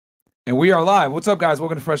And we are live. What's up, guys?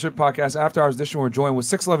 Welcome to FreshandFit Podcast. After Hours Edition, we're joined with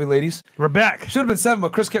 6 lovely ladies. We're back. Should have been 7,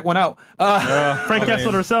 but Chris kicked one out. Frank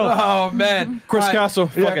Castle herself. Oh, man. Chris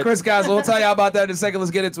Castle. Yeah, Chris Castle. We'll tell you all about that in a second.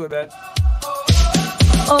 Let's get into it, man.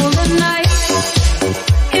 All the night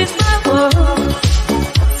is my world.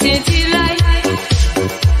 City light,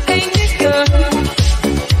 ain't it good?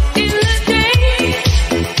 In the day,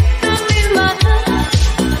 love is my love.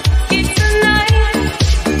 It's the night,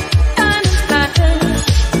 and it's matter.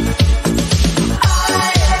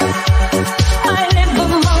 I live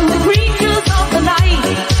among the creatures of the night.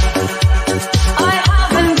 I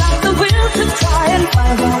haven't got the will to try and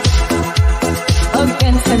find out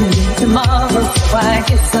against the need tomorrow. So I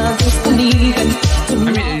guess I'll just believe in.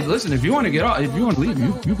 I mean, listen, if you want to get off, if you want to leave,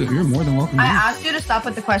 you're more than welcome. I asked you to stop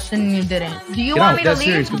with the question and you didn't. Do you Get want out. me to That's leave?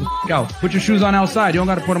 serious. Get the f out. Put your shoes on outside. You don't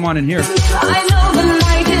got to put them on in here. I know the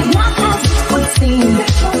night is not as it would seem.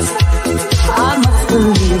 I must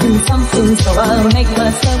believe in something, so I'll make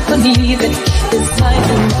myself believe it. This night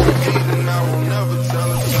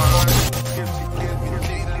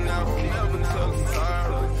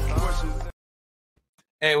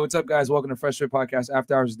Hey, what's up, guys? Welcome to FreshandFit Podcast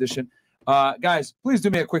After Hours Edition. Guys, please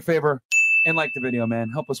do me a quick favor and like the video, man.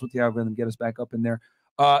 Help us with the algorithm, get us back up in there.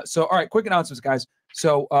 All right, quick announcements, guys.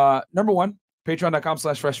 So, number one,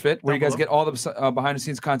 patreon.com/freshfit, where you guys get all the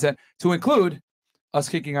behind-the-scenes content, to include us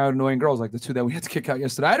kicking out annoying girls like the 2 that we had to kick out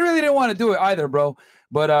yesterday. I really didn't want to do it either, bro,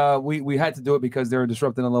 but we had to do it because they were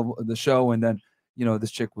disrupting the show, and then, you know,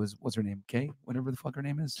 this chick what's her name? Kay? Whatever the fuck her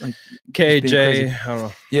name is. Like, KJ. I don't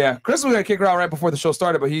know. Yeah, Chris was gonna kick her out right before the show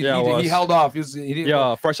started, but he held off. He didn't.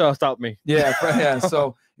 Yeah, Fresh Out stopped me. Yeah, yeah.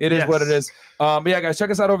 So it is what it is. But yeah, guys, check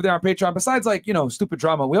us out over there on Patreon. Besides, like, you know, stupid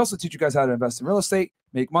drama, we also teach you guys how to invest in real estate,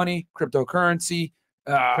 make money, cryptocurrency,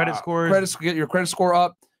 Credit scores. get your credit score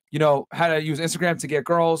up. You know, how to use Instagram to get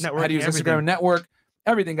girls, how to use Instagram and network.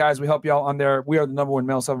 Everything, guys. We help y'all on there. We are the #1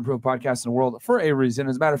 male self-improvement podcast in the world for a reason.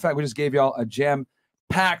 As a matter of fact, we just gave y'all a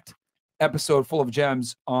jam-packed episode full of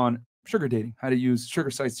gems on sugar dating, how to use sugar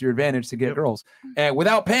sites to your advantage to get girls, and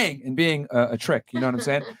without paying and being a trick. You know what I'm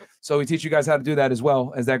saying? So we teach you guys how to do that as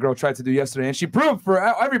well, as that girl tried to do yesterday, and she proved for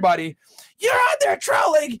everybody, you're out there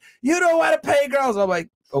trolling. You don't want to pay girls. I'm like,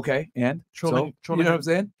 okay, and Trolling, you know what I'm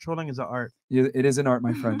saying? Trolling is an art. It is an art,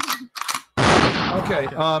 my friend. Okay.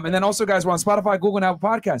 And then also, guys, we're on Spotify, Google, and Apple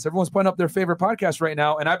Podcasts. Everyone's putting up their favorite podcast right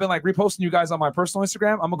now, and I've been like reposting you guys on my personal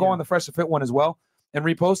Instagram. I'm gonna go on the FreshandFit one as well and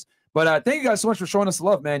repost. But thank you guys so much for showing us the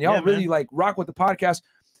love, man. Y'all really like rock with the podcast.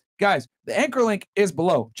 Guys, the anchor link is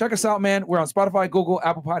below. Check us out, man. We're on Spotify, Google,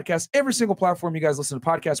 Apple Podcasts, every single platform you guys listen to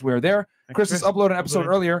podcasts. We are there. Chris has uploaded an episode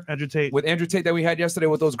earlier with Andrew Tate that we had yesterday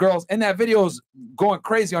with those girls. And that video is going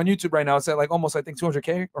crazy on YouTube right now. It's at like almost, I think,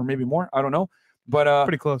 200K or maybe more. I don't know. But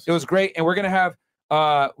pretty close. It was great. And we're gonna have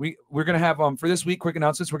we're gonna have for this week, quick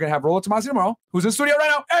announcements. We're gonna have Rollo Tomasi tomorrow, who's in the studio right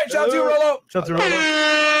now. Hey, shout out to you, Rollo. Shout out to Rollo.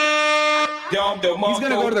 He's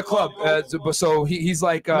gonna go to the club, so he's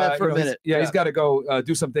like, for a minute. He's got to go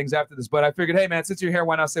do some things after this. But I figured, hey man, since you're here,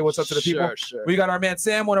 why not say what's up to the people? Sure. We got our man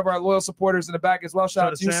Sam, one of our loyal supporters in the back as well. Shout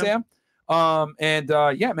out to you, Sam.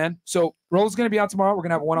 Yeah, man. So Rollo's gonna be on tomorrow. We're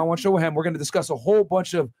gonna have a one-on-one show with him. We're gonna discuss a whole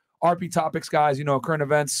bunch of RP topics, guys. You know, current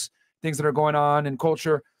events, things that are going on in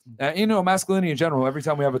culture, you know, masculinity in general. Every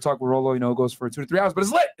time we have a talk with Rollo, you know, it goes for 2 to 3 hours, but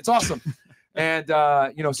it's lit. It's awesome. And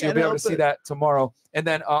you know, so you'll be able to see that tomorrow. And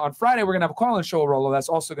then on Friday, we're gonna have a call-in show with Rollo. That's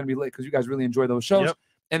also gonna be lit because you guys really enjoy those shows.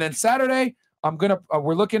 And then Saturday,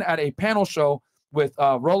 we're looking at a panel show with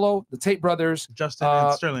Rollo, the Tate brothers,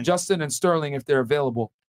 Justin and Sterling, if they're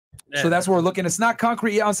available. So that's where we're looking. It's not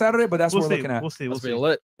concrete yet on Saturday, but that's what we're looking at. We'll see.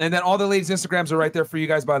 Lit. And then all the ladies' Instagrams are right there for you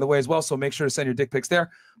guys, by the way, as well. So make sure to send your dick pics there.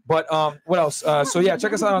 But what else? So yeah,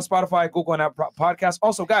 check us out on Spotify, Google, and Apple Podcasts.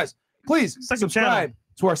 Also, guys, please subscribe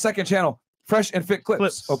to our second channel, Fresh and Fit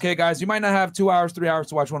Clips. Okay, guys, you might not have 2 hours, 3 hours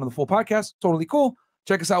to watch one of the full podcasts. Totally cool.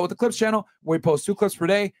 Check us out with the Clips channel, where we post 2 clips per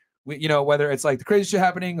day. You know, whether it's like the crazy shit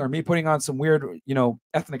happening or me putting on some weird, you know,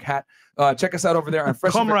 ethnic hat. Check us out over there on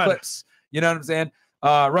Fresh and Fit Clips. You know what I'm saying?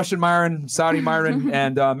 Russian Myron, Saudi Myron,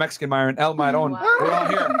 and Mexican Myron, El Myron. Wow. We're all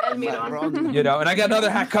here. You know, and I got another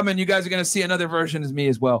hat coming. You guys are going to see another version as me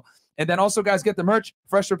as well. And then also, guys, get the merch,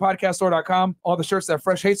 FreshandFitPodcastStore.com. All the shirts that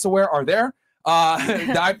Fresh hates to wear are there. The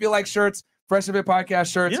I Feel Like shirts, FreshandFit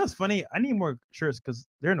Podcast shirts. You know, it's funny. I need more shirts because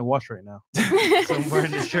they're in the wash right now. So I'm wearing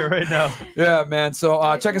this shirt right now. Yeah, man.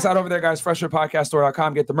 So check us out over there, guys,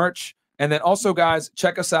 FreshandFitPodcastStore.com. Get the merch. And then also, guys,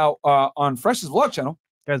 check us out on Fresh's vlog channel.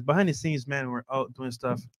 Guys, behind the scenes, man, we're out doing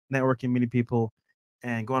stuff, networking, meeting people,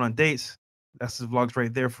 and going on dates. That's his vlogs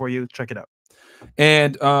right there for you. Check it out.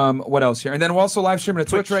 And what else here? And then we're also live streaming at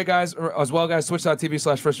Twitch, right, guys, as well, guys,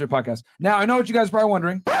 twitch.tv/FreshFit Podcast. Now, I know what you guys are probably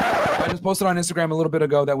wondering. I just posted on Instagram a little bit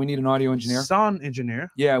ago that we need an audio engineer. Sound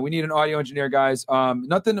engineer. Yeah, we need an audio engineer, guys.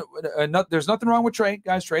 There's nothing wrong with Trey,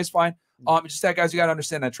 guys. Trey's fine. It's just that, guys, you got to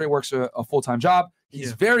understand that Trey works a full-time job.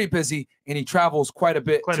 He's very busy, and he travels quite a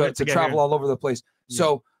bit to travel all over the place.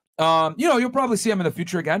 So, you'll probably see him in the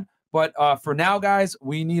future again. But for now, guys,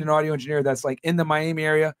 we need an audio engineer that's like in the Miami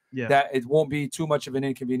area. That it won't be too much of an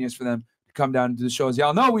inconvenience for them to come down and do the shows.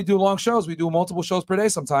 Y'all know we do long shows. We do multiple shows per day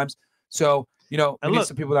sometimes. So, we need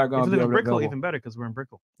some people that are going to be Brickell, even better because we're in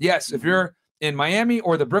Brickell. Yes, if you're in Miami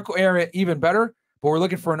or the Brickell area, even better. But we're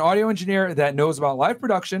looking for an audio engineer that knows about live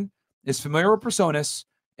production, is familiar with Personas,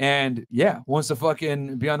 and wants to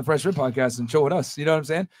fucking be on the Fresh Fit podcast and show with us. You know what I'm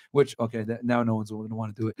saying? Which, okay, now no one's going to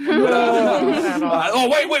want to do it. Wait,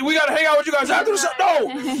 we got to hang out with you guys after the show.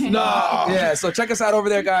 No. Yeah, so check us out over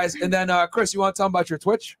there, guys. And then, Chris, you want to tell them about your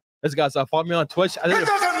Twitch? Yes, guys, follow me on Twitch. It doesn't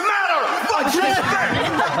matter what you think. It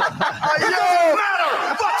doesn't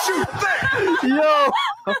matter what you think.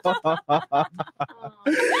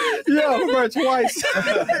 For twice.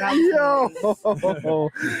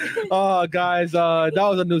 Guys, that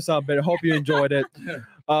was a new sound bit. I hope you enjoyed it.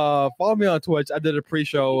 Follow me on Twitch. I did a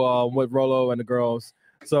pre-show with Rolo and the girls.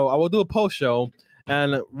 So I will do a post show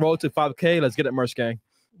and roll to 5K. Let's get it, Merch Gang.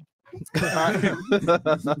 He was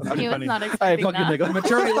not expecting that. The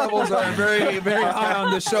maturity levels are very, very high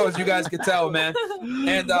on this show, as you guys can tell, man.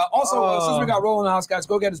 And also, since we got Roll in the house, guys,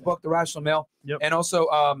 go get his book, The Rational Male. And also,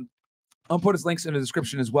 I'll put his links in the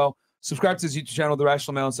description as well. Subscribe to his YouTube channel, The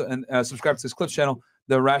Rational Male, and subscribe to his Clips channel,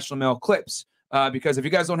 The Rational Male Clips. Because if you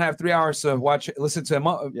guys don't have 3 hours to listen to him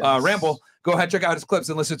ramble, go ahead, check out his clips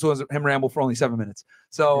and listen to him ramble for only 7 minutes.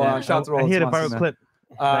 So shout out to Roll. I hear a viral clip.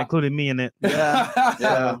 That included me in it.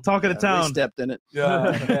 Talk of the town. We stepped in it.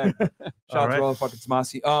 Shout out to Roll fucking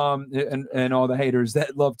Tomasi. And all the haters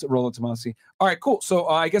that love to Roll Tomasi. All right, cool. So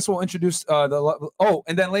I guess we'll introduce and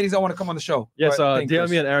then ladies, I want to come on the show. Yes, DM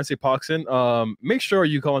me at Aaron C. Poxon. Make sure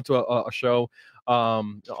you come into a show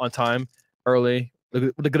on time, early,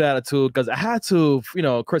 with a good attitude, because I had to,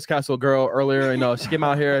 Chris Castle girl earlier, she came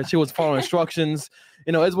out here, she was following instructions,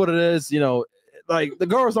 it's what it is, like the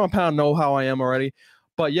girls on pound know how I am already.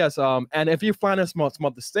 But yes, and if you're flying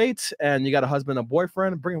from the States and you got a husband or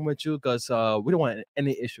boyfriend, bring them with you, because we don't want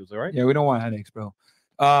any issues, all right? Yeah, we don't want headaches, bro.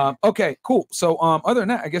 Okay, cool. So other than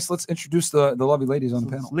that, I guess let's introduce the lovely ladies on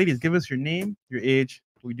the panel. Ladies, give us your name, your age,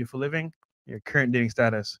 what you do for a living, your current dating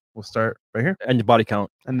status. We'll start right here. And your body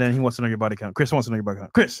count. And then he wants to know your body count. Chris wants to know your body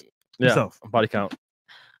count. Chris, yourself. Body count.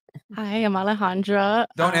 Hi, I'm Alejandra.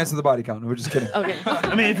 Don't answer the body count. We're just kidding. Okay.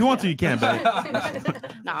 I mean, if you want to, you can. But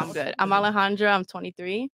no, I'm good. I'm Alejandra. I'm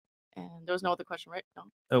 23. And there was no other question, right?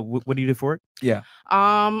 No. What do you do for it? Yeah.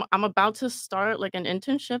 I'm about to start like an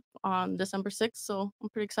internship on December 6th, so I'm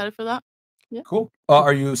pretty excited for that. Yeah. Cool.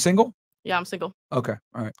 Are you single? Yeah, I'm single. Okay.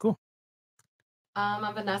 All right. Cool.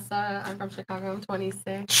 I'm Vanessa. I'm from Chicago. I'm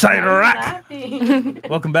 26. Chirac.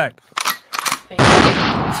 Welcome back. Thank you.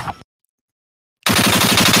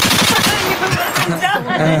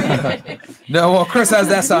 No, well, Chris has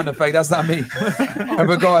that sound effect. That's not me.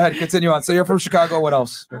 But go ahead, continue on. So you're from Chicago. What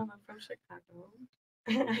else? I'm from Chicago.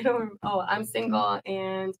 I'm single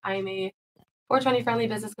and I'm a 420 friendly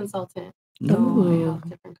business consultant. So I help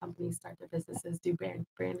different companies start their businesses, do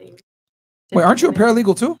branding. Wait, aren't you a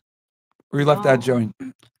paralegal too? Or you left that joint?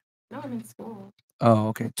 No, I'm in school. Oh,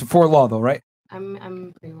 okay. For law though, right?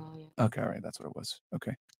 I'm pretty well, yeah. Okay, all right. That's what it was.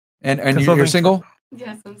 Okay. And you're single?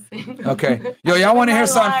 Yes, I'm single. Okay. Yo, y'all want to hear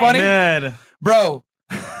something funny? Man. Bro.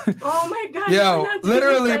 Oh my God. Yo,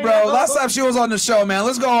 literally, bro. Last time she was on the show, man.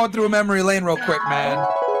 Let's go on through memory lane real quick, man.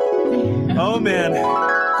 Oh, man.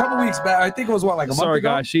 A couple weeks back. I think it was what, like a month ago? Sorry,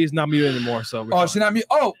 guys. She's not muted anymore. So she's not mute.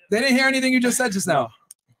 Oh, they didn't hear anything you just said just now.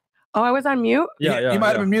 Oh, I was on mute? Yeah. You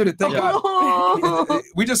might have been muted. Thank God.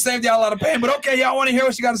 We just saved y'all a lot of pain, but okay, y'all want to hear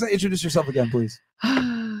what you got to say? Introduce yourself again, please.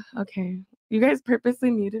 Okay. You guys purposely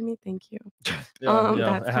muted me? Thank you. That's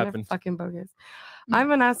it happened. Fucking bogus. I'm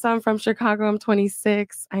Vanessa. I'm from Chicago. I'm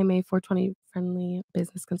 26. I'm a 420 friendly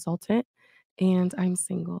business consultant, and I'm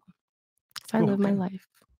single. So I live my life.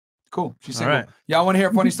 Cool. She's single. Right. Y'all want to hear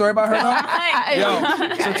a funny story about her? Yo,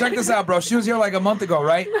 so check this out, bro. She was here like a month ago,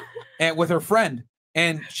 right? And with her friend,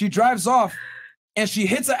 and she drives off, and she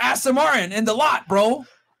hits an Aston Martin in the lot, bro.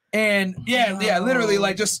 And yeah, literally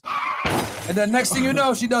like just. And then next thing you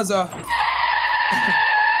know, she does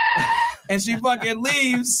and she fucking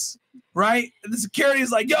leaves, right? And the security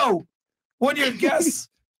is like, yo, one of your guests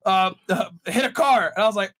hit a car. And I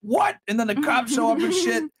was like, what? And then the cops show up and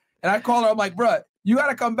shit. And I call her, I'm like, bruh, you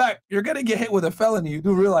gotta come back. You're gonna get hit with a felony. You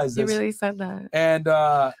do realize this. You really said that. And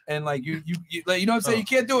like you know what I'm saying? You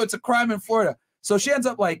can't do it. It's a crime in Florida. So she ends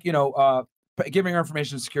up like, giving her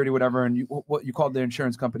information to security, whatever, and what you called the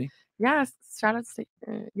insurance company. Yes, shout out to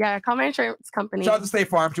I called my insurance company. Shout out to State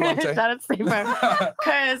Farm. Do you want to say? Shout out to State Farm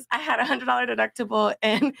because I had $100 deductible,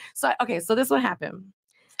 and so so this is what happened.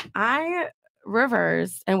 I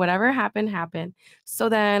reversed, and whatever happened. So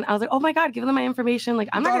then I was like, oh my god, give them my information. Like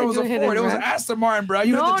I'm not gonna do a hit and run. It was an Aston Martin, bro.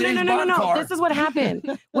 You hit the James Bond car. This is what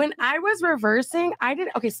happened. When I was reversing, I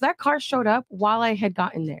didn't. Okay, so that car showed up while I had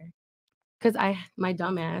gotten there, because my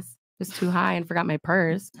dumbass was too high and forgot my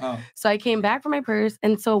purse. Oh. So I came back for my purse,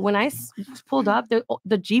 and so when I pulled up,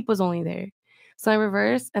 the Jeep was only there. So I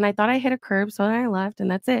reversed, and I thought I hit a curb, so then I left,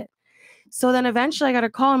 and that's it. So then eventually I got a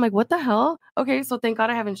call. I'm like, what the hell? Okay, so thank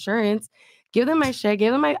God I have insurance. Give them my shit,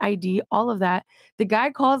 give them my ID, all of that. The guy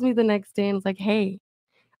calls me the next day and was like, hey,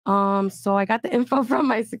 so I got the info from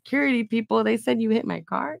my security people. They said you hit my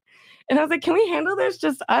car. And I was like, can we handle this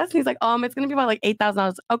just us? And he's like, it's gonna be about like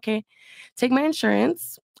 $8,000. Okay, take my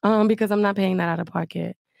insurance, because I'm not paying that out of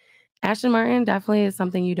pocket. Aston Martin definitely is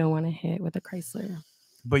something you don't want to hit with a Chrysler.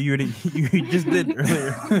 But you just did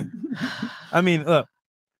earlier. I mean, look,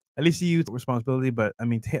 at least you used responsibility, but I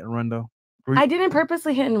mean, to hit and run though. I didn't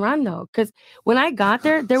purposely hit and run though, because when I got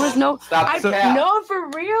there was no. No, for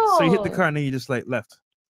real. So you hit the car and then you just like left.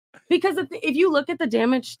 Because if you look at the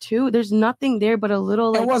damage too, there's nothing there but a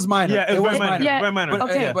little. Like, it was minor. Yeah, it was minor. Yeah, very minor.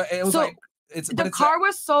 Okay, but it was so the car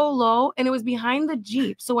was so low and it was behind the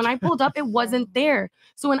Jeep. So when I pulled up, it wasn't there.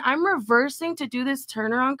 So when I'm reversing to do this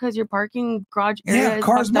turnaround because your parking garage area is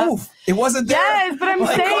cars move. It wasn't there. Yes, but I'm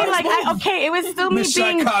saying like it was still me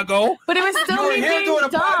being Chicago. But it was still me being doing a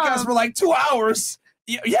dumb. podcast for like 2 hours.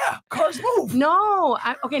 Yeah, cars move. No,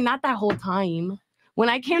 not that whole time. When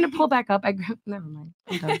I came to pull back up, never mind.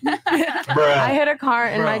 I hit a car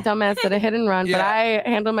and my dumbass did a hit and run, but I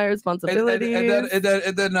handled my responsibilities. And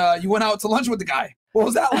then you went out to lunch with the guy. What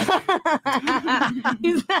was that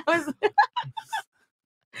like?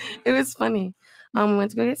 It was funny. We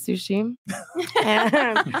went to go get sushi.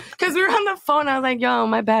 Because we were on the phone. I was like, yo,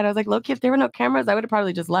 my bad. I was like, low-key, if there were no cameras, I would have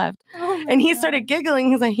probably just left. And he started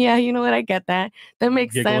giggling. He's like, yeah, you know what? I get that. That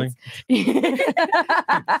makes sense. You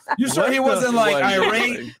sure he wasn't like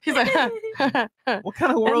irate? He's like, what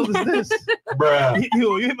kind of world is this? Bruh.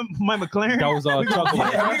 You hit my McLaren? That was chuckle.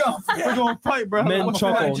 Yeah, we're going to fight, bro. Men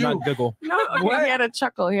chuckle, not giggle. No, okay, he had a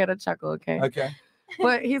chuckle. Okay.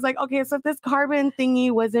 But he's like, okay, so if this carbon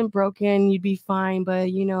thingy wasn't broken, you'd be fine. But,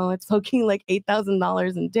 it's looking like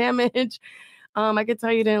 $8,000 in damage. I could tell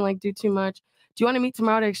you didn't like do too much. Do you want to meet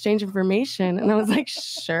tomorrow to exchange information? And I was like,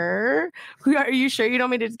 sure. Are you sure you don't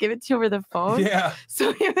want me to just give it to you over the phone? Yeah.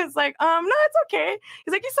 So he was like, no, it's okay.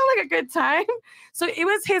 He's like, you sound like a good time. So it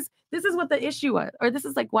was this is what the issue was. Or this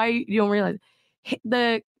is like why you don't realize.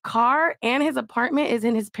 The car and his apartment is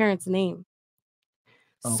in his parents' name.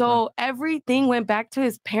 Okay. So everything went back to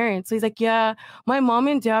his parents. So he's like, yeah, my mom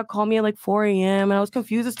and dad called me at like 4 a.m. and I was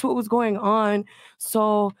confused as to what was going on.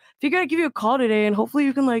 So figured I'd give you a call today and hopefully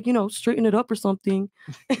you can straighten it up or something.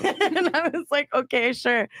 And I was like, okay,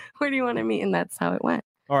 sure. Where do you want to meet? And that's how it went.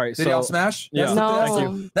 All right. Did y'all smash? Yeah.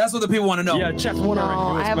 That's what the people want to know. Yeah, chat's wondering.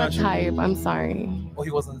 No, I have a type. I'm sorry. Oh,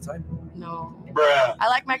 he wasn't the type? No. Bruh. I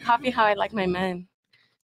like my coffee how I like my men.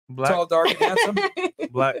 Black. Tall, dark, and handsome.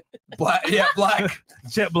 Black. Yeah, black.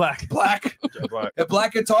 Jet black. Black. Jet black.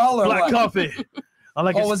 Black and tall or black what? coffee. I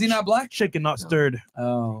like. Oh, was he not black? Shaken, not stirred.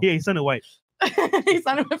 Oh. Yeah, he sounded white. He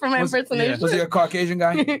sounded for my impersonation. Was he a Caucasian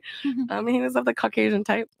guy? He was of the Caucasian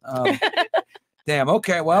type. Oh. Damn.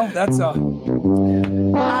 Okay. Well, that's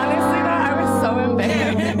Honestly, though, I was so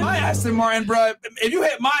embarrassed. Damn, my Aston Martin, bro. If you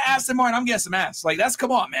hit my Aston Martin, I'm getting some ass. Like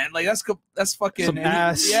come on, man. Like that's fucking some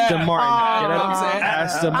Aston yeah. Martin. You know what I'm saying?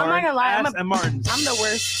 Aston Martin. I'm not gonna lie. I'm the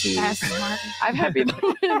worst. Aston Martin. I've had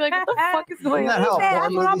people be like, what the fuck is going on? Isn't that how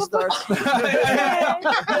a porn movie starts? Yeah,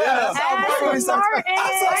 Aston Martin. I'm so sorry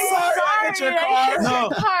I hit your car. No,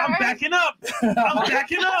 I'm backing up. I'm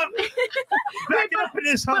backing up. Backing up in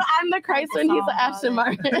this house. But I'm the Chrysler and he's the Aston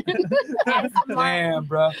Martin. Damn,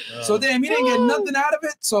 bro. So damn, you didn't get nothing out of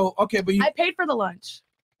it. So okay, but I paid for the lunch.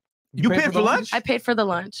 You paid for lunch? I paid for the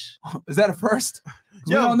lunch. Is that a first?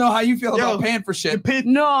 We Yo. don't know how you feel about paying for shit.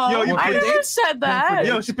 No, paid I never dates? said that.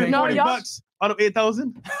 Yo, she paid $40 out of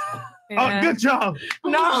 8,000. Yeah. Oh, good job.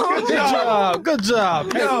 No. Good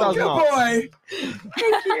job. Yo, good boy.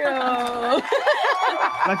 Thank you.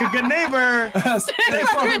 Like a good neighbor. State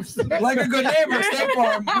Farm. Like a good neighbor, State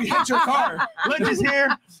Farm. We hit your car. Lunch is here.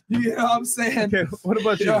 You know what I'm saying? Okay, what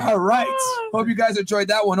about you? All right. Hope you guys enjoyed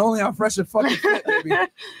that one. Only on Fresh and Fucking Fit, baby.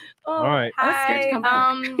 All right. Hi,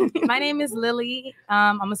 my name is Lily.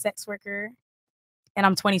 I'm a sex worker, and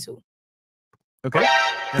I'm 22. Okay.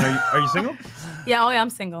 And are you single? Yeah, I'm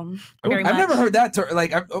single. Very I've never much. heard that.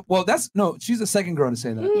 Like, well, she's the second girl to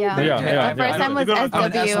say that. Yeah. The first time was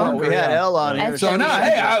SW. We had L on here. So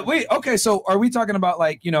now, wait. Okay, so are we talking about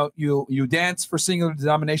like you dance for singular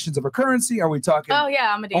denominations of a currency? Are we talking? Oh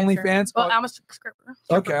yeah, I'm a dancer. OnlyFans? Well, I'm a stripper.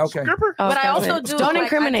 Okay. But I also do Don't like,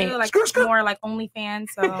 incriminate. I do, like more like OnlyFans,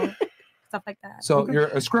 so stuff like that. So you're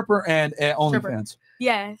a stripper and OnlyFans.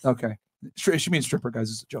 Yes. Okay. She means stripper,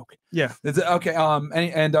 guys. It's a joke. Yeah. Okay.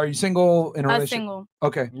 And are you single in a relationship? Single.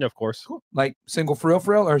 Okay. Yeah, of course. Like single for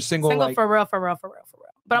real, or single? Single like... for real.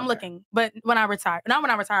 But I'm looking. But when I retire, not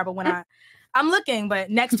when I retire, but when I'm looking.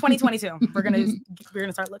 But next 2022, we're gonna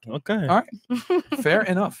start looking. Okay. All right. Fair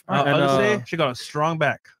enough. I'll just say she got a strong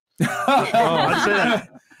back. I'll say that.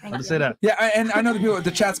 I'll just say that. Yeah, and I know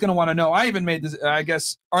the chat's gonna want to know. I even made this. I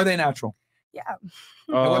guess, are they natural? Yeah.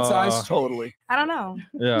 What size? Totally. I don't know.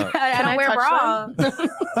 Yeah. I don't wear bra. So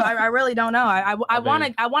I really don't know. I want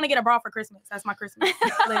to get a bra for Christmas. That's my Christmas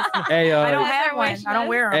list. Hey, I don't have one. I don't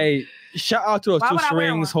wear them. Hey, shout out to those Why two would I wear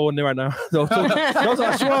strings one? holding it right now. those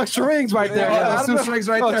are strong strings right there. Yeah, those two strings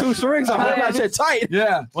right there. Two strings. I'm holding that shit tight.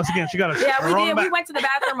 Yeah. Once again, she got a Yeah, we strong did. back. We went to the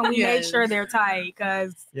bathroom and we made sure they're tight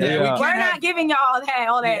because Yeah. we're not giving y'all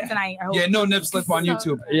all that tonight. I hope. Yeah, no nip slip on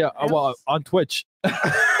YouTube. Yeah, well, on Twitch.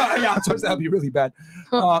 Yeah, on Twitch, that'd be really bad.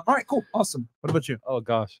 All right, cool, awesome. What about you? Oh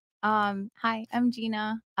gosh. Hi, I'm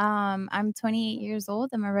Gina. I'm 28 years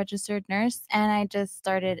old. I'm a registered nurse, and I just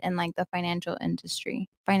started in like the financial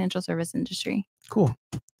service industry. Cool.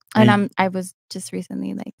 And I was just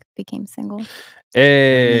recently became single.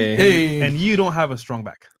 Hey. And you don't have a strong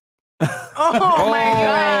back. Oh my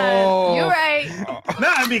god. You're right. No,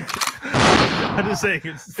 I mean, I'm just saying.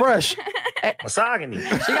 It's fresh. Misogyny.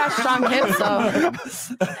 She got strong hips though.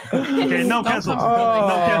 Okay, no cancel.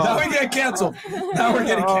 Now we get canceled. Now we're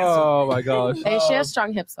getting canceled. Oh my gosh. Hey, she has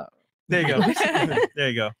strong hips though. There you go. There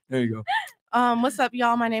you go. There you go. What's up,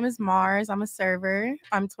 y'all? My name is Mars. I'm a server.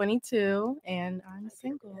 I'm 22 and I'm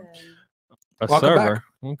single. Welcome server. back.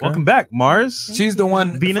 Okay. Welcome back, Mars. She's the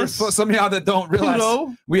one. Venus. For some of y'all that don't realize,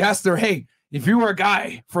 Pluto. we asked her, "Hey, if you were a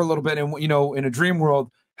guy for a little bit, and in a dream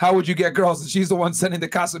world, how would you get girls?" And she's the one sending the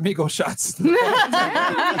Casamigo shots.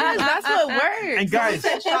 That's what works. And guys,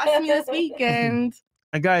 Sent shots to me this weekend.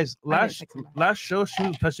 And guys, last show she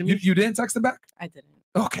was touching me. You didn't text her back? I didn't.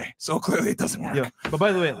 Okay, so clearly it doesn't work. Yeah. But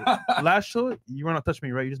by the way, last show you were not touching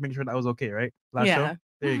me, right? You just making sure that was okay, right? Last show.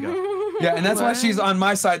 There you go. Yeah, and that's why she's on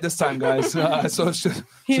my side this time, guys. So it's just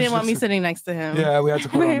He didn't want me sitting next to him. Yeah, we had to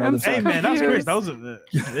put her on the other Hey side. man, that's crazy. That was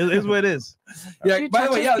it is what it is. Yeah. By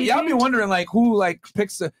the way, y'all be wondering like who like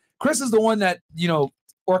picks the. Chris is the one that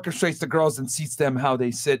orchestrates the girls and seats them how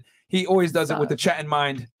they sit. He always does it with the chat in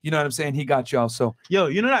mind. You know what I'm saying? He got y'all. So yo,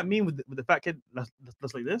 you know that meme with the fat kid that's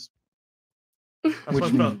like this? That's Which what I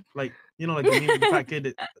felt meme? like like the meme with the fat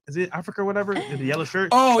kid. Is it Africa or whatever? The yellow shirt.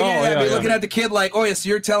 Oh yeah, yeah. Looking at the kid like, oh yeah, so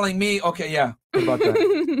you're telling me? Okay, yeah. What about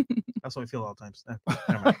that? That's what I feel all the times.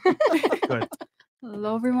 Never mind. Go ahead.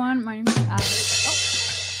 Hello, everyone. My name is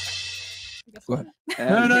Alex. Go ahead.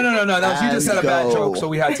 No. That was, you just said a bad joke, so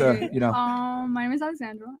we had to, My name is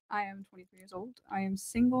Alexandra. I am 23 years old. I am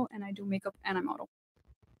single, and I do makeup, and I model.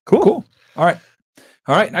 Cool. All right.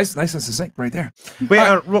 Nice and succinct right there.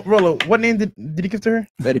 Wait, Rolo, what name did you give to her?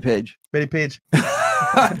 Betty Page. Betty Page.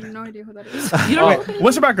 I have no idea who that is. You don't know?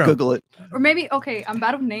 What's your background? Google it. Or maybe, okay, I'm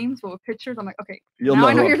bad with names, but with pictures, I'm like, okay, You'll now know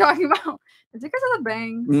I know who- who you're talking about. Is it because of the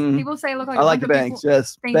bangs? Mhm. People say I look like I a like the bunch of bangs. people-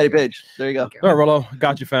 Yes. Thank Betty you. Page. There you go. All right, Rolo,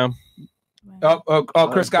 got you, fam. Oh,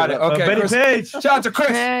 Chris got it. Okay, Betty Chris. Page. Shout out to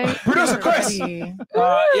Chris. Producer Chris.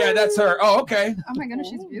 Yeah, that's her. Oh, okay. Oh my goodness,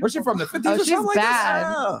 she's beautiful. Where's she from? The 50s Oh, or she's something like this?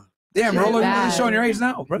 bad. Damn, She's Rolo, you're bad. really showing your age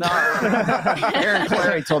now. Aaron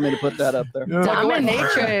Clary told me to put that up there. I'm a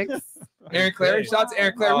Matrix. Aaron Clary. Shout out to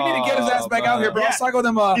Aaron Clary. We need to get his ass back out here, bro. Yeah. I'll cycle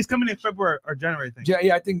them. He's coming in February or January, I think.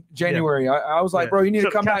 Yeah, I think January. I was like, Yeah. bro, you need to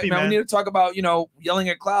So, come back, Kathy, man. man. We need to talk about, yelling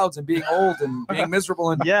at clouds and being old and being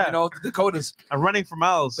miserable and, the Dakotas. I'm running for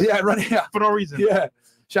miles. Yeah, running. Yeah. For no reason. Yeah.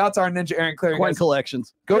 Shout out to our ninja Aaron Clary. Coin guys.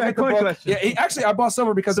 collections. Go Yeah, get the coin book. collection. Yeah, actually, I bought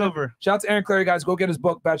silver because of Silver. Shout out to Aaron Clary, guys. Go get his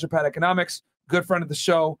book, Bachelor Pad Economics. Good friend of the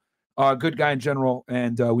show. Good guy in general,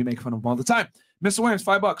 and we make fun of him all the time. Mr. Williams,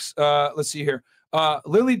 $5. Let's see here.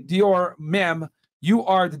 Lily Dior, ma'am, you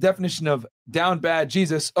are the definition of down bad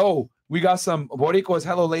Jesus. Oh, we got some Boricuas.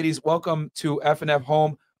 Hello, ladies. Welcome to F&F,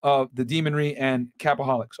 home of the demonry and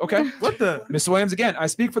capaholics. Okay. What the? Mr. Williams, again, I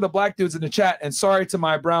speak for the black dudes in the chat, and sorry to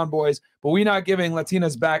my brown boys, but we not giving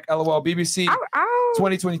Latinas back. LOL. BBC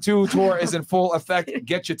 2022 tour is in full effect.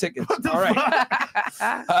 Get your tickets. All right.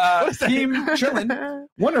 Team Chillin'.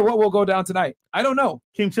 Wonder what will go down tonight. I don't know.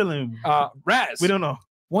 Team Chillin'. Raz. We don't know.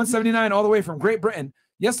 179 all the way from Great Britain.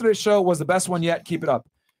 Yesterday's show was the best one yet. Keep it up.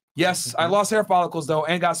 Yes, I lost hair follicles though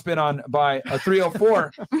and got spit on by a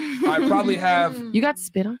 304. I probably have You got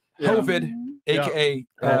spit on? COVID, aka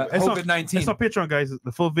COVID-19. It's on Patreon, guys.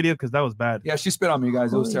 The full video because that was bad. Yeah, she spit on me, you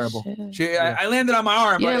guys. It was Holy terrible. shit. I landed on my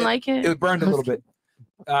arm. You but didn't like it? It burned a little bit.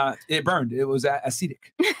 It burned. It was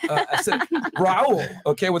acidic. Acidic. Raul,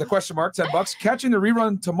 okay, with a question mark, $10. Catching the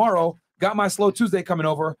rerun tomorrow. Got my slow Tuesday coming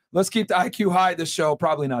over. Let's keep the IQ high this show.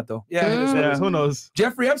 Probably not, though. Yeah, who knows?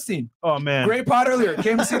 Jeffrey Epstein. Oh, man. Great pod earlier.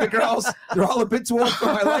 Came to see the girls. They're all a bit too old for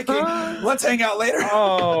my liking. Let's hang out later.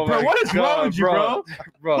 Oh, bro, what is wrong with you,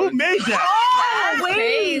 bro? Who made that? That's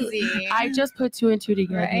crazy. I just put 2 and 2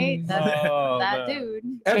 together. Right? That's that man. dude.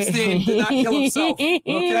 Epstein did not kill himself.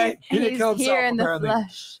 Okay? He didn't kill himself, here in the apparently.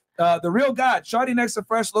 flesh. The real God, Shawty next to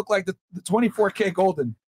Fresh looked like the 24K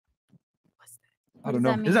Golden. I don't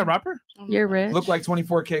know. Is that rapper? You're rich. Look like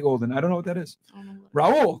 24K Golden. I don't know what that is.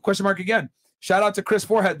 Raul, question mark again. Shout out to Chris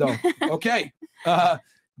Forehead, though. Okay.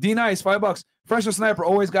 D Nice, $5. Fresh and Sniper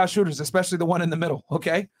always got shooters, especially the one in the middle.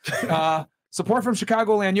 Okay. Support from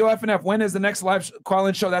Chicagoland. Yo, FNF, when is the next live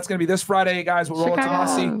call-in show? That's going to be this Friday, guys. We're rolling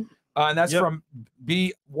Tomasi. And that's from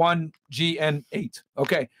B1GN8.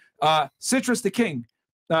 Okay. Citrus the King.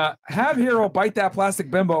 Have Hero bite that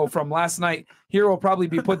plastic bimbo from last night. Hero will probably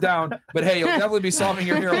be put down, but hey, you'll definitely be solving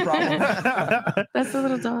your hero problem. That's a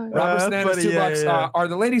little dog. Robert Sanders, funny. $2. Yeah. Are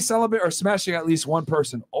the ladies celibate or smashing at least one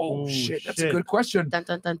person? Oh, shit, that's a good question. Dun,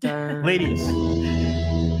 dun, dun, dun. Ladies.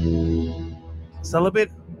 Celibate?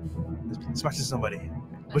 Smashing somebody.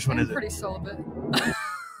 Which one is it? Pretty celibate.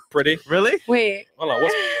 Pretty? Really? Wait. Hold on.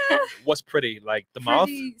 What's pretty? Like the mouth?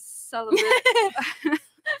 Pretty celibate.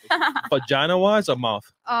 Vagina wise or mouth?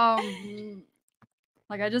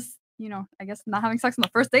 Like I just, I guess not having sex on the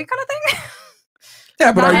first date kind of thing.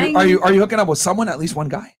 Yeah, but are you hooking up with someone, at least one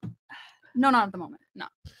guy? No, not at the moment. No.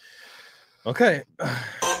 Okay.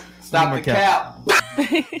 Stop the cap.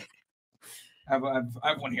 I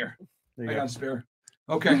have one here. I got a spare.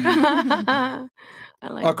 Okay. I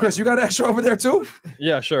like Chris, you got an extra over there too?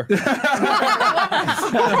 Yeah, sure.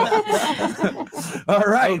 All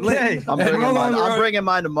right. Okay. I'm bringing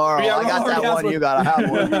mine tomorrow. Yeah, I got that one. You got to have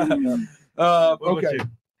one. Okay.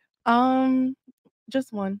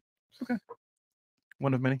 Just one. Okay.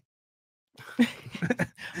 One of many.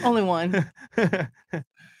 Only one.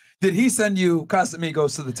 Did he send you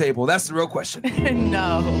Casamigos to the table? That's the real question.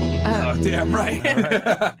 No. Oh, damn right.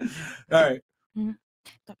 All right.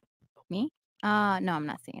 Me? No, I'm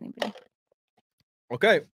not seeing anybody.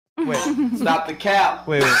 Okay. Wait. Stop the cap.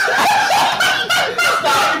 Wait.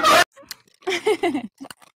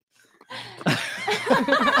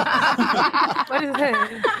 What is it?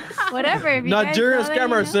 Whatever. If you Nigerian guys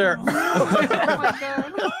scammers there.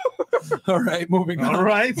 All right, moving on. All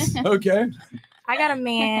right. Okay. I got a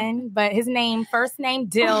man, but his name, first name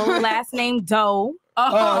Dill, last name Doe.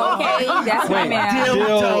 Oh, okay, that's my man.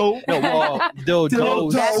 Dildo.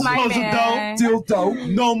 That's my man.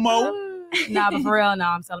 Dildo. No mo. Nah, but for real, no,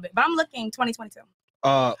 I'm celibate. But I'm looking 2022.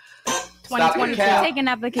 2022. Taking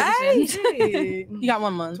applications. Hey. You got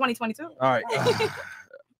 1 month. 2022. All right.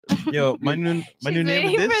 Yo, my new name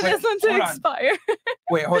waiting with this. for this one to hold on. expire.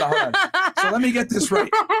 Wait, hold on. So let me get this right.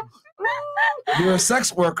 You're a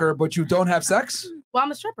sex worker, but you don't have sex? Well, I'm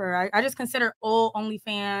a stripper. I just consider all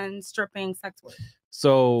OnlyFans stripping sex work.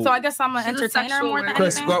 So I guess I'm an entertainer more than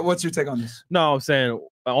Chris, anything. what's your take on this? no, I'm saying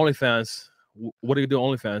OnlyFans. What do you do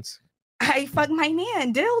OnlyFans? I fuck my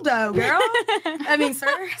man, dildo, girl. I mean,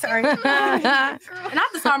 sir. Sorry. Not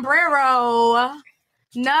the sombrero.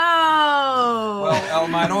 No. Well, El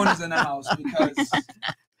Maron is in the house because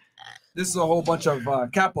this is a whole bunch of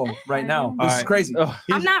capo right now. This is crazy.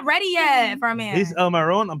 I'm not ready yet for a man. He's El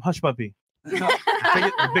Maron. I'm Hush Puppy.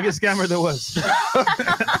 biggest scammer there was.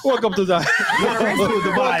 Welcome to that.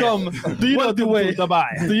 Welcome. Do you know the way?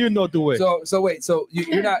 Do you know the way? So wait. So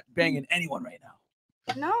you're not banging anyone right now?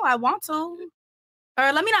 No, I want to.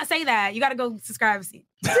 Or let me not say that. You got to go subscribe and see.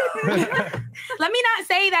 Let me not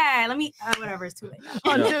say that. Let me whatever. It's too late.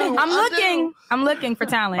 I'm looking for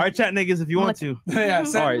talent. All right, chat niggas, if you want to. Yeah.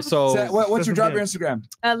 All right. So what's your drop your Instagram?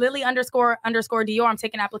 Lily__Dior. I'm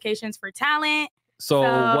taking applications for talent. So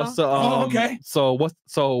what's the okay. So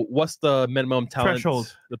what's the minimum talent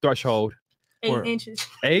Threshold? The threshold. 8 inches.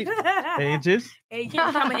 8? 8 inches? 8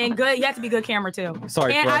 can't be coming in good. You have to be good camera too.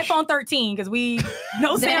 Sorry, and Fresh. iPhone 13 because we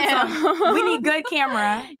no Samsung. We need good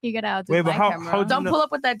camera. You gotta outdo Wait, but my how camera. Don't pull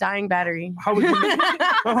up with that dying battery. How would you know?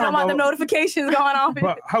 I want the notifications going on.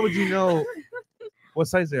 But how would you know what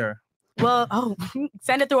size they are? Well,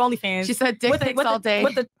 send it through OnlyFans. She said dick pics all day.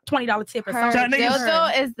 With the $20 tip or Her something.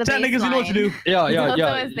 dildo is the Chat niggas, you know what to do. Yeah.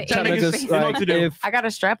 Dildo is the Chat age. niggas, like, to do. if I got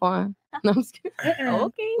a strap on. No, I'm just kidding.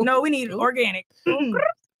 Okay. No, we need organic.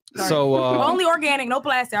 So only organic, no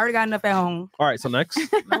plastic. I already got enough at home. all right. So next,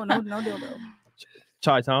 No dildo.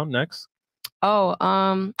 Chi-Town. Next. Oh,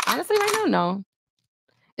 honestly, right now, no.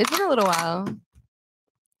 It's been a little while.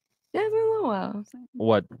 Yeah, it's been a little while.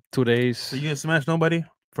 What? 2 days? So you gonna smash nobody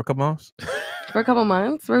for a couple months? For a couple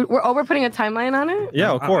months. We're putting a timeline on it.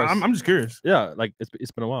 Yeah, of course. I'm just curious. Yeah, like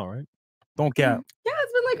it's been a while, right? Don't cap. Yeah,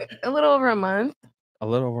 it's been like a little over a month. A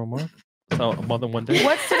little over a month. So a month and 1 day.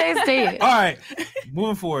 What's today's date? All right,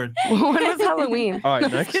 moving forward. When was Halloween? All right,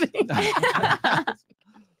 No, next.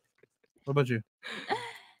 What about you?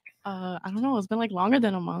 I don't know. It's been like longer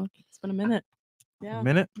than a month. It's been a minute. Yeah. A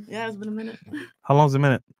minute? Yeah, it's been a minute. How long's a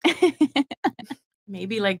minute?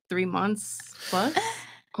 Maybe like 3 months plus.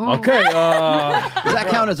 Okay. Does that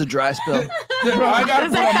count as a dry spell? I gotta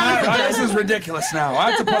put a mask. This is ridiculous now.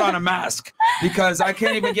 I have to put on a mask because I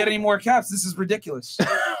can't even get any more caps. This is ridiculous.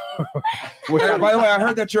 By the way, I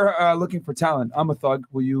heard that you're looking for talent. I'm a thug.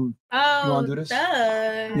 Will you? Oh, you want to do this?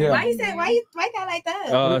 Yeah. Why you say why that like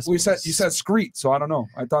that? You said screet, so I don't know.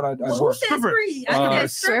 I thought I'd Who work. said screet? I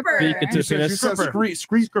said stripper. You said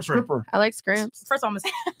screet. I like scrimps. First of all, I'm a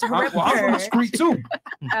stripper. I'm from the screet too.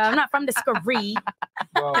 I'm not from the screet.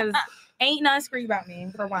 Because ain't nothing screet about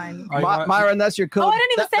me, for one. Myron, that's your code. Oh, I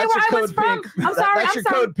didn't even say where I was from. Pink. I'm sorry. That's your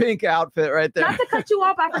code pink outfit right there. Not to cut you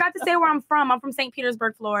off, I forgot to say where I'm from. I'm from St.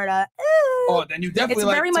 Petersburg, Florida. Oh, then you definitely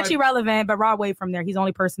it's very much irrelevant, but Rod Wave from there. He's the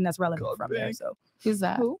only person that's relevant from there. So who's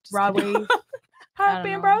that? Rod Wave. I've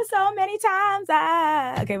been broke so many times.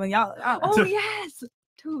 Okay, when y'all. Oh yes.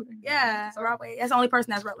 Dude. Yeah, so Rod Wave. That's the only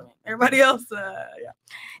person that's relevant. Everybody else, yeah.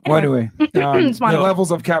 Well, anyway, the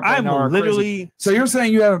levels of cap right I'm now are literally. crazy. So you're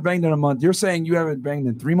saying you haven't banged in a month? You're saying you haven't banged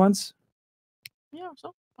in 3 months? Yeah,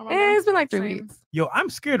 so. It's been like 3 weeks. Yo,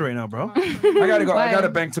 I'm scared right now, bro. I gotta go. I gotta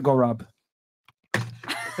bang to go rob.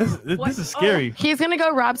 This is scary. He's gonna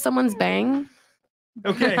go rob someone's bang.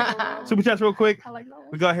 Okay, super chats real quick. I like that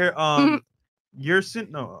one. We got here.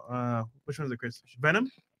 Which one is it, Chris?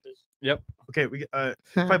 Venom. Yep. Okay, we get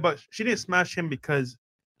 $5. She didn't smash him because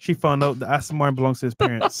she found out the Aston Martin belongs to his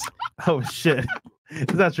parents. Oh shit,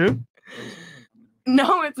 is that true?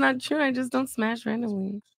 No, it's not true. I just don't smash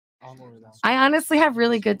randomly. I honestly have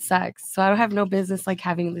really good sex, so I don't have no business like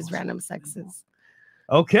having these random sexes.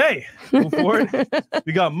 Okay, move forward.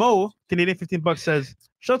 We got Mo, Canadian $15 says,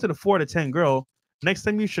 shout out to the 4 to 10 girl. Next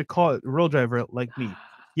time you should call it road driver like me.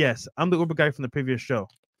 Yes, I'm the Uber guy from the previous show.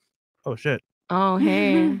 Oh shit. Oh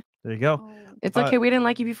hey. There you go. It's okay. We didn't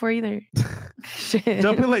like you before either. Shit.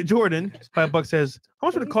 Jumping like Jordan, $5 says, how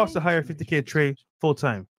much would it cost to hire 50K Trey full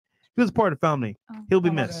time? He was a part of the family. He'll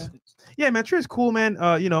be missed. Yeah, man, Trey's cool, man.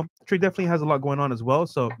 Trey definitely has a lot going on as well.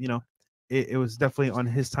 So, it was definitely on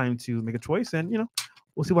his time to make a choice, and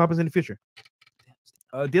we'll see what happens in the future.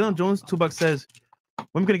 Dylan Jones, $2 says,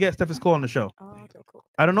 when are we gonna get Steph Cole on the show? Oh, okay, cool.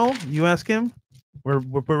 I don't know. You ask him. We're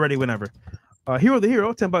ready whenever. Hero the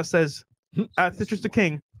Hero, $10 says, at Citrus the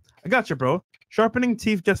King, I got you, bro. Sharpening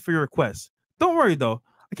teeth just for your request. Don't worry though.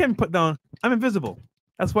 I can't be put down. I'm invisible.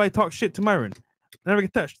 That's why I talk shit to Myron. Never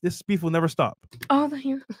get touched. This beef will never stop. Oh, the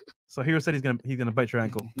Hero. So Hero said he's gonna bite your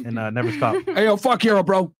ankle and never stop. Hey yo, fuck Hero,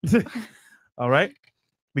 bro. All right.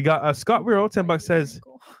 We got Scott Wiro, $10 says,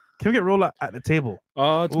 can we get Rolla at the table?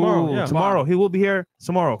 Tomorrow. Ooh, Yeah. Tomorrow. He will be here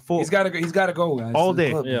tomorrow. Full. He's gotta go, guys. All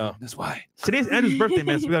day. Yeah. That's why. Today's Andrew's birthday,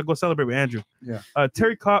 man. So we gotta go celebrate with Andrew. Yeah.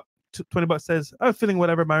 Terry Kopp, $20 says, I'm feeling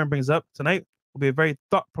whatever Myron brings up tonight will be a very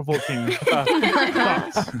thought-provoking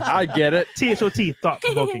thoughts. I get it. THOT,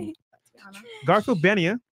 thought-provoking. Garfield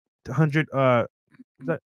Bania, 100. Is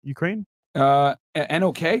that Ukraine?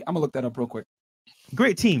 NOK. I'm gonna look that up real quick.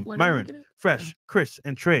 Great team, Myron, Fresh, Chris,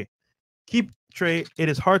 and Trey. Keep Trey. It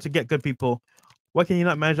is hard to get good people. Why can you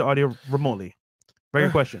not manage the audio remotely? Very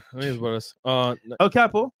good question. El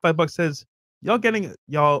Capo, $5 says, y'all getting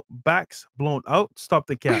y'all backs blown out. Stop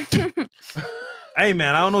the cap. Hey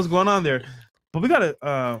man, I don't know what's going on there, but we got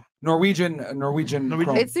a Norwegian.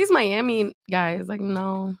 It's these Miami guys. Like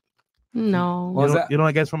no. You don't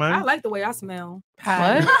like guys from Miami? I like the way I smell.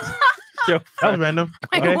 What? Yo, that was random.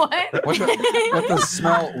 Like Okay. What does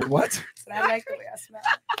smell? What? I like the way I smell.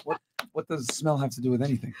 What does smell have to do with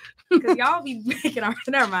anything? Because y'all be making our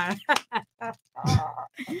never mind.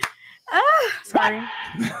 Sorry.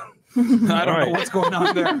 I don't know what's going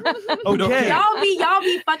on there. Okay. Y'all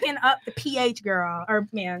be fucking up the pH girl or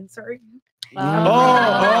man. Sorry. Okay.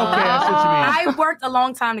 I see what you mean. I worked a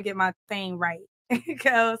long time to get my thing right.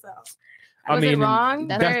 So. I mean, wrong?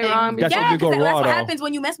 That's very wrong. That's if you go raw, that's what though. happens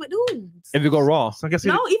when you mess with dudes. If you go raw. So I guess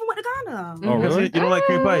No, even with the condom. Oh, really? You don't like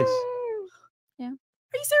cream pies?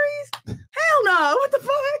 Are you serious? Hell no. What the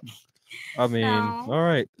fuck? I mean, all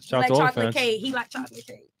right. He Shout like out to chocolate OnlyFans. cake. He like chocolate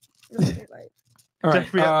cake. All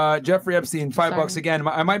right, Jeffrey Epstein, $5 again.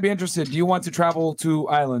 I might be interested. Do you want to travel to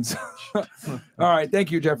islands? All right,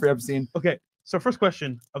 thank you, Jeffrey Epstein. Okay, so first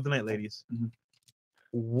question of the night, ladies.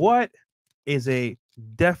 What is a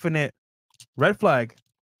definite red flag?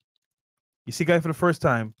 You see a guy for the first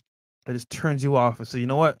time that just turns you off and say, you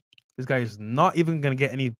know what? This guy is not even going to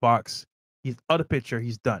get any box. He's out of picture.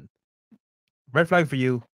 He's done. Red flag for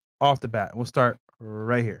you off the bat. We'll start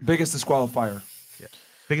right here. Biggest disqualifier. Yeah.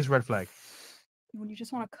 Biggest red flag. When you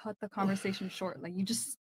just want to cut the conversation short, like you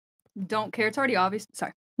just don't care. It's already obvious.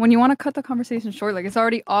 Sorry. When you want to cut the conversation short, like it's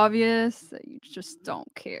already obvious that you just don't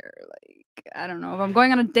care. Like, I don't know. If I'm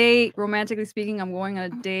going on a date, romantically speaking, I'm going on a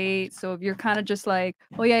date. So if you're kind of just like,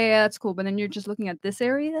 oh, yeah, that's cool. But then you're just looking at this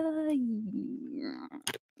area.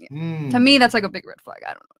 To me, that's like a big red flag. I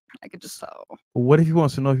don't know. I could just tell. What if he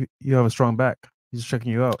wants to know if you have a strong back? He's just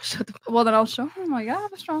checking you out. Well, then I'll show him. Like, I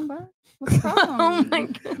have a strong back. What's the problem? Oh my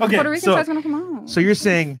god. Okay, Puerto Rican side's gonna come out. so you're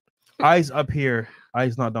saying eyes up here,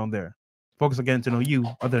 eyes not down there. Focus on getting to know you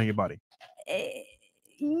other than your body.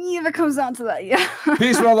 Yeah, if it comes down to that, yeah.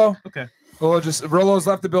 Peace, Rolo. Okay. Rolo's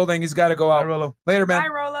left the building. He's got to go out. Rolo. Later, man. Bye,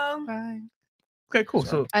 Rolo. Bye. Okay, cool.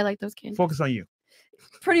 So I like those candies. focus on you,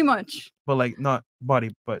 Pretty much. but like not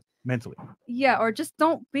body, but mentally. Yeah, or just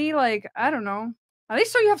don't be like, I don't know. At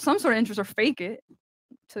least so you have some sort of interest or fake it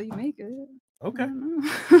until you make it. Okay.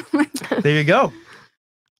 There you go.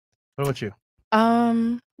 What about you?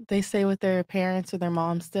 They stay with their parents or their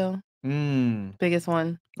mom still. Biggest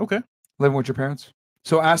one. Okay. Living with your parents.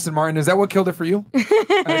 So Aston Martin, is that what killed it for you?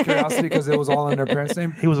 Out of curiosity, because it was all in their parents'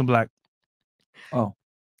 name. He wasn't black. Oh,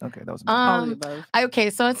 okay, that was. Okay,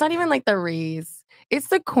 so it's not even like the race; it's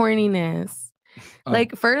the corniness.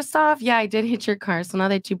 Like, first off, yeah, I did hit your car. So now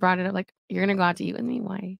that you brought it up, like, you're gonna go out to eat with me.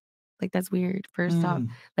 Why? Like, that's weird. First off,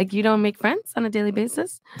 like, you don't make friends on a daily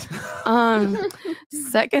basis.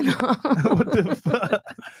 Second off, what the fuck?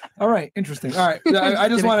 All right, interesting. All right, I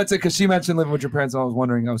just wanted to, because she mentioned living with your parents. I was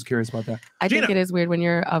wondering. I was curious about that. I think it is weird when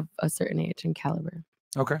you're of a certain age and caliber.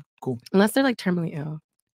 Okay, cool. Unless they're like terminally ill.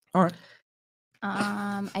 All right.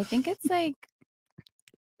 I think it's like,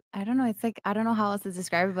 I don't know. It's like, I don't know how else to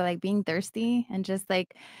describe it, but like being thirsty and just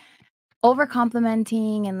like over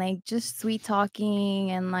complimenting and like just sweet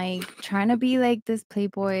talking and like trying to be like this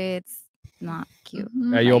playboy. It's not cute.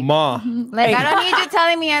 Hey, yo, ma. Like, I don't need you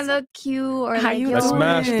telling me I look cute or How like, you yo, That's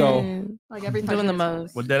smash though. Like every Doing the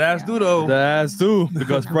most. What that ass do though? That ass too,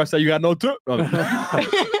 because Press said you got no tip.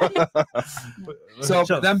 So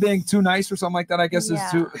them being too nice or something like that, I guess is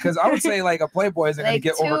too. Because I would say like a playboy isn't gonna Like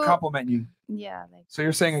get over too- complimenting you. yeah, like So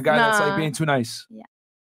you're saying a guy that's like Nah. being too nice. Yeah.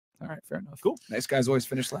 All right, fair enough. Cool. Nice guys always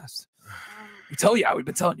finish last. We tell you how we've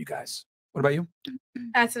been telling you guys. What about you?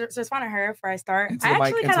 To respond to her before I start, Into I the mic,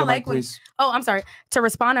 actually into kind the of mic, like when. please. Oh, I'm sorry. To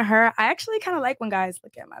respond to her, I actually kind of like when guys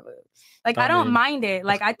look at my boobs. Like, I I don't mean, mind it.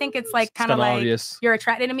 Like, I think it's like kind of kinda like obvious. you're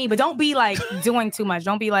attracted to me, but don't be like doing too much.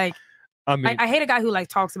 Don't be like. I mean, I hate a guy who like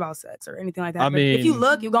talks about sex or anything like that. I But if you mean-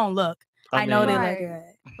 look, you're gonna look. I know they Right. look good.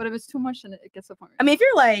 But if it's too much, then it gets to the point. I mean, if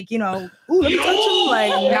you're like, you know, ooh, let me touch you,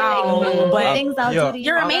 like, no. But things out yo, to the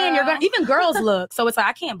you're a man. You're gonna. Even girls look. So it's like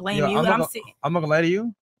I can't blame Yo, you. I'm And not I'm sitting. I'm not gonna lie to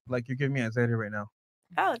you. Like, you're giving me anxiety right now.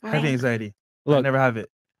 Oh, Heavy thanks. anxiety. I Look, never have it.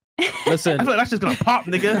 listen. I feel like that's just gonna pop,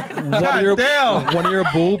 nigga. One of your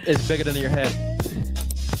boob is bigger than your head.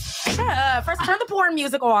 Shut up. First, turn the porn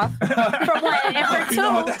music off. For one, and for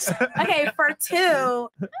two, okay, for two,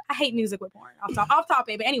 I hate music with porn. Off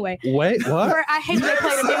topic, but anyway. Wait, what? I hate when they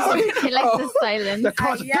play the music. He likes the silence. The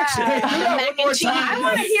contradiction. Mac and cheese. I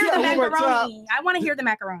want to hear the One more macaroni. I want to hear the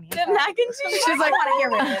macaroni. The mac and cheese. She's like, I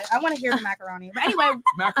want to hear it. I want to hear the macaroni. But anyway,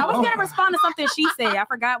 I was gonna respond to something she said. I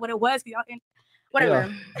forgot what it was.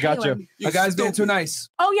 Whatever. Yeah, gotcha. Anyway. A guy's being too nice.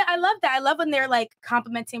 Oh yeah, I love that. I love when they're like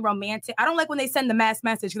complimenting romantic. I don't like when they send the mass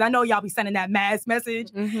message because I know y'all be sending that mass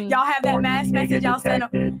message. Y'all have that mass message. Y'all send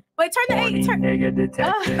them. Wait,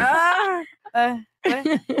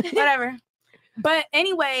 whatever. But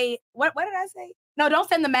anyway, what did I say? No, don't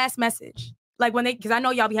send the mass message. Like when they, because I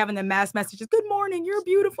know y'all be having the mass messages. Good morning, you're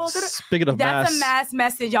beautiful. Speaking of That's mass, a mass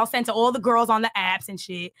message y'all send to all the girls on the apps and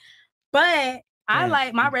shit. But I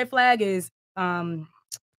like my red flag is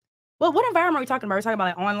well, what environment are we talking about? Are we talking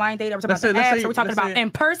about like online data? Are we talking about the apps? Are we talking about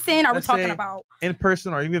in person? Are we talking about in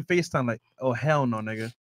person or even FaceTime? Like, oh hell no,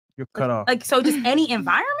 nigga, you're cut off. like so just any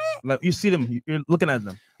environment? Like you see them, you're looking at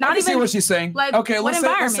them. Not even see what she's saying. Like, okay, what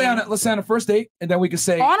let's say on a first date, and then we can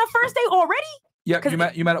say on a first date already.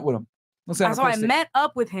 Yeah, you met up with him. Let's say on a So I first date. met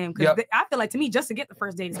up with him because Yep. I feel like to me just to get the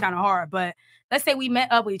first date is kind of hard. But let's say we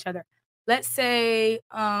met up with each other. Let's say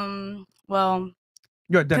well.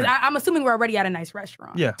 You're at dinner. I'm assuming we're already at a nice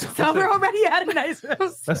restaurant. Yeah. So we're already at a nice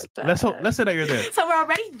restaurant. Let's say that you're there. So we're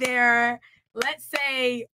already there. Let's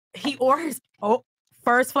say he orders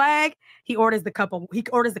first flag. He orders the cup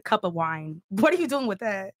of wine. What are you doing with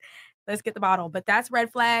that? Let's get the bottle. But that's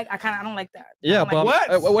red flag. I don't like that. Yeah, but like,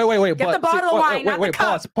 wait. Get the bottle of wine. Wait.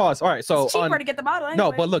 Pause. All right. So it's cheaper to get the bottle. Anyway.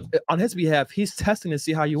 No, but look, on his behalf, he's testing to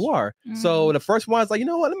see how you are. So the first one's like, you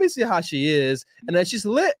know what? Let me see how she is, and then she's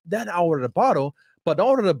lit. Then I order the bottle. But don't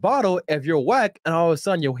order the bottle if you're whack, and all of a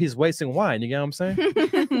sudden he's wasting wine. You get what I'm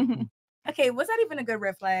saying? Okay, was that even a good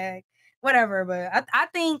red flag? Whatever, but I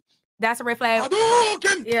think that's a red flag.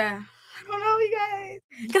 Yeah. I don't know, you guys.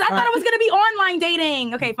 Because I thought it was going to be online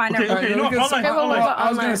dating. Okay, fine. Okay, never mind. I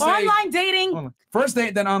was going to say online dating. First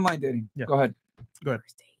date, then online dating. Yeah. Go ahead. First date. Okay.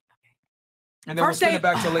 And then we'll spin it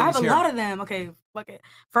back to ladies I have a here. lot of them. Okay, fuck it.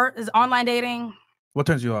 First is online dating. What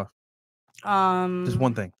turns you off? Just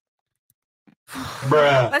one thing.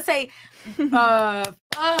 Let's say, girl.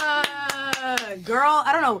 I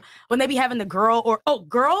don't know when they be having the girl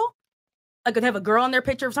girl. Like they have a girl in their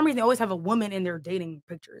picture. For some reason, they always have a woman in their dating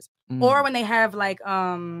pictures. Or when they have like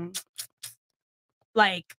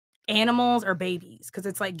animals or babies, because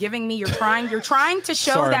it's like giving me you're trying to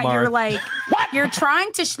show Sorry, that Mark. you're like you're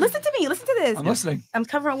trying to listen to me. Listen to this. I'm listening. I'm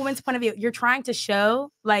covering a woman's point of view. You're trying to show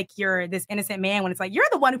like you're this innocent man when it's like you're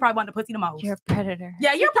the one who probably wanted the pussy the most. You're a predator.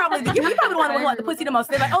 Yeah, you're probably the one who wanted the pussy the most.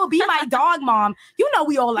 They're like, oh, be my dog, mom. You know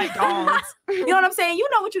we all like dogs. You know what I'm saying? You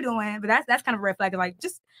know what you're doing. But that's kind of a red flag. Like,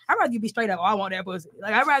 just I'd rather you be straight up. Oh, I want that pussy.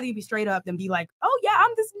 Like, I'd rather you be straight up than be like, oh yeah,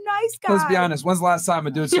 I'm this nice guy. Let's be honest. When's the last time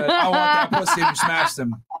a dude said, I want that pussy, and you smashed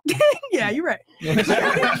him? Yeah, you're right.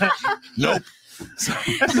 Nope.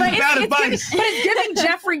 But it's giving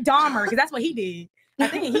Jeffrey Dahmer because that's what he did. I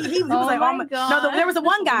think he was like, oh my God. No, there was a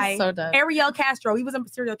one guy, So dead. Ariel Castro. He was a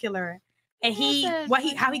serial killer, and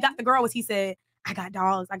how he got the girl was he said, I got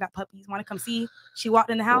dogs, I got puppies. Want to come see? She walked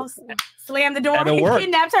in the house, slammed the door, And it and worked.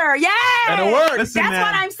 kidnapped her. Yeah, And it worked. That's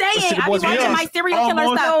what I'm saying. I be watching my serial killer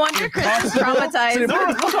No stuff. wonder Chris is traumatized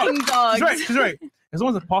by fucking dogs. She's right. As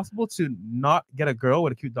long as it's possible to not get a girl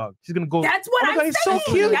with a cute dog, she's gonna go. That's what oh my I'm God, he's saying.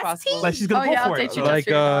 so cute. That's tea. Like she's gonna go for it. Like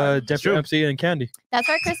Jeffrey MC and Candy. That's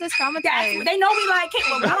why Chris is traumatized. They know we like it.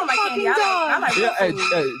 Well, I don't like candy. I like Yeah, real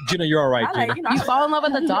food. Gina, you're all right, I like, Gina. you You fall in love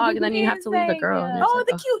with the dog and then you have to leave the girl. and it's Oh, like,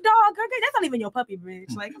 the cute dog. Okay, that's not even your puppy,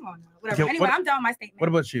 bitch. Like, come on now. Whatever. Okay, Anyway, what- I'm done with my statement. What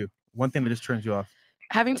about you? One thing that just turns you off.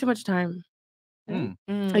 having too much time. Mm.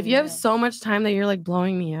 If you have so much time that you're like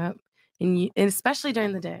blowing me up, and especially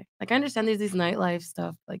during the day, like I understand there's these nightlife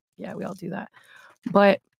stuff, like yeah, we all do that,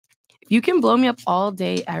 but if you can blow me up all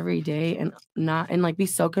day, every day, and like be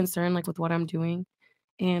so concerned like with what I'm doing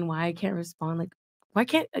and why I can't respond, like why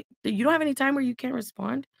can't you don't have any time where you can't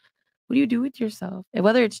respond? What do you do with yourself? And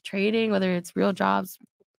whether it's trading, whether it's real jobs,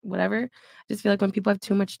 whatever, I just feel like when people have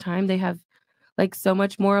too much time, they have like so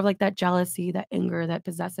much more of like that jealousy, that anger, that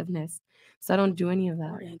possessiveness. So I don't do any of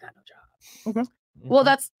that. You ain't got no job. Okay. Well,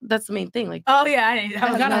 that's the main thing. Like, Oh yeah, I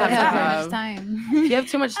gotta have Have time. time. if you have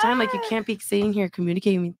too much time, like you can't be sitting here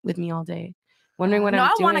communicating with me all day, wondering what No, I'm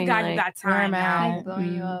I doing. want a guy who like, got where time. I'm now. at.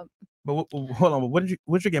 Blowing you up. But hold on.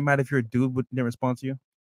 Would you get mad if your dude didn't respond to you?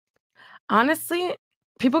 Honestly,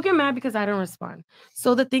 people get mad because I don't respond.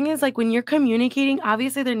 So the thing is, like, when you're communicating,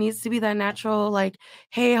 obviously there needs to be that natural, like,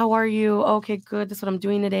 hey, how are you? Okay, good. That's what I'm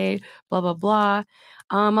doing today. Blah blah blah.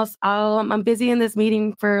 I'm busy in this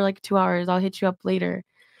meeting for like 2 hours. I'll hit you up later.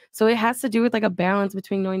 So it has to do with like a balance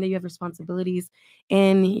between knowing that you have responsibilities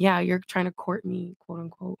and yeah, you're trying to court me, quote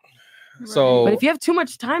unquote. So, But if you have too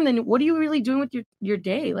much time, then what are you really doing with your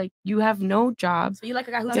day? Like you have no job, So you like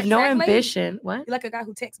a guy who you texts have no back late? ambition. What? You like a guy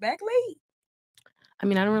who texts back late? I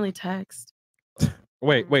mean, I don't really text.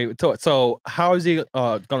 wait. So how is he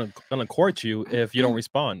gonna court you if you don't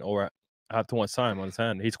respond or have too much time on his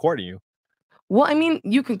hand? He's courting you. Well, I mean,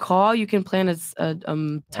 you can call, you can plan a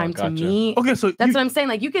time to gotcha. meet. Okay, so That's what I'm saying.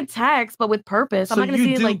 Like you can text, but with purpose. I'm so not gonna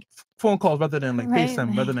you see do like phone calls rather than like Right.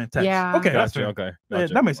 FaceTime rather than text. Yeah. Okay, that's Gotcha. fair. Okay. Yeah,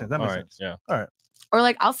 Gotcha. that makes sense. That makes All right, sense. Yeah. All right. or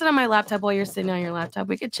like I'll sit on my laptop while you're sitting on your laptop.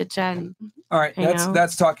 We could chit chat and All right, hang out.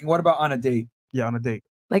 that's talking. What about on a date? Yeah, on a date.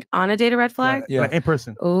 Like on a date, a red flag. Yeah. Like in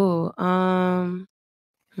person. Oh,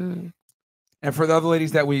 And for the other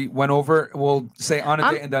ladies that we went over, we'll say on a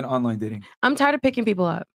I'm- date and then online dating. I'm tired of picking people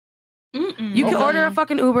up. Mm-mm. You can Okay. order a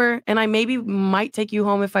fucking Uber, and I maybe might take you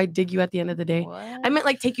home if I dig you at the end of the day. What? I meant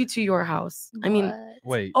like take you to your house. I mean,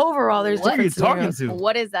 Wait. overall, there's What? Who are you different talking scenarios. to?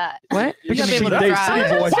 What is that? What? You She gotta be able to dates drive.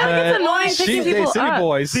 city boys, It's man. annoying She picking dates people city up.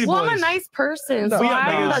 boys. City Well, I'm boys. a nice person, No, so you're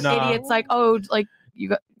I'm not. not Nah. idiots like, oh, like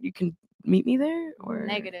you meet me there or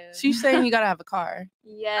Negative. She's saying you gotta have a car.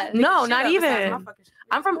 Yes. No, not even.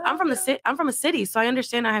 I'm from the city. I'm from a city, so I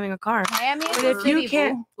understand not having a car. Miami is But a if you city,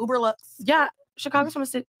 can't, boo. Uber Lux. Yeah, Chicago's from a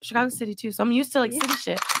city. Chicago City too, so I'm used to like city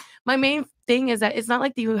shit. My main thing is that it's not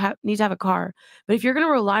like that you need to have a car, but if you're gonna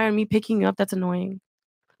rely on me picking you up, that's annoying.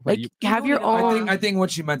 Like have your own. I think what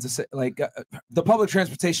she meant to say, like the public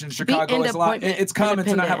transportation in Chicago is a lot. It's common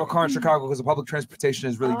to not have a car in Chicago because the public transportation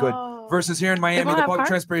is really good. Versus here in Miami, the public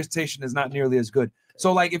transportation is not nearly as good.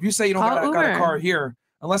 So like if you say you don't got a car here,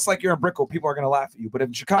 unless like you're in Brickell, people are gonna laugh at you. But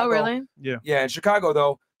in Chicago, really? Yeah, in Chicago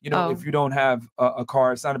though, you know, if you don't have a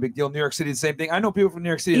car, it's not a big deal. New York City, the same thing. I know people from New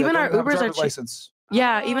York City. Even that our don't have a Ubers are driver's cheap. license.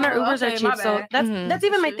 Yeah, even our Ubers are okay, cheap. my So bad. that's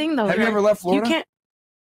even my thing though. Have you ever left Florida? You can't.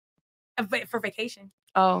 For vacation.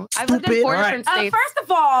 Oh, I've lived in 4 different states. First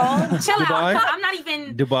of all, chill Dubai? out. I'm not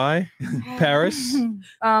even. Dubai, Paris. Shut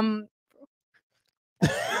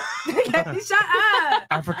up.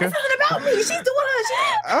 Africa. This isn't about me. She's doing her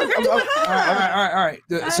shit. You're doing All right.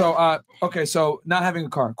 So, okay, so not having a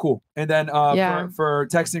car, cool. And then for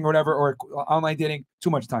texting or whatever, or online dating, too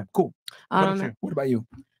much time, cool. What about you?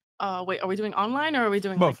 Wait, are we doing online or are we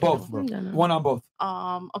doing Both? like, One on both.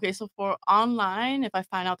 Okay, so for online, if I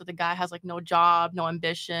find out that the guy has like no job, no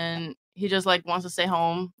ambition, he just like wants to stay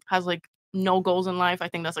home, has like no goals in life, I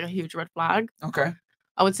think that's like a huge red flag. Okay.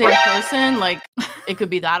 I would say in person, like it could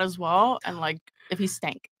be that as well, and like if he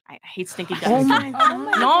stank. I hate stinky guys. Oh my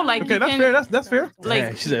God. No, like Okay, that's fair. That's fair. Like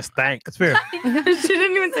Yeah, she said stank. That's fair. She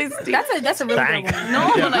didn't even say stink. That's a really good one.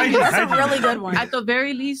 no, Yeah, like That's a really good one. at the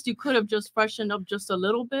very least, you could have just freshened up just a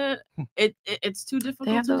little bit. It's too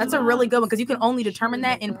difficult. That's a really good one because you can only determine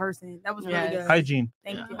that in person. That was really good. Hygiene.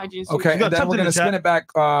 Thank you. Hygiene. Okay, got and then Chubbs we're in the gonna spin chat. it back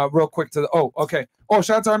real quick to the. Oh, okay. Oh,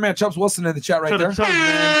 shout out to our man Chubbs Wilson in the chat right there. Chubbs,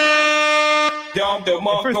 If your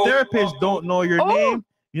therapist don't know your name,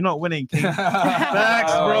 you're not winning. King.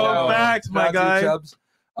 Facts, bro. Facts, my Shout out to guy. Chubbs.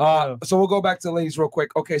 So we'll go back to the ladies real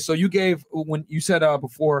quick. Okay, so you gave when you said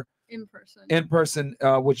before In person. in person,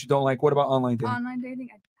 which you don't like. What about online dating? Online dating,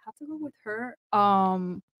 I have to go with her.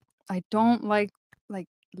 I don't like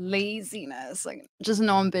laziness, like just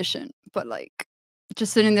no ambition, but like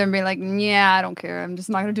just sitting there and being like, yeah, I don't care. I'm just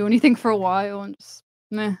not gonna do anything for a while and just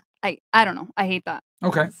meh. I don't know. I hate that.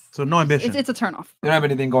 Okay. So no ambition. It's a turnoff. You don't have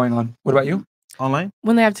anything going on. What about you? Online?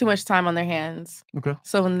 When they have too much time on their hands. Okay.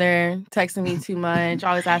 So when they're texting me too much,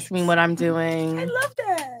 always asking me what I'm doing. I love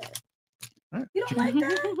that. You don't like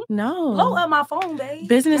that? No. Blow up my phone, babe.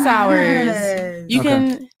 Business hours. Yes. You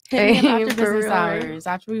can hit me up after For business real. hours,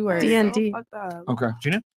 after we work. D&D. Okay.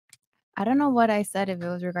 Gina? I don't know what I said if it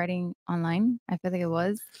was regarding online. I feel like it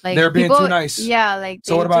was like They're being people- too nice. Yeah, like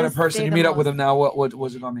So they what about in just person? say You the meet up with most. them now. What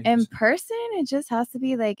was it gonna mean? In person, it just has to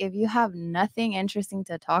be like if you have nothing interesting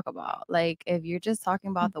to talk about, like if you're just talking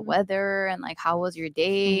about the weather and like how was your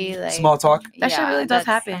day, like Small talk. That shit really does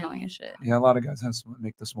that's happen. annoying as shit. Yeah, a lot of guys have to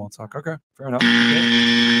make the small talk. Okay, fair enough.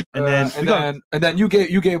 And then you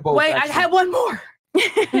gave both. Wait, actually. I had one more.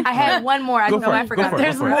 I had one more. I Go know for it, I go forgot. for it, go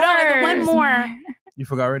There's for it. more. One more. You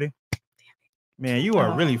forgot already? Man, you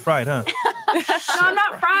are really fried, huh? No, I'm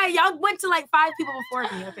not fried. Y'all went to like 5 people before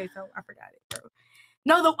me. Okay, so I forgot it, bro.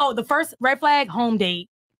 No, the first red flag, home date.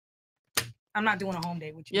 I'm not doing a home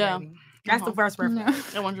date with you. Yeah. Baby. That's the first red flag.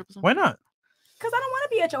 Yeah, 100%. Why not? Because I don't want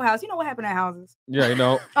to be at your house. You know what happened at houses. Yeah, you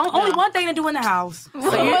know. Only one thing to do in the house. So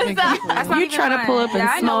you trying to pull up and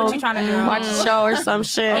yeah, I know what smoke, you're trying to do. watch a show or some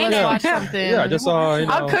shit. And Yeah. watch something. Yeah, just you know.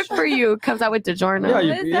 I'll cook for you. Comes out with DiGiorno.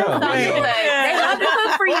 They love to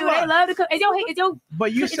cook for you. They love to cook. Is your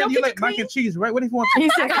But you said you like mac and cheese, right? What if you want He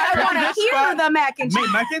said, I want to hear the mac and cheese.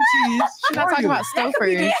 Make mac and cheese. She's not talking about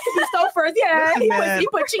Stofers. Yeah, Stofers, yeah. Listen, He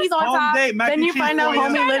put cheese on Home top. date, mac Then and you cheese find out for you.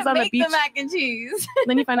 homie lives on the Make beach. the mac and cheese.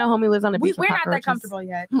 Then you find out homie lives on the beach. We're with not that cockroaches. comfortable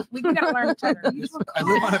yet. We gotta learn each other. I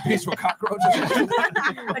live on a beach with cockroaches.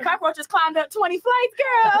 The cockroaches climbed up 20 flights,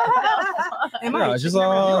 girl. Yeah, just You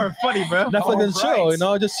are funny, bro. Netflix and chill. You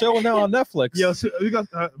know, just chill now on Netflix. Yo, so we got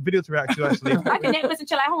video to react to actually. I can Netflix and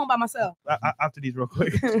chill at home by myself. After these, real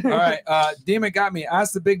quick. All right, Demon got me.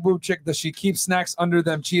 Ask the big boob chick, does she keep snacks under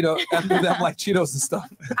them like Cheetos and stuff?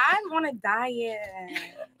 I'm on a diet.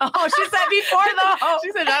 Oh, she said before though.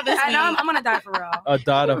 She said not this I know I'm on a diet for real. A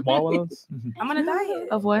dot of marmalades. I'm on a diet.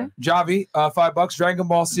 Of what? Javi, $5. Dragon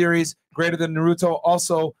Ball series greater than Naruto.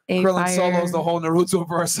 Also, A Krillin fire. solos the whole Naruto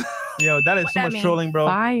verse. Yo, that is so that much mean? trolling, bro.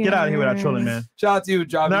 Get out of here with that trolling, man. Shout out to you,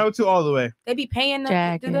 Javi. Naruto all the way. They be paying the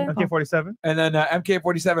Jacket. MK47. And then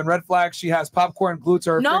MK47 red flag. She has popcorn glued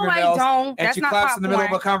to her No, I fingernails. don't. And That's she not claps in the middle of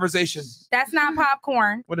a popcorn. conversation. That's not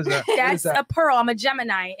popcorn. What is that? That's that? a pearl. I'm a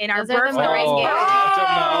Gemini, and our Those are the birthday. meringue.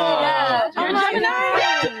 Yeah, You're I'm a a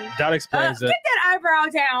Gemini. That explains it. Get that eyebrow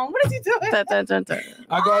down. What is he doing?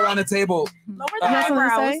 I go around the table. Lower the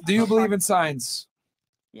eyebrows. Do you believe in signs?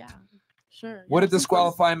 Yeah, sure. Would it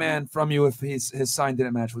disqualify a man from you if his sign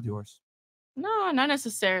didn't match with yours? No, not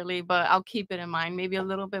necessarily, but I'll keep it in mind, maybe a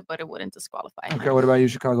little bit, but it wouldn't disqualify. Okay, what about you,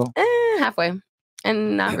 Chicago? Halfway,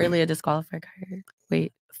 and not really a disqualifier.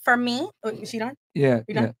 Wait, For me, is she done? Yeah.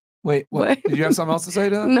 You done? Yeah. Wait, what? Did you have something else to say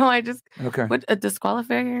to that? No, I just Okay. What a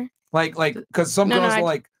disqualifier? Like, because some No, girls I- will,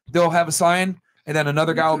 like, they'll have a sign, and then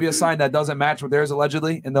another guy will be a sign that doesn't match with theirs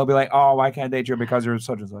allegedly, and they'll be like, "Oh, I can't date you because you're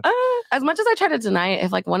such and such." As much as I try to deny it,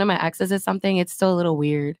 if like one of my exes is something, it's still a little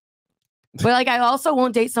weird. But like, I also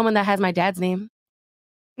won't date someone that has my dad's name.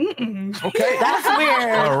 Okay, that's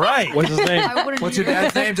weird. All right. What's his name? What's your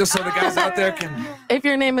dad's name? Just so the guys out there can. If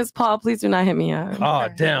your name is Paul, please do not hit me up. Oh,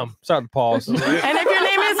 damn. Sorry to pause. And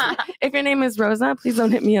if your name is Rosa, please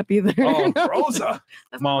don't hit me up either. Oh, Rosa.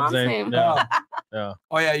 That's my Mom's name. Yeah. Yeah.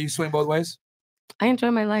 Oh yeah, you swing both ways. I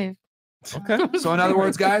enjoy my life. Okay. So in other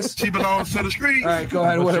words, guys, she belongs to the street. All right, go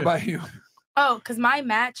ahead. What about you? Oh, because my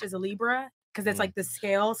match is a Libra, because it's like the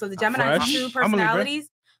scale. So the Gemini has Fresh. two I'm a Libra. personalities.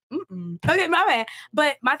 Okay, my bad.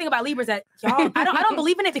 But my thing about Libras is that y'all, I don't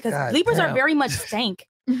believe in it because God Libras damn. are very much stank.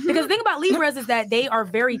 Because the thing about Libras is that they are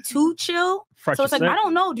very too chill. Fresh So it's like, stank. I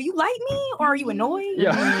don't know. Do you like me or are you annoyed?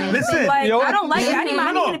 Yeah. Listen, Like, yo, I don't like it. I need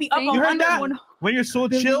no, to be up you on heard under that? one. When you're so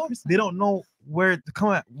chill, they don't know where to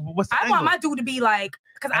come at. What's the I angle? want my dude to be like,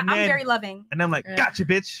 because I'm then- very loving. And I'm like, gotcha,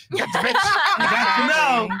 bitch. Gotcha, bitch. I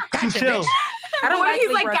got you now. Too chill. I don't like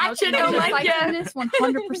He's like, Libras. gotcha, No no, shit. like, yeah. This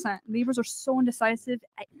 100%. Libras are so indecisive.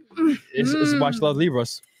 It's why she loves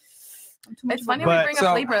Libras. It's funny But- we bring so-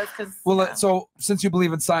 up Libras because Well, so since you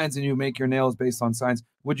believe in signs and you make your nails based on signs,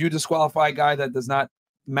 would you disqualify a guy that does not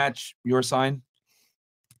match your sign?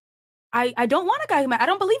 I don't want a guy who I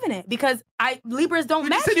don't believe in it because Libras don't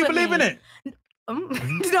match. said you with believe in me. it.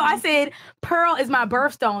 No, I said Pearl is my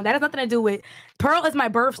birthstone. That has nothing to do with Pearl is my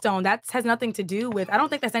birthstone. That has nothing to do with. I don't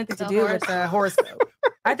think that's anything to do with the horoscope.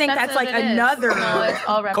 I think that's what like it is. another No, it's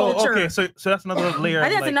all culture. Okay, so that's another layer. I of,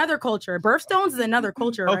 think that's like, another culture. Birthstones is another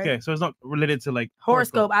culture, right? Okay, so it's not related to like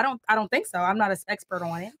Horoscope. I don't think so. I'm not an expert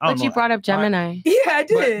on it. I don't But you know. brought up Gemini. Yeah, I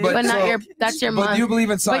did. But not so- your. That's your But month. do you believe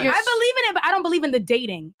in But signs? I believe in it, but I don't believe in the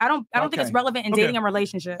dating. I don't think it's Okay. relevant in Okay. dating and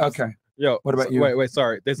relationships. Okay. Yo, What about you? Wait,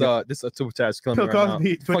 sorry. This is a super chat killing me Bill right now.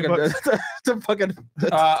 Cosby, 20 the fucking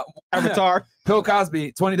Avatar. Bill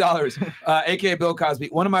Cosby, $20. AKA Bill Cosby.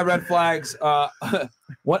 One of my red flags.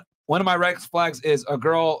 One of my red flags is a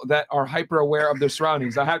girl that are hyper aware of their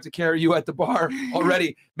surroundings. I have to carry you at the bar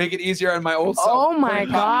already. Make it easier on my old self. Oh my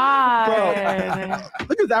god!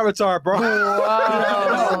 Look at the Avatar, bro.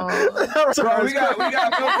 Bro, we got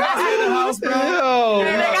Bill Cosby in the house,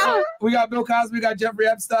 bro. We got Bill Cosby, we got Jeffrey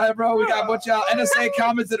Epstein, bro. We got a bunch of y'all. NSA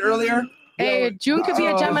commented earlier. Hey, June could be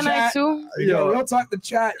a Gemini chat. too. Yo, real talk the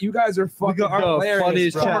chat. You guys are fucking hilarious,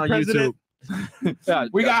 funniest bro. chat on YouTube. Yeah,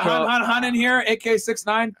 We got bro. Han in here,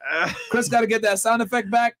 AK69. Chris got to get that sound effect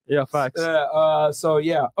back. Yeah, facts. So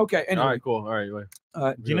yeah, okay. Anyway, All right, cool. All right,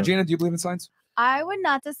 wait. Gina, do you believe in signs? I would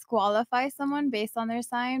not disqualify someone based on their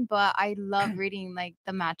sign, but I love reading like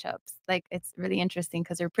the matchups. Like it's really interesting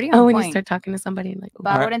because they're pretty on Oh, when you point. start talking to somebody like, But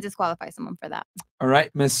I Alright. wouldn't disqualify someone for that. All right,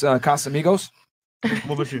 Miss Casamigos.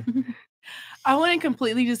 What about you? I wouldn't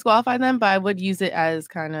completely disqualify them, but I would use it as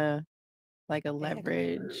kind of like a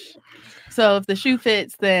leverage. So if the shoe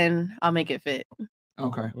fits, then I'll make it fit.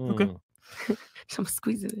 Okay. Okay. I'm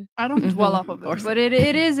squeezing it. I don't dwell off of it, but it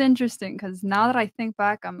is interesting because now that I think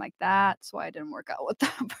back, I'm like, that's why I didn't work out with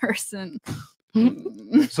that person.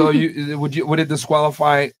 So would it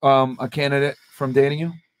disqualify a candidate from dating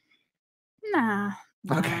you? Nah.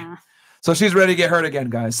 Okay. So she's ready to get hurt again,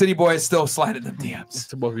 guys. City Boy is still sliding them DMs.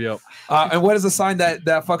 To both of you up. And what is the sign that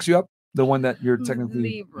fucks you up? The one that you're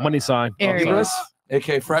technically Money sign. Libras,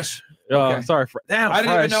 aka Fresh. Okay. Sorry. Damn. I didn't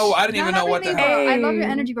even Fresh. know. I didn't even know what the Really, hell. bro, I love your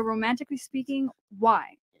energy, but romantically speaking, why?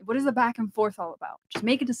 What is the back and forth all about? Just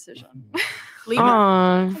make a decision.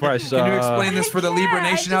 Fresh. Can you explain this for the Libra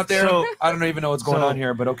Nation out there? So- I don't even know what's going on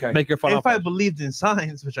here, but okay. Make your fun If I believed in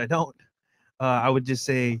signs, which I don't, I would just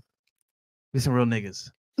say, be some real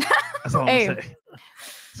niggas. That's all I'm Hey. gonna say.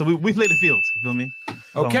 So we play the field. You feel me? That's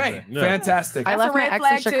all I'm Okay, saying. fantastic. I That's left a my red ex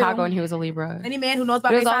flag, in too. Chicago and he was a Libra. Any man who knows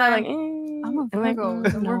about It was their all that sign, like, I'm a I'm like, Virgo,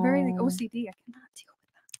 and we're very like no. OCD. I cannot deal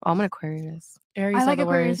Oh, I'm an Aquarius. Aries I are like the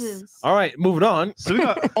worst. Aquarius. All right, moving on. So we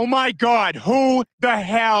got Oh my God, who the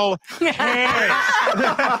hell cares?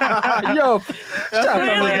 Yo, shut up,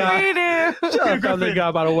 family guy. We do. Shut up, family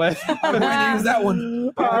guy, by the way. I'm going to use that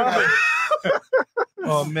one.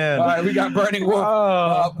 oh man. All right, we got Burning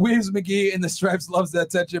Wolf. Weaves McGee in the Stripes loves the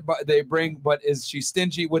attention they bring, but is she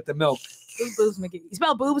stingy with the milk? Boobs McGee. You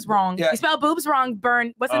spelled boobs wrong. Yeah. You spelled boobs wrong.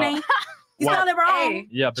 Burn. What's the name? You spelled it wrong.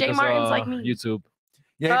 Yeah, Jay because Martin's like me. YouTube.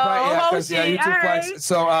 Yeah, Oh, because shit. YouTube All flags. right.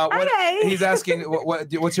 So Okay. he's asking,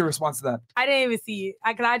 what's your response to that? I didn't even see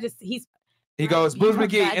it. He goes, Boobs You're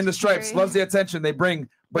McGee in the stripes, vegetarian. loves the attention they bring,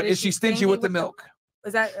 but is she stingy with the milk?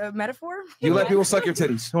 Is that a metaphor? You let people suck your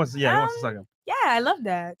titties. He wants to suck him. Yeah, I love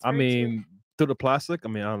that. It's I very mean, through the plastic. I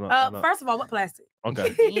mean, I don't know. I don't true. know. First of all, what plastic?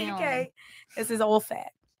 Okay. Okay. This is all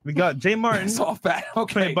fat. We got Jay Martin. It's all fat.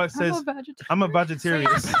 Okay. Buck says, I'm a vegetarian.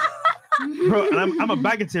 Bro, and I'm a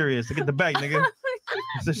bagatarian. So get the bag, nigga.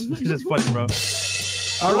 It's just funny, bro.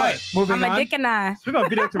 All right, moving I'm on. a dick and I. So we got a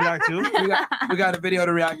video to react to. We got a video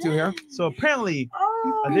to react to here. So apparently,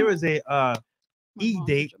 there was a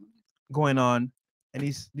date going on, and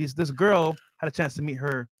this girl had a chance to meet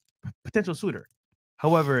her potential suitor.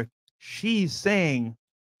 However, she's saying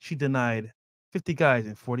she denied 50 guys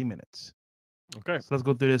in 40 minutes. Okay. So let's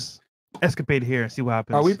go through this escapade here and see what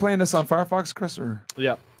happens. Are we playing this on Firefox, Chris? Or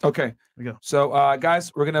yeah. Okay. Here we go. So,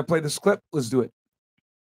 guys, we're gonna play this clip. Let's do it.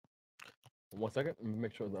 1 second. Let me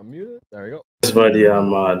make sure I'm muted. There you go. This buddy, I'm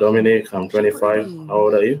Dominic. I'm 25. How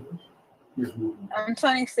old are you? I'm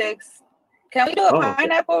 26. Can we do a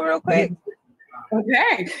pineapple real quick?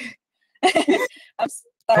 Okay. I'm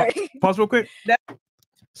sorry. Pause real quick.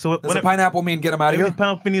 So Does a pineapple mean get him out of here?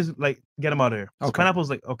 Pineapple means like get him out of here. So Okay. pineapple's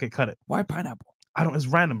like okay, cut it. Why pineapple? I don't. It's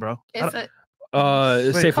random, bro. It's a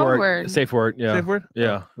It's Wait, safe code word. word. Safe word. Yeah. Safe word?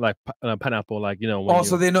 Yeah. Like pineapple. Like when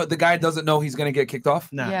Also, they know the guy doesn't know he's gonna get kicked off.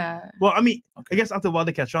 Nah. Yeah. Well, I mean, I guess after a while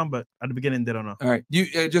they catch on, but at the beginning they don't know. All right,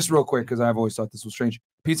 you just real quick because I've always thought this was strange.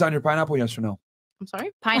 Pizza on your pineapple? Yes or no? I'm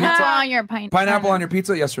sorry. Pineapple on your Pineapple on your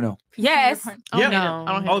pizza? Yes or no? Yes. Yeah. No.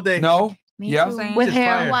 I don't All day. No. Me Yeah. too. Just With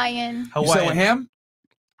hair fire. Hawaiian. You said with ham?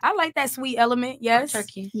 I like that sweet element. Yes.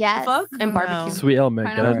 Turkey. Yes. Fuck. And barbecue. Sweet element.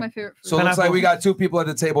 Pineapple's Good. my favorite fruit. So it looks like Pineapple. we got two people at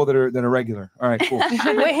the table that are regular. All right, cool. With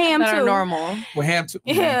ham That too. are normal. with ham too.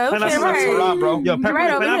 Yeah. Okay. Pineapple, That's Right. around, bro. Yo, pepper,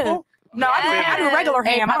 right over pineapple, here. No, I do regular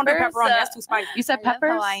Hey, ham. I don't do peppers, pepperoni. That's too spicy. You said I love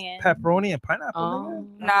peppers? Hawaiian. pepperoni, and pineapple. Oh.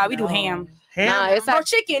 Nah, we do ham. Ham. Nah, it's Or that.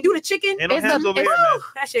 chicken. Do the chicken. Ain't no it's hams a- over it's- here, man.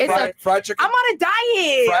 That shit. It's good. Fried chicken. I'm on a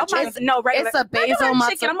diet. Fried I'm on, chicken? no regular. It's a basil regular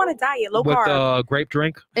mozzarella. chicken. I'm on a diet. Low With carb. grape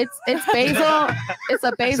drink. It's basil. It's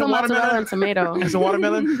a basil watermelon? mozzarella and tomato. It's a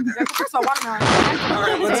watermelon. First of all, watermelon. All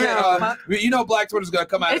right, let's see. You know, Black Twitter's gonna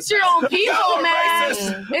come out. It's your own people, Yo, man.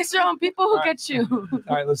 racist. It's your own people who All right. get you.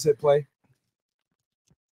 All right, let's hit play.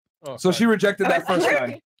 Oh, So she rejected that first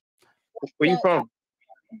guy. Where you from?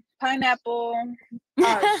 Pineapple.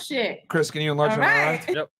 Oh shit. Chris, can you enlarge All your right.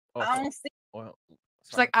 right? Yep. I don't see. Well,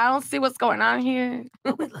 She's like, I don't see what's going on here.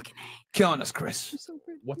 What we looking at? Killing us, Chris.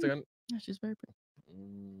 What's again? Yeah, she's very pretty.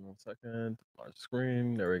 1 second. Large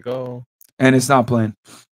screen. There we go. And it's not playing.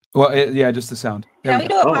 Well, yeah, just the sound. There Can we we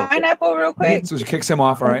go. do a pineapple real quick? So she kicks him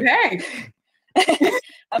off. All right. Okay.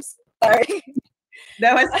 I'm sorry.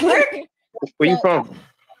 That was quick. Where you from?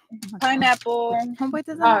 Pineapple. Homeboy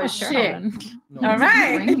doesn't Oh, have a shirt shit. on. All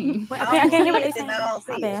right. Rainy. Wait, okay, I can't hear what they saying. I don't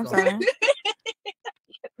see My bad, I'm it. sorry.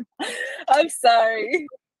 I'm sorry.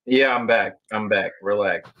 Yeah, I'm back. I'm back.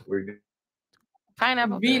 Relax. We're good.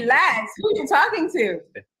 Pineapple. Relax. Who you talking to?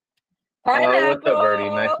 What's up, Birdie?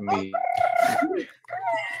 Nice to meet you.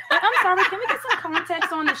 I'm sorry. Can we get some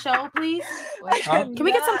context on the show, please? Huh? Can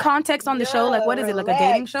we get some context on the show? Like, what is it? Like a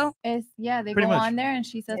dating show? It's they Pretty go much. on there and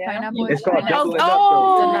she says Yeah. pineapple. It's is called pineapple. Double It Up,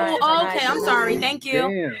 Oh, Denied, okay. I'm sorry. Thank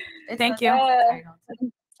you. Damn. Thank you. Uh,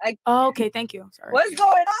 Okay, thank you. Sorry. What's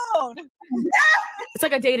going on? It's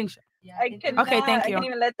like a dating show. I cannot, Okay, thank I you. can't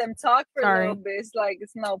even let them talk for Sorry. a little bit. It's like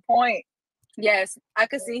it's no point. Yes, I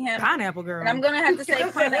could see him. Pineapple girl. And I'm gonna have to say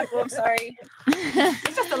pineapple. I'm sorry.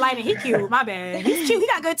 It's just the lighting. He cute. My bad. He's cute. He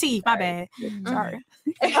got good teeth. My bad. Sorry.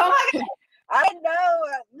 I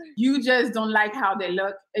know. You just don't like how they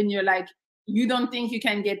look, and you're like, you don't think you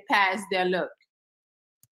can get past their look.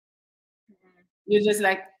 You're just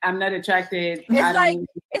like, I'm not attracted. It's like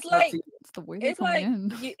it's like It's the way it's like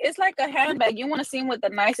it's like a handbag. You want to see him with the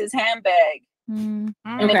nicest handbag. Mm.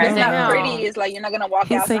 And if it's not pretty, it's like you're not gonna walk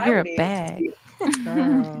He outside said you're with a it. bag.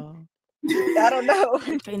 Girl. I don't know.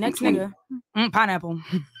 Okay, next nigga. Pineapple.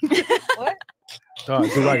 What? Oh,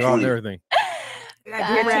 do like all and everything.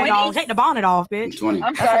 Get rag off. Take the bonnet off, bitch.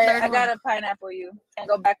 I'm sorry. I got a pineapple. You can't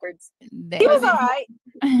go backwards. He was all right.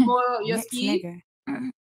 For your Next ski. nigga.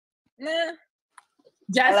 Nah.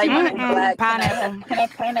 Just I like you it black. Pineapple. Can I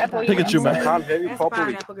pineapple? Pikachu, man. That's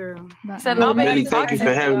pineapple girl. Said little baby. Thank you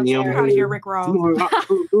for having me on You're out of here, Rick Ross.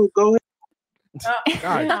 Go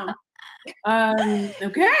God.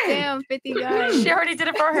 Okay. Damn, 50 guys. She already did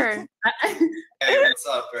it for her. Hey, what's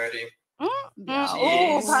up, Birdie?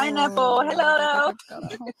 Ooh, pineapple. Hello.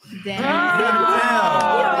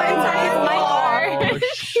 Oh,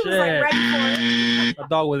 shit. A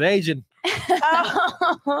dog with Asian. Shout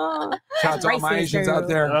out to all my Asians out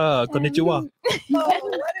there. Konnichiwa.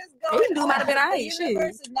 What is going do on? might have been The alright, shit.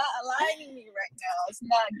 universe is not aligning me right now. It's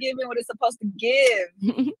not giving what it's supposed to give.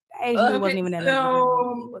 Asian wasn't even that.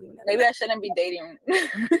 Maybe I shouldn't be dating.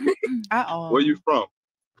 Where you from?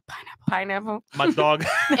 Pineapple. My dog.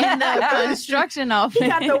 In the construction office. He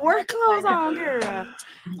got the work clothes on, girl.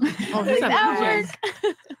 Oh, he's at work.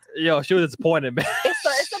 Yo, she was disappointed, man.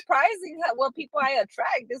 It's surprising what people I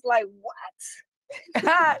attract. It's like,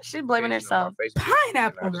 what? She's blaming herself.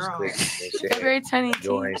 Pineapple girl. February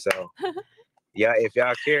 10th. So, yeah, if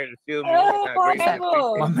y'all care to feel me,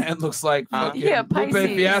 My man looks like fucking Yeah, Lupe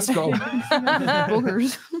Pisces. Fiasco.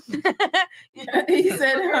 Boogers. He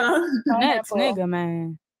said, Next nigga,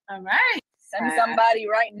 man. All right. Send me somebody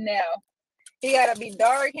right now. He gotta be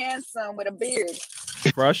dark, handsome, with a beard.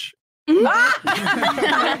 Fresh. He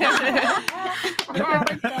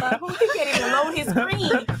can't even load his screen.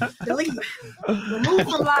 Delete. Remove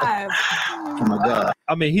from live. Oh my God.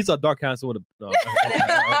 I mean, he's a dark handsome with a.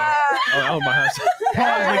 Oh my hands.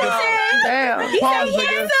 Damn. He said he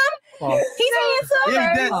handsome. Pause. He's handsome.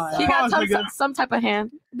 Yeah, Okay. he got some type of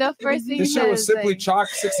hand. The first thing This he shit was says, simply chalk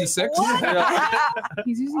 66.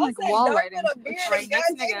 He's using like wall writing. Right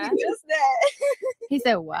next nigga. Just that. he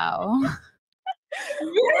said, "Wow."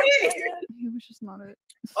 He was just not it.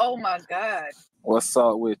 Oh my God. What's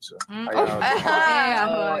up with you? How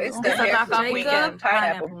y'all doing? It's It's a knockoff weekend.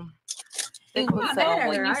 Pineapple. I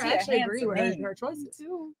actually agree with her choices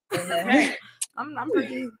too. I'm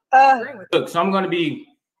pretty agreeing with Look, so I'm gonna be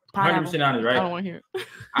 100% honest, right? I don't want to hear it.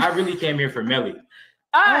 I really came here for Melly.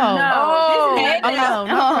 Oh, no, not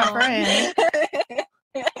my friend.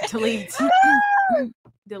 Delete.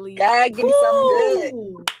 Delete. God, give me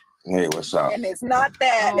something good. Hey, what's up? And it's not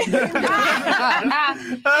that.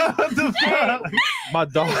 My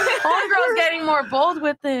dog. Homegirl's getting more bold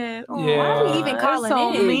with it. Oh, Yeah. why are we even calling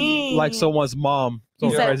so in? mean. Like someone's mom.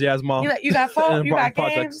 So said- crazy ass mom. You got phone. You got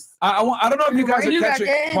Projects. games. I don't know if you guys are You got catching.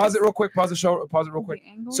 games. Pause it real quick. Pause the show. Pause it real quick.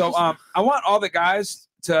 So I want all the guys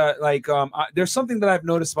to like. There's something that I've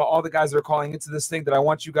noticed about all the guys that are calling into this thing that I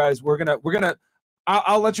want you guys. We're gonna.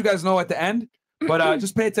 I'll let you guys know at the end. But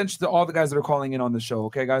just pay attention to all the guys that are calling in on the show,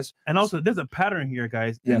 okay, guys? And also, there's a pattern here,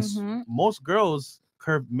 guys. Yes. Most girls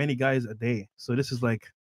curve many guys a day, so this is like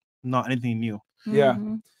not anything new. Yeah.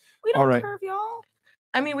 We don't All right. curve y'all.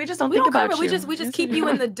 I mean, we just don't We think don't curve about it. you. We just keep you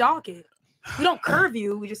in the docket. We don't curve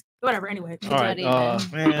you. We just whatever. Anyway. All right,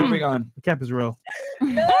 man, moving on. The cap is real.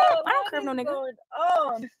 No, I don't curve no nigga.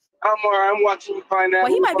 Oh. I'm watching Pineapple.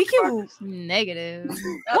 Well, he might be cute. Negative. Wait,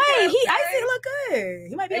 I said look good.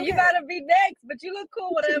 He might be. And you okay. gotta be next, but you look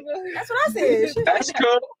cool, whatever. That's what I said. Shit. That's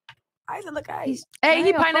cool. I said look nice. Hey,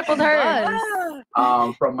 he pineappled her.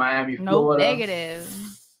 From Miami, No, Florida. negative.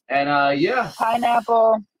 And yeah.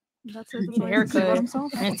 Pineapple. That's it. Haircut. And his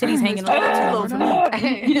titties hanging Oh, a little too low for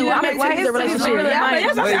me. You know, why his relationship?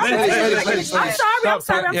 Ladies, I'm sorry. I'm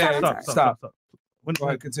sorry. Yeah, stop. Go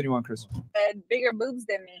ahead, continue on, Chris. Had bigger boobs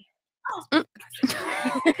than me.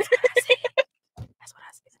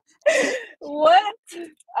 What?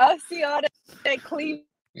 I see all that cleave.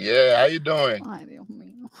 Yeah, how you doing?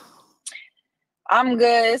 I'm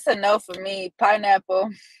good. It's a no for me. Pineapple.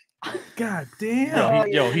 God damn.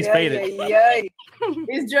 He's faded.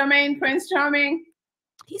 Is Jermaine Prince Charming?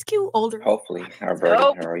 He's cute, older. Hopefully. Alberta,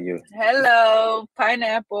 Nope. how are you? Hello,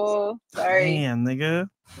 pineapple. Sorry. Damn, nigga.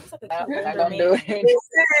 I'm not gonna do it. He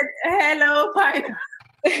said, hello, Pineapple.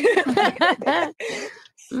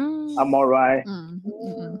 I'm all right.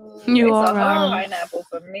 You It's all a hard right? pineapple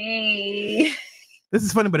for me. This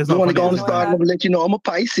is funny, but it's You not want to funny. go and start? I'm gonna let you know I'm a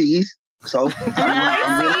Pisces, so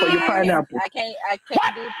I'm ready for your pineapple. I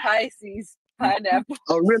can't do Pisces. Pineapple.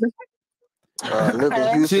 Oh, really? I live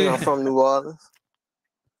in Houston. I'm from New Orleans.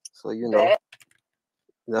 So, you know,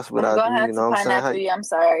 that's what I'm I gonna do. have You to know what I'm saying? pineapple you. I'm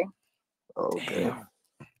sorry. Okay.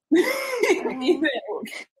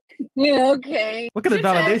 Yeah, okay. Look at the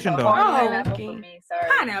validation, though. Pineapple for me. Sorry.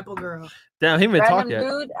 Pineapple girl. Damn, he been Random talking.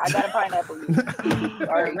 dude, I got a pineapple you.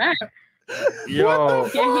 Sorry. Yo.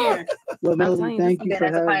 Get here. Well, Melody, thank you Then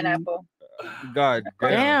for that's a having me. pineapple. God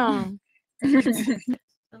damn.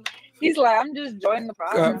 He's like, I'm just joining the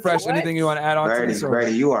process. Fresh, What? anything you want to add on to this? or-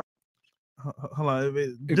 you are. Hold on.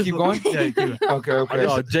 Keep going? Yeah, keep going. Okay.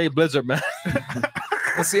 Oh, Jay Blizzard, man.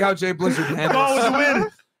 Let's see how Jay Blizzard Go with the win.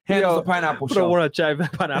 handles the pineapple Put a show. word on chat,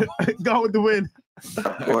 pineapple. Go with the win.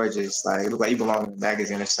 Gorgeous. Like, look like you belong in a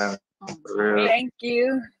magazine or something. For real. Thank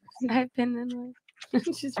you. I've been in one. I'm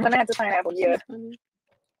gonna have to pineapple you.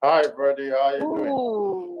 Hi, buddy. How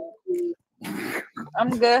you doing? I'm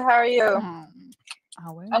good. How are you? I'm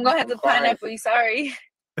gonna have to pineapple you. Sorry.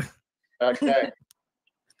 Okay.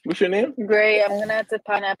 What's your name? Great. I'm gonna have to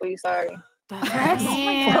pineapple you. Sorry. He's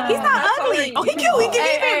not ugly. Oh, he cute. We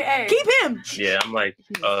can keep him. Yeah, I'm like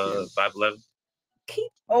 5'11".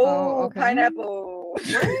 Oh, pineapple.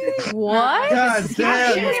 What? God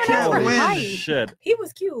damn, you can't win. height. Shit. He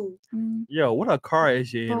was cute. Yo, what a car is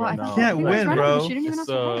she in right now? can't win, bro. She didn't even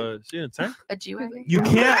she in a tank? A G-Wagon? You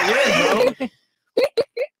can't win, bro.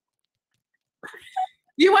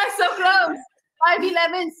 You were so close.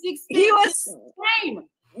 5'11", 6 feet. He was same.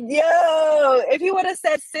 Yo, if he would have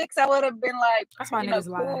said 6, I would have been like, that's why niggas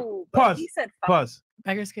cool. But Pause. He said 5. Pause.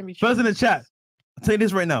 Beggars can be Buzz in the chat. I'll tell you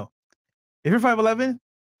this right now. If you're 5'11",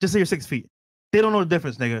 just say you're 6 feet. They don't know the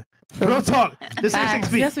difference, nigga. Real talk. Just say 6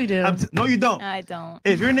 feet. Yes, we do. No, you don't. I don't.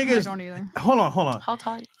 If your nigga is, I don't either. hold on. How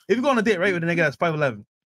tall? If you go on a date, right, with a nigga that's 5'11",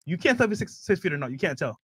 you can't tell if he's 6 feet or not. You can't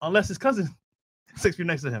tell unless his cousin 6 feet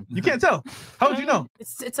next to him. You can't tell. How would you know?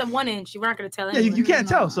 It's a 1 inch. We're not gonna tell Yeah, anyone. you can't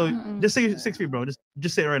tell. So just say you're 6 feet, bro.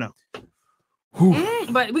 Just say it right now.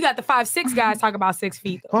 But we got the 5'6" guys talk about 6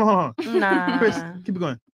 feet. Hold on. Nah. Chris, keep it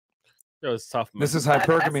going. Yo, it's tough, man. This is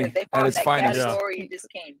hypergamy at its finest. You just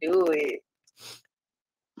can't do it.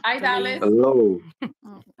 Hi, Dallas. Hello.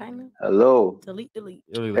 Hello. Delete. Hey,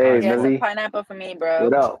 Yeah, Millie. some pineapple for me, bro.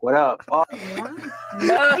 What up? Oh.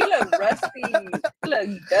 No, he look rusty. He look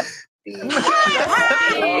dusty.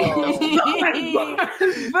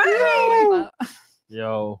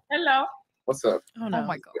 Yo. Hello. What's up? Oh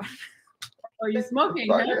my god. Oh, you smoking?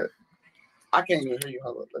 Not Huh? yet. I can't even hear you.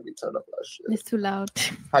 Hold on. Let me turn up that shit. It's too loud.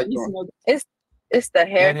 How you doing? It's the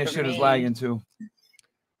hair. And his for shit is me. lagging too.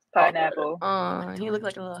 Pineapple. He looked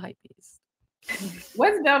like a little hype piece.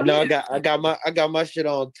 What's W? No, I got my shit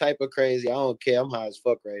on type of crazy. I don't care. I'm high as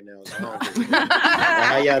fuck right now. So I don't care.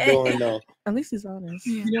 How y'all doing though? At least he's honest.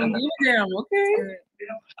 You don't give a damn, okay?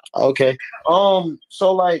 Okay.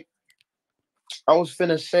 So like, I was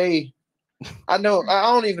finna say, I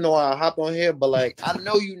don't even know why I hop on here, but like, I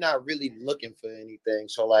know you're not really looking for anything.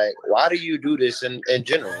 So like, why do you do this in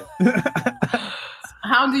general?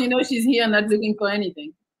 How do you know she's here not looking for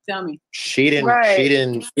anything? Tell me. She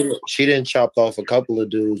didn't chop off a couple of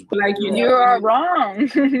dudes, but Like You are wrong.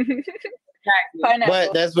 Pineapple.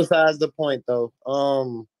 but that's besides the point though.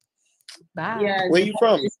 Bye. Yeah, Where you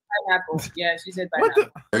from? Pineapple. Yeah, she said pineapple.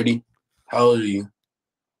 30. How old are you?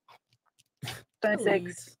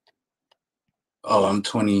 26. Oh, I'm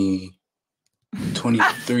 23. You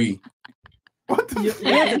have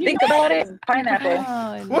to think about it. Pineapple.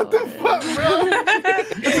 What the fuck, bro?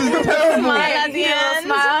 This is terrible. Smile at the end.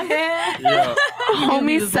 Smile here. Yeah.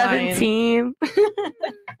 Homie 17.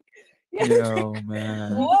 Yo,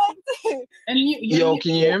 man. What? And Yo,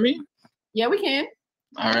 can you hear me? Yeah, we can.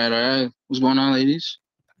 All right. What's going on, ladies?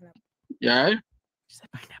 Yeah. Right?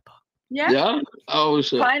 Yeah. Yeah. Oh,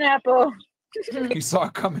 what's up? Pineapple. You saw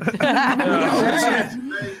it coming. I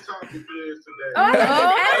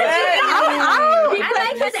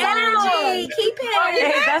like his energy. Keep it.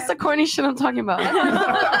 Hey, that's the corny shit I'm talking about.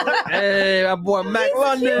 Hey, my boy Mac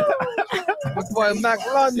London. My boy Mac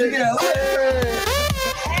London.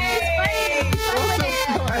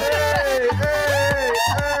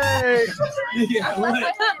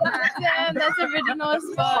 Damn, that's original as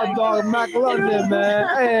fuck. My dog Mac London,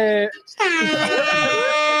 man. Hey.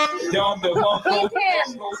 He's been on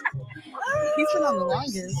the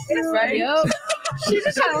longest. Right? Yup. She's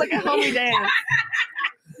just trying to look at homie dance.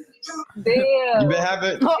 Damn.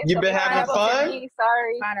 You been having fun?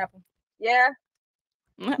 Sorry. Pineapple. Yeah.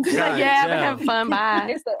 She's like, yeah, we're having fun. Bye.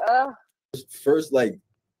 It's the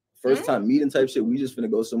First time meeting type shit, we just finna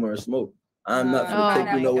go somewhere and smoke. I'm not finna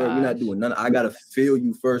take you nowhere. We're not doing none. I gotta feel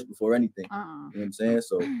you first before anything. You know what I'm saying?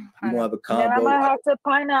 So we gonna have a Then I combo. might have to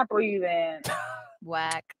pineapple you then.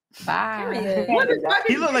 Whack. Bye. What the fuck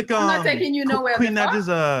He is looked like I'm not taking you nowhere. Queen Naja's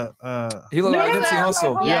He looked like Nipsey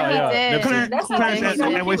Hussle. Yeah, he did.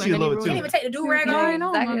 And when she's a little bit Didn't too. even take the do-rag off.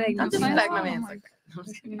 Exactly. I'm just like my man.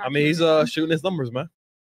 I mean, he's shooting his numbers, man.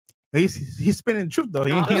 He's spinning the truth though.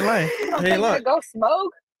 He ain't lying. I'm gonna go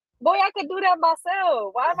smoke. Boy, I could do that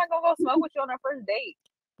myself. Why am I gonna go smoke with you on our first date?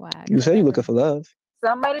 Whack. You say you looking for love.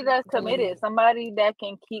 Somebody that's committed, somebody that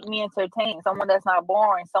can keep me entertained, someone that's not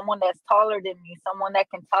boring, someone that's taller than me, someone that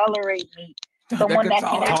can tolerate me, someone that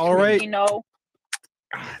can tolerate, actually,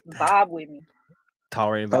 vibe with me.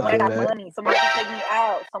 Tolerate and Someone that got vibe. money, someone that can take me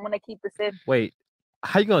out, someone that keep the sip. Wait,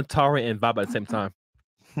 how you gonna tolerate and vibe at the same time?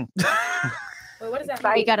 Wait, what is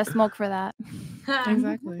that? You gotta smoke for that.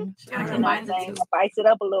 Exactly. You know what I'm saying? Spice it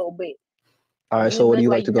up a little bit. All right, so what do you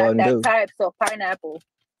like to go out and do? That type, so pineapple.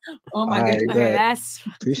 Oh my Alright, goodness. bet. Okay, that's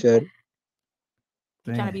Appreciate it.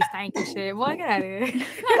 trying to be stanky shit. Boy, get out of here.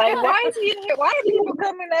 Like, why is he in here? Why are people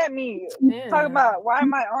coming at me? Talking about why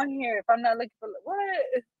am I on here if I'm not looking for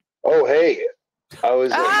what? Oh, hey. I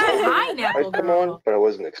was Pineapple I'd come on, but I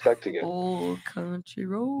wasn't expecting it. Old country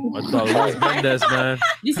road. I thought Luis Mendez, man.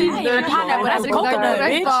 You see, the pineapple, that's a coconut,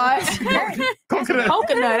 bitch. Coconut.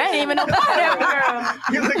 Coconut. I ain't even know pineapple,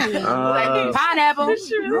 girl. Pineapple.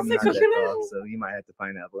 I'm not that dog, so you might have to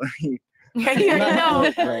pineapple. Okay, he already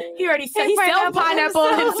know. He already said he sells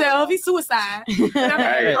pineapple himself. He's suicide. Don't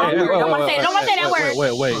want to say that word.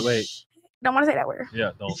 Wait. Don't want to say that word.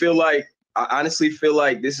 Yeah, You feel like I honestly feel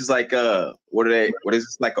like this is like what is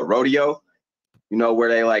this, like a rodeo? You know, where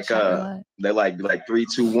they like they're like 3,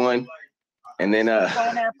 2, 1, and then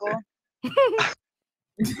Pineapple.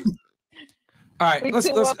 All right, let's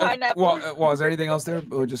well, is there anything else there?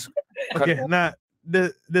 Or just okay,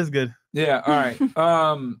 this is good. Yeah, all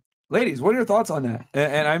right. Ladies, what are your thoughts on that?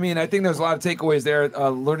 And I mean, I think there's a lot of takeaways there,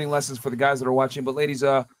 learning lessons for the guys that are watching. But ladies,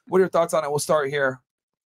 what are your thoughts on it? We'll start here.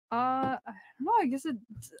 I don't know. I guess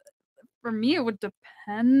for me it would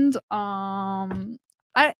depend. I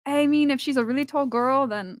mean, if she's a really tall girl,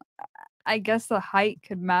 then I guess the height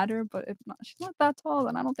could matter. But if not, she's not that tall,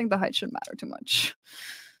 then I don't think the height should matter too much.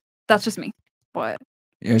 That's just me. But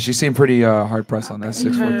Yeah, she seemed pretty hard pressed on that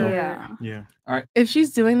 6 foot though. Yeah. All right. If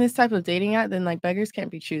she's doing this type of dating app, then like beggars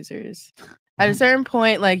can't be choosers. At a certain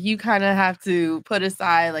point, like you kind of have to put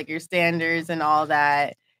aside like your standards and all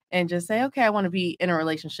that, and just say, okay, I want to be in a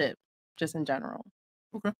relationship, just in general.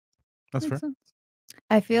 Okay, that's fair.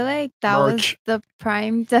 I feel like that was the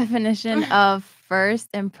prime definition of first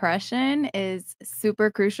impression is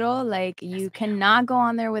super crucial. Like you cannot go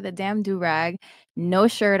on there with a damn do-rag, no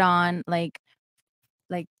shirt on, like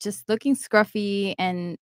just looking scruffy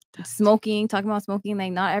and smoking, talking about smoking.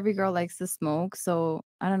 Like not every girl likes to smoke. So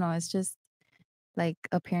I don't know. It's just like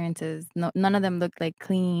appearances. None of them look like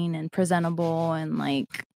clean and presentable and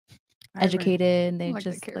like educated. They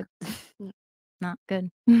just look not good.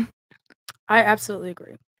 I absolutely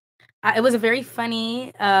agree. It was a very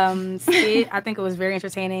funny skit. I think it was very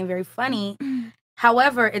entertaining, very funny.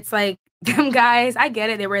 However, it's like them guys, I get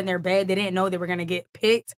it. They were in their bed. They didn't know they were going to get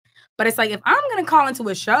picked. But it's like, if I'm going to call into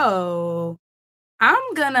a show,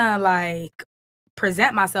 I'm going to like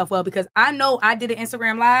present myself well because I know I did an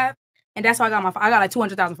Instagram live and that's why I got like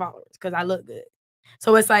 200,000 followers because I look good.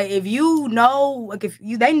 So it's like, if you know, like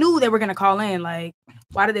they knew they were going to call in, like,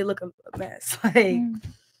 why did they look a mess? Like,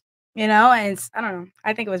 you know, and I don't know.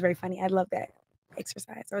 I think it was very funny. I love that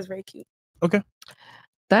exercise. It was very cute. Okay.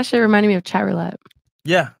 That shit reminded me of chat roulette.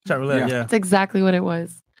 Yeah, chat roulette. Yeah. That's exactly what it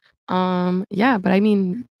was. Yeah, but I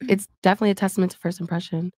mean, it's definitely a testament to first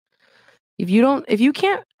impression. If you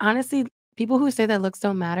can't, honestly, people who say that looks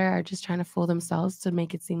don't matter are just trying to fool themselves to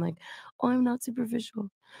make it seem like, oh, I'm not superficial.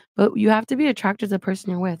 But you have to be attracted to the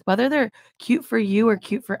person you're with. Whether they're cute for you or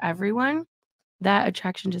cute for everyone, that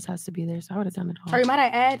attraction just has to be there. So I would have done it all. Sorry, might I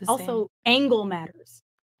add, also, angle matters.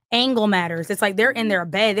 Angle matters. It's like they're in their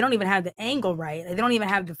bed. They don't even have the angle right. Like, they don't even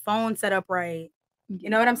have the phone set up right. You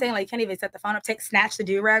know what I'm saying? Like, you can't even set the phone up, snatch the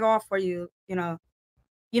do-rag off for you, you know,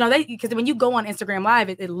 because when you go on Instagram Live,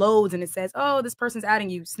 it loads and it says, oh, this person's adding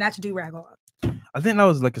you, snatch a do-rag off. I think that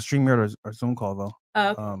was like a StreamYard or Zoom call though.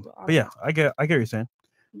 Okay. But yeah, I get what you're saying.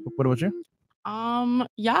 What about you?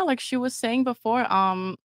 Yeah, like she was saying before,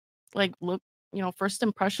 like look, first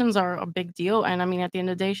impressions are a big deal. And I mean, at the end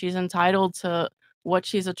of the day, she's entitled to what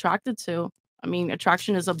she's attracted to. I mean,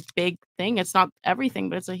 attraction is a big thing. It's not everything,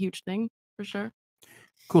 but it's a huge thing for sure.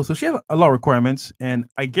 Cool. So she has a lot of requirements, and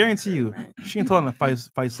I guarantee you, she can tall than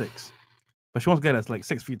 5'6", but she wants to get us like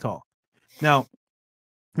 6 feet tall. Now,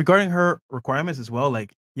 regarding her requirements as well,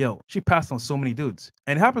 like she passed on so many dudes,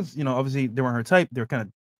 and it happens. Obviously they weren't her type. They're kind of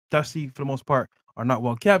dusty for the most part, are not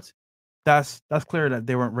well kept. That's clear that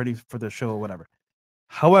they weren't ready for the show or whatever.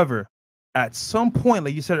 However, at some point,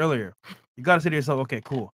 like you said earlier, you got to say to yourself, okay,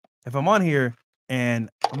 cool. If I'm on here and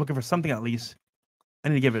I'm looking for something at least, I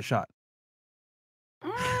need to give it a shot.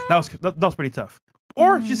 That was pretty tough.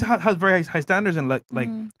 Or she just has very high standards, and like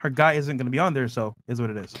her guy isn't going to be on there, so is what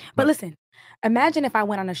it is. But listen, imagine if I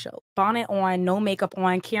went on a show, bonnet on, no makeup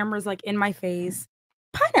on, cameras like in my face,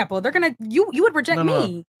 pineapple. They're gonna you would reject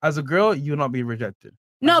me. As a girl, you would not be rejected.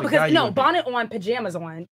 No, because bonnet on, pajamas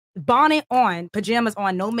on, pajamas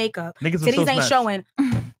on, no makeup. Titties ain't showing.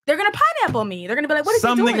 They're gonna pineapple me. They're gonna be like, "What is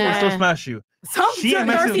he doing?" Some nigga will still smash you. Some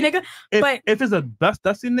thirsty nigga. If it's a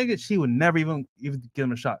dusty nigga, she would never even give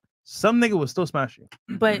him a shot. Some nigga will still smash you.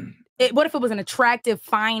 But what if it was an attractive,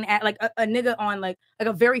 fine, like a nigga on like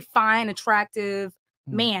a very fine, attractive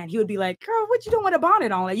man? He would be like, "Girl, what you doing with a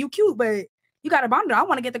bonnet on? Like you cute, but you got a bond. I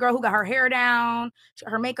want to get the girl who got her hair down,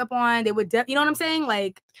 her makeup on. They would, you know what I'm saying?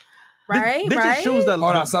 Like, right, This right. just shows that.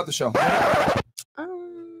 Hold on, stop the show.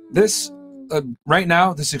 This right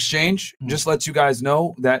now, this exchange just lets you guys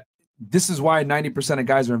know that this is why 90% of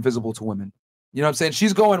guys are invisible to women. You know what I'm saying?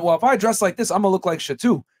 She's going, well, if I dress like this, I'm gonna look like shit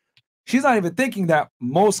too. She's not even thinking that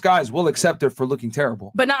most guys will accept her for looking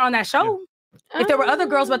terrible. But not on that show. If there were other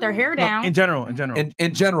girls with their hair down. In general. In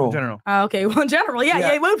general. Okay, well, in general, yeah.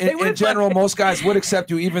 They would. In general, most guys would accept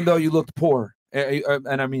you even though you looked poor.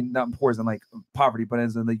 And I mean, not poor as in like poverty, but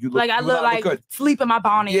as in like you look like I look like good. sleep in my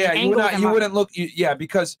bonnet. Yeah, and you wouldn't look. Yeah,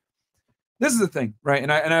 because this is the thing, right?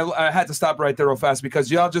 And I had to stop right there real fast because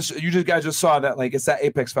you guys just saw that like it's that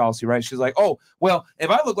apex fallacy, right? She's like, oh well, if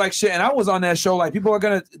I look like shit and I was on that show, like people are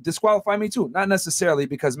gonna disqualify me too. Not necessarily,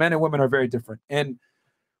 because men and women are very different. And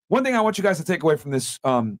one thing I want you guys to take away from this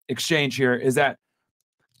exchange here is that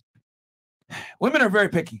women are very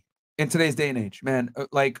picky in today's day and age, man.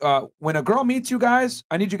 When a girl meets you guys,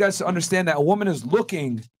 I need you guys to understand that a woman is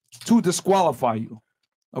looking to disqualify you.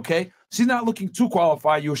 Okay? She's not looking to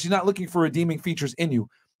qualify you. She's not looking for redeeming features in you.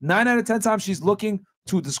 9 out of 10 times, she's looking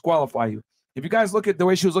to disqualify you. If you guys look at the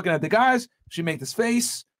way she was looking at the guys, she made this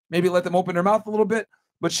face, maybe let them open their mouth a little bit,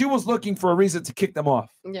 but she was looking for a reason to kick them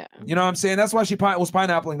off. Yeah. You know what I'm saying? That's why she was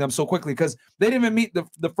pineappling them so quickly, because they didn't even meet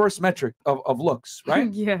the first metric of looks,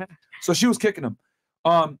 right? Yeah. So she was kicking them.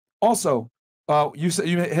 Also, you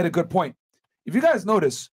hit a good point. If you guys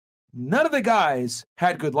notice, none of the guys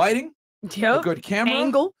had good lighting, a good camera,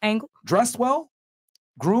 angle, dressed well,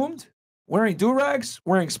 groomed, wearing do-rags,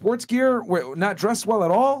 wearing sports gear, not dressed well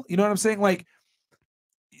at all. You know what I'm saying? Like,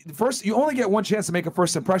 first, you only get one chance to make a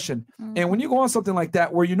first impression. And when you go on something like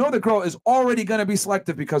that, where you know the girl is already going to be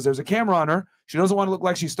selective because there's a camera on her, she doesn't want to look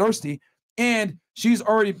like she's thirsty, and she's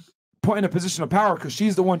already put in a position of power because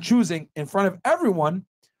she's the one choosing in front of everyone,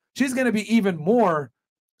 she's going to be even more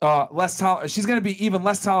less tolerant. She's going to be even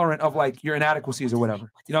less tolerant of like your inadequacies or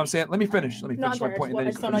whatever. You know what I'm saying? Let me finish my point. I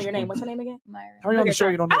just don't know your name. What's your name again? How are you on the show?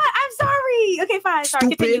 You don't know. I'm sorry. Okay, fine.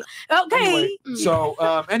 Sorry. Stupid. Okay. Anyway,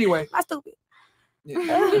 so anyway. I'm stupid.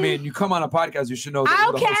 I mean, you come on a podcast, you should know.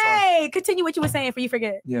 Okay. Continue what you were saying before you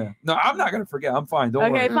forget. Yeah. No, I'm not going to forget. I'm fine.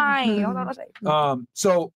 Don't worry. Okay, fine. Hold on.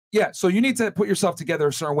 So you need to put yourself together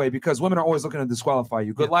a certain way because women are always looking to disqualify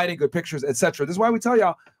you. Good lighting, good pictures, etc. This is why we tell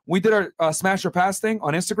y'all, we did our smash or pass thing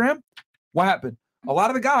on Instagram. What happened? A lot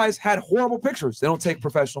of the guys had horrible pictures. They don't take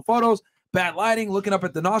professional photos, bad lighting, looking up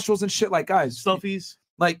at the nostrils and shit. Like, guys, selfies.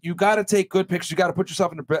 Like, you got to take good pictures. You got to put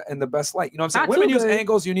yourself in the best light. You know what I'm saying? Women use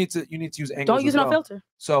angles. You need to use angles. Don't use no filter.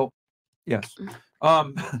 So, yes.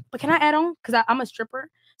 But can I add on? Because I'm a stripper.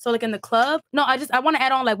 So like in the club, no, I want to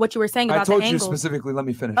add on like what you were saying about I told the you angles. specifically. Let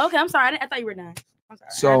me finish. Okay, I'm sorry. I thought you were done. I'm sorry.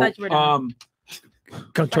 So, I thought you were done.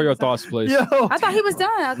 Control your thoughts, please. I thought he was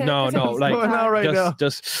done. Okay. No, like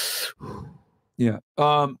just yeah.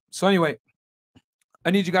 So anyway, I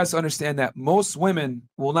need you guys to understand that most women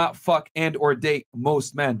will not fuck and or date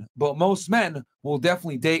most men, but most men will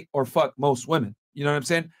definitely date or fuck most women. You know what I'm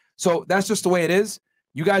saying? So that's just the way it is.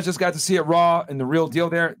 You guys just got to see it raw and the real deal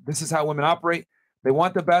there. This is how women operate. They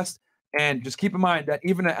want the best. And just keep in mind that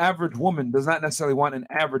even an average woman does not necessarily want an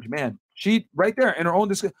average man. She, right there, in her own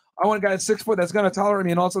discussion, I want a guy that's 6 foot that's going to tolerate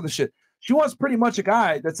me and all this other shit. She wants pretty much a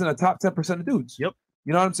guy that's in the top 10% of dudes. Yep.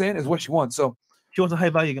 You know what I'm saying? Is what she wants. So she wants a high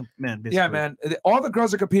value man. Basically. Yeah, man. All the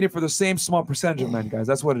girls are competing for the same small percentage of men, guys.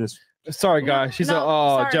 That's what it is. Sorry, guys. She's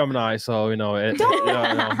a Gemini, so you know it.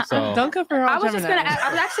 So Don't go for her. I was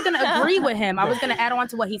actually gonna agree with him. I was gonna add on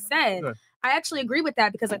to what he said. Good. I actually agree with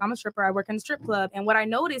that because like I'm a stripper. I work in a strip club, and what I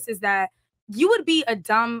notice is that you would be a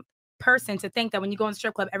dumb person to think that when you go in a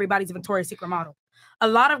strip club, everybody's a Victoria's Secret model. A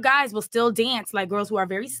lot of guys will still dance like girls who are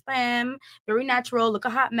very slim, very natural, look a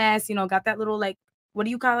hot mess. You know, got that little like, what do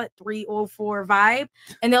you call it? 304 vibe.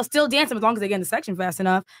 And they'll still dance them as long as they get in the section fast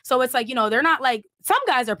enough. So it's like, you know, they're not like, some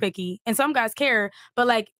guys are picky and some guys care, but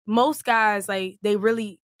like most guys, like they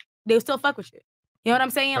still fuck with you. You know what I'm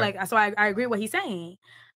saying? Right. Like, so I agree with what he's saying.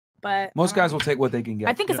 But most guys will take what they can get.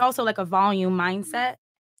 I think it's also like a volume mindset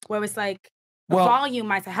where it's like a volume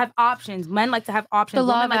mindset, have options. Men like to have options. The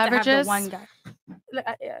law Women of like averages. to have the one guy.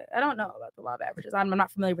 I don't know about the law of averages. I'm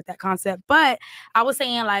not familiar with that concept, but I was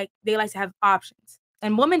saying like they like to have options.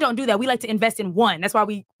 And women don't do that. We like to invest in one. That's why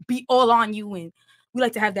we be all on you, and we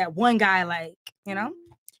like to have that one guy, like, you know?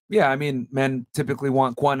 Yeah, I mean, men typically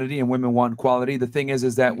want quantity and women want quality. The thing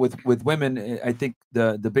is that with women, I think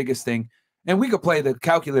the biggest thing, and we could play the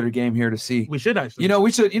calculator game here to see. We should actually.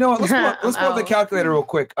 We should. You know what? Let's pull up the calculator real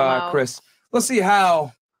quick, Chris. Let's see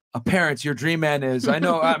how apparent your dream man is. I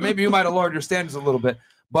know maybe you might have lowered your standards a little bit,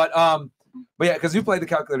 but yeah, because you played the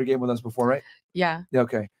calculator game with us before, right? Yeah.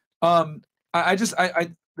 Okay. I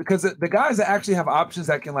because the guys that actually have options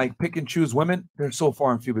that can like pick and choose women, they're so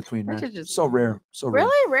far and few between, man. So rare. So rare.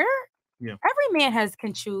 Really rare? Yeah. Every man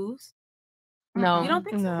can choose. No. You don't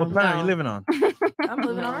think so? What planet are you living on? I'm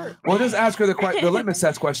living on Earth. Well, just ask her the litmus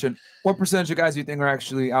test question. What percentage of guys do you think are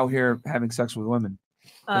actually out here having sex with women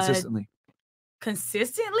consistently?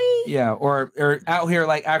 Consistently? Yeah, or out here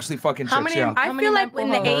like actually fucking chicks. Yeah. I feel like in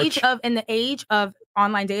the age of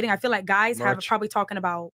online dating, I feel like guys have probably talking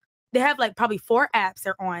about they have like probably 4 apps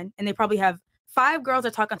they're on, and they probably have 5 girls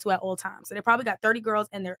they're talking to at all times. So they probably got 30 girls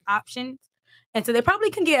in their options. And so they probably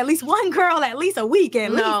can get at least 1 girl at least a week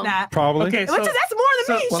at least now. Probably. Okay, Which is that's more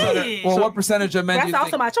than me. Shit. Well, what percentage of men That's do you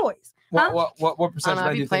also think, my choice. Huh? what percentage of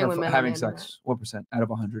men do you think are having sex? sex? What percent out of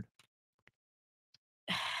 100?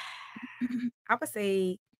 I would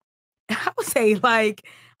say like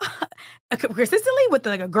consistently with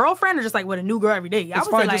like a girlfriend or just like with a new girl every day. It's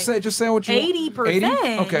fine. Just say what you 80%.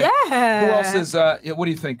 80? Okay. Yeah. Who else is? What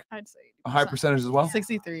do you think? I'd say a high percentage as well.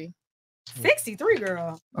 63. 63,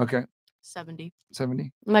 girl. Okay. 70.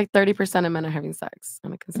 70. Like 30% of men are having sex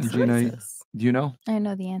on a consistent Gina, basis. do you know? I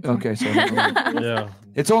know the answer. Okay, so yeah,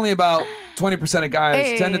 it's only about 20% of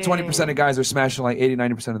guys. 10 to 20% of guys are smashing like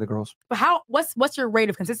 80-90% of the girls. But what's your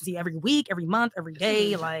rate of consistency? Every week, every month, every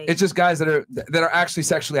day? Like It's just guys that are actually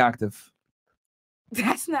sexually active.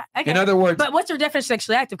 that's not. Okay. In other words, but what's your definition of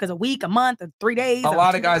sexually active? Because a week, a month, or 3 days. A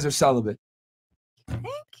lot of guys are celibate.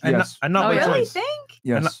 Yes. And not by really choice. Think?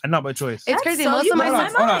 Yes. And not by choice. It's crazy. So Most you of my blew my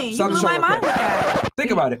Hold on, mind. You stop the blew show my real mind quick. with that.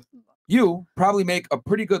 Think about it. You probably make a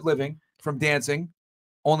pretty good living from dancing,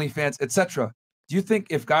 OnlyFans, etc. Do you think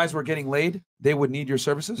if guys were getting laid, they would need your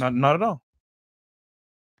services? Not at all.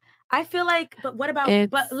 I feel like, but what about?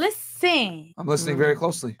 But listen, I'm listening very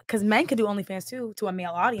closely. because men could do OnlyFans too to a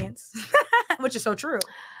male audience, which is so true.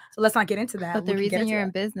 So let's not get into that. But the We can get reason into you're that.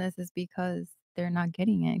 in business is because they're not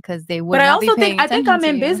getting it because they would. But I not be also paying think I'm attention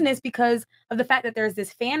in to you. business because of the fact that there's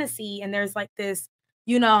this fantasy and there's like this,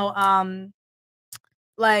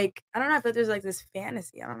 like I don't know if there's like this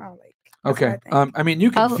fantasy. I don't know, like. Okay. I mean,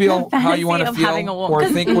 you can feel how you want to feel or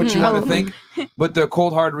think what you want to think, but the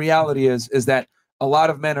cold hard reality is that a lot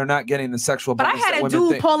of men are not getting the sexual. But I bonus that had a women dude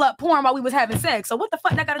think. pull up porn while we was having sex. So what the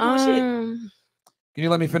fuck that got to do with shit? Can you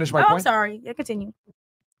let me finish my I'm point? sorry. Yeah, continue.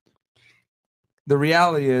 The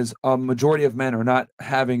reality is a majority of men are not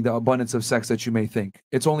having the abundance of sex that you may think.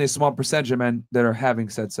 It's only a small percentage of men that are having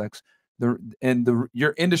said sex.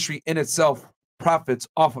 Your industry in itself profits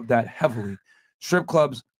off of that heavily. Strip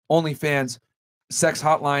clubs, OnlyFans, sex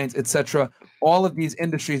hotlines, etc. All of these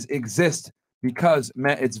industries exist because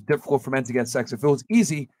it's difficult for men to get sex. If it was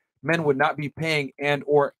easy, men would not be paying and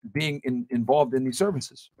or being involved in these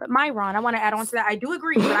services. But Myron, I want to add on to that. I do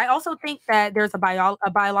agree, but I also think that there's a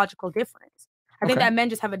biological difference. I think Okay. that men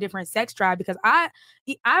just have a different sex drive because I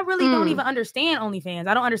really don't even understand OnlyFans.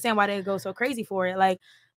 I don't understand why they go so crazy for it. Like,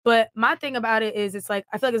 but my thing about it is it's like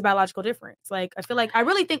I feel like it's biological difference. Like I feel like I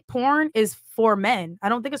really think porn is for men. I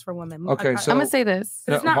don't think it's for women. Okay, so I'm gonna say this.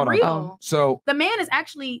 It's not hold on. real. So The man is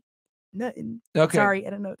actually nothing. okay. Sorry, I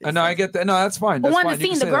don't know. No, I get that. No, that's fine. But That's one fine. the You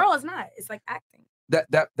can scene, the say that. girl is not. It's like acting.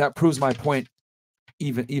 That proves my point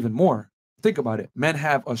even more. Think about it. Men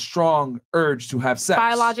have a strong urge to have sex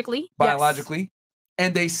Biologically, yes.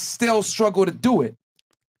 and they still struggle to do it.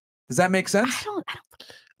 Does that make sense?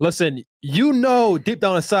 Listen, deep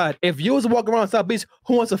down inside, if you was walking around South Beach,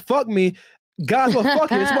 who wants to fuck me? Guys will fuck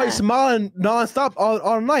you. That's why you're smiling nonstop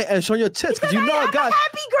all night and showing your tits because you know guys.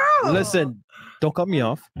 Happy girl. Listen, don't cut me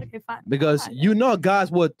off Okay, fine. because guys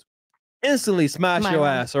would instantly smash your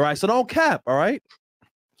ass. All right, so don't cap. All right.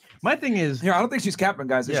 My thing is, I don't think she's capping,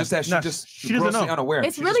 guys. It's just that she doesn't grossly know. unaware.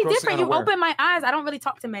 It's She's really just grossly different. You unaware. open my eyes. I don't really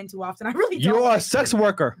talk to men too often. I really don't. You're a sex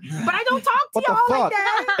worker. But I don't talk to What the y'all like fuck?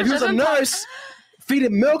 that. If you was a nurse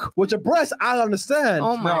feeding milk with your breast, I understand.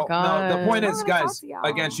 Oh my god. No, the point is, guys.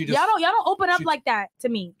 Again, she just. y'all don't open up like that to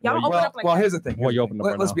me. Y'all don't open up like that. Here's the thing. Well, you open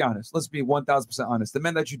up. Let's be honest. Let's be 1,000% honest. The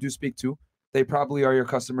men that you do speak to, they probably are your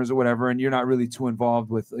customers or whatever, and you're not really too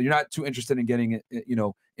involved with. You're not too interested in getting it,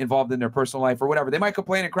 involved in their personal life or whatever. They might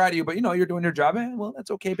complain and cry to you, but you're doing your job. Well,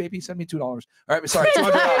 that's okay, baby. Send me $2. All right, sorry,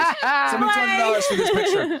 $200. Send me $200 for this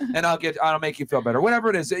picture, and I'll make you feel better. Whatever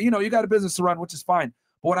it is, you got a business to run, which is fine.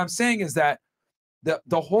 But what I'm saying is that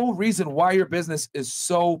the whole reason why your business is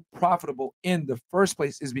so profitable in the first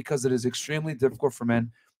place is because it is extremely difficult for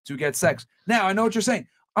men to get sex. Now, I know what you're saying.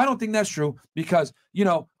 I don't think that's true because,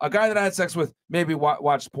 a guy that I had sex with maybe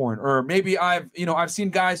watched porn, or maybe I've seen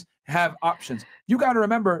guys have options. You got to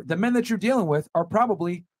remember the men that you're dealing with are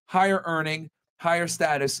probably higher earning, higher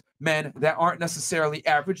status men that aren't necessarily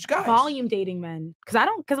average guys. Volume dating men,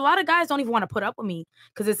 because a lot of guys don't even want to put up with me,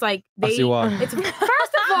 because it's like I see why. It's first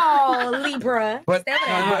of all, Libra. But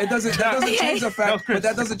it doesn't. That doesn't change the fact. But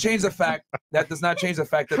that doesn't change the fact. That does not change the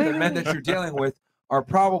fact that the men that you're dealing with are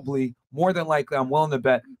probably more than likely, I'm willing to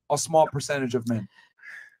bet, a small percentage of men.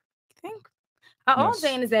 All I'm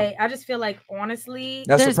saying is that I just feel like, honestly,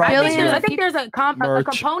 That's the problem. I think there's a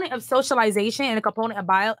component of socialization and a component of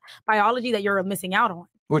biology that you're missing out on.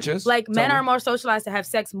 Which is? Like, men are more socialized to have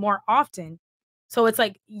sex more often. So it's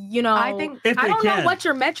like, I don't know what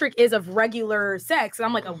your metric is of regular sex.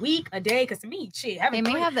 I'm like, a week, a day, because to me, shit, having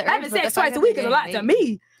sex twice a week is a lot to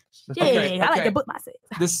me. Yeah, I like to book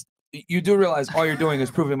myself. You do realize all you're doing is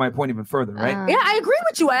proving my point even further, right? Yeah, I agree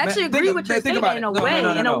with you. I actually agree with your statement in a way.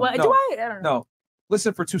 In a way. Do I? I don't know. No.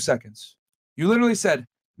 Listen for 2 seconds. You literally said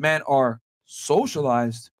men are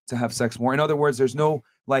socialized to have sex more. In other words, there's no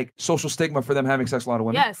like social stigma for them having sex with a lot of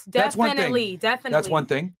women. Yes, definitely. That's one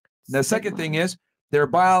thing. The second thing is they're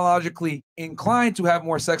biologically inclined to have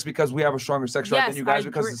more sex because we have a stronger sex drive than you guys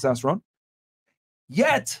because of testosterone.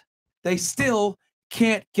 Yet they still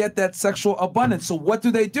can't get that sexual abundance. So what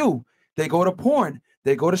do? They go to porn.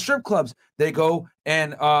 They go to strip clubs. They go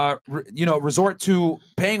and resort to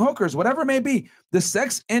paying hookers, whatever it may be. The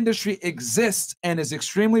sex industry exists and is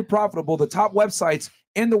extremely profitable. The top websites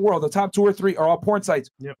in the world, the top 2 or 3, are all porn sites.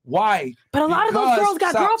 Yep. Why? But a lot of those girls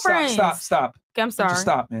got girlfriends. Stop. Okay, I'm sorry. Just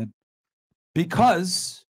stop, man.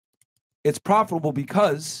 Because it's profitable,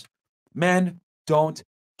 because men don't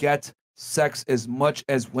get sex as much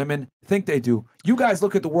as women think they do. You guys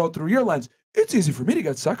look at the world through your lens. It's easy for me to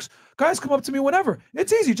get sex. Guys come up to me whenever.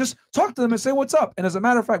 It's easy. Just talk to them and say what's up. And as a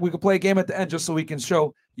matter of fact, we could play a game at the end just so we can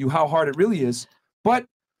show you how hard it really is. But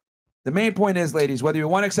the main point is, ladies, whether you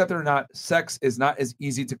want to accept it or not, sex is not as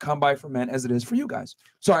easy to come by for men as it is for you guys.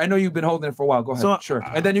 Sorry, I know you've been holding it for a while. Go ahead. Sure.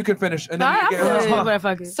 And then you can finish. And then you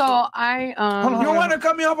get So I you want to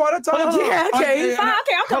cut me off all the time? Yeah, okay. Fine.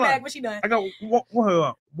 Okay, I'll come back when she done. I got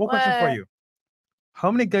one question for you.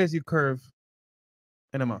 How many guys you curve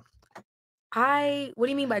in a month? What do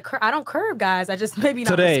you mean by curve? I don't curve guys. I just maybe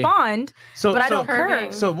not respond. But I don't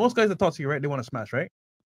curve. So most guys that talk to you, right? They want to smash, right?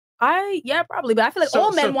 Yeah, probably. But I feel like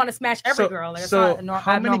all men want to smash every girl. Like,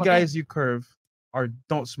 how many guys you curve or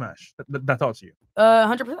don't smash that talk to you?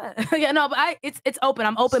 100%. Yeah, no, but it's open.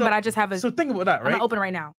 I'm open, but I just have a. So think about that, right? I'm not open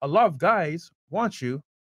right now. A lot of guys want you,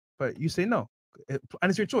 but you say no, and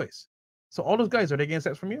it's your choice. So all those guys, are they getting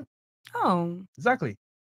sex from you? Oh, exactly.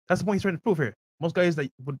 That's the point he's trying to prove here. Most guys that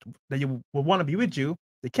you would want to be with you,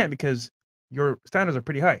 they can't because your standards are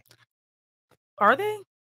pretty high. Are they?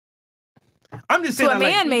 I'm just saying. To a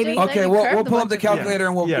man, maybe. Okay, we'll pull up the calculator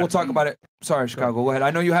and we'll talk about it. Sorry, Chicago. Go ahead. I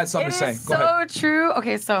know you had something to say. Go ahead. So true.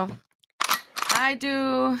 Okay, so I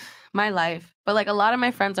do my life, but like a lot of my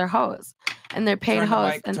friends are hoes, and they're paid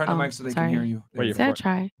hoes. Turn the mic so they can hear you. Did I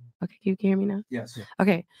try? Okay, you can hear me now? Yes.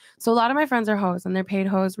 Okay, so a lot of my friends are hoes, and they're paid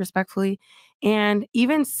hoes respectfully, and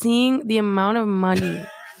even seeing the amount of money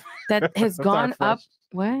that has gone up.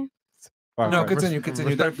 What? No, continue.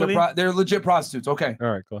 They're legit prostitutes. Okay.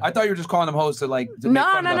 All right, cool. I thought you were just calling them hoes to like.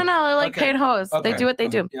 No. They're like paid hoes. They do what they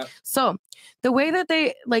do. Yeah. So the way that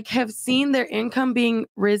they like have seen their income being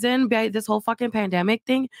risen by this whole fucking pandemic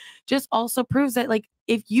thing just also proves that like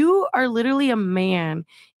if you are literally a man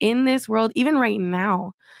in this world, even right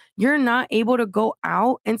now, you're not able to go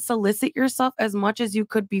out and solicit yourself as much as you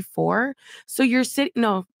could before. So you're sitting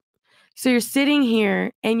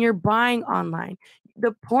here and you're buying online.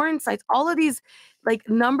 The porn sites, all of these like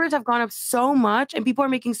numbers have gone up so much, and people are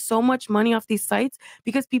making so much money off these sites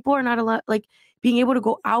because people are not allowed, like being able to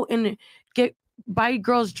go out and buy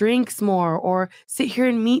girls drinks more or sit here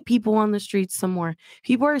and meet people on the streets some more.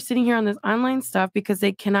 People are sitting here on this online stuff because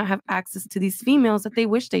they cannot have access to these females that they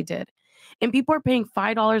wish they did. And people are paying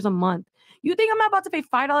 $5 a month. You think I'm not about to pay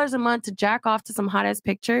 $5 a month to jack off to some hot ass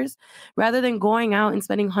pictures rather than going out and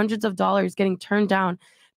spending hundreds of dollars getting turned down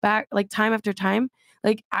back like time after time?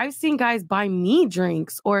 Like I've seen guys buy me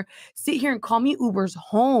drinks or sit here and call me Ubers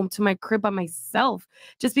home to my crib by myself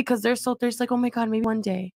just because they're so thirsty. Like, oh my God, maybe one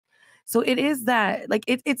day. So it is that like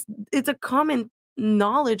it's a common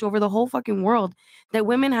knowledge over the whole fucking world that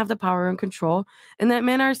women have the power and control, and that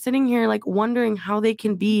men are sitting here like wondering how they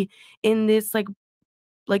can be in this like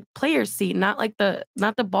player seat, not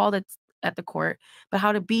the ball that's at the court, but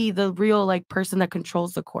how to be the real like person that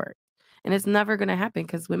controls the court. And it's never gonna happen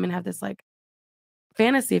because women have this like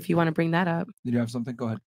fantasy, if you want to bring that up. Did you have something? Go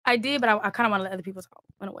ahead. I did, but I kind of want to let other people talk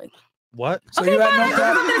in a way. What? So Okay, you fine. had no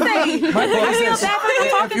I was gonna say. My I feel is, bad for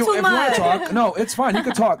talking if you too want much. to talk, no, it's fine. You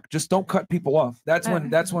can talk. Just don't cut people off. That's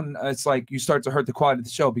when it's like you start to hurt the quality of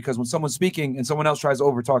the show, because when someone's speaking and someone else tries to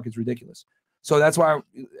overtalk, it's ridiculous. So that's why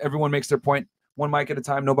everyone makes their point one mic at a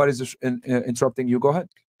time. Nobody's interrupting you. Go ahead.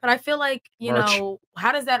 But I feel like, you know,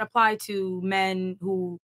 how does that apply to men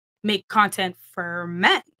who make content for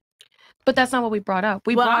men? But that's not what we brought up.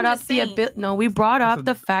 We brought up we brought up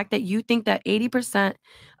the fact that you think that 80%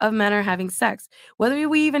 of men are having sex. Whether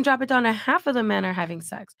we even drop it down to half of the men are having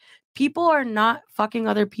sex. People are not fucking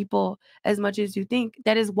other people as much as you think.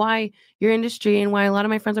 That is why your industry and why a lot of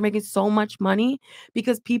my friends are making so much money,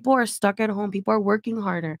 because people are stuck at home. People are working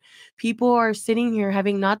harder. People are sitting here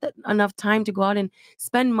having not enough time to go out and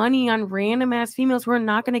spend money on random ass females who are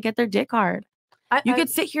not going to get their dick hard. You could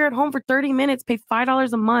sit here at home for 30 minutes, pay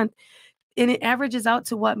 $5 a month, and it averages out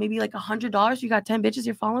to what, maybe like $100. You got 10 bitches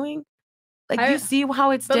you're following. Like, you see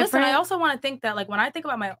how it's different. Listen, I also want to think that, like, when I think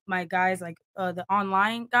about my guys, like the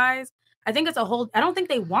online guys, I think it's a whole. I don't think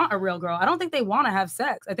they want a real girl. I don't think they want to have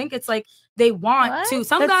sex. I think it's like they want to.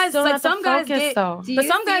 Some guys, like some guys get, but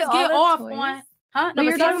some guys get off on. Huh? No,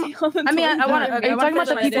 you're talking about, I mean, I want to. Are you talking about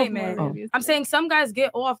the people? I'm saying some guys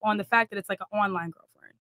get off on the fact that it's like an online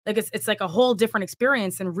girlfriend. Like it's like a whole different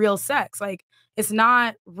experience than real sex. Like it's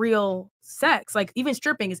not real sex. Like even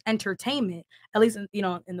stripping is entertainment. At least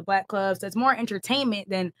in the black clubs, so it's more entertainment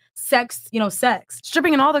than sex. Sex.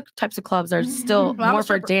 Stripping and all the types of clubs are still more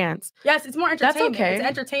for dance. Yes, it's more entertainment. That's okay. It's an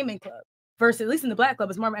entertainment club. Versus, at least in the black club,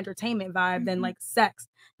 it's more of an entertainment vibe than like sex.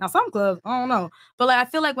 Now some clubs, I don't know, but like I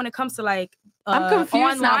feel like when it comes to like I'm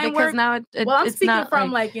confused now because work, now I'm it's speaking not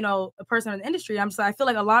from like a person in the industry. I feel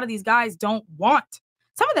like a lot of these guys don't want.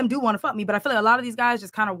 Some of them do want to fuck me, but I feel like a lot of these guys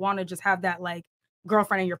just kind of want to just have that like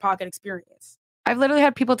girlfriend in your pocket experience. I've literally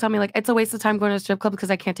had people tell me like it's a waste of time going to a strip club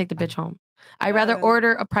because I can't take the bitch home. I'd rather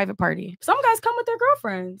order a private party. Some guys come with their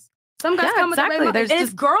girlfriends. Some guys come with their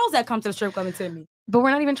it's girls that come to the strip club and to me. But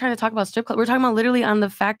we're not even trying to talk about strip club. We're talking about literally on the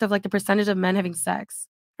fact of like the percentage of men having sex.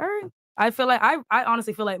 All right. I feel like I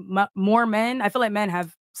honestly feel like more men. I feel like men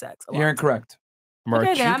have sex. You're incorrect.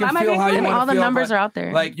 Okay, then you can feel how you want to feel. All the numbers are out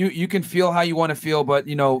there. Like you can feel how you want to feel, but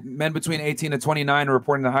men between 18 and 29 are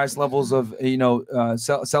reporting the highest levels of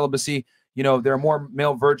celibacy. There are more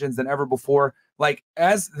male virgins than ever before. Like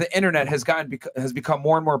as the internet has become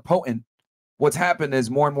more and more potent, what's happened is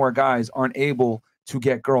more and more guys aren't able to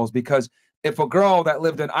get girls, because if a girl that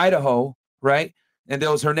lived in Idaho, right, and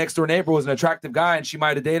there was her next door neighbor was an attractive guy and she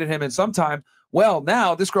might have dated him in some time, well,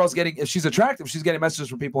 now this girl's getting, if she's attractive, she's getting messages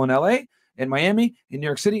from people in LA, in Miami, in New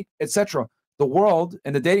York City, etc. The world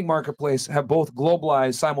and the dating marketplace have both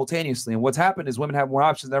globalized simultaneously. And what's happened is women have more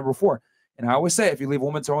options than ever before. And I always say, if you leave a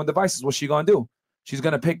woman to her own devices, what's she going to do? She's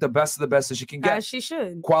going to pick the best of the best that she can get. As she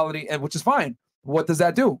should. Quality, and which is fine. What does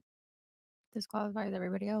that do? Disqualifies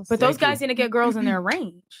everybody else. But those guys need to get girls in their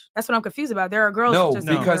range. That's what I'm confused about. There are girls. No, just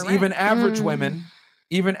because even average women,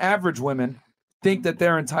 think that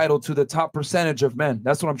they're entitled to the top percentage of men.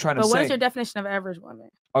 That's what I'm trying to say. But what is your definition of average woman?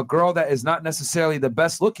 A girl that is not necessarily the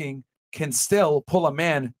best looking can still pull a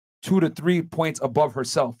man 2 to 3 points above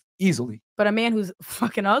herself easily. But a man who's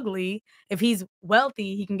fucking ugly, if he's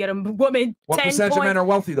wealthy, he can get a woman. What 10 percentage of men are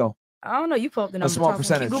wealthy though? I don't know. You pull up the number. A small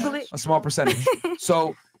percentage. Google it. A small percentage.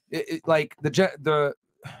 So, like the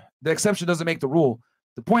exception doesn't make the rule.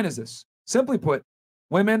 The point is this: simply put,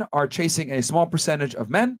 women are chasing a small percentage of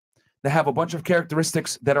men that have a bunch of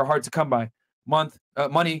characteristics that are hard to come by: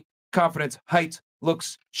 money, confidence, height,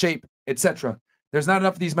 looks, shape, etc. There's not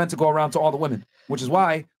enough of these men to go around to all the women, which is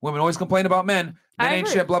why women always complain about men. Men ain't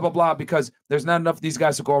shit, blah, blah, blah, because there's not enough of these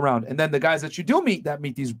guys to go around. And then the guys that you do meet that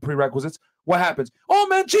meet these prerequisites, what happens? Oh,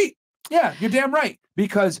 men cheat. Yeah, you're damn right.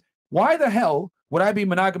 Because why the hell would I be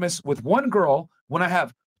monogamous with one girl when I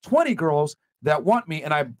have 20 girls that want me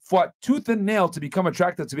and I fought tooth and nail to become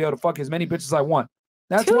attracted to be able to fuck as many bitches as I want?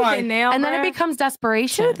 That's why. And nail, and then it becomes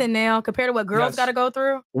desperation. Tooth and nail compared to what girls got to go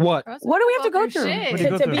through. What? What do we have to go through?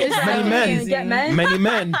 To be Many men. get men. Many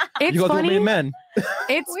men. It's you go funny. through many men.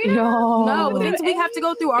 It's No, things we have to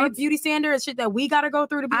go through. Our beauty standards, shit that we got to go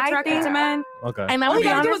through to be attracted to men. Okay. And all I'm we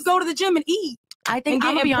gonna got to be do honest. is go to the gym and eat. I think and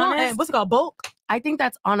I'm gonna be honest. What's it called? Bulk. I think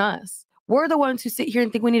that's on us. We're the ones who sit here and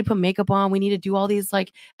think we need to put makeup on. We need to do all these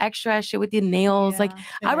like extra shit with the nails. Like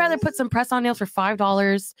I'd rather put some press on nails for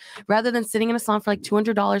 $5 rather than sitting in a salon for like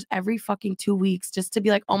 $200 every fucking 2 weeks just to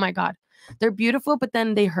be like, oh my God, they're beautiful, but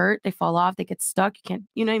then they hurt, they fall off, they get stuck. You can't,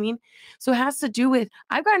 you know what I mean? So it has to do with,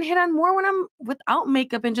 I've gotten hit on more when I'm without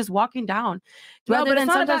makeup and just walking down rather than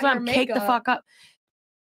sometimes when I'm caked the fuck up.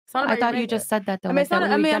 I thought you just said that though. I mean, like that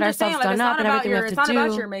when we get ourselves done up and everything we have to do. It's not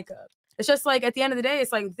about your makeup. It's just like at the end of the day,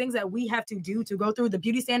 it's like things that we have to do to go through the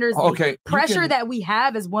beauty standards, Okay, the pressure that we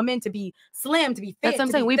have as women to be slim, to be fit. That's what I'm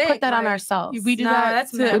to saying. be We thick. put that on Like, ourselves. We do Nah, that.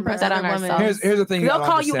 that's to men, we put that on other women. ourselves. Here's the thing. You They'll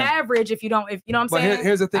gotta call you understand. average if you don't. If you know what I'm But saying.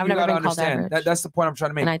 here's the thing I've you never gotta been called understand. average. That's the point I'm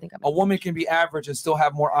trying to make. And I think I'm A woman can be average and still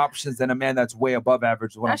have more options than a man that's way above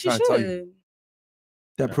average. Is what I'm She trying to tell you. should.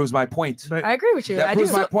 That proves my point. I agree with you. That I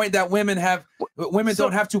proves do. my point that women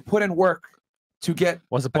don't have to put in work to get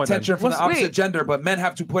What's the point attention then? from the opposite gender, but men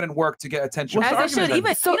have to put in work to get attention. As from the they should. opposite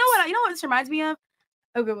Even gender. you know what this reminds me of?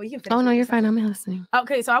 Okay, well you can finish. Oh no, you're fine. I'm listening.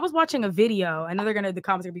 Okay, so I was watching a video. I know the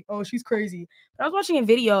comments are gonna be, oh, she's crazy. But I was watching a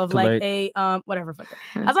video of like a whatever. Fuck it.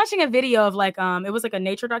 I was watching a video of like it was like a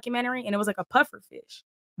nature documentary, and it was like a puffer fish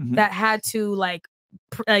that had to like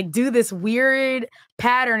do this weird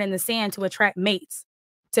pattern in the sand to attract mates,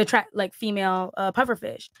 to attract like female puffer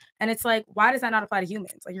fish. And it's like, why does that not apply to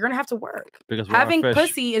humans? Like you're gonna have to work. Because we are having fish.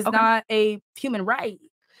 pussy is not a human right.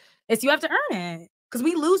 It's you have to earn it. Because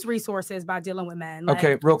we lose resources by dealing with men. Like,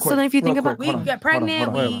 Okay, real quick. So then if you think about we get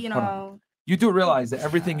pregnant, you know. You do realize that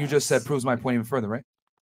everything you just said proves my point even further, right?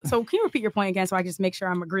 So can you repeat your point again so I just make sure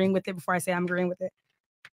I'm agreeing with it before I say I'm agreeing with it?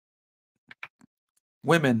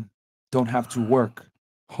 Women don't have to work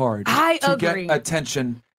hard I to agree. get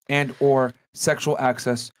attention and or sexual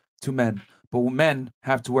access to men. But men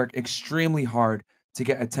have to work extremely hard to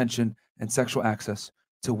get attention and sexual access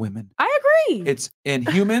to women. I agree. It's in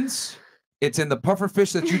humans, it's in the puffer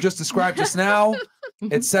fish that you just described just now,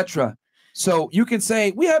 etc. So you can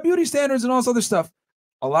say we have beauty standards and all this other stuff.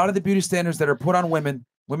 A lot of the beauty standards that are put on women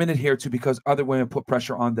adhere to because other women put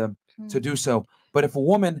pressure on them to do so. But if a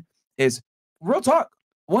woman is real talk,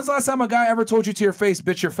 when's the last time a guy ever told you to your face,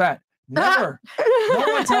 bitch, you're fat? Never.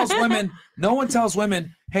 No one tells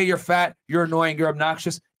women, hey, you're fat, you're annoying, you're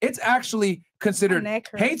obnoxious. It's actually considered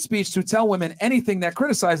hate speech to tell women anything that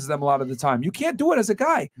criticizes them a lot of the time. You can't do it as a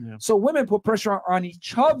guy. Yeah. So women put pressure on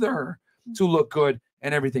each other to look good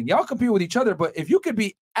and everything. Y'all compete with each other, but if you could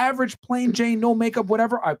be average, plain Jane, no makeup,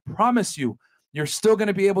 whatever, I promise you, you're still going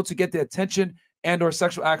to be able to get the attention and or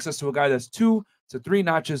sexual access to a guy that's 2 to 3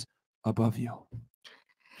 notches above you.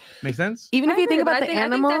 Make sense? Even if you think about the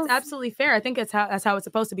animals, I think that's absolutely fair. I think that's how it's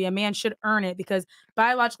supposed to be. A man should earn it because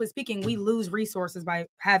biologically speaking, we lose resources by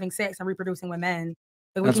having sex and reproducing with men.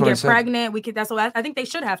 Like we can get pregnant. I think they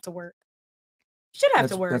should have to work.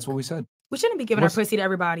 To work. That's what we said. We shouldn't be giving our pussy to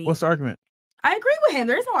everybody. What's the argument? I agree with him.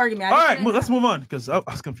 There is no argument. All right, let's move on because I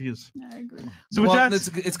was confused. I agree. So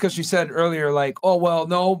it's because you said earlier, like, oh well,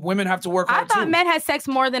 no, women have to work hard I thought too. men had sex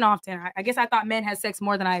more than often. I guess I thought men had sex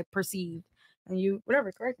more than I perceived. And you,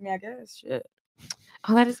 whatever, correct me, I guess. Shit.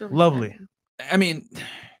 Oh, that is really lovely. I mean,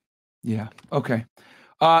 yeah. Okay.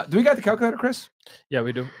 Do we got the calculator, Chris? Yeah,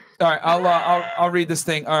 we do. All right, I'll read this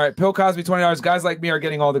thing. All right, Bill Cosby, $20. Guys like me are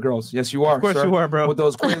getting all the girls. Yes, you are. Of course sir, you are, bro. With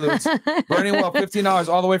those quaaludes. Burning Well, $15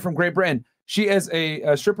 all the way from Great Britain. She is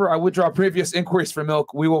a stripper. I withdraw previous inquiries for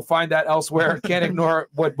milk. We will find that elsewhere. Can't ignore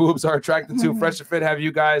what boobs are attracted to. Fresh and Fit. Have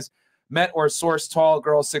you guys met or sourced tall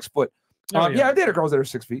girls 6 foot? Yeah, I dated girls that are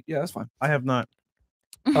 6 feet. Yeah, that's fine. I have not.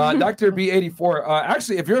 Dr. B84.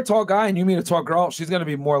 Actually, if you're a tall guy and you meet a tall girl, she's going to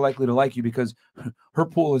be more likely to like you because her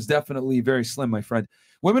pool is definitely very slim, my friend.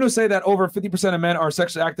 Women who say that over 50% of men are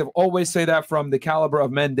sexually active always say that from the caliber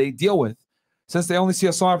of men they deal with. Since they only see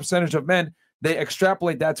a small percentage of men, they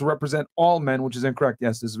extrapolate that to represent all men, which is incorrect.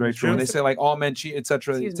 Yes, this is very true. When they say like all men cheat,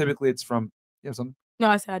 etc., typically it's from something. No,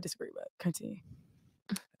 I said I disagree, but continue.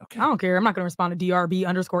 Okay. I don't care. I'm not going to respond to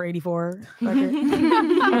DRB_84. I don't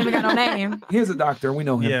even got no name. He is a doctor. We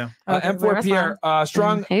know him. Yeah. M4 Pierre.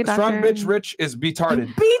 Strong bitch rich is betarded.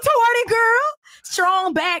 Betarded girl.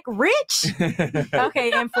 Strong back rich.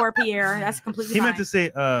 Okay, M4 Pierre. That's completely He meant to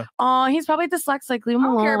say oh, he's probably dyslexic. Leave him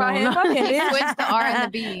alone. I don't care about him. He switched the R and the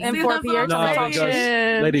B. M4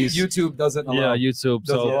 Pierre. Ladies. YouTube doesn't allow. Yeah, YouTube.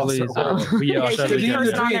 So please.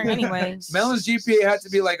 Melon's GPA had to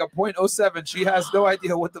be like a 0.07. She has no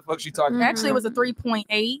idea what the fuck she's talking about. Actually, it was a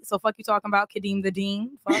 3.8. So fuck you talking about Kadeem the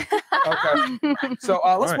Dean. Fuck. Okay. So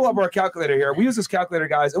let's pull up our calculator here. We use this calculator,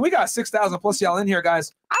 guys, and we got 6,000 plus y'all in here,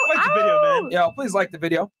 guys. I like the video, man. Yeah, please like the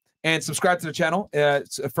video and subscribe to the channel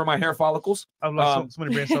for my hair follicles. I've lost so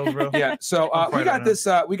many brain cells, bro. Yeah. So we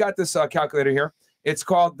got this calculator here. It's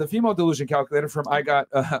called the Female Delusion Calculator from I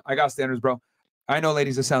got Standards, bro. I know,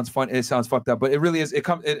 ladies, it sounds fun. It sounds fucked up, but it really is. It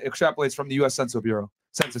extrapolates from the U.S. Census Bureau.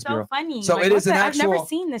 Funny. So like, it is an actual. I've never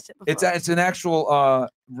seen this shit before. It's an actual a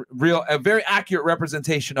very accurate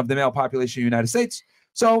representation of the male population of the United States.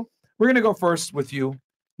 So we're gonna go first with you.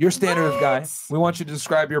 Your standard of guy. We want you to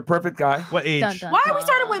describe your perfect guy. What age? Why are we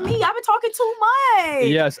starting with me? I've been talking too much.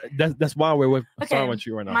 Yes, that's why we're starting with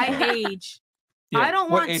you right now. My age. I don't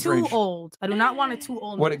What want age too range? old. I do not want a too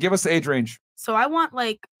old. What? man. Give us the age range. So I want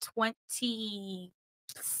like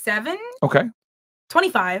 27. Okay.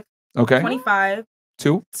 25. Okay. 25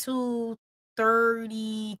 2. to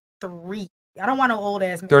 33. I don't want no old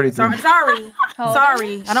ass man. 33. Sorry. How old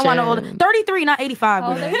Sorry. I don't want no old. Shit. 33, not 85. How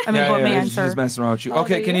old Good. are you? I mean, Yeah, man, she's sir. just messing around with you. How old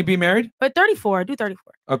Okay, are can you? you be married? But 34. Do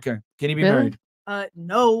 34. Okay. Can you be Really? married?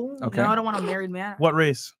 No. Okay. No, I don't want a married man. What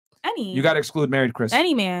race? Any. You got to exclude married, Chris.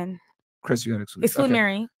 Any man. Chris, you got to exclude. Exclude Okay.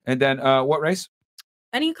 married. And then what race?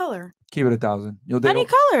 Any color. Keep it 1,000. You'll date. Any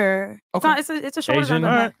color. Okay. It's a short Asian?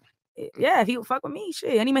 time. Alright. Yeah, if you fuck with me,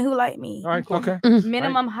 shit. Any man who like me. All right, cool. Okay.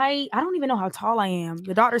 Minimum height. I don't even know how tall I am.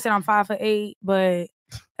 The doctor said I'm 5'8", but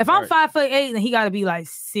if I'm 5'8", then he got to be like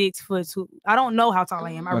 6'2". I don't know how tall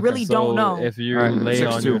I am. I really don't know. If you All right, lay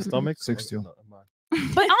on 6'2". your stomach, 6'2".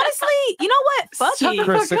 But honestly, you know what? Fuck Shut it. the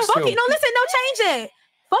fuck up. Fuck 6'2". it. No, listen, no, change it.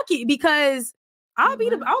 Fuck it, because I'll be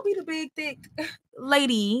the big thick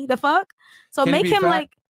lady. The fuck. So Can he make be him fat? like.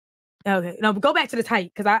 Okay, no, but go back to the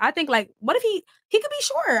height, because I think like, what if he could be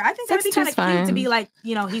short? I think that'd be 6'2" kind of is cute to fine. be like,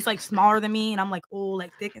 he's like smaller than me, and I'm like, oh,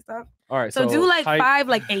 like thick and stuff. All right. So do like height-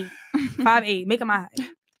 5'8", 5'8", make him my height.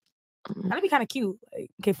 That'd be kind of cute. Like,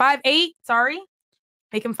 okay, 5'8", sorry,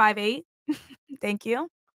 make him 5'8". Thank you.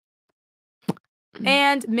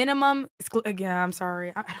 And minimum, again, I'm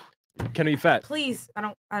sorry. Can he be fat? Please,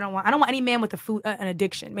 I don't want any man with an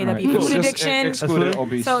addiction. May that Alright, be cool. food Just addiction. exclude it,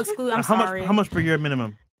 obese. So exclude. I'm how sorry. How much per year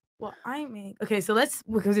minimum? Well, I mean, okay. So let's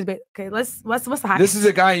because it's okay. What's the highest? This is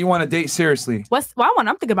a guy you want to date seriously. I'm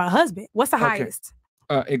thinking about a husband. What's the Okay. highest?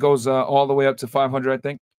 It goes all the way up to 500, I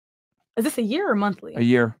think. Is this a year or monthly? A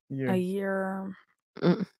year. A year.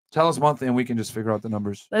 Tell us monthly, and we can just figure out the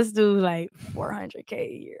numbers. Let's do like 400K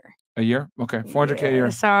a year. A year? Okay, 400K a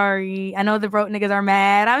year. Sorry, I know the broke niggas are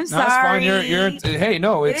mad. I'm No, sorry. that's fine. You're. Hey,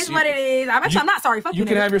 no, It it's. is what it is. I'm not sorry. Fuck You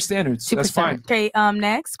can niggas. have your standards. That's 2%. fine. Okay.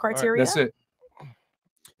 Next criteria. That's it.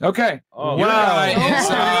 Okay. Oh, Your guy is,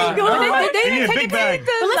 They You need a didn't take big into bag.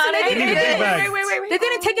 but listen, You need a big bag. They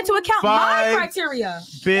didn't take into account my 5 criteria.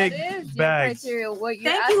 Big bags. What you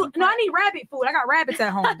Thank you. No, I need rabbit food. I got rabbits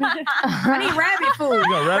at home. I need rabbit food. You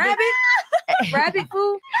got rabbit? Rabbit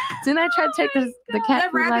food. Didn't I try to take the cat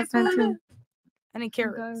food rabbit last time too? I need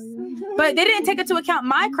carrots. But they didn't take into account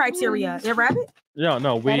my criteria. Yeah, rabbit. Yeah,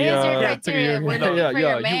 no, we. That is your took criteria. your- We're yeah, looking for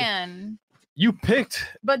yeah, your man. You picked.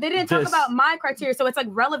 But they didn't talk This. about my criteria, so it's like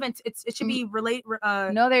relevant. It should be relate.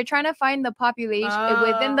 No, they're trying to find the population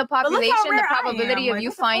within the but look how population, the rare I am. probability of Like, you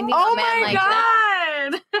what the finding fuck? a man like that.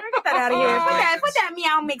 Get that out of here. Put that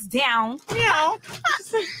meow mix down. Meow.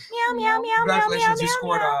 Meow, meow, meow, meow, meow, Congratulations, you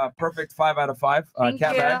scored a perfect 5 out of 5. Thank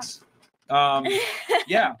Cat you. bags.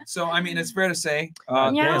 Yeah. So I mean, it's fair to say,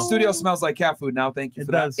 Meow. the studio smells like cat food now. Thank you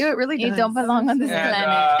for that. It really does. You don't belong on this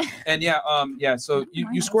planet. And yeah. So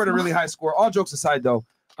you scored a really high score. All jokes aside, though,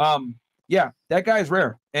 yeah, that guy is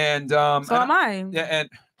rare. And So am I. Yeah, and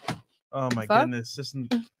Oh my Fuck. goodness.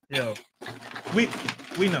 Yo. We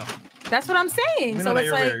know. That's what I'm saying. We know So that it's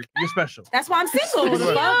you're like rare. You're special. that's why I'm single. You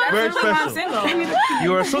are That's very really why I'm special. single.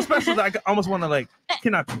 You are so special that I almost want to like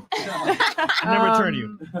kidnap you. Never return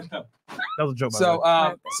you. That was a joke. By the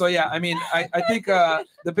way. So yeah, I mean, I think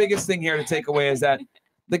the biggest thing here to take away is that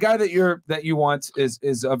the guy that you want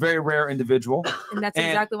is a very rare individual. And that's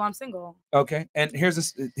exactly why I'm single. Okay, and here's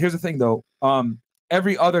the thing though.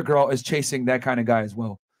 Every other girl is chasing that kind of guy as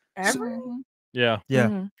well. Ever? Yeah.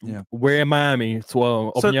 Yeah. Yeah. We're in Miami.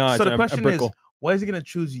 So So the question is, why is he gonna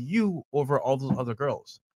choose you over all those other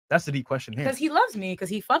girls? That's the deep question here. Because he loves me, because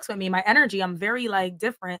he fucks with me. My energy, I'm very like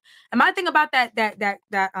different. And my thing about that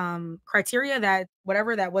criteria, that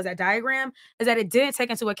whatever that was, that diagram, is that it didn't take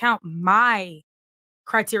into account my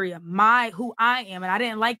criteria, who I am, and I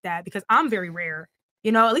didn't like that because I'm very rare.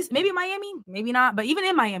 You know, at least maybe in Miami, maybe not, but even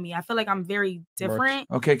in Miami, I feel like I'm very different.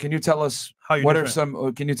 Okay, can you tell us you're what different? are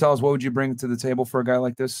some? Can you tell us what would you bring to the table for a guy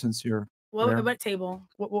like this? Since you're rare? What table?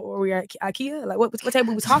 What were we at? IKEA? Like what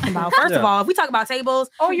table we talking about? First of Yeah. all, if we talk about tables,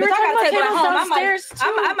 Oh, you if were I got a talking table about at home, tables downstairs,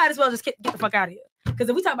 I might as well just get the fuck out of here. Because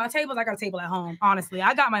if we talk about tables, I got a table at home. Honestly,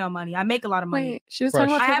 I got my own money. I make a lot of money. Wait, she was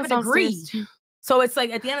talking about I have a tables degree. downstairs, too. So it's like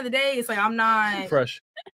at the end of the day, it's like I'm not fresh.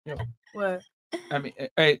 What? I mean,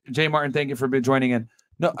 hey, Jay Martin, thank you for joining in.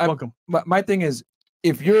 No, welcome. My thing is,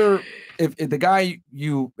 if the guy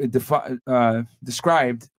you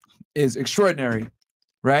described is extraordinary,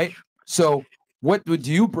 right? So what would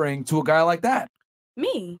you bring to a guy like that?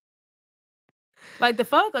 Me. Like the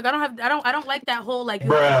fuck, like I don't like that whole like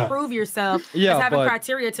you have to prove yourself. Yeah, as having but-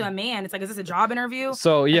 criteria to a man. It's like, is this a job interview?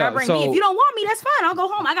 So Like, yeah, I bring so me. If you don't want me, that's fine. I'll go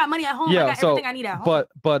home. I got money at home. I got everything I need at home.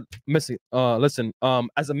 But Missy, listen,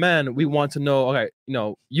 as a man, we want to know, okay, you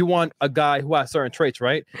know, you want a guy who has certain traits,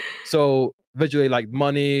 right? So visually, like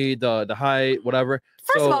money, the height, whatever.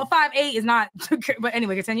 First of all, 5'8" is not. But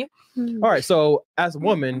anyway, continue. All right. So as a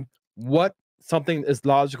woman, what something is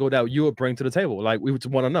logical that you would bring to the table? Like we would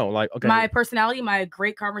want to know. Like, okay, My personality, my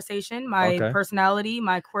great conversation, my Okay. personality,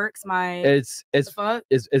 my quirks, my it's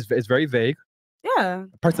very vague. yeah.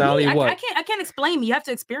 Personality, Me, what? I can't explain me. You have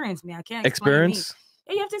to experience me. I can't explain me. Experience.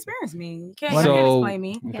 Yeah, you have to experience me. You can't, So- you can't explain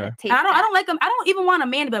me. okay. And I don't like them. I don't even want a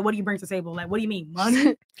man to be like, what do you bring to the table? Like, what do you mean?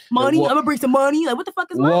 Money? Money? What- I'm gonna bring some money. Like, what the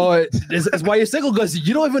fuck is money? Well, it's why you're single, because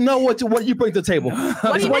you don't even know what you bring to the table. That's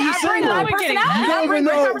do you why mean? you're I bring single. my personality. You I don't bring even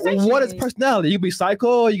my know conversation. what is personality. You can be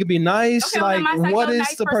psycho, you can be nice. Okay, well, like, then my what psycho, is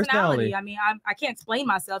nice the personality? I mean, I can't explain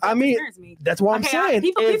myself. You I have to mean, experience me. that's what I'm Okay, saying.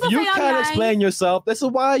 people If you say I'm can't nice. explain yourself, this is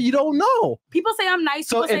why you don't know. People say I'm nice.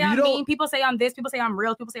 So People say if you I'm don't- mean. People say I'm this. People say I'm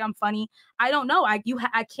real. People say I'm funny. I don't know.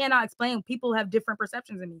 I cannot explain. People have different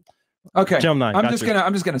perceptions of me. Okay, Gemini, I'm got just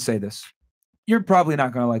you. gonna say this. You're probably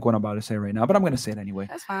not gonna like what I'm about to say right now, but I'm gonna say it anyway.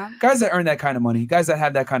 That's fine. Guys that earn that kind of money, guys that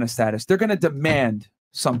have that kind of status, they're gonna demand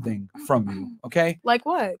something from you. Okay. Like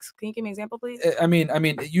what? Can you give me an example, please? I mean,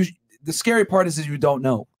 the scary part is you don't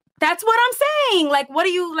know. That's what I'm saying. Like, what do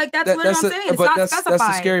you like? That's what I'm saying. It's not specified. That's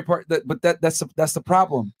the scary part. That's the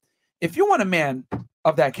problem. If you want a man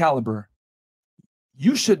of that caliber,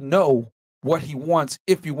 you should know what he wants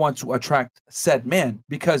if you want to attract said man.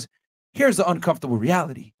 Because here's the uncomfortable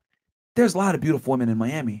reality: there's a lot of beautiful women in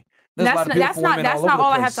Miami. There's a lot of beautiful women That's all over not the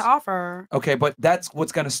all I have place. to offer. Okay, but that's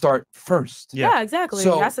what's gonna start first. Yeah, exactly.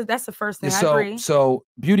 So- that's the first thing. I agree. So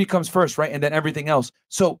beauty comes first, right? And then everything else.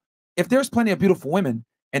 So if there's plenty of beautiful women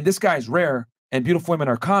and this guy's rare and beautiful women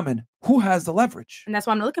are common, who has the leverage? And that's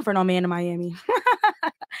why I'm not looking for no man in Miami.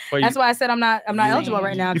 But That's why I said I'm not eligible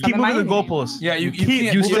right now. You 'cause keep I'm in moving the Miami. goalposts. Yeah, you keep can't-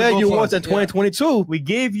 You moving the said you goalposts. want in 2022. We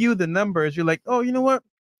gave you the numbers. You're like, oh, you know what?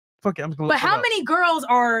 Fuck it. I'm just gonna But look it how up. many girls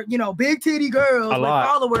are, big titty girls A with lot.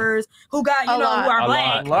 followers who got, who are A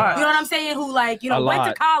black? lot. You know what I'm saying? Who like, A went to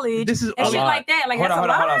lot. college This is and a shit lot. like that. Like, hold that's on,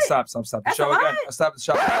 a hold lot. on. Stop the That's a show again. lot. Stop the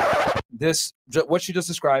show. What she just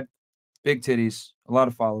described: big titties, a lot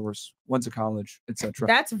of followers, went to college, etc.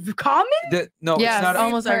 That's common? No, Yeah, it's not.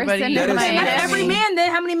 almost everybody. That is- Not every man.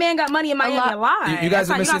 Then how many men got money in Miami? A lot. You guys That's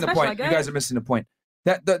are not- missing you're the not point. special, I You guys guess. are missing the point.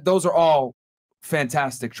 That those are all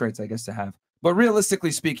fantastic traits, I guess, to have. But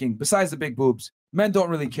realistically speaking, besides the big boobs, men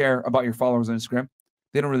don't really care about your followers on Instagram.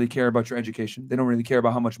 They don't really care about your education. They don't really care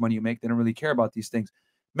about how much money you make. They don't really care about these things.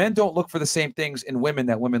 Men don't look for the same things in women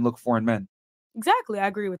that women look for in men. Exactly. I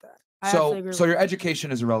agree with that. I absolutely agree So with your that.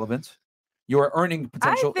 education is irrelevant. Your earning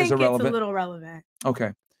potential I think is irrelevant. it's a little relevant.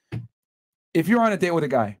 Okay. If you're on a date with a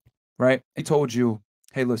guy, right? He told you,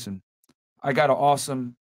 hey, listen, I got an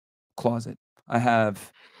awesome closet. I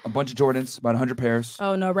have a bunch of Jordans, about 100 pairs.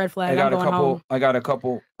 Oh no, red flag. I got I'm a going couple. home. I got a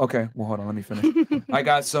couple. Okay, well, hold on. Let me finish. I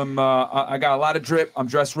got some. I got a lot of drip. I'm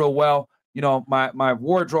dressed real well. My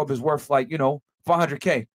wardrobe is worth like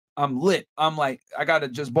 400K. I'm lit. I'm like, I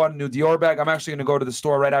just bought a new Dior bag. I'm actually gonna go to the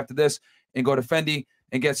store right after this and go to Fendi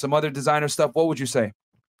and get some other designer stuff. What would you say?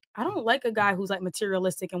 I don't like a guy who's like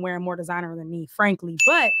materialistic and wearing more designer than me, frankly.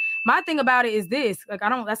 But my thing about it is this: like, I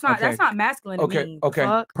don't. That's not. Okay. That's not masculine to Okay. me. Okay.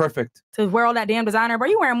 Fuck. Perfect. To wear all that damn designer, bro.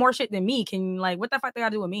 You wearing more shit than me? Can what the fuck they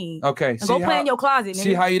gotta do with me? Okay. And go play in your closet. See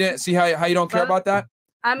nigga. how you didn't see how you don't care Fuck. about that?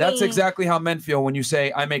 I That's mean- exactly how men feel when you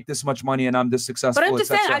say I make this much money and I'm this successful. But I'm just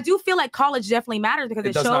saying, etc. I do feel like college definitely matters because It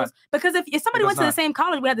it does shows. not. Because if somebody It went does to the not. same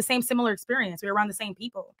college, we had the same similar experience. We were around the same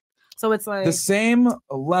people. So it's like the same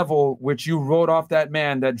level which you wrote off that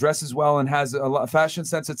man that dresses well and has a lot of fashion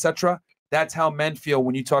sense, etc. That's how men feel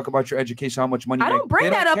when you talk about your education, how much money you I make. don't bring They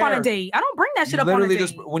that up on a care. date. I don't bring that shit You up on a literally date.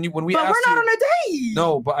 just when we But asked we're not you, on a date.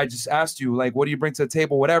 No, but I just asked you, like, what do you bring to the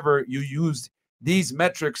table? Whatever you used these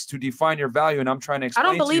metrics to define your value, and I'm trying to I explain.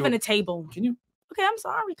 don't believe to in you, a table. Can you? Okay, I'm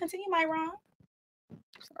sorry. Continue, Myron.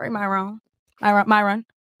 Sorry, Myron.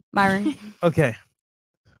 Myron. Okay.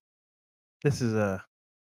 This is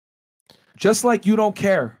just like you don't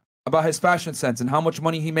care about his fashion sense and how much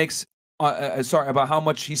money he makes. About how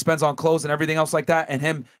much he spends on clothes and everything else like that, and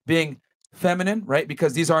him being feminine, right?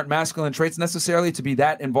 Because these aren't masculine traits necessarily to be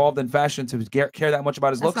that involved in fashion to care that much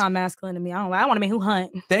about his That's looks. not masculine to me. I want to man who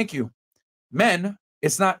hunt. Thank you. Men,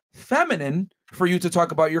 it's not feminine for you to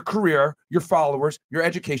talk about your career, your followers, your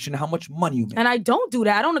education, how much money you make. And I don't do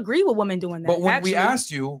that. I don't agree with women doing that. But when actually. we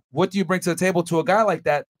asked you, what do you bring to the table to a guy like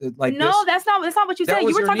that? Like no, this, that's not what you that said.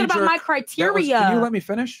 was You were your talking about my knee-jerk- criteria. Can you let me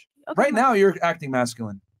finish? Right now, you're acting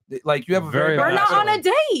masculine. Like you have a very. We're not on a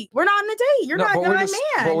date. We're not on a date. You're not my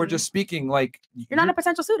man. But we're just speaking like. You're not a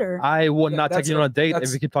potential suitor. I would not take you on a date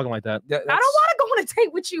if you keep talking like that. I don't want to go on a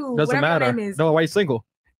date with you. Doesn't matter. Your name is. No, why are you single?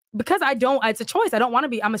 Because I don't. It's a choice. I don't want to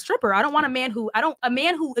be. I'm a stripper. I don't want a man who. A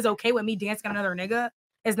man who is okay with me dancing on another nigga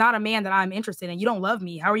is not a man that I'm interested in. You don't love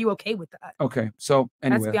me. How are you okay with that? Okay, so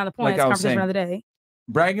anyway, that's beyond the point. Like It's I a was conversation saying, for another day.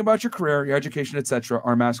 bragging about your career, your education, etc.,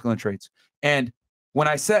 are masculine traits. And when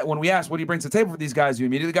we asked what do you bring to the table for these guys, you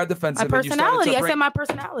immediately got defensive. My personality. I said my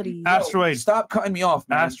personality. Asteroid. Stop cutting me off,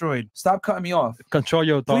 man. Asteroid. Stop cutting me off. Control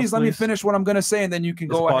your thoughts. Please let me finish what I'm gonna say, and then you can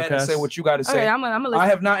go ahead and say what you got to say. Okay, I'm gonna listen. I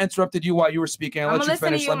have not interrupted you while you were speaking. I'll let you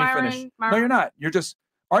finish. Let me finish. No, you're not. You're just.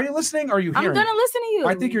 Are you listening? Or are you hearing? I'm gonna listen to you.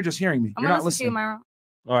 I think you're just hearing me. You're not listening.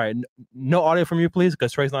 All right, no audio from you, please,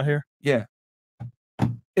 because Trey's not here. Yeah,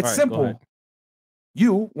 it's simple.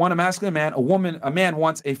 You want a masculine man. A man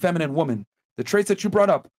wants a feminine woman. The traits that you brought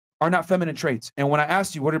up are not feminine traits. And when I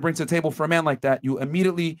asked you what do you bring to the table for a man like that, you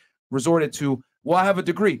immediately resorted to, well, I have a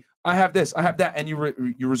degree, I have this, I have that, and you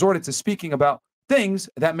resorted to speaking about things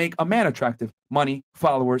that make a man attractive: money,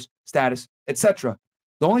 followers, status, etc.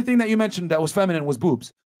 The only thing that you mentioned that was feminine was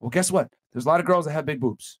boobs. Well, guess what? There's a lot of girls that have big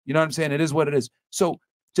boobs. You know what I'm saying? It is what it is. So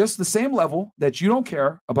just the same level that you don't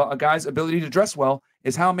care about a guy's ability to dress well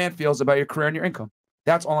is how a man feels about your career and your income.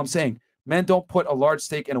 That's all I'm saying. Men don't put a large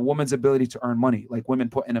stake in a woman's ability to earn money like women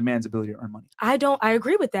put in a man's ability to earn money. I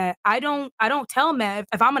agree with that. I don't tell men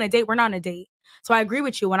if I'm on a date, we're not on a date. So I agree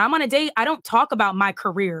with you. When I'm on a date, I don't talk about my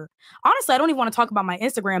career. Honestly, I don't even want to talk about my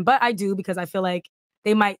Instagram, but I do because I feel like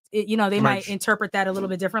they might, might interpret that a little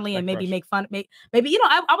bit differently and maybe make fun. Maybe,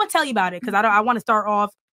 I want to tell you about it because I want to start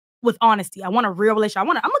off with honesty. I want a real relationship. I'm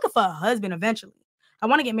looking for a husband eventually. I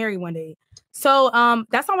want to get married one day. So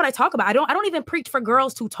that's not what I talk about. I don't even preach for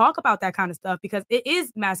girls to talk about that kind of stuff because it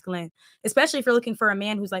is masculine, especially if you're looking for a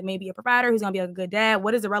man who's like maybe a provider, who's gonna be a good dad.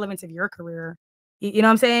 What is the relevance of your career? You know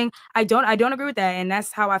what I'm saying? I don't agree with that, and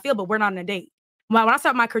that's how I feel. But we're not on a date. When I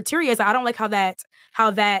start my criteria, I don't like how that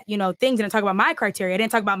things didn't talk about my criteria. I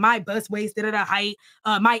didn't talk about my bust, waist, height,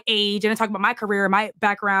 my age. I didn't talk about my career, my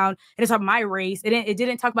background. It didn't talk about my race. It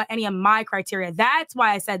didn't talk about any of my criteria. That's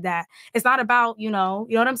why I said that. It's not about, you know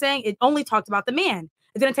what I'm saying? It only talked about the man.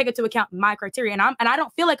 It didn't take into account my criteria. And I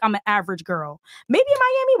don't feel like I'm an average girl. Maybe in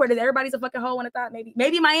Miami, where everybody's a fucking hoe and a thought,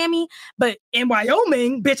 maybe Miami, but in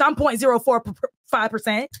Wyoming, bitch, I'm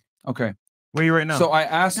 0.045%. Okay. Where are you right now? So I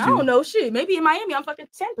asked you. I don't know shit. Maybe in Miami, I'm fucking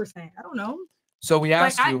 10%. I don't know. So we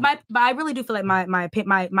asked you. But I really do feel like my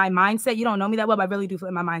mindset, you don't know me that well, but I really do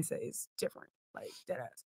feel like my mindset is different. Like dead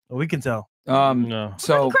ass. Well, we can tell. No.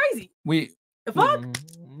 So crazy. The fuck?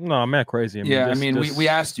 No, I'm not crazy. We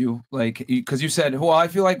asked you like because you said, well, I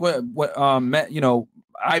feel like what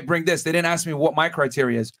I bring this. They didn't ask me what my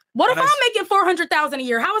criteria is. What if I'm making $400,000 a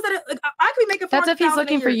year? How is that? I could be making $400,000. That's if he's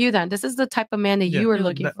looking for you. Then this is the type of man that you are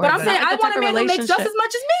looking for. But I'm saying I want a man who makes just as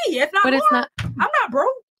much as me, if not more. It's not. I'm not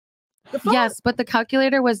broke. Yes, but the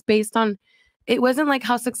calculator was based on. It wasn't like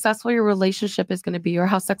how successful your relationship is going to be or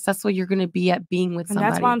how successful you're going to be at being with somebody.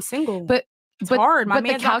 And that's why I'm single. But it's hard. My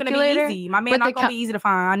man's not going to be easy. My man's not going to be easy to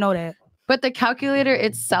find. I know that. But the calculator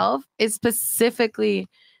itself is specifically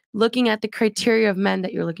looking at the criteria of men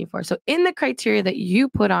that you're looking for. So in the criteria that you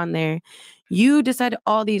put on there, you decided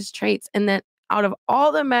all these traits. And then out of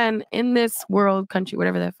all the men in this world, country,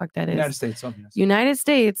 whatever the fuck that is. United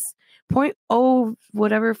States,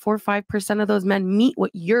 0.45% of those men meet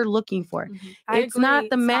what you're looking for. It's not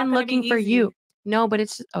the man looking for you. No, but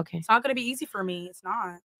it's okay. It's not going to be easy for me. It's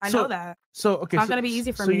not. I know that. So, okay. It's not going to be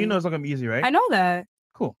easy for me. So you know it's not going to be easy, right? I know that.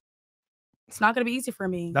 Cool. It's not going to be easy for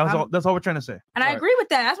me. That's all we're trying to say. And I agree with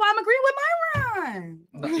that. That's why I'm agreeing with Myron.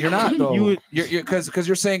 No, you're not though. You're because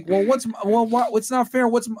you're saying, well, what's not fair?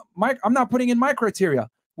 I'm not putting in my criteria.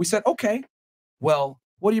 We said, okay, well,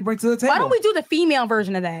 what do you bring to the table? Why don't we do the female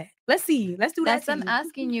version of that? Let's see. Let's do that. That's them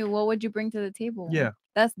asking you, what would you bring to the table? Yeah.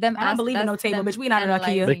 That's them. I don't believe in no table, bitch. We not at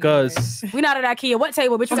IKEA. Because we not at IKEA. What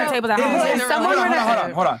table? Bitch, we got tables at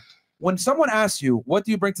home. Hold on. When someone asks you, what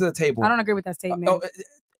do you bring to the table? I don't agree with that statement.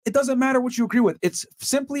 It doesn't matter what you agree with. It's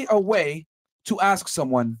simply a way to ask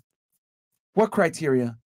someone, what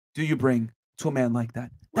criteria do you bring to a man like that?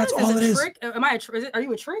 That's all it is. Trick? Am I are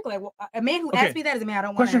you a trick? Like a man who asks me that is a man I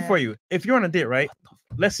don't want. Question for you: if you're on a date, right?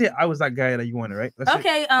 Let's say I was that guy that you wanted, right?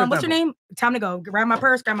 Okay. What's your name? Time to go. Grab my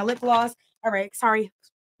purse. Grab my lip gloss. All right. Sorry.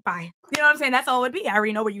 Bye. You know what I'm saying? That's all it would be. I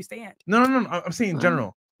already know where you stand. No. I'm saying in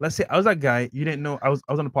general. Let's say I was that guy. You didn't know I was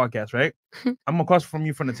on the podcast, right? I'm across from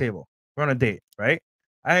you from the table. We're on a date, right?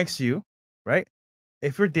 I asked you, right?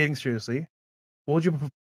 If you're dating seriously, what would you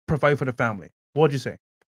provide for the family? What would you say?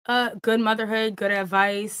 Good motherhood, good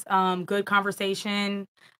advice, good conversation,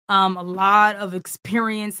 a lot of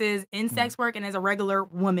experiences in sex work and as a regular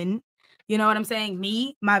woman. You know what I'm saying?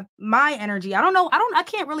 Me, my energy. I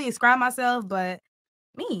can't really describe myself, but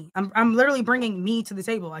me. I'm literally bringing me to the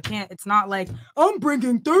table. I can't. It's not like I'm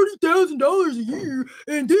bringing $30,000 a year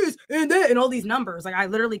and this and that and all these numbers. Like I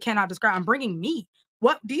literally cannot describe. I'm bringing me.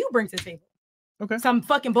 What do you bring to the table? Okay. Some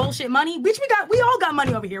fucking bullshit money. Bitch, we all got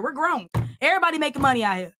money over here. We're grown. Everybody making money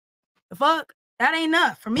out here. The fuck? That ain't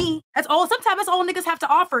enough for me. That's all. Sometimes that's all niggas have to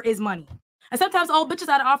offer is money, and sometimes all bitches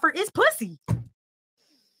have to offer is pussy.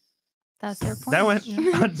 That's their point. That went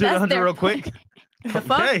 100 real quick. The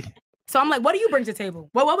fuck? Okay. So I'm like, what do you bring to the table?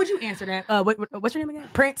 What would you answer that? What's your name again?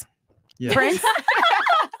 Prince? Yeah. Prince?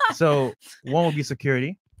 So one would be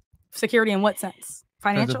security. Security in what sense?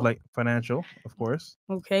 Financial? Like financial, of course.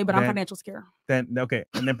 Okay, but I'm financial secure. Then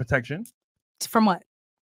and then protection. From what?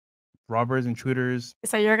 Robbers, intruders.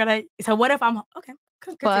 So what if I'm okay?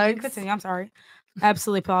 Continue. I'm sorry. I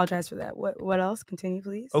absolutely apologize for that. What else? Continue,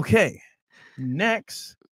 please. Okay.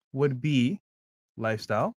 Next would be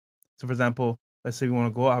lifestyle. So for example, let's say we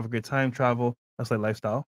want to go out, have a good time, travel. That's like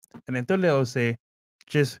lifestyle. And then thirdly, I would say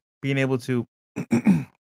just being able to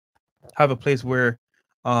have a place where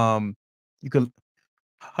you could,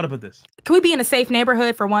 how to put this? Can we be in a safe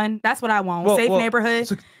neighborhood for one? That's what I want. Safe neighborhood,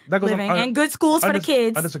 that goes living, and good schools for the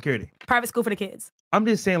kids. Under security. Private school for the kids. I'm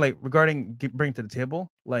just saying, like, regarding bringing to the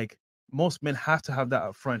table, like, most men have to have that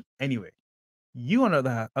up front anyway. You, on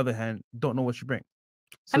the other hand, don't know what you bring.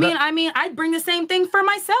 So I mean, I bring the same thing for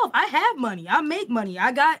myself. I have money. I make money.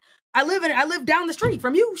 I live down the street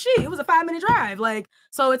from you. Shit, it was a 5-minute drive. Like,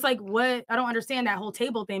 so it's like, what? I don't understand that whole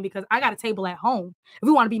table thing because I got a table at home. If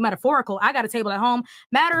we want to be metaphorical, I got a table at home.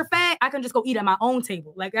 Matter of fact, I can just go eat at my own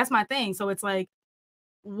table. Like, that's my thing. So it's like,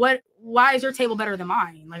 why is your table better than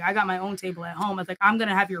mine? Like, I got my own table at home. It's like, I'm going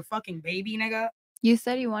to have your fucking baby, nigga. You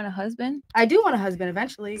said you want a husband? I do want a husband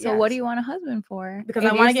eventually. So what do you want a husband for? Because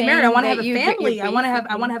I want to get married. I want to have a family. I want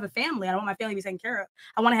to have a family. I don't want my family to be taken care of.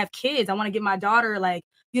 I want to have kids. I want to give my daughter I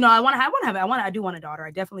do want a daughter.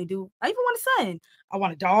 I definitely do. I even want a son. I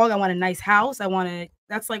want a dog. I want a nice house.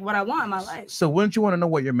 That's like what I want in my life. So wouldn't you want to know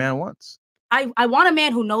what your man wants? I want a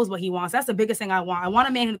man who knows what he wants. That's the biggest thing I want. I want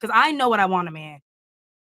a man because I know what I want in a man.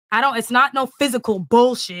 It's not no physical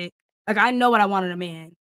bullshit. Like I know what I want in a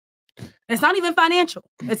man. It's not even financial.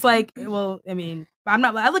 It's like, well, I mean,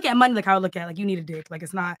 I look at money like how I look at like you need a dick. Like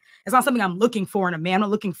it's not something I'm looking for in a man. I'm not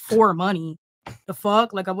looking for money. The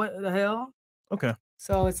fuck? Like what the hell? Okay.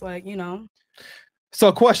 So it's like,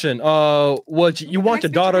 So question, would you want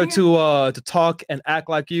your daughter to talk and act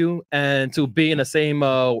like you and to be in the same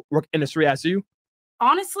work industry as you?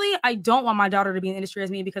 Honestly, I don't want my daughter to be in the industry as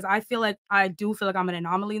me because I do feel like I'm an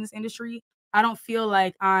anomaly in this industry. I don't feel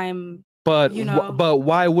like I'm But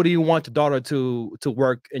why would you want your daughter to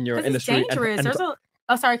work in your industry? It's dangerous.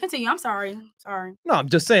 Sorry, continue. I'm sorry. No, I'm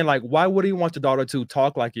just saying, like, why would you want your daughter to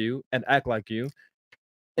talk like you and act like you,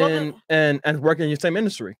 and work in your same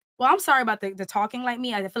industry? Well, I'm sorry about the talking like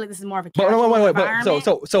me. I feel like this is more of a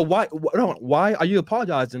so why are you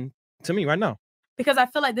apologizing to me right now? Because I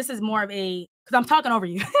feel like this is more of because I'm talking over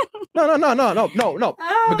you. No.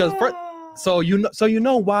 Because so you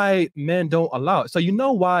know why men don't allow it. So you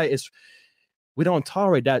know why we don't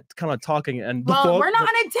tolerate that kind of talking. And well, we're not on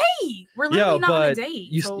a date. We're literally not on a date.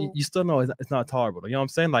 You still know it's not tolerable. You know what I'm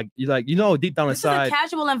saying? Like deep down inside. This is a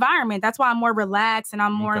casual environment. That's why I'm more relaxed and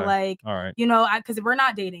I'm more like, all right. Because we're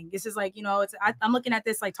not dating. This is like, I'm looking at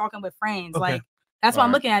this like talking with friends. Okay. Like that's why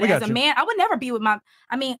I'm looking at it. As a man, I would never be with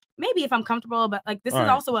maybe if I'm comfortable, but like this is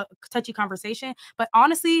also a touchy conversation. But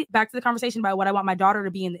honestly, back to the conversation about what I want my daughter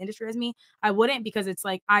to be in the industry as me, I wouldn't because it's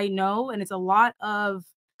like I know, and it's a lot of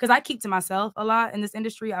because I keep to myself a lot in this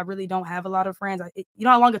industry. I really don't have a lot of friends. You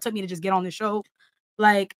know how long it took me to just get on this show?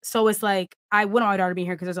 Like, so it's like I wouldn't want my daughter to be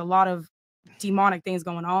here because there's a lot of demonic things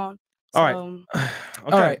going on. All right. Okay.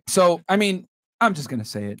 All right. So I mean, I'm just gonna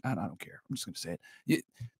say it. I don't care. I'm just gonna say it.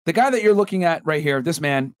 The guy that you're looking at right here, this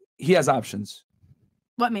man, he has options.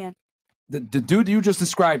 What man? The dude you just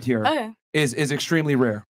described here is extremely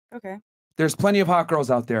rare. Okay. There's plenty of hot girls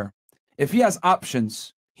out there. If he has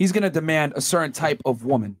options, he's gonna demand a certain type of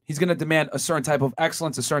woman. He's gonna demand a certain type of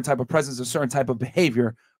excellence, a certain type of presence, a certain type of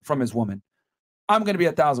behavior from his woman. I'm gonna be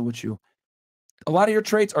 1,000 with you. A lot of your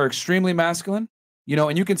traits are extremely masculine,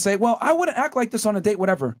 and you can say, well, I wouldn't act like this on a date,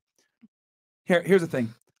 whatever. Here's the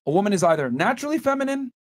thing. A woman is either naturally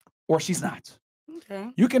feminine or she's not. Okay.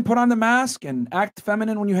 You can put on the mask and act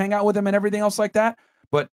feminine when you hang out with them and everything else like that.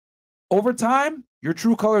 But over time, your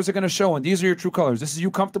true colors are going to show, and these are your true colors. This is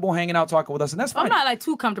you comfortable hanging out, talking with us, and that's fine. I'm not like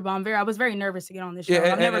too comfortable. I was very nervous to get on this show.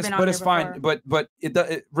 Yeah, I've never been on but here it's fine. before. But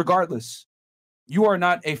regardless, you are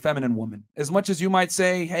not a feminine woman. As much as you might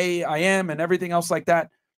say, "Hey, I am," and everything else like that,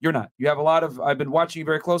 you're not. You have a lot of. I've been watching you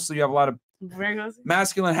very closely. You have a lot of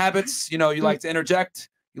masculine habits. You know, you like to interject.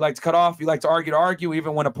 You like to cut off. You like to argue,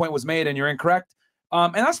 even when a point was made and you're incorrect.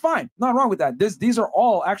 And that's fine. Not wrong with that. These are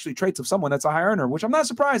all actually traits of someone that's a high earner, which I'm not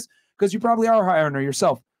surprised because you probably are a high earner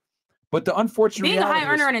yourself. But the unfortunate being a high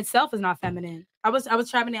reality earner in itself is not feminine. I was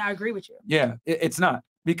trying to. I agree with you. yeah, it's not,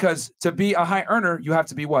 because to be a high earner, you have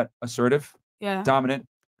to be what? Assertive, Yeah. dominant,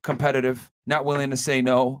 competitive, not willing to say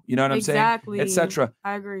no. You know what I'm Exactly. saying? Etc.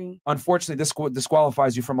 I agree. Unfortunately, this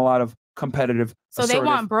disqualifies you from a lot of competitive. So they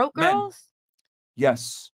want broke men. girls?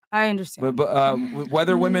 Yes. I understand. But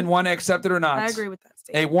whether women want to accept it or not, I agree with that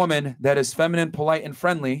a woman that is feminine, polite, and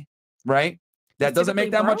friendly, right? That doesn't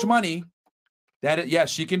make that much money. Yes,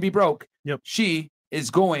 she can be broke. Yep. She is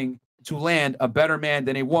going to land a better man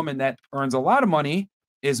than a woman that earns a lot of money,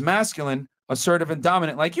 is masculine, assertive, and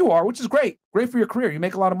dominant like you are, which is great. Great for your career. You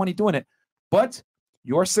make a lot of money doing it. But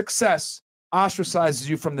your success ostracizes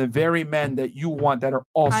you from the very men that you want that are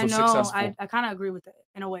also I know. successful. I kind of agree with it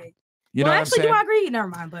in a way. You know what I'm actually, saying? do I agree? Never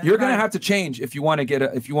mind. But You're gonna have to change if you want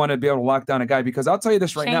to if you want to be able to lock down a guy, because I'll tell you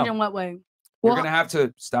this right change now. in what way? You're gonna have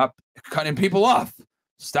to stop cutting people off.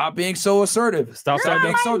 Stop being so assertive. Stop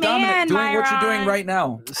being so dominant. Doing what you're doing right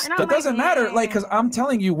now. It doesn't matter, like, because I'm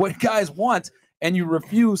telling you what guys want, and you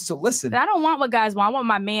refuse to listen. I don't want what guys want. I want what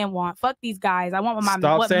my man want. Fuck these guys. I want what my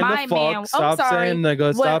Stop what saying my the man. fuck. Stop saying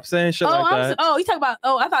nigga. Stop saying shit like that. Oh, you talk about.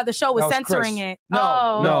 Oh, I thought the show was That was censoring Chris. it.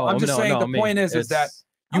 No, I'm just saying the me. point is that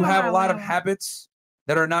you Oh, have a my lot of God. habits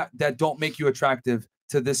that don't make you attractive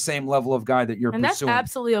to this same level of guy that you're And that's pursuing.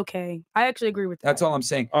 absolutely okay. I actually agree with that. That's all I'm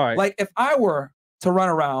saying. All right. Like if I were to run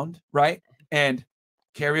around, right, and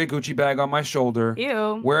carry a Gucci bag on my shoulder,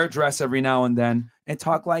 Ew. wear a dress every now and then, and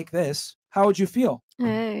talk like this, how would you feel?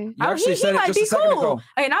 Hey. You actually he said it might just be a second cool. ago.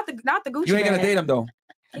 Hey, not the Gucci. You ain't gonna bag. date him though.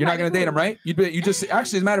 You're not gonna date him, right? You just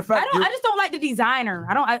actually, as a matter of fact, I just don't like the designer.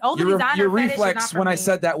 All the designer. your fetish is reflex not for when I me.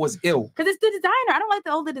 said that was ill. Because it's the designer. I don't like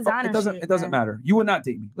the older designer. It doesn't matter. You would not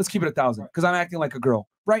date me. Let's keep it 1,000 because I'm acting like a girl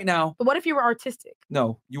right now. But what if you were artistic?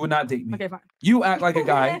 No, you would not date me. Okay, fine. You act like a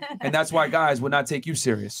guy, and that's why guys would not take you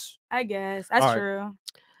serious. I guess that's All right. true.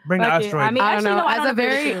 Bring the Fuck it. asteroid. I mean, I don't actually, know. no, I As don't a agree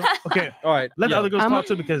with very you. Okay. All right. Let the other girls I'm talk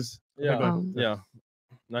too, because Yeah.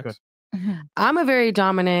 Next. I'm a very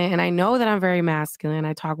dominant, and I know that I'm very masculine.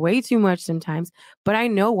 I talk way too much sometimes, but I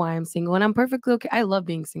know why I'm single, and I'm perfectly okay. I love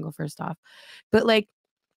being single, first off. But like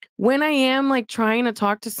when I am like trying to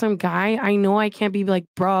talk to some guy, I know I can't be like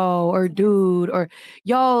bro or dude or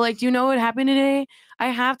yo, like, do you know what happened today? I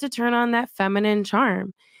have to turn on that feminine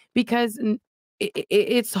charm because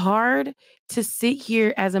it's hard to sit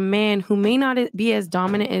here as a man who may not be as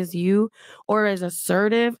dominant as you or as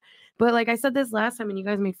assertive. But like I said this last time and you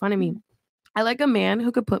guys made fun of me, I like a man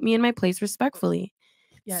who could put me in my place respectfully.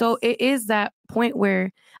 So it is that point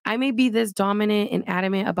where I may be this dominant and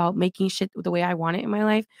adamant about making shit the way I want it in my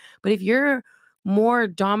life. But if you're more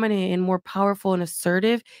dominant and more powerful and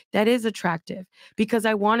assertive, that is attractive because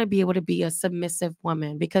I want to be able to be a submissive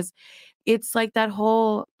woman because it's like that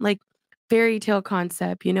whole like fairy tale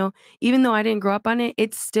concept, you know, even though I didn't grow up on it,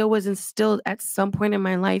 it still was instilled at some point in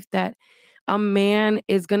my life that a man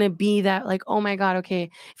is going to be that like, oh my God, okay,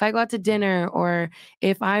 if I go out to dinner or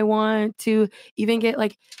if I want to even get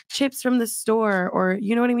like chips from the store or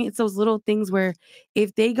you know what I mean? It's those little things where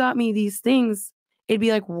if they got me these things, it'd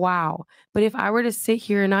be like, wow. But if I were to sit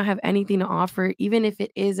here and not have anything to offer, even if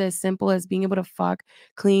it is as simple as being able to fuck,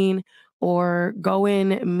 clean, or go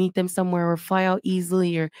in, meet them somewhere or fly out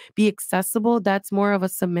easily or be accessible, that's more of a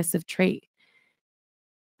submissive trait.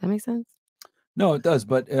 That makes sense? No, it does.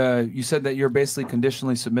 But you said that you're basically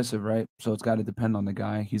conditionally submissive, right? So it's got to depend on the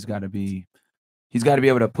guy. He's got to be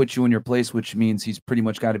able to put you in your place, which means he's pretty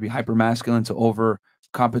much got to be hyper masculine to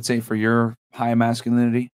overcompensate for your high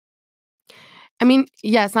masculinity. I mean,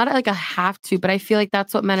 yeah, it's not like a have to, but I feel like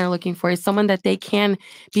that's what men are looking for is someone that they can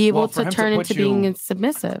be able for to him turn put into you- being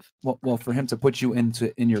submissive. Well, for him to put you in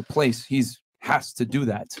your place, has to do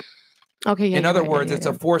that. Okay. Yeah, In you're other right, words, yeah, it's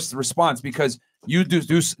yeah. a forced response because you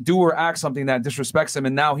do or act something that disrespects him,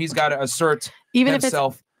 and now he's got to assert Even if it's-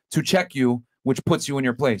 himself to check you, which puts you in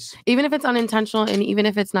your place. Even if it's unintentional and even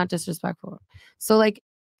if it's not disrespectful. So like,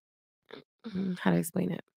 how to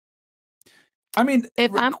explain it? I mean,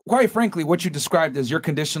 quite frankly, what you described is you're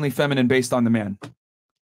conditionally feminine based on the man.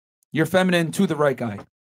 You're feminine to the right guy,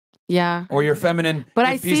 Yeah. or you're feminine But if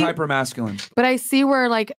I he's see- hyper masculine. But I see where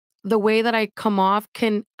like the way that I come off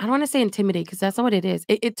can, I don't want to say intimidate because that's not what it is.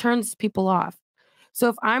 It turns people off. So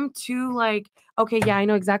if I'm too like, okay, yeah, I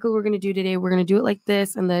know exactly what we're gonna do today. We're gonna do it like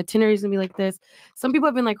this, and the itinerary is gonna be like this. Some people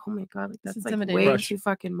have been like, oh my god, like that's like way too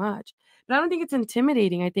fucking much. But I don't think it's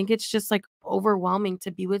intimidating. I think it's just like overwhelming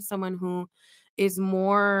to be with someone who is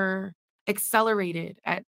more accelerated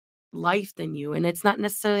at life than you. And it's not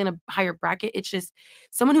necessarily in a higher bracket. It's just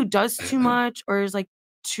someone who does too much or is like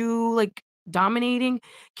too like dominating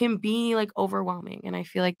can be like overwhelming. And I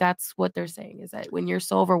feel like that's what they're saying is that when you're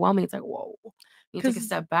so overwhelming, it's like, whoa, you take a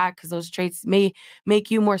step back because those traits may make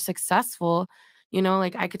you more successful. You know,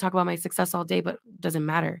 like I could talk about my success all day, but it doesn't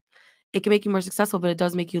matter. It can make you more successful, but it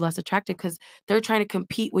does make you less attractive because they're trying to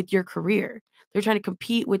compete with your career. They're trying to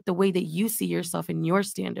compete with the way that you see yourself and your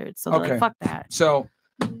standards. So they're like, fuck that. So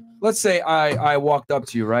let's say I walked up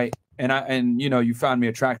to you, right? And you know, you found me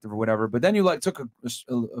attractive or whatever, but then you like took a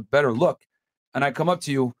better look, and I come up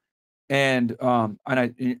to you and I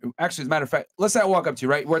actually, as a matter of fact, let's say I walk up to you,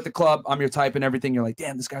 right? We're at the club, I'm your type and everything. You're like,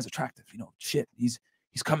 damn, this guy's attractive. You know, shit, he's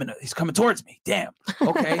coming towards me. Damn.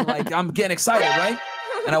 Okay, like I'm getting excited, right?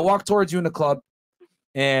 And I walk towards you in the club,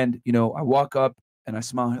 and you know, I walk up and I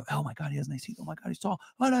smile. Oh my God, he has nice teeth. Oh my God, he's tall.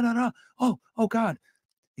 Oh no. Oh God,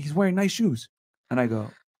 he's wearing nice shoes. And I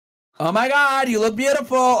go, oh my God, you look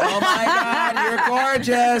beautiful. Oh my God, you're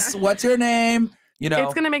gorgeous. What's your name? You know,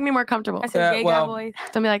 it's gonna make me more comfortable. That's a gay guy voice.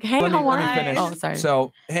 So be like, hey, let how me are finish. you? Oh, sorry.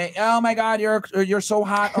 So, hey, oh my God, you're so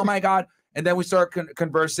hot. Oh my God. And then we start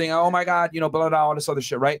conversing. Oh my God, you know, blah, blah, all this other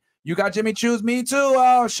shit, right? You got Jimmy Choo's, me too.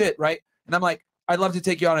 Oh shit, right? And I'm like, I'd love to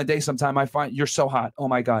take you out on a date sometime. I find you're so hot. Oh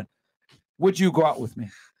my God. Would you go out with me?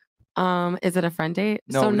 Is it a friend date?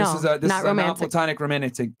 No, so this is a not romantic. non-platonic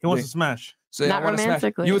romantic. He wants to smash. So Not I want to smash.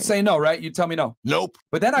 romantically. You would say no, right? You'd tell me no. Nope.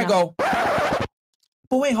 But then I go,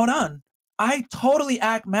 but wait, hold on. I totally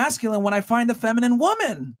act masculine when I find a feminine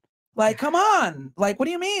woman. Like, come on. Like, what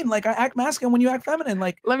do you mean? Like, I act masculine when you act feminine.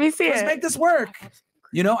 Like, let me see let's it. make this work.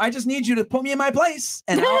 You know, I just need you to put me in my place,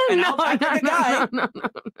 and I'll act like a guy. No.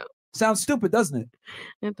 Sounds stupid, doesn't it?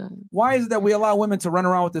 It does. Why is it that we allow women to run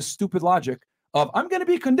around with this stupid logic of I'm going to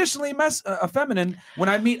be conditionally feminine when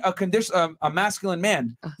I meet a masculine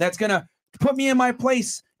man that's going to put me in my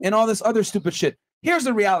place and all this other stupid shit? Here's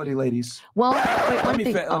the reality, ladies. Well, let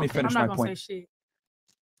me finish my point.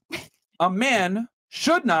 A man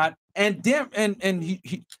should not, a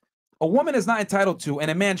woman is not entitled to,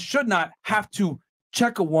 and a man should not have to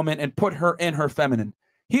check a woman and put her in her feminine.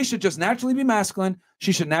 He should just naturally be masculine.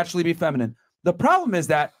 She should naturally be feminine. The problem is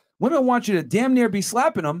that women want you to damn near be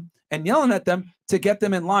slapping them and yelling at them to get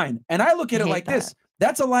them in line. And I look at it like this.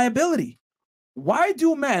 That's a liability. Why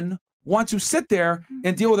do men want to sit there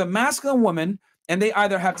and deal with a masculine woman, and they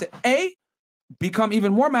either have to A, become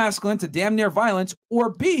even more masculine to damn near violence,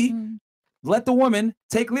 or B, let the woman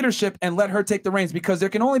take leadership and let her take the reins, because there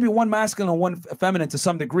can only be one masculine and one feminine to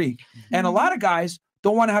some degree. And a lot of guys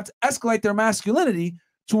don't want to have to escalate their masculinity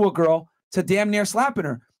to a girl to damn near slapping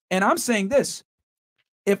her. And I'm saying this,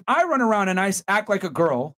 if I run around and I act like a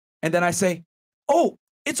girl and then I say, oh,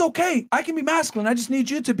 it's okay, I can be masculine, I just need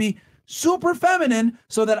you to be super feminine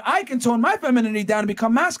so that I can tone my femininity down and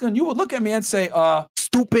become masculine, you would look at me and say,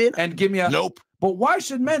 stupid, and give me a nope. But why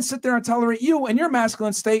should men sit there and tolerate you in your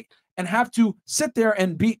masculine state and have to sit there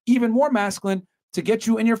and be even more masculine to get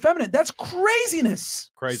you in your feminine? That's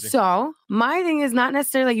craziness. Crazy. So my thing is not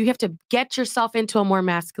necessarily like you have to get yourself into a more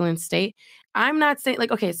masculine state. I'm not saying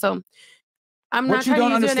like, okay, so I'm not trying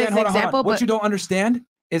to use it as an example, what you don't understand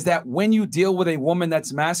is that when you deal with a woman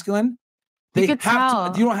that's masculine, they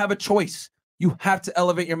have to, you don't have a choice. You have to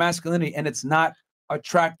elevate your masculinity, and it's not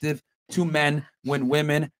attractive to men when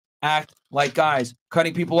women act like guys,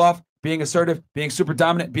 cutting people off, being assertive, being super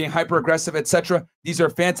dominant, being hyper aggressive, etc. These are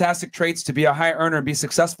fantastic traits to be a high earner and be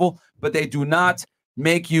successful, but they do not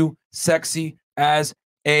make you sexy as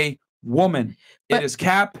a woman. It is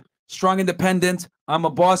cap, strong, independent, I'm a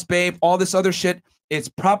boss babe, all this other shit. It's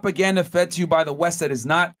propaganda fed to you by the West that is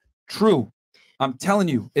not true. I'm telling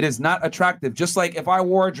you, it is not attractive. Just like if I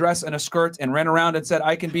wore a dress and a skirt and ran around and said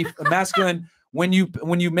I can be masculine when you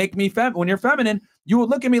make me when you're feminine, you would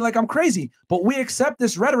look at me like I'm crazy. But we accept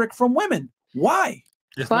this rhetoric from women. Why?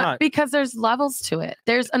 Because there's levels to it.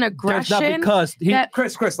 There's an aggression.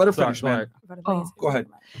 Chris, let her finish, man. Go ahead.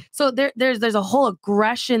 So there's a whole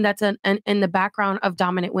aggression that's in the background of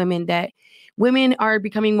dominant women, that women are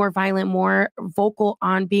becoming more violent, more vocal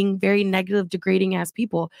on being very negative, degrading ass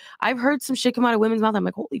people. I've heard some shit come out of women's mouth. I'm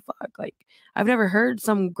like, holy fuck. Like, I've never heard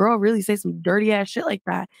some girl really say some dirty ass shit like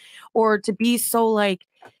that. Or to be so like,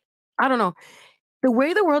 I don't know. The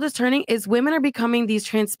way the world is turning is women are becoming these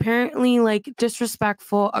transparently like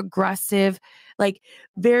disrespectful, aggressive, like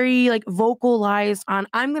very like vocalized on,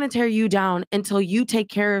 I'm gonna tear you down until you take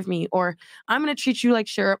care of me, or I'm gonna treat you like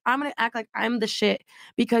shit, I'm gonna act like I'm the shit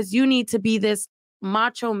because you need to be this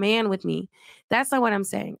macho man with me. That's not what I'm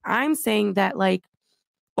saying. I'm saying that like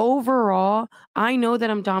overall, I know that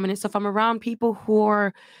I'm dominant. So if I'm around people who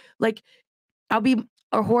are like,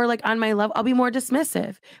 or who are like on my level, I'll be more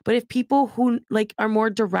dismissive. But if people who like are more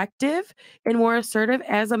directive and more assertive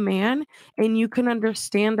as a man, and you can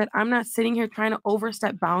understand that I'm not sitting here trying to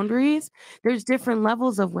overstep boundaries, there's different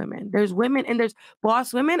levels of women. There's women and there's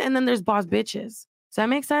boss women, and then there's boss bitches. Does that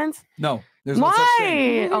make sense? No. There's no such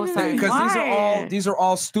thing. Oh, sorry. Because these are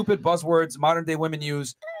all stupid buzzwords modern day women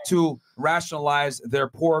use to rationalize their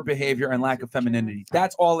poor behavior and lack of femininity.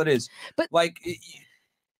 That's all it is. But like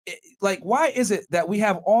why is it that we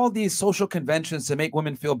have all these social conventions to make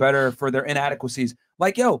women feel better for their inadequacies?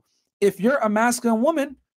 Like, yo, if you're a masculine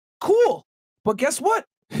woman, cool. But guess what?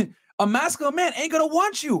 A masculine man ain't gonna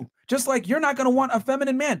want you. Just like you're not gonna want a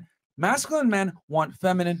feminine man. Masculine men want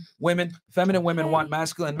feminine women want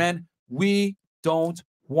masculine men. We don't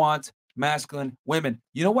want masculine women.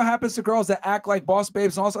 You know what happens to girls that act like boss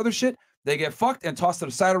babes and all this other shit? They get fucked and tossed to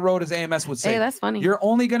the side of the road, as AMS would say. Hey, that's funny. You're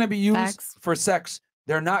only going to be used for sex.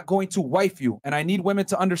 They're not going to wife you. And I need women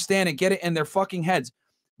to understand and get it in their fucking heads.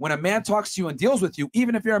 When a man talks to you and deals with you,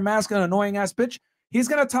 even if you're a masculine, annoying ass bitch, he's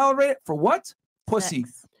going to tolerate it for what? Pussy.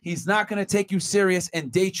 He's not going to take you serious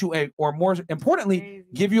and date you, or more importantly,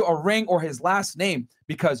 give you a ring or his last name,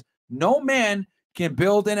 because no man can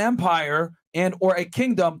build an empire and or a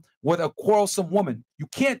kingdom with a quarrelsome woman. You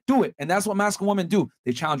can't do it. And that's what masculine women do.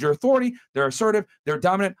 They challenge your authority. They're assertive. They're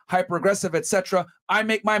dominant, hyper aggressive, etc. I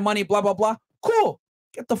make my money, blah, blah, blah. Cool.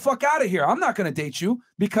 Get the fuck out of here. I'm not going to date you,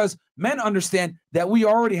 because men understand that we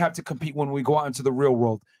already have to compete when we go out into the real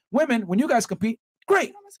world. Women, when you guys compete,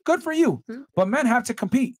 great. Good for you. But men have to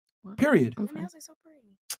compete. Period.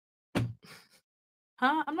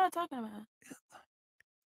 Huh? I'm not talking about.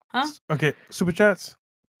 Huh? Okay, super chats.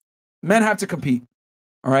 Men have to compete.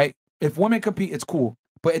 All right. If women compete, it's cool,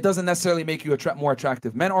 but it doesn't necessarily make you more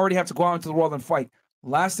attractive. Men already have to go out into the world and fight.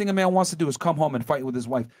 Last thing a man wants to do is come home and fight with his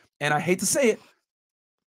wife. And I hate to say it,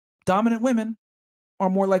 dominant women are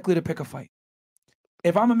more likely to pick a fight.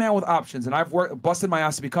 If I'm a man with options and I've busted my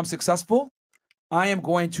ass to become successful, I am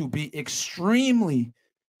going to be extremely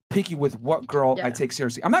picky with what girl I take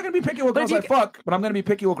seriously. I'm not going to be picky with girls I fuck, but I'm going to be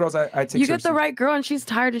picky with girls I take seriously. You get the right girl and she's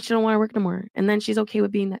tired and she don't want to work no more. And then she's okay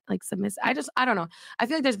with being like submissive. I don't know. I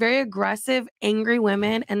feel like there's very aggressive, angry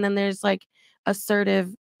women, and then there's like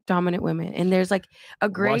assertive, dominant women. And there's like a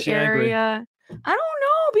gray area. I don't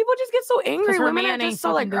know. People just get so angry. Women are just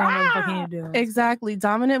so like, exactly.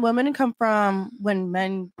 Dominant women come from when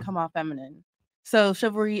men come off feminine. So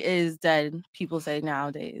chivalry is dead, people say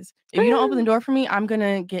nowadays. If you don't open the door for me, I'm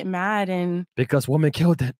gonna get mad and because women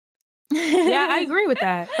killed it. Yeah, I agree with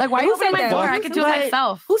that. Like, why you say my door? I could do it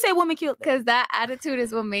myself. Who say women killed? Because that attitude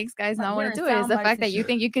is what makes guys not want to do it. Is the fact that you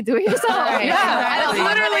think you could do it yourself. That's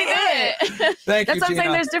literally it. Thank That's you, what I'm saying.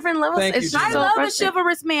 Gina. There's different levels. It's just I so love a frustrating.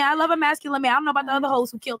 chivalrous man. I love a masculine man. I don't know about the other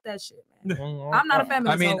hoes who killed that shit, man. I'm not a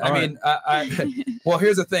feminist. Well,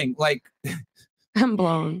 here's the thing. Like, I'm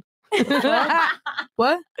blown.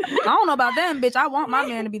 What? I don't know about them, bitch. I want my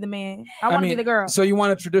man to be the man. I want to be the girl. So you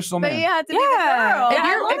want a traditional man? But you have to be the girl.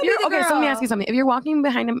 If you're okay, so let me ask you something. If you're walking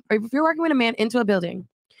behind him, or if you're walking with a man into a building,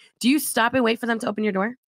 do you stop and wait for them to open your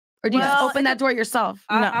door, or do you just open that door yourself?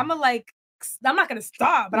 I'm not gonna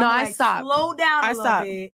stop, but No, I'm I like, stop. slow down a I little stop.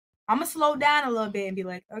 bit. I'm gonna slow down a little bit and be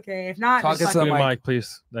like, okay, if not, Talk just into the fucking- mic,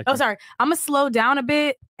 please. Oh, sorry. I'm gonna slow down a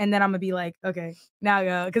bit, and then I'm gonna be like, okay, now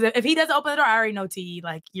go. Because if he doesn't open the door, I already know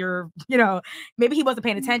like maybe he wasn't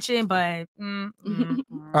paying attention, but All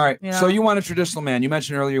right. You know? So you want a traditional man? You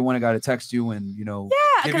mentioned earlier you want a guy to text you and yeah, give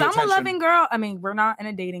because you I'm a attention. loving girl. I mean, we're not in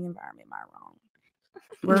a dating environment. Am I wrong?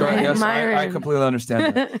 Yes, I completely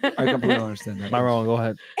understand that. I completely understand that. Myron, go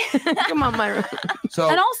ahead. Come on, Myron. So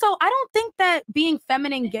And also, I don't think that being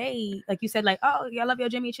feminine gay, like you said, like, oh, yeah, I love your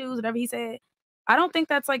Jimmy Choos, whatever he said. I don't think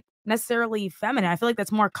that's like necessarily feminine. I feel like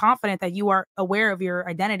that's more confident that you are aware of your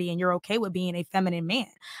identity and you're okay with being a feminine man.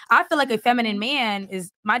 I feel like a feminine man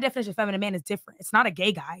my definition of feminine man is different. It's not a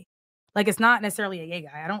gay guy. Like, it's not necessarily a gay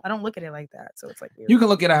guy. I don't look at it like that. So it's like weird. you can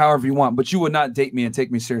look at it however you want, but you would not date me and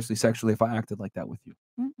take me seriously sexually if I acted like that with you.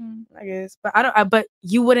 I guess, but I don't. But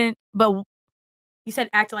you wouldn't. But you said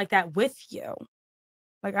act like that with you.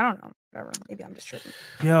 Like, I don't know. Whatever. Maybe I'm just tripping.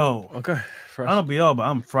 Yo, okay. I don't be all, but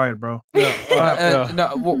I'm fried, bro.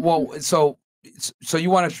 No, well, so you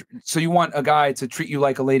want a guy to treat you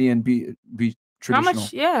like a lady and be How traditional.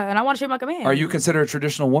 much? Yeah, and I want to treat him like a man. Are you considered a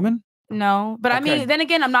traditional woman? No, but I mean, then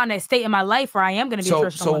again, I'm not in a state in my life where I am going to be a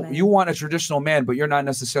traditional woman. You want a traditional man, but you're not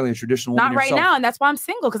necessarily a traditional woman Not right yourself. now, and that's why I'm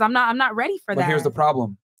single, because I'm not ready for that. But here's the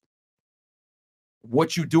problem.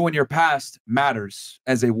 What you do in your past matters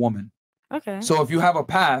as a woman. Okay. So if you have a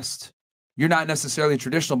past, you're not necessarily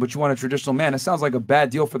traditional, but you want a traditional man. It sounds like a bad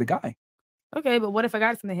deal for the guy. Okay, but what if I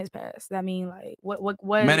got something in his past? That mean, like, what?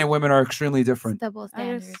 Men and women are extremely different. Double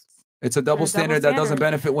standards. It's a double standard that doesn't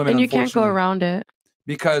benefit women. And you can't go unfortunately. around it.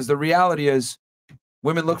 Because the reality is,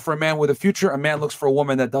 women look for a man with a future. A man looks for a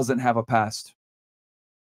woman that doesn't have a past.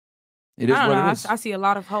 It is what it is. I see a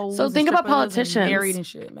lot of hoes. So think about strippers and politicians. married and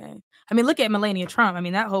shit, man. I mean, look at Melania Trump. I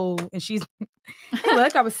mean, that whole and she's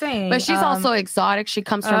like I was saying. But she's also exotic. She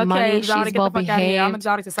comes from money. Exotic, She's get well the fuck out of here. I'm behaved.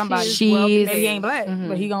 exotic to somebody. She's Well, maybe he ain't black, but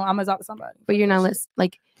I'm exotic to somebody. But you're not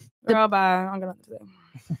like. Girl, bye. I'm gonna say.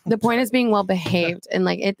 The point is being well behaved, and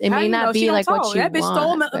like it How may you not know? be She don't like what talk. you That bitch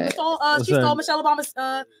want. she stole Michelle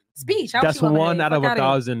Obama's speech. How That's she well one behaved? out of Fuck outta here.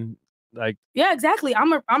 1,000. Like, Yeah, exactly. I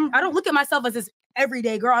don't look at myself as this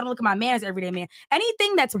everyday girl. I don't look at my man as everyday man.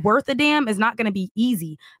 Anything that's worth a damn is not going to be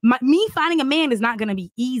easy. Me finding a man is not going to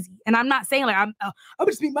be easy. And I'm not saying like I'm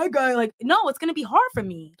just meet my guy. Like, no, it's going to be hard for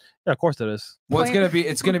me. yeah, of course it is. Well,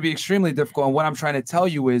 it's gonna be extremely difficult. And what I'm trying to tell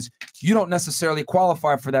you is, you don't necessarily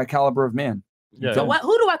qualify for that caliber of man. Yeah. So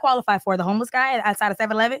who do I qualify for? The homeless guy outside of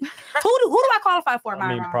 7-Eleven? who do I qualify for? I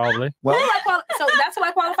mean, Myron? probably. Well, So that's who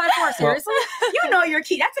I qualify for. Seriously, you know your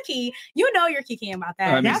key. That's a key. You know you're keying about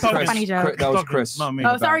that. That's a funny joke. That was Chris.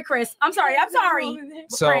 Oh, sorry, Chris. I'm sorry.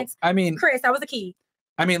 So Prince. I mean, Chris, that was a key.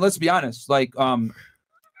 I mean, let's be honest. Like,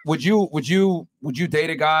 would you date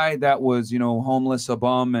a guy that was, homeless, a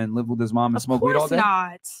bum, and lived with his mom and smoked weed all day? Of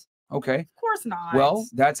course not. Okay. Of course not. Well,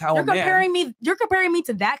 that's how you're a man. You're comparing me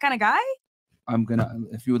to that kind of guy. I'm gonna,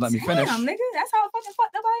 if you would let me finish. Damn, nigga, that's how fucking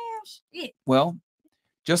fucked up I am. Shit. Well,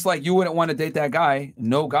 just like you wouldn't want to date that guy,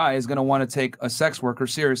 no guy is gonna want to take a sex worker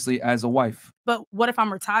seriously as a wife. But what if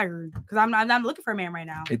I'm retired? Because I'm not looking for a man right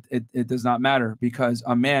now. It does not matter, because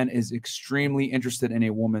a man is extremely interested in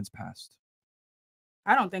a woman's past.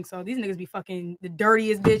 I don't think so. These niggas be fucking the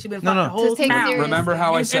dirtiest bitch. You've been fucking the whole time. Remember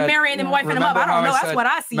how I said and marrying them, wifing them up. I don't know. That's what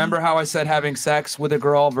I see. Remember how I said having sex with a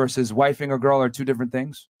girl versus wifing a girl are two different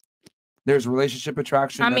things? There's relationship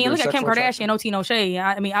attraction. I mean, look at Kim Kardashian, no tea, no shade.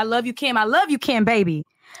 I mean, I love you, Kim. I love you, Kim, baby.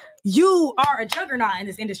 You are a juggernaut in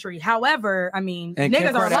this industry. However, I mean, and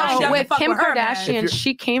niggas are lined up with to fuck Kim with her, man. Kardashian.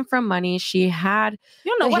 She came from money. She had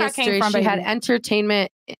you don't know what history. I came from. She had baby.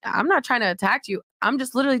 entertainment. I'm not trying to attack you. I'm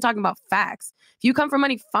just literally talking about facts. If you come from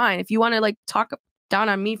money, fine. If you want to like talk down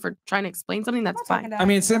on me for trying to explain something, that's fine. I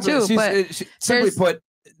mean, simply put,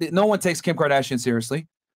 no one takes Kim Kardashian seriously.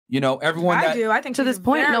 Everyone. I do. I think to this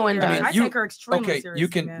point, no one does. I take her extremely seriously.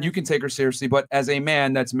 You can take her seriously, but as a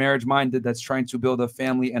man that's marriage minded, that's trying to build a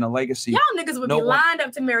family and a legacy, y'all niggas would be lined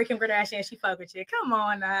up to marry Kim Kardashian and she fuck with you. Come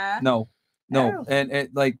on, now. No, and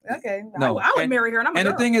like okay, no. I would marry her. And I'm a the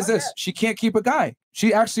girl. thing is this: she can't keep a guy.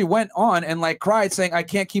 She actually went on and like cried, saying, "I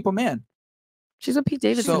can't keep a man." She's a Pete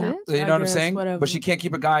Davidson. So you know what I'm saying? Whatever. But she can't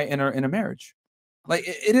keep a guy in a marriage. Like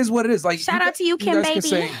it is what it is. Like shout out to you, Kim,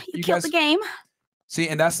 baby. You killed the game. See,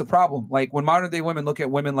 and that's the problem. Like when modern day women look at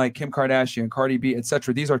women like Kim Kardashian, Cardi B,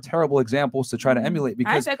 etc., these are terrible examples to try to emulate,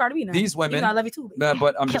 because I said Cardi B now. these women. You know, I love you too. Baby.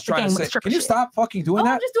 But I'm just trying to say, can you stop fucking doing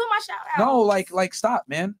that? I'm just doing my shout out. No, like stop,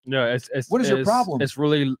 man. Yeah, what is your problem? It's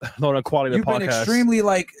really low on quality of the podcast. You've been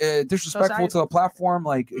extremely disrespectful to the platform.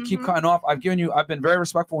 Like keep cutting off. I've been very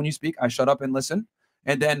respectful when you speak. I shut up and listen.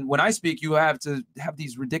 And then when I speak, you have to have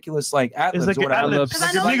these ridiculous like ad-libs. It's like ad-libs.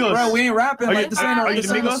 Bro, we ain't rapping. Like this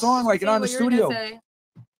ain't a song. Like you're not in the studio.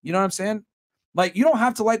 You know what I'm saying? Like you don't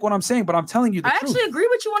have to like what I'm saying, but I'm telling you the truth. I actually agree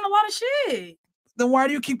with you on a lot of shit. Then why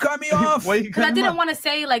do you keep cutting me off? Because I didn't want to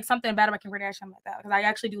say like something bad about Kim Kardashian like that, because I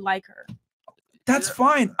actually do like her. That's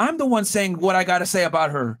fine. I'm the one saying what I got to say about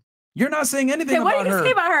her. You're not saying anything about her. What do you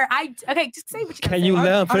say about her? Just say what you can you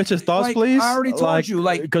let him finish his thoughts, please? I already told you.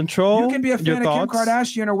 Like control. You can be a fan of Kim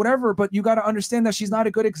Kardashian or whatever, but you got to understand that she's not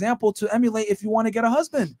a good example to emulate if you want to get a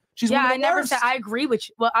husband. She's I never said I agree with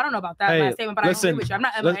you. Well, I don't know about that statement, but I agree with you. I'm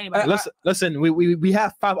not emulating anybody. Listen. We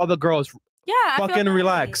have 5 other girls. Yeah, fucking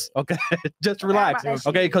relax. Okay, just relax.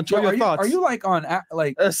 Okay, control your thoughts. Are you like on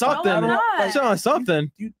like something?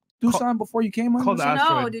 Something. You do something before you came on?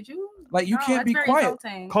 No, did you? Like you can't be quiet.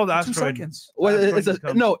 Call the 2 seconds.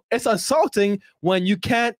 Well, it's assaulting when you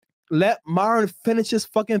can't let Myron finish his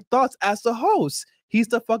fucking thoughts as the host. He's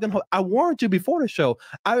the fucking host. I warned you before the show.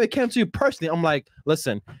 I came to you personally. I'm like,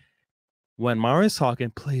 listen, when Myron's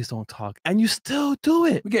talking, please don't talk. And you still do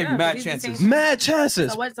it. We gave you mad chances. Mad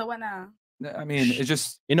chances. So what now? I mean, it's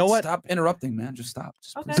just, you know what? Stop interrupting, man. Just stop.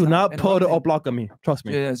 Just Okay. Do not put interrupting. a block on me. Trust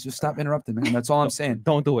me. Yeah, just stop interrupting, man. That's all I'm saying.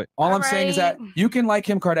 Don't do it. All I'm saying is that you can like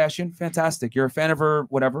Kim Kardashian. Fantastic. You're a fan of her,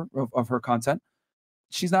 whatever, of her content.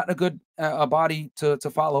 She's not a good body to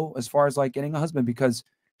follow as far as like getting a husband because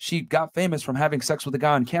she got famous from having sex with a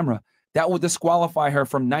guy on camera. That would disqualify her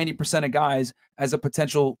from 90% of guys as a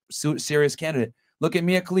potential serious candidate. Look at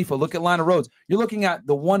Mia Khalifa. Look at Lana Rhoades. You're looking at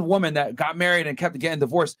the one woman that got married and kept getting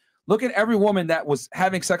divorced. Look at every woman that was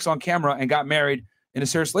having sex on camera and got married in a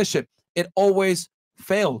serious relationship. It always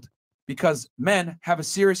failed because men have a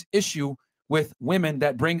serious issue with women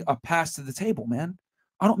that bring a past to the table, man.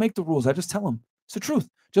 I don't make the rules. I just tell them. It's the truth.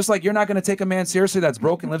 Just like you're not going to take a man seriously that's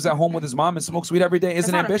broke and lives at home with his mom and smokes weed every day.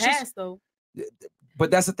 Isn't ambitious? Past, though.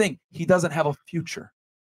 But that's the thing. He doesn't have a future.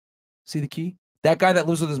 See the key? That guy that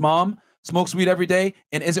lives with his mom, smokes weed every day,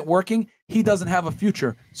 and isn't working, he doesn't have a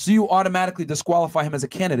future. So you automatically disqualify him as a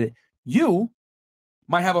candidate. You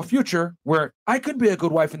might have a future where I could be a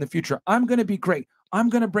good wife in the future. I'm going to be great. I'm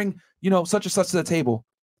going to bring, such and such to the table.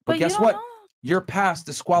 But guess what? Your past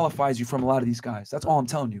disqualifies you from a lot of these guys. That's all I'm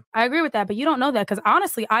telling you. I agree with that, but you don't know that because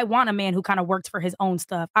honestly, I want a man who kind of works for his own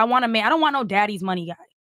stuff. I want a man. I don't want no daddy's money guy.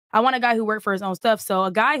 I want a guy who worked for his own stuff. So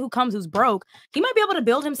a guy who's broke, he might be able to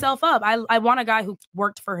build himself up. I want a guy who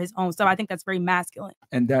worked for his own stuff. I think that's very masculine.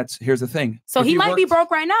 And here's the thing. So he might be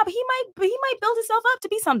broke right now, but he might build himself up to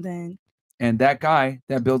be something. And that guy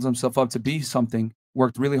that builds himself up to be something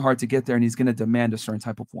worked really hard to get there, and he's going to demand a certain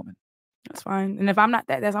type of woman. That's fine. And if I'm not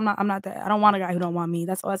that, I'm not that. I don't want a guy who don't want me.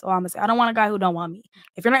 That's all I'm gonna say. I don't want a guy who don't want me.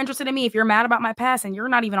 If you're not interested in me, if you're mad about my past, and you're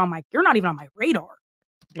not even on my radar.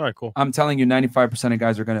 All right, cool. I'm telling you, 95% of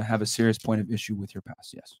guys are going to have a serious point of issue with your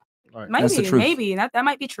past. Yes. All right. Maybe that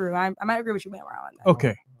might be true. I might agree with you, man.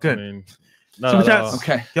 Okay, good. I mean, Superchats.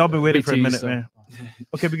 Okay. Y'all been waiting for a BT, minute, so- man.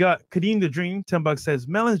 Okay, we got Kadeem the Dream. $10 says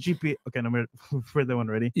Melon's GP. Okay, no, we've read that one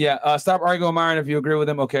already. Yeah. Stop arguing with Myron if you agree with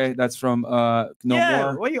him. Okay. That's from No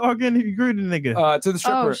More. Why you arguing if you agree with the nigga? To the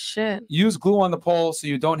stripper. Oh shit. Use glue on the pole so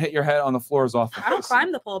you don't hit your head on the floor as often. I don't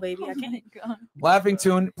climb the pole, baby. I can't. Laughing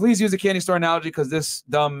tune. Please use a candy store analogy because this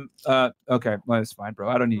dumb. Okay, well, it's fine, bro.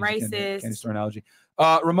 I don't need a candy store analogy.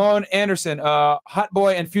 Ramon Anderson. Hot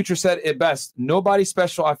Boy and Future said it best. Nobody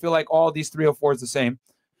special. I feel like all these 304 is the same.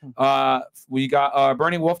 We got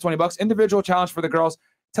Burning Wolf, $20. Individual challenge for the girls.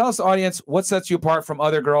 Tell us, audience, what sets you apart from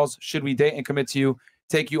other girls? Should we date and commit to you?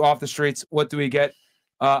 Take you off the streets? What do we get?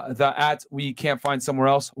 We can't find somewhere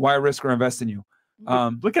else. Why risk or invest in you?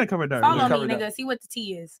 Look at cover that. Follow me, nigga. See what the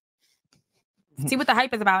tea is. See what the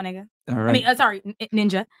hype is about, nigga. All right. I mean, sorry,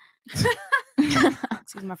 ninja.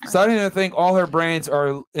 Excuse my friend. Starting to think all her brains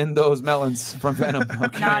are in those melons from Venom.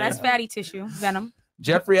 Okay. Nah, that's fatty tissue. Venom.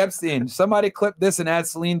 Jeffrey Epstein. Somebody clip this and add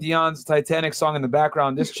Celine Dion's Titanic song in the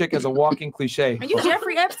background. This chick is a walking cliche. And you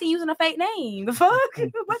Jeffrey Epstein using a fake name. The fuck?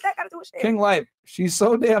 What that got to do with shit? King Life. She's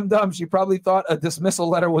so damn dumb. She probably thought a dismissal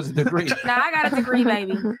letter was a degree. Nah, I got a degree,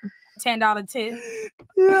 baby. $10 tip.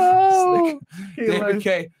 Yo. David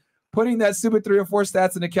K. Putting that stupid 3 or 4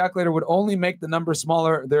 stats in the calculator would only make the number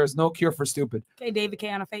smaller. There is no cure for stupid. Okay, David K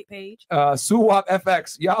on a fake page. Suwap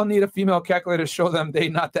FX. Y'all need a female calculator to show them they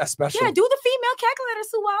not that special. Yeah, do the female calculator,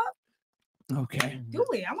 Suwap. Okay. Do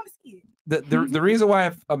it. I want to see it. The reason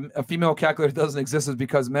why a female calculator doesn't exist is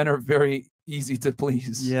because men are very easy to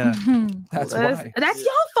please. Yeah. That's why. That's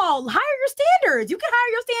your fault. Hire your standards. You can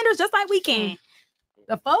hire your standards just like we can.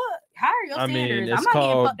 The fuck? Hire your standards. I'm not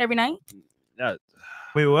getting fucked every night.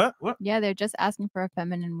 Wait, what? What? Yeah, they're just asking for a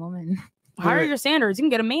feminine woman. Hire your standards. You can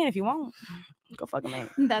get a man if you want. Go fuck a man.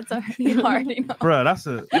 That's already hard enough. Bro, that's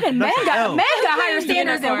a. Even men got higher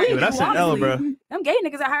standards than we do. That's an L, bro. Them gay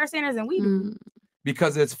niggas got higher standards than we do.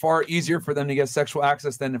 Because it's far easier for them to get sexual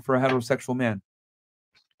access than for a heterosexual man.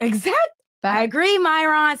 Exactly. I agree,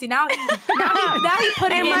 Myron. See now he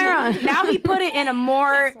put it in. Now he put it in a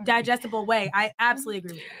more digestible way. I absolutely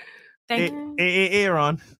agree with you. Thank you.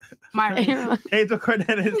 Aaron. Myron. Angel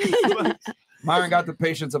Cornelius. Myron got the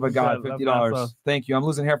patience of a god. $50. Thank you. I'm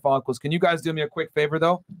losing hair follicles. Can you guys do me a quick favor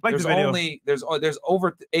though? There's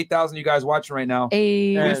over 8,000 you guys watching right now.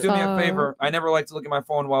 Please do me a favor. I never like to look at my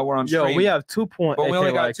phone while we're on stream. Yo, we have 2.8K but we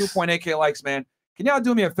only got likes. 2.8K likes, man. Can y'all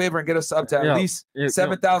do me a favor and get us up to at least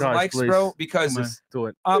 7,000 likes, please. bro? Because Just do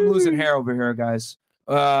it. I'm losing hair over here, guys.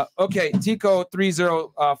 Okay, Tico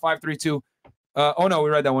 30532. Oh no, we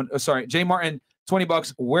read that one. Sorry, J Martin,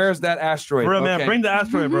 $20. Where's that asteroid? Bro, man, bring the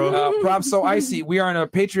asteroid, bro. Props so icy. We are in a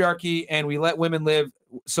patriarchy and we let women live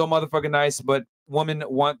so motherfucking nice, but women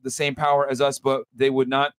want the same power as us, but they would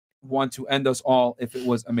not want to end us all if it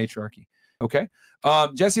was a matriarchy. Okay.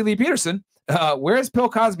 Jesse Lee Peterson, where's Bill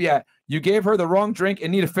Cosby at? You gave her the wrong drink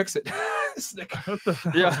and need to fix it.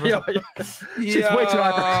 Yeah. She's way too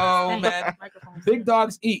hyper. Man. Big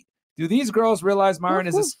dogs eat. Do these girls realize Myron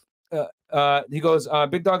is this? He goes,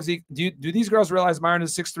 Big Dog Zeke, do these girls realize Myron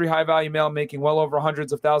is a 6'3" high value male making well over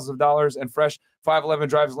hundreds of thousands of dollars and fresh 5'11"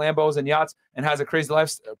 drives Lambos and yachts and has a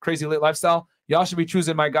crazy lit lifestyle? Y'all should be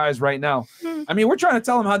choosing my guys right now. I mean, we're trying to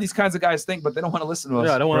tell them how these kinds of guys think, but they don't want to listen to us.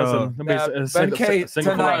 Yeah, I don't want to listen. Ben K,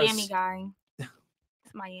 Miami guy.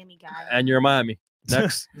 It's Miami guy. And you're Miami.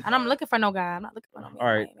 Next. And I'm looking for no guy. I'm not looking for no guy. All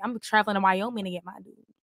right. I'm traveling to Wyoming to get my dude.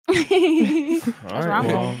 That's where I'm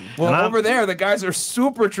going. Well, over there, the guys are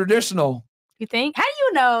super traditional. You think? How do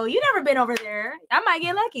you know? You never been over there. I might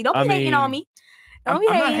get lucky. Don't be hating on me. I'm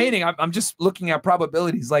not hating. I'm just looking at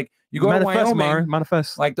probabilities. Like you go to Wyoming,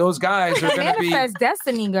 manifest. Like those guys are going to be manifest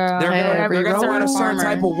destiny, girl. They're going to want a certain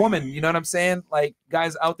type of woman. You know what I'm saying? Like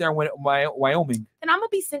guys out there in Wyoming. And I'm gonna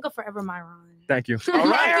be single forever, Myron. Thank you. All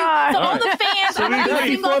right. So all the fans, I'm gonna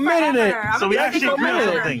be single forever. So we actually agreed on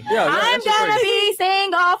something. Yeah, I'm gonna be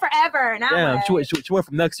single forever. Now damn, she went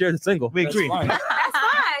from next year to single. We agree. That's fine.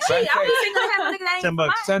 I'll be single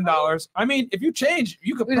forever. $10. I mean, if you change,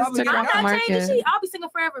 you could probably. I'm not changing. I'll be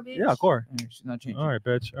single forever, bitch. Yeah, of course. She's not changing. All right,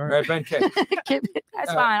 bitch. All right, Ben K.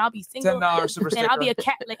 That's fine. I'll be single. $10 super sticker. And I'll be a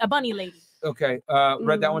cat, like a bunny lady. Okay.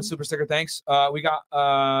 Read that one. Super sticker. Thanks. We got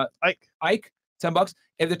Ike. $10.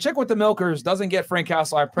 If the chick with the milkers doesn't get Frank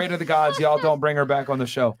Castle, I pray to the gods y'all don't bring her back on the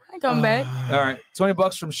show. I come back. All right.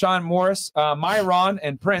 $20 from Sean Morris, Myron,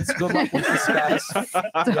 and Prince. Good luck with this, guys.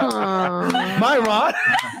 Myron.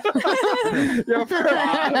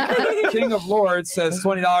 King of Lords says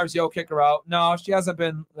 $20. Yo, kick her out. No, she hasn't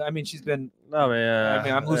been. I mean, she's been. No, man. I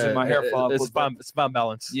mean, I'm losing my hair follicles. It's about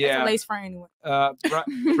balance. Yeah. It's a lace front anyway.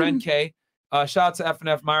 Bren K. Shout out to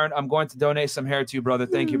FNF Myron. I'm going to donate some hair to you, brother.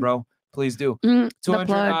 Thank you, bro. Please do.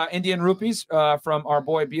 200 Indian rupees from our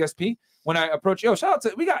boy BSP. When I approach, shout out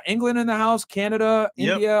to, we got England in the house, Canada,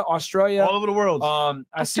 India, Australia, all over the world.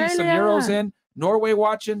 I see some Euros in Norway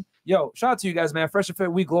watching. Yo, shout out to you guys, man. Fresh and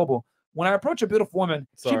Fit, we global. When I approach a beautiful woman,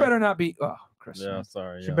 she better not be. Oh, Chris. Yeah,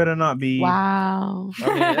 sorry. She better not be. Wow. I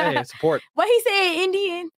mean, hey, support. What he said,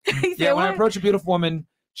 Indian? He said, when I approach a beautiful woman,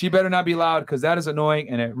 she better not be loud because that is annoying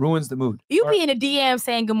and it ruins the mood. You be in a DM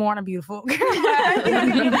saying good morning, beautiful. He ain't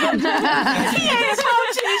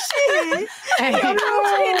coaching shit.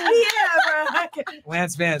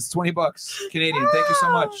 Lance Vance, $20 Canadian. Thank you so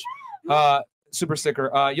much. Super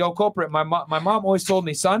sticker. Yo, culprit. My mom always told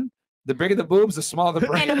me, son, the bigger the boobs, the smaller the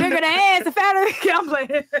brain. And the bigger the ass, the fatter the gambler.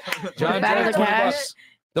 John Jack, $20.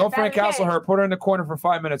 Don't Frank Castle her. Put her in the corner for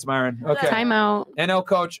 5 minutes, Myron. Okay. Time out. NL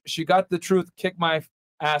coach. She got the truth. Kick my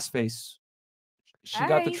ass face. She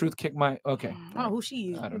got the truth. Kick my. Okay. I don't know who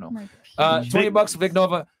she is. I don't know. $20 Vic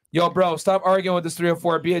Nova. Yo, bro, stop arguing with this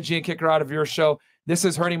 304. Be a G and kick her out of your show. This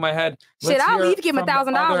is hurting my head. Shit, I'll leave to give him from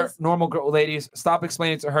the $1,000. other normal girl ladies. Stop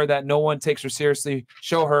explaining to her that no one takes her seriously.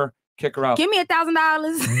 Show her. Kick her out. Give me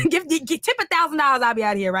 $1,000. Tip $1,000. I'll be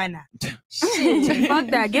out of here right now. Shit, fuck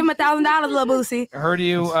that. Give him $1,000, little Boosie. Heard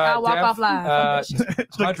you. I'll walk off live.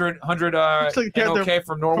 100 NOK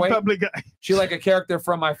from Norway. She like a character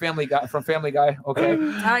from my Family Guy. From Family Guy. Okay. All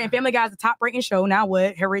right, and Family Guy's a top rating show. Now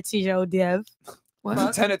what? Horatio Dev.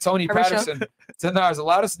 Lieutenant Tony Patterson. $10. The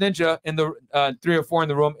loudest ninja in the 304 in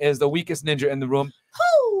the room is the weakest ninja in the room.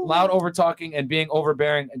 Loud over talking and being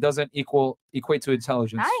overbearing doesn't equate to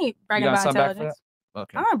intelligence. I ain't bragging about intelligence.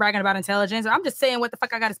 Okay. I'm not bragging about intelligence. I'm just saying what the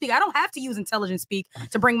fuck I got to speak. I don't have to use intelligence speak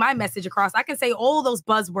to bring my message across. I can say all those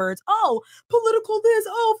buzzwords. Oh, political this.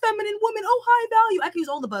 Oh, feminine woman. Oh, high value. I can use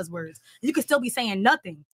all the buzzwords. You could still be saying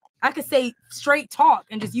nothing. I could say straight talk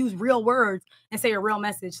and just use real words and say a real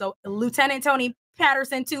message. So Lieutenant Tony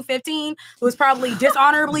Patterson 215 was probably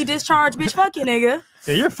dishonorably discharged. Bitch, fuck you, nigga.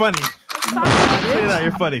 Yeah, you're funny.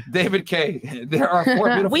 You're funny. David K. There are 4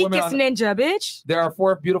 beautiful weakest women. Ninja, bitch. There are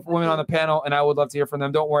 4 beautiful women on the panel, and I would love to hear from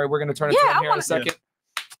them. Don't worry, we're going to turn it to them here in a second.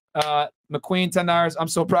 McQueen, $10. I'm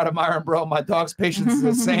so proud of Myron, bro. My dog's patience is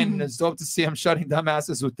insane, and it's dope to see him shutting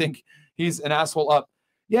dumbasses who think he's an asshole up.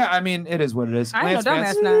 Yeah, I mean, it is what it is. I ain't no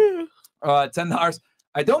dumbass now. $10.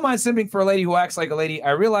 I don't mind simping for a lady who acts like a lady.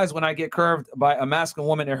 I realize when I get curved by a masculine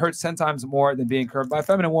woman, it hurts 10 times more than being curved by a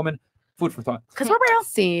feminine woman. Food for thought. Because we're real.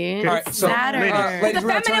 See, all right, so ladies,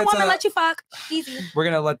 the feminine woman let you fuck. Easy. We're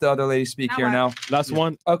gonna let the other lady speak here now. Last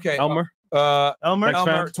one. Okay. Elmer. Elmer,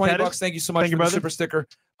 $20. Thank you so much for the super sticker.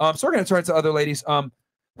 So we're gonna turn it to other ladies. And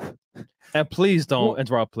please don't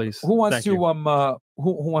interrupt, please. Who wants to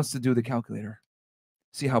who wants to do the calculator?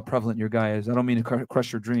 See how prevalent your guy is. I don't mean to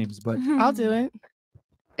crush your dreams, but I'll do it.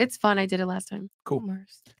 It's fun. I did it last time. Cool.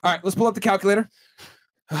 All right, let's pull up the calculator.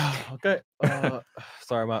 Okay.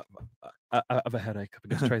 Sorry, I have a headache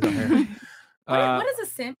because Trey's not here. What is a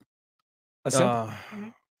simp? A simp?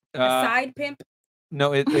 A side pimp.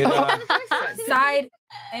 No, Side.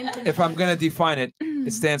 And if I'm gonna define it,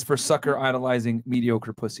 it stands for sucker idolizing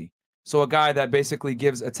mediocre pussy. So a guy that basically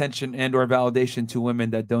gives attention and or validation to women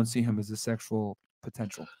that don't see him as a sexual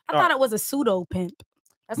potential. I thought it was a pseudo pimp.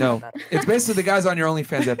 That's what I No, thought. it's basically the guys on your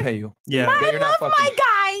OnlyFans that pay you. Yeah. I love my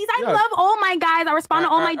guys. I love all my guys. I respond to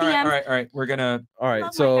all my DMs. All right. We're gonna. All right.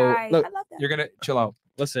 Love So my guys. look, I love that. You're gonna chill out.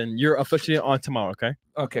 listen, you're officially on tomorrow. Okay.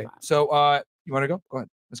 Okay. So you want to go? Go ahead.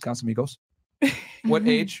 Let's count some amigos. What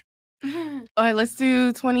age? All right, let's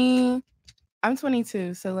do 20. I'm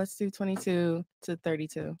 22, so let's do 22 to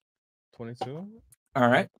 32. 22 All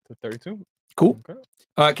right. to 32. Cool.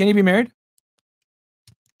 Okay. Can you be married?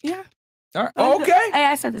 Yeah. All right. Okay. Hey,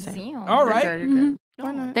 I said the same. All right. Mhm.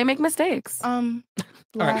 Why not? They make mistakes. All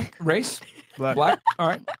right. Race? Black. All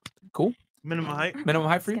right. Cool. Minimum height. Minimum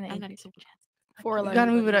height for you? You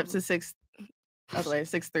gotta move it up to 6. Other way,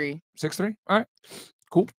 6'3". 6'3". All right.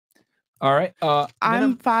 Cool. All right.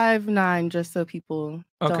 I'm 5'9", just so people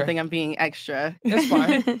Okay. don't think I'm being extra. That's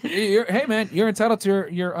fine. Hey man, you're entitled to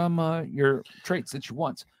your traits that you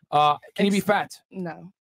want. Can you be fat?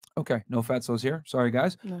 No. Okay, no fat souls here. Sorry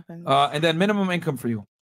guys. No offense. And then minimum income for you.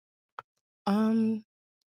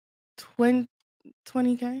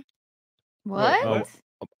 20K. What? Oh,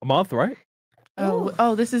 a month, right?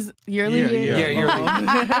 Oh, this is yearly. Yeah, yearly. Oh.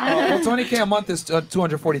 Well, 20K a month is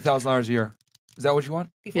 $240,000 a year. Is that what you want?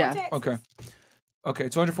 Yeah. Okay. Okay,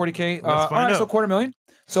 240K. Let's All find right, so out. $250,000.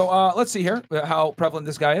 So let's see here how prevalent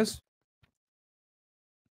this guy is.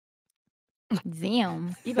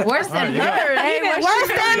 Damn. Even worse All right, than you got- her. Hey, Even what worse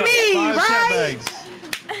she than got? me, 5 cat right? bags.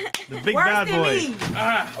 The big Worse bad than boy. me.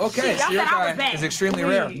 Okay, See, so your I said I was guy bad. is extremely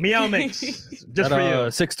rare. Meow mix. Just for you.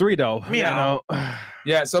 6'3" though. Meow.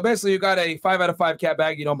 Yeah, so basically you got a 5 out of 5 cat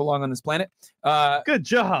bag. You don't belong on this planet. Good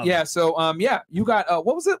job. Yeah, so yeah, you got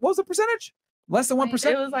what was it? What was the percentage? Less than 1%?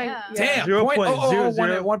 It was like Damn.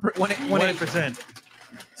 0.0018%.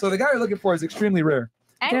 So the guy you're looking for is extremely rare.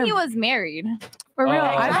 And he was married. For real. Oh,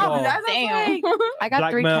 I oh. got, Damn. I got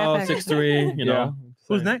Black 3 male, cat bags. 6'3", you know.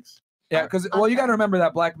 Who's next? Yeah, because well, you got to remember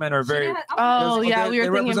that black men are very. Oh, yeah, we were they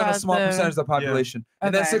thinking represent about a small percentage of the population,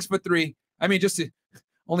 and then Okay. 6'3". I mean,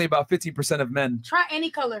 only about 15% of men. Try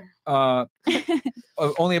any color.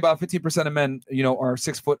 Only about 15% of men, are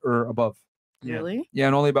 6 foot or above. Really? Yeah,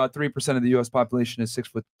 and only about 3% of the U.S. population is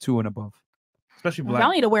 6'2" and above. Especially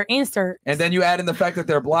Y'all need to wear insert. And then you add in the fact that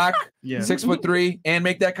they're black, Yeah. 6'3", and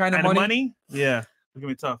make that kind of And money. Yeah. It's gonna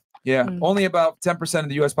be tough. Yeah, only about 10% of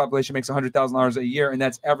the U.S. population makes $100,000 a year, and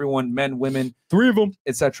that's everyone, men, women, 3 of them,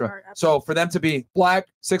 etc. So for them to be black,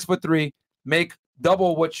 6'3", make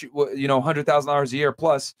double what $100,000 a year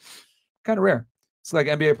plus, kind of rare. It's like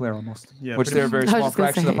NBA player almost, Yeah, which they're a very I was small just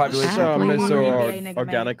gonna fraction of the say, population. So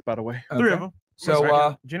organic, by the way. Okay. 3 of them.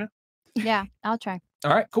 So Gina? Yeah, I'll try.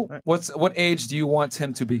 all right, cool. What age do you want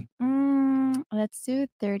him to be? Let's do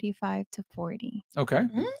 35 to 40. Okay,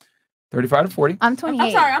 35 to 40. I'm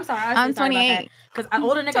 28. I'm sorry. I'm 28. Because an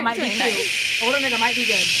older nigga might be cute. Older nigga might be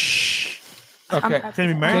good. Okay, Can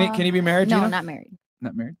you be married? Can you be married? No, Gina? not married.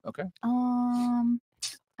 Not married. Okay.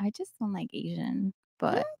 I just don't like Asian,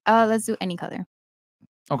 but let's do any color.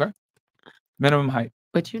 Okay. Minimum height.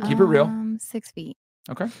 But you keep it real. 6 feet.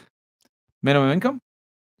 Okay. Minimum income.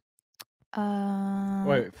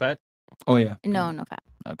 Wait, fat? Oh yeah. No, no fat.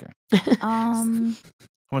 Okay. How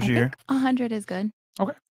much a year? 100 is good.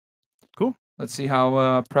 Okay. Cool. Let's see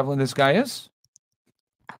how prevalent this guy is.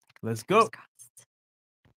 Let's go.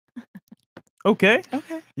 Okay.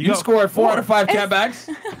 Okay. You scored 4 out of 5 cat bags.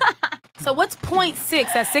 So what's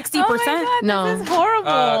 0.6? That's 60%? Oh my God, No. this is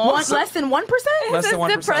horrible. Less than 1%? Less This than is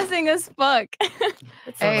 1%. depressing as fuck.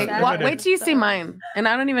 Hey, Sad. wait till you see mine. And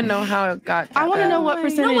I don't even know how it got. I want to know what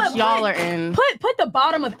percentage percentage y'all are in. Put the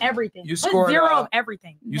bottom of everything. You Put scored 0 of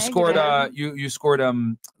everything. You scored you scored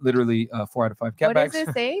literally 4 out of 5 cat What bags. does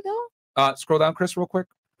it say though? Scroll down, Chris, real quick.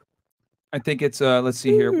 I think it's let's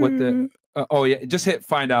see here what the oh yeah, just hit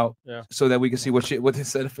find out so that we can see what they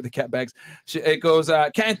said for the cat bags. It goes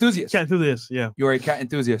cat enthusiast. Can't do this. Yeah. You're a cat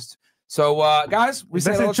enthusiast. So guys, we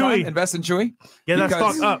say Invest it in all the time, Chewy. invest in Chewy. Get that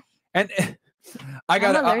because- stock up. And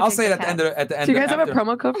I'll say it at the end at the end. Do you guys have a after.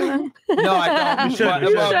 promo code for them? No, I don't. You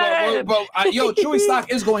should. But, You yo, Chewy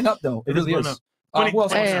stock is going up though. It It is really going is. up. Who else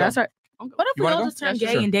wants Hey, to that's go? right. What if You we wanna all go? just turn Yeah,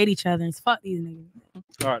 gay sure. and date each other and fuck these niggas?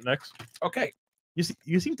 All right, next. Okay.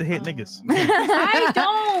 You seem to hate niggas. I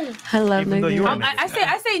don't. I love Even though you are I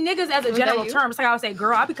say niggas as a Was general that you? term. It's like I would say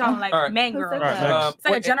girl. I be calling like All right. man Who girl. said All right, that? next. It's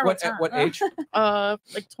like a general term. What age?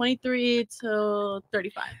 Like 23 to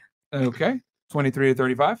 35. Okay. 23 to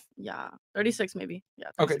 35. Yeah, 36 maybe. Yeah.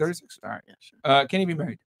 Okay, 36. All right. Yeah, sure. Can you be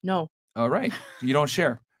married? No. All right. You don't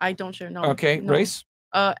share. I don't share. No. Okay. No. Race?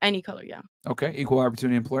 Any color. Yeah. Okay. Equal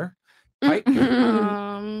opportunity employer. Height?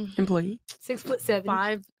 Employee. 6'7".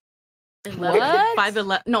 5'11". What?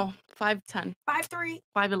 5'11". No, 5'10". 5'3".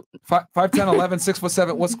 5'10", 11,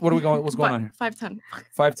 6'7". What's going on here? 5'10".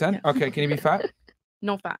 5'10". Okay. Can you be fat?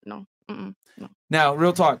 No fat. No. No. Now,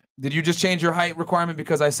 real talk. Did you just change your height requirement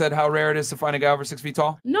because I said how rare it is to find a guy over 6 feet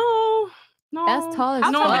tall? No. That's tall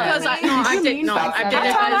as No, fuck. because I did. No, I did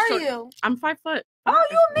it. How tall are you? I'm 5 foot. Oh,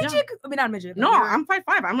 you a midget? I mean, not a midget. No, I'm 5'5".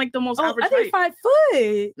 I'm like the most average I think height. 5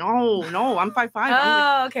 foot. No, I'm 5'5".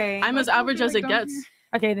 Oh, okay. I'm as average as it gets.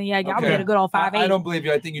 Okay, then yeah, I'll Okay. get a good old 5'8". I don't believe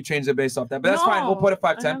you. I think you changed it based off that. But that's fine. We'll put it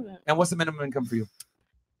I 5'10". haven't. And what's the minimum income for you?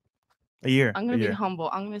 A year. I'm gonna be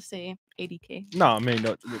humble. I'm gonna say 80K. No, I mean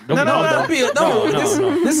no. Don't be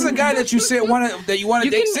This is a guy that you want to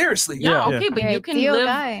date seriously. Yeah, okay, but you can live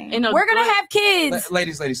in a. We're gonna have kids.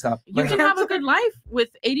 Ladies, stop. You can have a good life with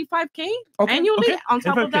 85K annually. On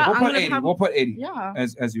top of that, we'll I'm put gonna 80. have. We'll put 80. Yeah.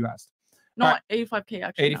 As you asked. No, All right. 85K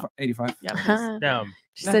actually. 85. Yeah. Please. Damn.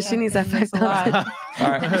 She said she needs that 5,000. All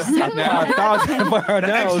right. Now 1,000 for her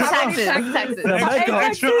nose. Taxes. For the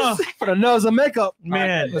makeup. For the nose and makeup.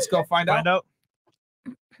 Man, let's go find out.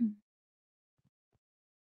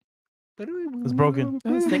 It's broken.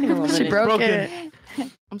 She broke it.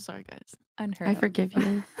 I'm sorry, guys. Unheard I of. forgive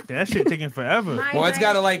you. That shit taking forever. Well, it's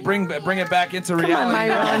got to like bring it back into reality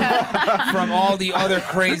now from all the other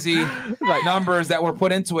crazy numbers that were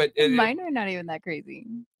put into it. Mine are not even that crazy.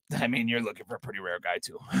 I mean, you're looking for a pretty rare guy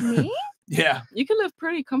too. Me? Yeah. You can live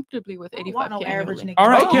pretty comfortably with 85K annually. All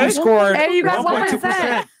right, you scored. Hey, you got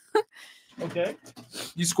 1.2%. Okay.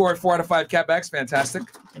 You scored 4 out of 5 catbacks. Fantastic.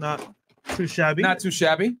 Not too shabby. Not too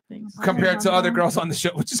shabby compared to other girls on the show,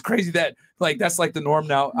 which is crazy that that's like the norm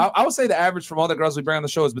now. I would say the average from all the girls we bring on the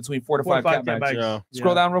show is between 4 to 5 catbacks. Yeah.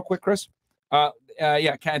 Scroll down real quick, Chris.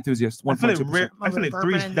 Yeah, cat enthusiast. 1.2%. I feel like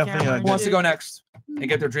 3 is definitely. Who wants to go next and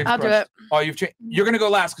get their dreams I'll do crushed? it. Oh, you're gonna go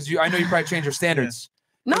last because I know you probably changed your standards.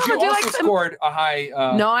 No, But I'm you gonna do also like some. scored a high.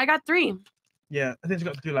 No, I got 3. Yeah, I think she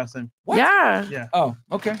got 3 last time. What? Yeah. Yeah. Oh,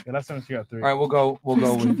 okay. Yeah, last time she got 3. All right, we'll go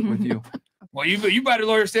with you. Well, you better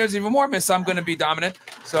lower your standards even more, miss. I'm gonna be dominant.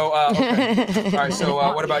 So okay. All right. So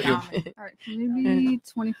what about you? All right, maybe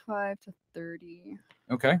 25 to 30.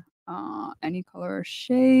 Okay. Any color or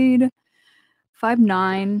shade.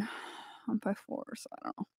 5'9". I'm 5'4", so I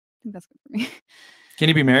don't know. I think that's good for me. Can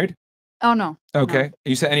you be married? Oh no. Okay.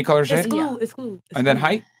 You said any color shade? Exclude. And then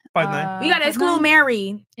height? 5'9". We gotta exclude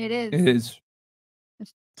Mary. It is. It is.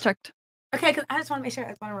 It's checked. Okay, because I just want to make sure.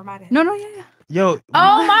 I want to remind her. No, yeah. Yo.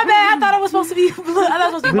 Oh, my bad. I thought it was supposed to be blue. I thought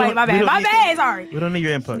it was supposed to be white. My bad. My bad. Sorry. We don't need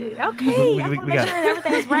your input. Okay. We I want to got make it. sure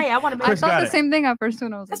everything's right. I want to make I Chris thought got the it. same thing at first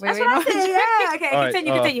when I was like, That's wait, what I said. Yeah. Okay. All right,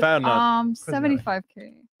 Continue. fair enough.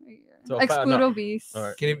 75K. So Exclude no. obese. All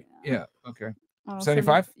right. Can you? Yeah. Okay. Oh,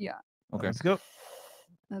 75? Yeah. Okay. Let's go.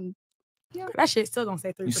 And yeah. That shit still gonna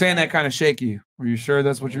say 3%. You saying that kind of shaky? Were you sure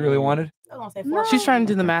that's what you really wanted? Still gonna say 4. She's trying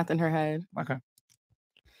to do the math in her head. Okay.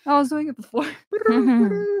 I was doing it before.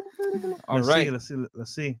 All Let's right. see.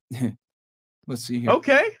 Let's see. Let's see here.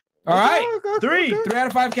 Okay. All right. 3 out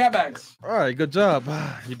of 5 catbacks. All right, good job.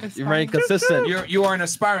 You remain consistent. You are an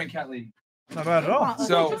aspiring cat lady. Not bad at all.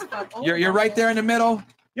 So you're right there in the middle.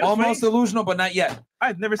 Yes, Almost delusional, but not yet.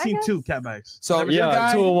 I've never seen 2 catbacks. So your Yeah,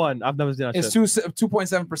 guy 2 or 1. I've never seen that is shit.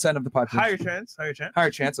 2.7% of the population. Higher chance. Higher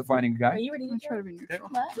chance of finding a guy. Are you ready? I try to be neutral.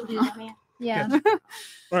 Yeah.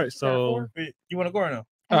 All right, so Wait, you want to go or no?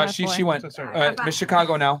 She went. Sorry. Miss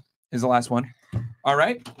Chicago now is the last one. All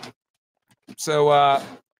right. So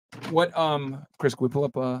what Chris, can we pull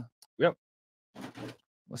up Yep.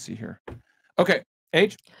 Let's see here. Okay.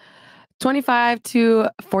 Age? 25 to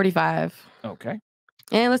 45. Okay.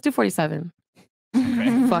 And let's do 47.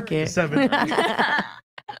 Fuck it. 7. What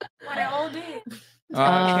an old dude.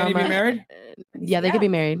 Can he be married? Yeah, they could be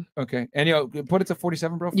married. Okay. And put it to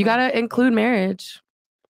 47, bro. You gotta include marriage.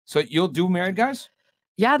 So you'll do married guys?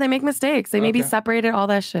 Yeah, they make mistakes. They may be Okay. separated, all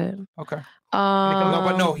that shit. Okay.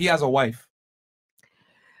 No, he has a wife.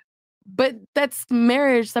 But that's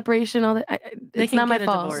marriage, separation, all that. It's can not my get a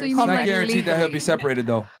fault. divorce. So you It's mean not like guaranteed that he'll be separated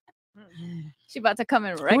though. She about to come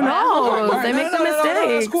in right Who now. knows? All right, They make the That's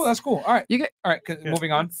mistakes. cool. That's cool. All right. You get All right.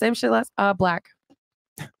 Moving on. same shit last black.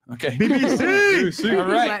 Okay. BBC. All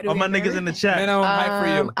right. All my niggas in the chat. Minimum height for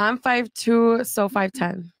you. I'm 5'2", so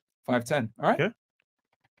 5'10". 5'10". All right. Okay.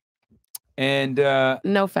 And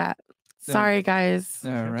No fat. Sorry, guys.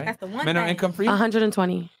 all right. That's the one Minimum thing. income for you.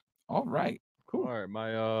 120. All right. All right,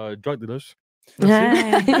 my drug dealers. Stop.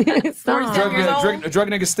 Drug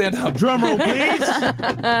niggas stand up. Drum roll, please.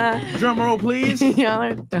 Drum roll, please. Y'all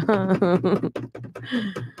are dumb.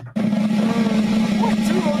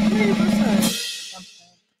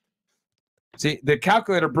 See, the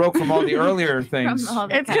calculator broke from all the earlier things. It's You know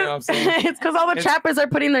what I'm saying? because all the trappers are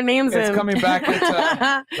putting their names in. It's coming back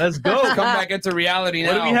into Let's go. It's coming back into reality now.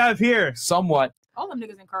 What do we have here? Somewhat. All them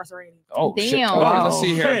niggas incarcerated. Oh shit! Damn. Oh, let's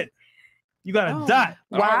see here. Shit. You got a dot.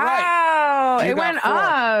 Wow, You it got went 4.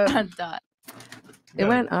 up. Dot. It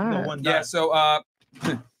went You got up. one Yeah. dot. So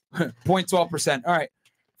 0.12%. All right.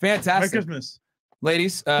 Merry Fantastic. Christmas.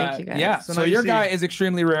 Ladies. Thank you, guys. Yeah. So So now you your see- guy is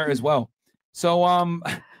extremely rare as well. So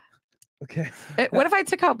Okay. What if I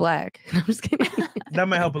took out black? I'm just kidding. That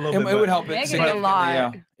might help a little it bit. would help it Make it a significantly. lot.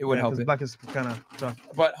 Yeah, it would help 'cause it. Black is kind of tough.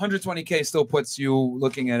 But 120K still puts you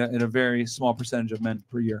looking at a very small percentage of men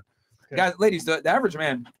per year. Okay. Guys, ladies, the average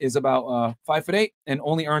man is about 5'8" and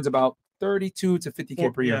only earns about 32 to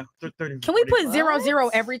 50K per year. Yeah, 30, Can we 40. put 0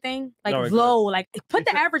 everything? Like No, low. Like put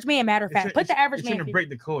the average man, matter of fact. Put the average You're trying man. to break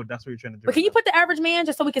the code. That's what you're trying to do. But can you put the average man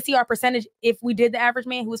just so we can see our percentage if we did the average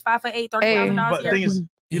man who was 5'8", $30,000 But a the year? thing is,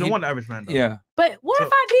 you don't want the average man. Though. Yeah. But what So-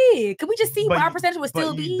 if I did? Could we just see But what our you- percentage would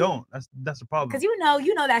still But be? you don't. That's the problem. Because you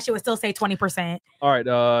know that shit would still say 20%. All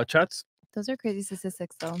right, chats. Those are crazy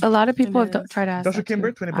statistics, though. A lot of people It have is. tried to ask. That's that what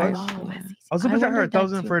Kimber, too. 20 I bucks. know. I was looking at her wondered that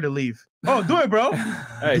 1,000 too. for her to leave. Oh, do it, bro.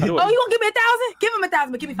 Hey, do Oh, it. you gonna give me 1,000? Give him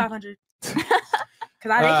 1,000, but give me 500. Because they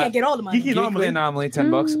can't get all the money. Geekly anomaly,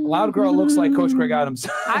 $10. Loud girl looks like Coach Greg Adams.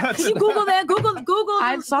 Can you Google that? Google.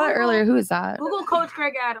 I saw it earlier. Who is that? Google Coach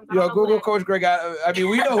Greg Adams. I Yo, don't know Google who Coach Greg Adams. I mean,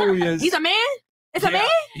 we know who he that- is. He's a man? It's a man?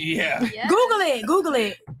 Yeah. Google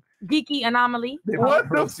it. Geeky anomaly. What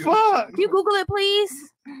the fuck? Can you Google it, please?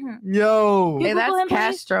 Yo. Can you Hey, Google that's him, please?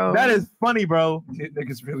 Castro. That is funny, bro.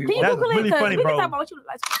 Niggas really. Can you That's Google it? really 'Cause funny, we can bro. talk about what you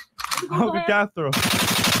like. Can you Google Uncle him? Castro.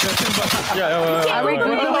 Yeah. Are we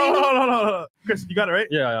Googling? Hold on. Chris, you got it right?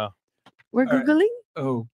 Yeah. We're All right. Googling?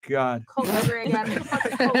 Oh God. Coach Greg Adams.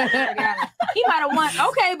 He might have won.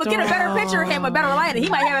 Okay, but get a better picture of him, a better lighting. He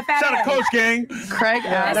might have a fat Shout out ass. Coach Gang. Craig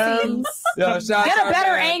Adams. Yo, shout Get out a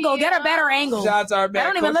better our man. angle. Get a better angle. Shout out our That man.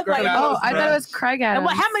 don't even Coach look Greg like. Adams, Oh, I thought it was Craig And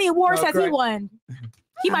Adams. how many awards No, has he correct. won?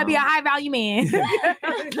 He might be a high value man.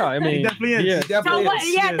 No, I mean, He definitely is. yeah. He definitely So what?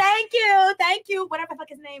 is. Yeah, thank you. Whatever the fuck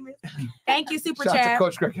his name is. Thank you, Super Shout out to Chat.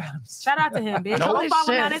 Coach Greg Adams. Shout out to him, bitch. Holy Go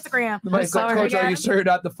follow him on shit. Instagram. Somebody said, Sorry. Coach, are you sure you're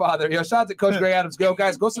not the father? Yo, shout out to Coach Greg Adams. Go,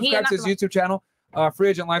 guys, go subscribe to his YouTube channel, Free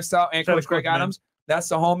Agent Lifestyle, and Shout out Coach Greg Coach, man. Adams. That's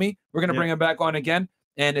the homie. We're gonna bring him back on again,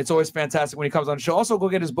 and it's always fantastic when he comes on the show. Also, go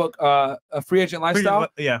get his book, A Free Agent Lifestyle,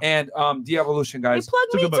 Yeah. and De-Evolution, guys. Plug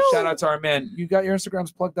It's a me good book. too. Shout out to our man. You got your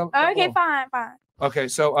Instagrams plugged up? Okay, fine. Okay,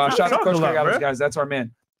 so shout out to talking Coach a lot, Greg Adams, bro. guys. That's our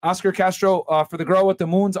man. Oscar Castro, for the girl with the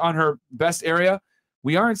moons on her best area.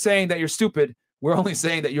 We aren't saying that you're stupid. We're only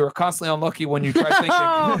saying that you're constantly unlucky when you try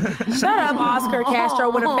thinking. Shut up, Oscar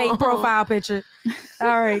Castro with a fake profile picture.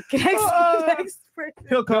 All right, next person.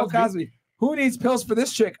 Bill Bill Cosby. Cosby. Who needs pills for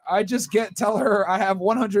this chick? I just tell her I have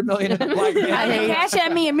 100 million in the black I man. hate cash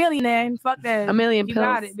at me $1 million then. Fuck that. $1 million You pills.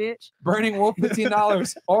 got it, bitch. Burning Wolf,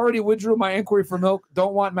 $15. Already withdrew my inquiry for milk.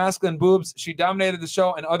 Don't want masculine boobs. She dominated the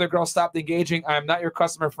show and other girls stopped engaging. I am not your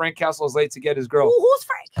customer. Frank Castle is late to get his girl. Ooh, who's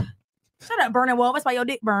Frank? Shut up, Burning Wolf. That's why your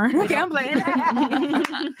dick burn. Okay, I'm playing.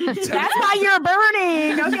 That's why you're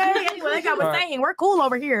burning. Okay. Anyway, like I was All right. saying, we're cool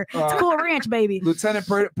over here. It's a cool ranch, baby. Lieutenant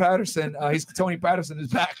Patterson, he's Tony Patterson is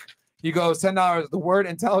back. He goes, $10. The word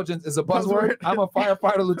intelligence is a buzzword. I'm a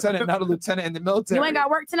firefighter lieutenant, not a lieutenant in the military. You ain't got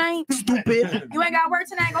work tonight? Stupid. You ain't got work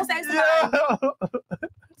tonight? Go save somebody.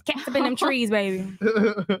 Cats up in them trees, baby.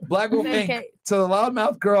 Black Wolf Okay. Inc. To the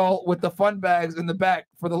loudmouth girl with the fun bags in the back.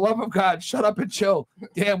 For the love of God, shut up and chill.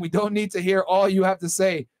 Damn, we don't need to hear all you have to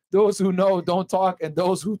say. Those who know don't talk, and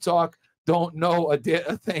those who talk don't know a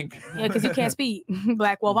thing. Yeah, because you can't speak.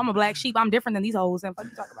 Black Wolf. I'm a black sheep. I'm different than these hoes. And fuck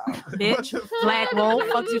you talk about, bitch. Black Wolf.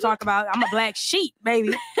 Fuck you talk about. I'm a black sheep,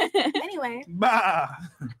 baby. Anyway. Bah.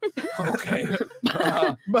 Okay. She's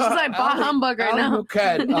like, bah humbug right now.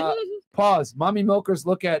 Pause. Mommy milkers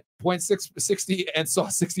look at 0.660 and saw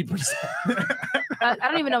 60%. I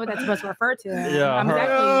don't even know what that's supposed to refer to. Yeah, I'm her-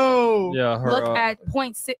 exactly. Yeah, her, Look at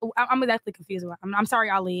 0.6. I'm exactly confused. I'm sorry,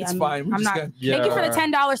 Ali. It's I'm, fine. We I'm just not. gotta- Thank you for the Yeah.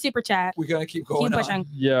 $10 super chat. We're gonna keep Keep going pushing. on.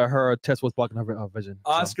 Yeah, her test was blocking her vision.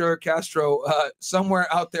 Oscar Castro, somewhere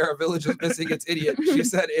out there, a village is missing its idiot. She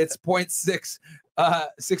said it's 0.6,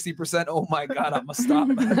 60%. Oh my God, I must stop.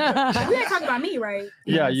 We ain't talking about me, right?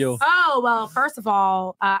 Yeah, you. Oh well, first of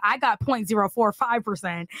all, I got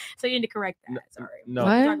 0.045%, so you need to correct that. Sorry. No.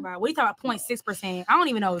 What are you talking about? We talking about 0.6%. I don't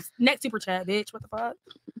even know. It's next super chat, bitch. What the fuck?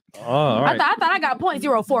 Oh, all right. I thought I got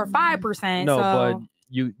 0.045%. No, so. but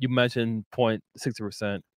you mentioned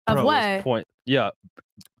 0.60%. Of Bro, what? it's Point. Yeah.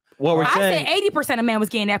 What we're I saying. said 80% of men was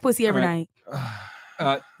getting that pussy every All right. night.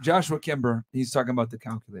 Joshua Kimber, he's talking about the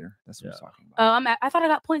calculator. That's what he's talking about. I thought I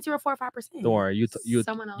got 0.045%. Don't worry,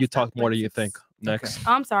 you talk more than you think. Next,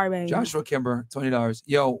 I'm sorry, baby. Joshua Kimber, $20.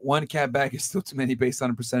 Yo, one cat bag is still too many based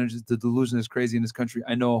on percentages. The delusion is crazy in this country.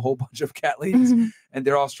 I know a whole bunch of cat ladies, and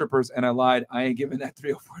they're all strippers. And I lied. I ain't giving that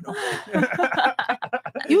 304 no.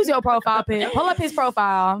 Use your profile pic. Pull up his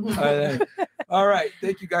profile. All right,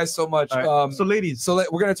 thank you guys so much. Right. So, ladies,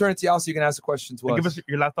 we're gonna turn it to y'all so you can ask a question to us. Give us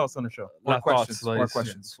your last thoughts on the show. More questions. More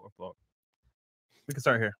questions. We can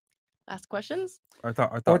start here. Last questions. Our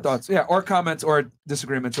thoughts. Or thoughts, yeah, or comments, or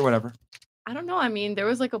disagreements, or whatever. I don't know. I mean, there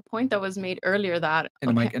was like a point that was made earlier that in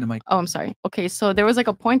the mic. Oh, I'm sorry. Okay, so there was like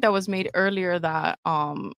a point that was made earlier that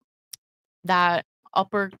that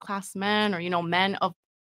upper class men, or men of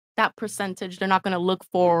that percentage, they're not going to look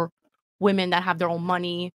for women that have their own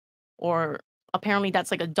money, or apparently that's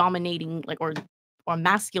like a dominating or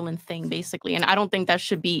masculine thing basically. And I don't think that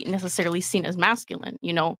should be necessarily seen as masculine.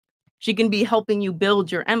 She can be helping you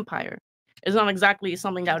build your empire. It's not exactly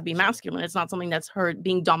something that would be masculine. It's not something that's her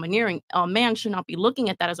being domineering. A man should not be looking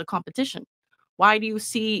at that as a competition. Why do you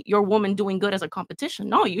see your woman doing good as a competition?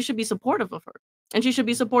 No, you should be supportive of her, and she should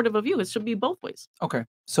be supportive of you. It should be both ways. Okay,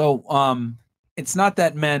 so it's not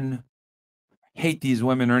that men hate these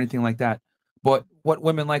women or anything like that, but what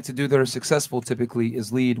women like to do that are successful typically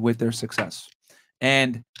is lead with their success.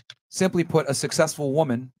 And simply put, a successful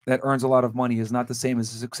woman that earns a lot of money is not the same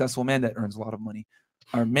as a successful man that earns a lot of money.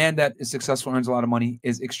 A man that is successful, earns a lot of money,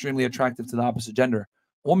 is extremely attractive to the opposite gender.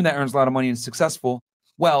 A woman that earns a lot of money and is successful,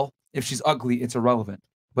 well, if she's ugly, it's irrelevant.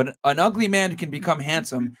 But an ugly man can become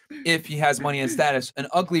handsome if he has money and status. An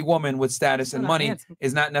ugly woman with status and money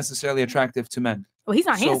is not necessarily attractive to men. Well, he's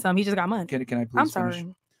not handsome. He just got money. Can I please I'm finish?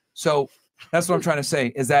 sorry. So that's what I'm trying to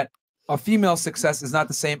say, is that a female success is not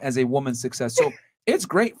the same as a woman's success. So it's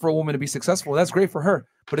great for a woman to be successful. That's great for her,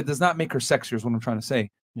 but it does not make her sexier is what I'm trying to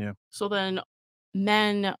say. Yeah. So then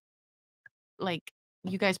men,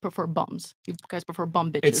 you guys prefer bums. You guys prefer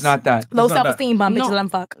bum bitches. It's not that. Low self-esteem bum bitches. Let them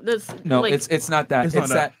fuck. No, it's not that. It's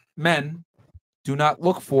that men do not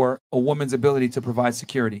look for a woman's ability to provide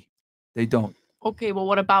security. They don't. Okay, well,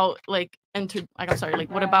 what about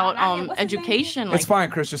what about education? It's fine,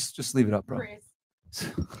 Chris. Just leave it up, bro.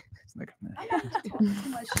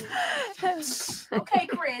 Okay,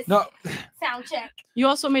 Chris. No. Sound check. You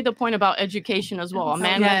also made the point about education as well. A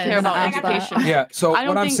man doesn't care about education. Yeah. So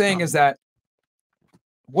what I'm saying is that,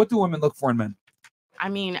 what do women look for in men? I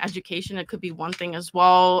mean, education. It could be one thing as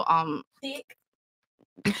well. Dick.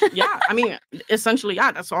 Yeah, I mean, essentially,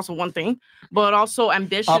 yeah, that's also one thing. But also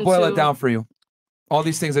ambition. I'll boil it down for you. All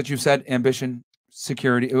these things that you've said: ambition,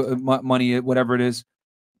 security, money, whatever it is.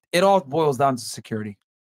 It all boils down to security.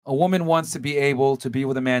 A woman wants to be able to be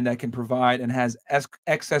with a man that can provide and has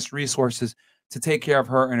excess resources to take care of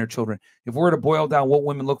her and her children. If we were to boil down what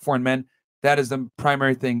women look for in men, that is the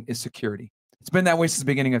primary thing, is security. It's been that way since the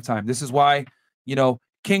beginning of time. This is why,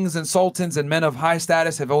 kings and sultans and men of high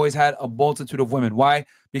status have always had a multitude of women. Why?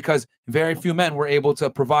 Because very few men were able to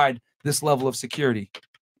provide this level of security.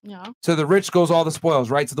 Yeah. So the rich goes all the spoils,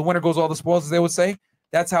 right? So the winner goes all the spoils, as they would say.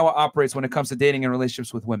 That's how it operates when it comes to dating and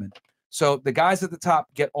relationships with women. So the guys at the top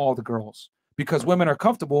get all the girls because women are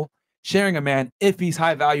comfortable sharing a man if he's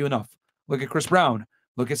high value enough. Look at Chris Brown.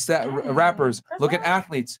 Look at rappers. Look at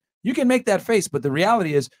athletes. You can make that face, but the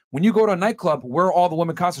reality is when you go to a nightclub, where are all the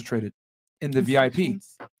women concentrated? In the VIP.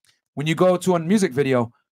 When you go to a music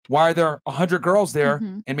video, why are there 100 girls there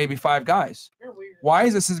and maybe 5 guys? Why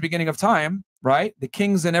is this since the beginning of time, right? The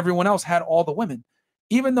kings and everyone else had all the women.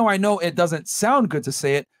 Even though I know it doesn't sound good to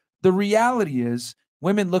say it, the reality is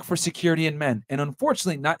women look for security in men. And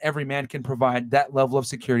unfortunately, not every man can provide that level of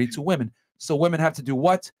security to women. So women have to do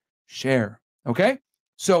what? Share. Okay?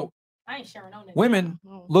 So women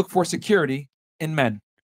look for security in men.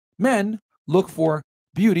 Men look for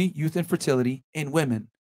beauty, youth, and fertility in women.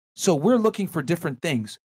 So we're looking for different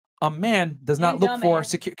things. A man does not look for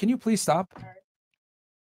security. Can you please stop?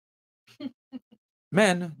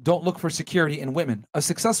 Men don't look for security in women. A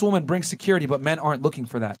successful woman brings security, but men aren't looking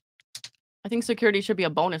for that. I think security should be a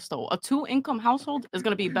bonus, though. A 2-income household is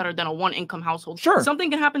going to be better than a 1-income household. Sure. Something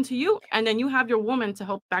can happen to you, and then you have your woman to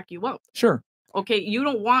help back you up. Sure. Okay, you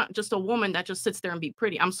don't want just a woman that just sits there and be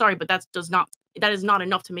pretty. I'm sorry, but that is not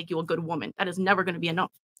enough to make you a good woman. That is never going to be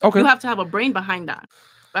enough. Okay. You have to have a brain behind that.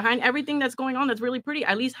 Behind everything that's going on that's really pretty,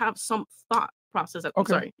 at least have some thought process.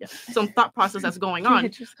 Some thought process that's going on.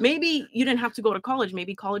 Maybe you didn't have to go to college.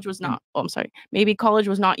 Maybe college was not. Maybe college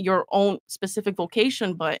was not your own specific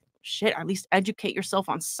vocation, but shit, at least educate yourself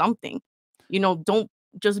on something. Don't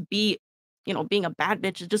just be, being a bad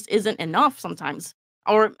bitch. It just isn't enough sometimes.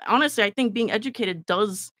 Or honestly, I think being educated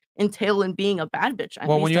does entail in being a bad bitch. At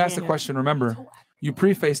Well, least when you I asked the mean, question, remember, you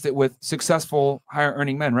prefaced it with successful, higher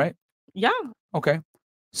earning men, right? Yeah. Okay.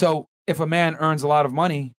 So if a man earns a lot of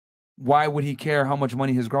money, why would he care how much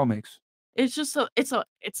money his girl makes? It's just it's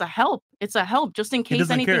a help. It's a help just in case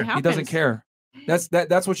anything happens. He doesn't care.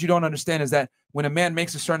 That's what you don't understand, is that when a man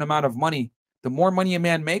makes a certain amount of money, the more money a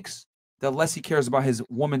man makes, the less he cares about his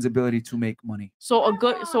woman's ability to make money. So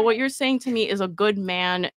what you're saying to me is a good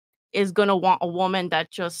man is gonna want a woman that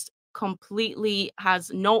just completely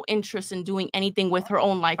has no interest in doing anything with her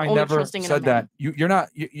own life. I only never trusting in a said man. that.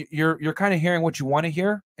 You're kind of hearing what you want to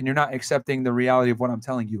hear, and you're not accepting the reality of what I'm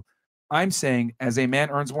telling you. I'm saying, as a man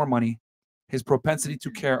earns more money, his propensity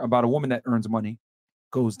to care about a woman that earns money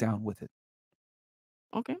goes down with it.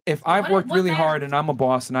 Okay. If I've worked really hard and I'm a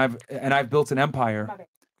boss and I've built an empire,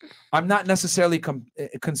 I'm not necessarily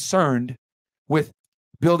concerned with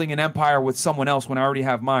building an empire with someone else when I already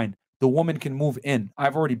have mine. The woman can move in.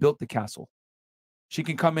 I've already built the castle. She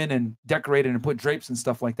can come in and decorate it and put drapes and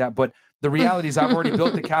stuff like that. But the reality is I've already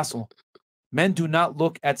built the castle. Men do not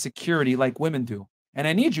look at security like women do. And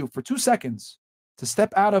I need you for 2 seconds to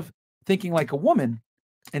step out of thinking like a woman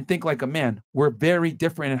and think like a man. We're very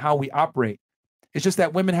different in how we operate. It's just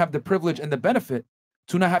that women have the privilege and the benefit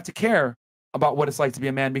to not have to care about what it's like to be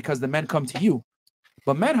a man because the men come to you.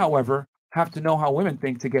 But men, however, have to know how women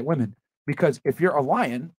think to get women. Because if you're a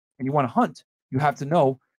lion and you want to hunt, you have to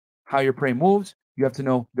know how your prey moves. You have to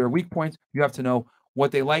know their weak points. You have to know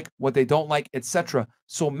what they like, what they don't like, etc.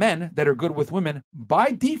 So men that are good with women,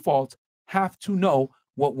 by default, have to know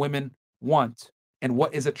what women want and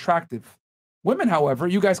what is attractive. Women, however,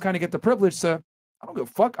 you guys kind of get the privilege to, I don't give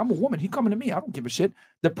a fuck. I'm a woman. He coming to me. I don't give a shit.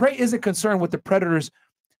 The prey isn't concerned with the predator's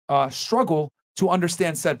struggle to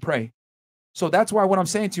understand said prey. So that's why what I'm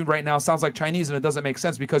saying to you right now sounds like Chinese and it doesn't make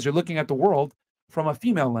sense because you're looking at the world from a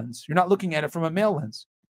female lens. You're not looking at it from a male lens.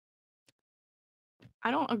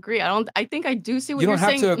 I don't agree. I think I do see what You you're don't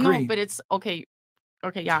have saying. to agree. No, but it's okay.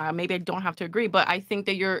 Okay, yeah, maybe I don't have to agree, but I think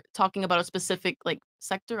that you're talking about a specific like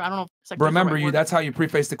sector. I don't know if sector. Remember, that's how you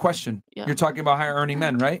preface the question. Yeah. You're talking about higher earning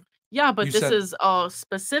men, right? Yeah, but You this said- is a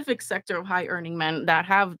specific sector of high earning men that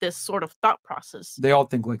have this sort of thought process. They all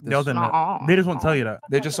think like this. They all think that. They just won't tell you that.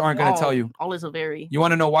 They just aren't going to tell you. All is a very. You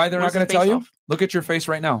want to know why they're not Where's going the to tell face you? off? Look at your face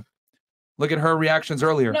right now. Look at her reactions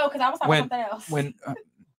earlier. No, because I was talking about something else. When I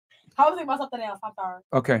was thinking about something else. I'm sorry.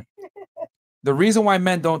 okay, the reason why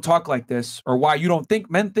men don't talk like this, or why you don't think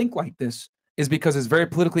men think like this, is because it's very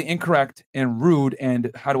politically incorrect and rude.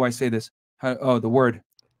 And how do I say this? The word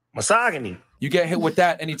misogyny. You get hit with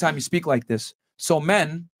that anytime you speak like this. So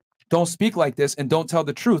men don't speak like this and don't tell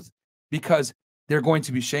the truth because they're going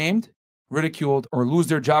to be shamed, ridiculed, or lose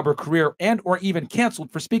their job or career and or even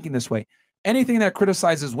canceled for speaking this way. Anything that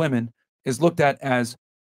criticizes women is looked at as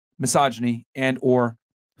misogyny and or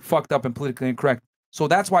fucked up and politically incorrect. So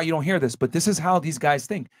that's why you don't hear this. But this is how these guys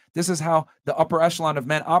think. This is how the upper echelon of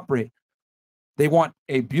men operate. They want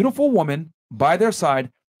a beautiful woman by their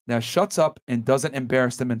side that shuts up and doesn't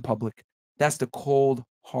embarrass them in public. That's the cold,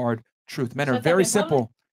 hard truth. Men are very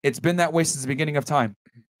simple. It's been that way since the beginning of time.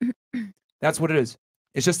 That's what it is.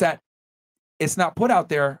 It's just that it's not put out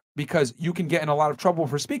there because you can get in a lot of trouble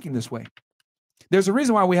for speaking this way. There's a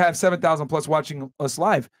reason why we have 7,000 plus watching us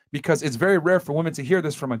live, because it's very rare for women to hear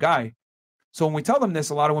this from a guy. So when we tell them this,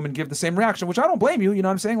 a lot of women give the same reaction, which I don't blame you. You know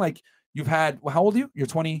what I'm saying? Like you've had, well, how old are you? You're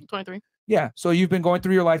 20? 23. Yeah. So you've been going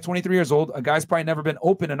through your life, 23 years old. A guy's probably never been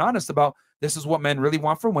open and honest about this is what men really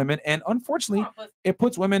want from women. And unfortunately, it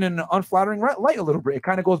puts women in an unflattering light a little bit. It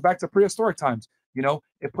kind of goes back to prehistoric times. You know,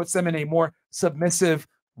 it puts them in a more submissive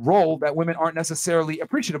role that women aren't necessarily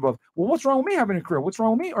appreciative of. Well, what's wrong with me having a career? What's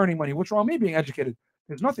wrong with me earning money? What's wrong with me being educated?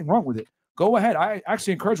 There's nothing wrong with it. Go ahead. I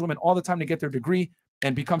actually encourage women all the time to get their degree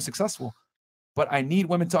and become successful. But I need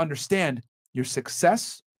women to understand your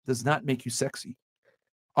success does not make you sexy.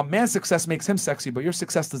 A man's success makes him sexy, but your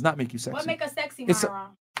success does not make you sexy. What make us sexy, It's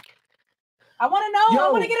Myron? I want to know.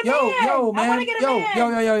 I want to get a man. Yo, man. I want to get a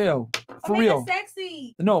man. Yo. For What real. make us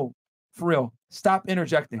sexy? No, for real. Stop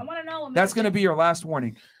interjecting. I want to know. That's going to be your last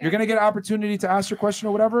warning. You're going to get an opportunity to ask your question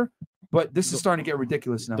or whatever, but this is starting to get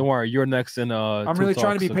ridiculous now. Don't worry, you're next in. I'm really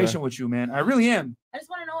trying to be patient with you, man. I really am. I just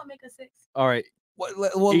want to know what makes us sexy. All right.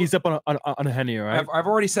 Well, ease up on a Henny, all right? I've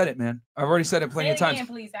already said it, man. I've already said it plenty Say of it times. again,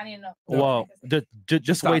 please. I need to know. Well,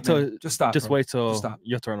 just stop, wait till man. Just stop, Just bro. wait till Just stop.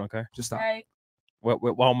 your turn, okay? Just stop. All right.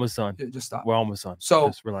 We're almost done. Just stop. We're almost done. So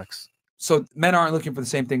just relax. So men aren't looking for the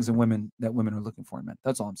same things in women that women are looking for in men.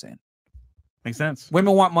 That's all I'm saying. Makes sense.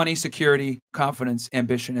 Women want money, security, confidence,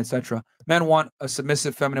 ambition, etc. Men want a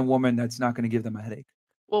submissive, feminine woman that's not going to give them a headache.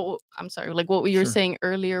 Well, I'm sorry. Like what you were Sure. saying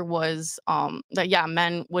earlier was that yeah,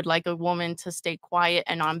 men would like a woman to stay quiet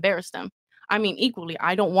and not embarrass them. I mean, equally,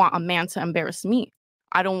 I don't want a man to embarrass me.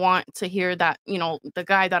 I don't want to hear that, you know, the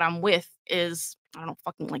guy that I'm with is, I don't know,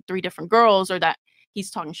 fucking like 3 different girls, or that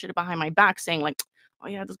he's talking shit behind my back saying like, oh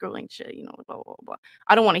yeah, this girl ain't shit, you know, blah, blah, blah.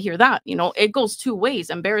 I don't want to hear that. You know, it goes 2 ways.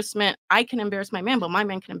 Embarrassment, I can embarrass my man, but my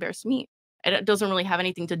man can embarrass me. It doesn't really have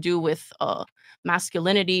anything to do with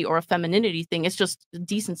masculinity or a femininity thing. It's just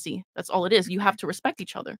decency. That's all it is. You have to respect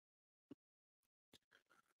each other.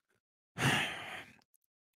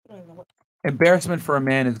 Embarrassment for a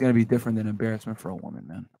man is going to be different than embarrassment for a woman,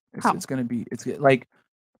 man. It's going to be, it's like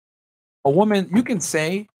a woman, you can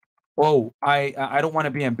say, oh, I don't want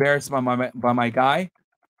to be embarrassed by my guy,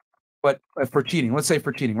 but for cheating, let's say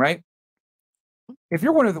for cheating, right? If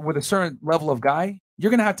you're with a certain level of guy, you're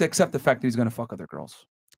going to have to accept the fact that he's going to fuck other girls.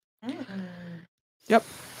 Yep.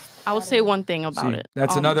 I will say one thing about it.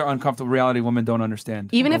 That's another uncomfortable reality women don't understand.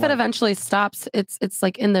 Even if it eventually stops, it's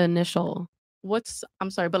like in the initial. I'm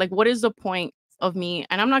sorry, but like, what is the point of me?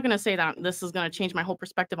 And I'm not going to say that this is going to change my whole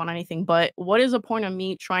perspective on anything, but what is the point of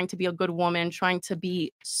me trying to be a good woman, trying to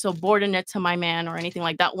be subordinate to my man or anything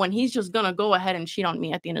like that, when he's just going to go ahead and cheat on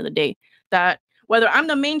me at the end of the day? That whether I'm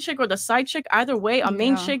the main chick or the side chick, either way, a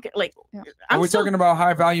main chick, like, Are we talking about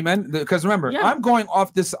high value men? Because remember, I'm going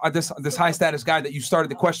off this high status guy that you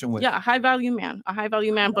started the question with. Yeah, a high value man.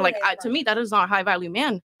 But like, to me, that is not a high value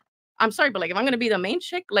man. I'm sorry, but like, if I'm gonna be the main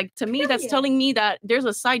chick, like, to me, that's telling me that there's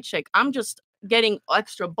a side chick. I'm just getting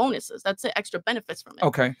extra bonuses. That's it, extra benefits from it.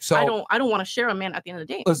 Okay, so I don't want to share a man at the end of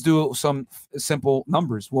the day. Let's do some simple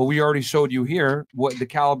numbers. Well, we already showed you here what the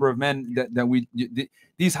caliber of men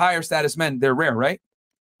these higher status men, they're rare, right?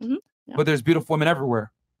 Yeah. But there's beautiful women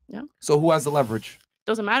everywhere. Yeah. So who has the leverage?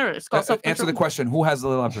 Doesn't matter. It's called answer the question. Who has the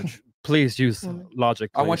leverage? Please use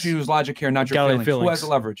logic. I want you to use logic here, not your feelings. Who has the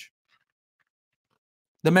leverage?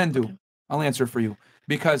 The men do. I'll answer for you.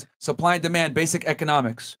 Because supply and demand, basic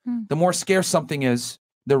economics. The more scarce something is,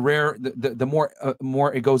 the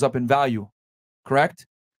more it goes up in value. Correct?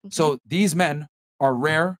 So these men are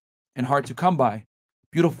rare and hard to come by.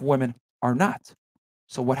 Beautiful women are not.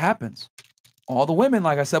 So what happens? All the women,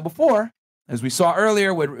 like I said before, as we saw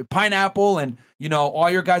earlier with Pineapple and, you know, all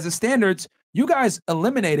your guys' standards, you guys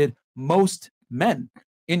eliminated most men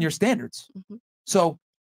in your standards. So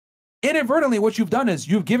inadvertently, what you've done is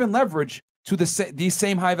you've given leverage to these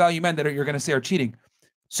same high value men that you're going to say are cheating.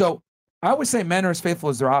 So I would say men are as faithful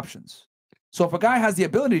as their options. So if a guy has the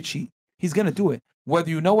ability to cheat, he's going to do it, whether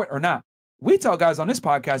you know it or not. We tell guys on this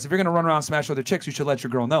podcast, if you're going to run around and smash other chicks, you should let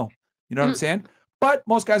your girl know. You know what I'm saying? But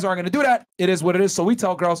most guys aren't going to do that. It is what it is. So we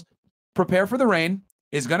tell girls, prepare for the rain.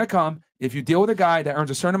 It's going to come. If you deal with a guy that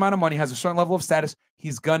earns a certain amount of money, has a certain level of status,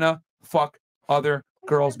 he's going to fuck other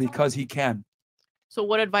girls because he can. So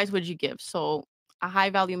what advice would you give? So a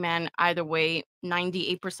high value man, either way,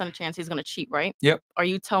 98% chance he's going to cheat, right? Yep. Are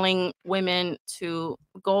you telling women to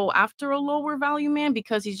go after a lower value man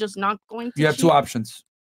because he's just not going to You have cheat? 2 options.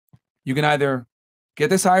 You can either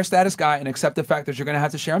get this higher status guy and accept the fact that you're going to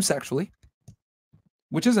have to share him sexually,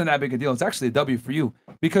 which isn't that big a deal. It's actually a W for you.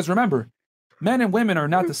 Because remember, men and women are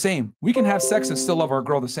not the same. We can have sex and still love our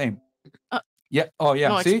girl the same. Yeah. Oh, yeah.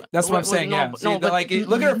 No, See? That's what I'm saying. Yeah. See, like,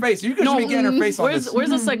 look at her face. You could just be getting her face on this. Where's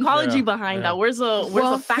the psychology behind that? Where's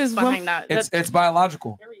the facts behind that? It's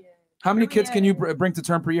biological. How many kids can you bring to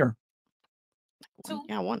term per year? 2.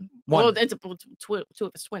 Yeah, 1. One. Well, it's 2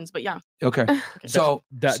 if it's twins, but yeah. Okay. So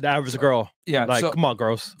the average girl. Yeah. Like, so, come on,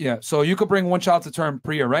 girls. Yeah. So you could bring 1 child to term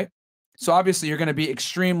per year, right? So obviously you're going to be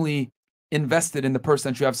extremely invested in the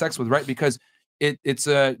person that you have sex with, right? Because it's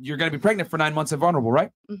you're going to be pregnant for 9 months and vulnerable,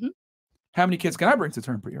 right? How many kids can I bring to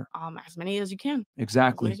term per year? As many as you can.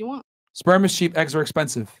 Exactly. As many as you want. Sperm is cheap, eggs are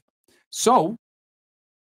expensive. So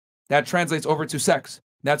that translates over to sex.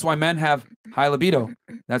 That's why men have high libido.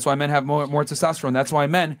 That's why men have more testosterone. That's why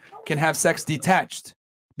men can have sex detached.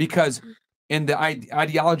 Because in the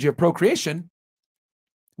ideology of procreation,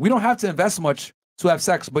 we don't have to invest much to have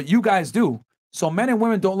sex, but you guys do. So men and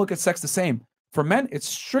women don't look at sex the same. For men, it's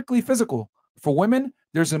strictly physical. For women,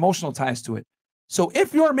 there's emotional ties to it. So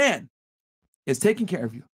if your man is taking care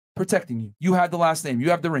of you, protecting you, you have the last name,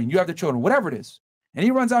 you have the ring, you have the children, whatever it is, and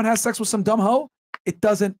he runs out and has sex with some dumb hoe, it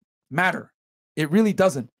doesn't matter. It really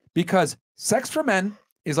doesn't. Because sex for men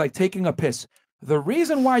is like taking a piss. The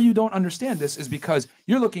reason why you don't understand this is because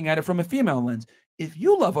you're looking at it from a female lens. If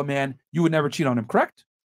you love a man, you would never cheat on him, correct?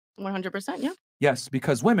 100%, yeah. Yes,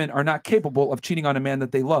 because women are not capable of cheating on a man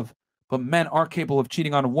that they love. But men are capable of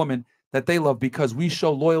cheating on a woman that they love because we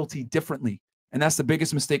show loyalty differently. And that's the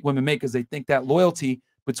biggest mistake women make, is they think that loyalty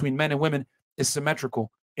between men and women is symmetrical.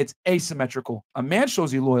 It's asymmetrical. A man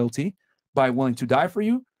shows you loyalty by willing to die for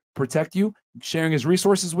you, protect you, sharing his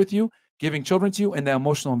resources with you, giving children to you, and the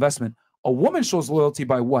emotional investment. A woman shows loyalty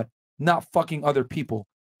by what? Not fucking other people.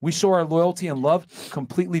 We show our loyalty and love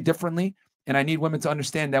completely differently. And I need women to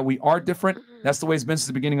understand that we are different. That's the way it's been since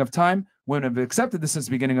the beginning of time. Women have accepted this since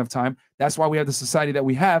the beginning of time. That's why we have the society that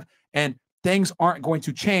we have. And things aren't going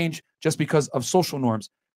to change just because of social norms.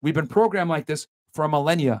 We've been programmed like this for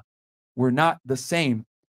millennia. We're not the same.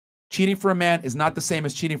 Cheating for a man is not the same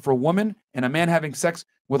as cheating for a woman. And a man having sex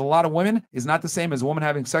with a lot of women is not the same as a woman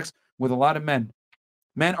having sex with a lot of men.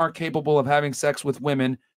 Men are capable of having sex with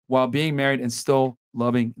women while being married and still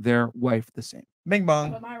loving their wife the same. Bing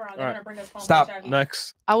bong. Stop.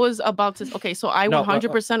 Next. I was about to. Okay, so I No,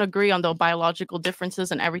 100% agree on the biological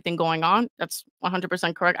differences and everything going on. That's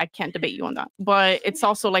 100% correct. I can't debate you on that. But it's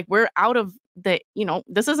also like we're out of the.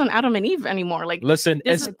 This isn't Adam and Eve anymore. Like, Listen,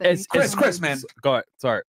 this it's Chris, man. Go ahead.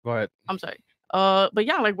 Sorry. Go ahead. I'm sorry. But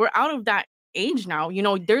yeah, like we're out of that age now.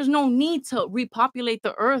 There's no need to repopulate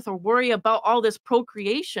the earth or worry about all this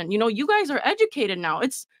procreation. You guys are educated now.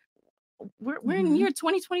 We're in year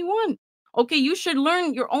 2021. Okay, you should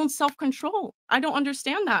learn your own self-control. I don't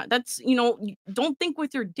understand that. That's, don't think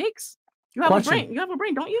with your dicks. You have a brain. You have a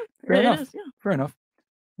brain, don't you? Fair It enough. is, yeah. Fair enough.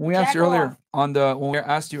 When we asked you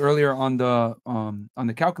earlier on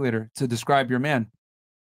the calculator to describe your man,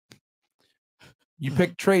 you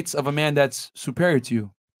picked traits of a man that's superior to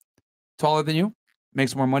you, taller than you,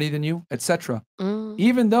 makes more money than you, etc.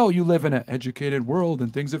 Even though you live in an educated world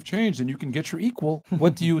and things have changed and you can get your equal,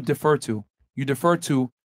 what do you defer to? You defer to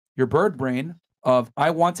your bird brain of, I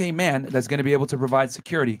want a man that's going to be able to provide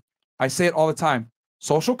security. I say it all the time.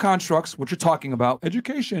 Social constructs, what you're talking about,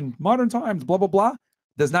 education, modern times, blah, blah, blah,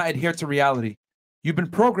 does not adhere to reality. You've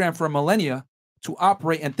been programmed for a millennia to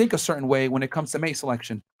operate and think a certain way when it comes to mate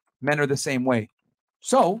selection. Men are the same way.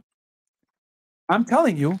 So I'm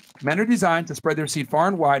telling you, men are designed to spread their seed far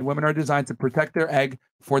and wide. Women are designed to protect their egg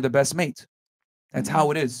for the best mate. That's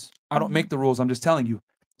how it is. I don't make the rules. I'm just telling you.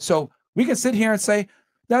 So we can sit here and say,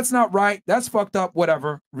 that's not right. That's fucked up,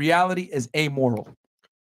 whatever. Reality is amoral.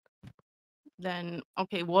 Then,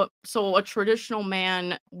 okay, so a traditional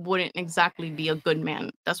man wouldn't exactly be a good man.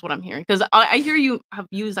 That's what I'm hearing. Because I hear you have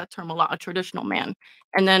used that term a lot, a traditional man.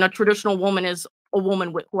 And then a traditional woman is a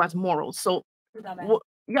woman who has morals. So,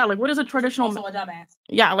 yeah, like what is a traditional man?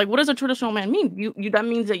 Yeah, like what does a traditional man mean? That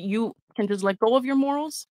means that you can just let go of your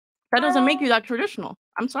morals? That doesn't make you that traditional.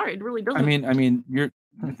 I'm sorry, it really doesn't. I mean,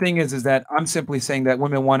 the thing is that I'm simply saying that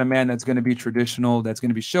women want a man that's going to be traditional, that's going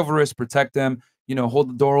to be chivalrous, protect them, hold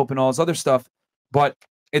the door open, all this other stuff. But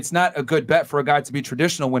it's not a good bet for a guy to be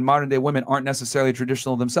traditional when modern day women aren't necessarily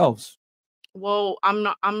traditional themselves. Well, I'm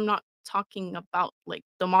not talking about like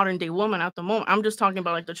the modern day woman at the moment. I'm just talking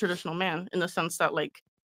about like the traditional man in the sense that like,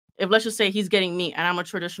 if let's just say he's getting me and I'm a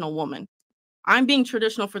traditional woman, I'm being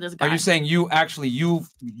traditional for this guy. Are you saying you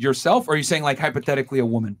yourself, or are you saying like hypothetically a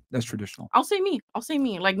woman that's traditional? I'll say me.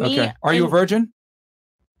 Like me. Okay. Are you a virgin?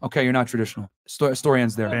 Okay, you're not traditional. Story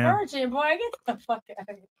ends there. Virgin, boy, get the fuck out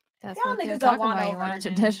of here. That's Y'all what you're niggas don't talking want about. no You want a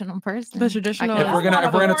virgin. traditional person. The traditional. If we're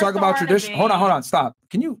gonna talk about tradition, hold on, stop.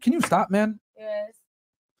 Can you stop, man? Yes.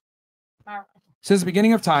 Since the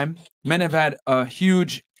beginning of time, men have had a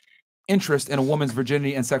huge interest in a woman's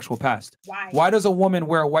virginity and sexual past. Why does a woman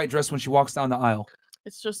wear a white dress when she walks down the aisle?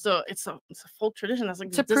 It's just it's a full tradition. That's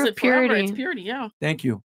like To prove purity. It's purity, yeah. Thank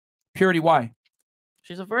you. Purity. Why?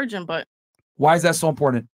 She's a virgin, but why is that so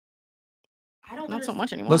important? Not so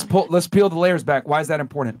much anymore. Let's peel the layers back. Why is that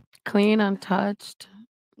important? Clean, untouched.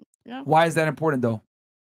 Yeah. Why is that important though?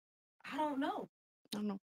 I don't know.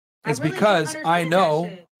 It's because I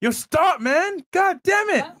know. Yo, stop, man. God damn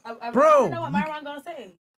it. Bro. I know what Myron gonna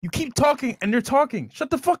say. You keep talking and you're talking. Shut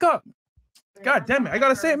the fuck up. God damn it. I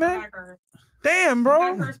gotta say it, man. Damn,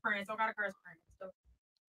 bro.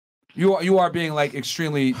 You are being like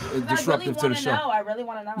extremely disruptive to the show. I really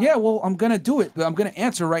want to know. Yeah, well, I'm gonna do it. I'm gonna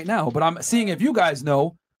answer right now, but I'm seeing if you guys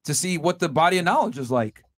know to see what the body of knowledge is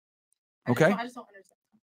like. Okay. I just don't understand.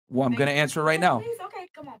 Well, I'm gonna answer right now. Please, okay,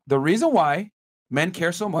 come on. The reason why men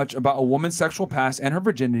care so much about a woman's sexual past and her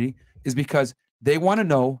virginity is because they want to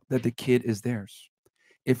know that the kid is theirs.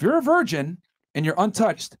 If you're a virgin and you're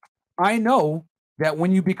untouched, I know that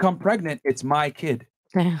when you become pregnant, it's my kid.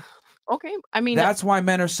 Okay, I mean that's why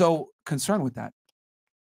men are so concerned with that.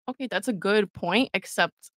 Okay, that's a good point.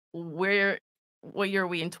 Except what year are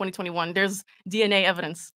we in 2021? There's DNA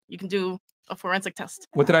evidence. You can do a forensic test.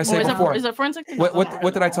 What did I say before? Is it forensic?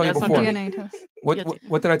 What did I tell you before? DNA test.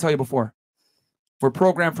 What did I tell you before? We're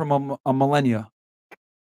programmed from a millennia.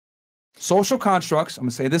 Social constructs. I'm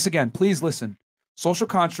gonna say this again. Please listen. Social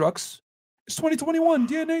constructs It's 2021,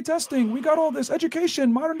 DNA testing. We got all this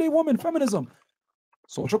education, modern day woman, feminism.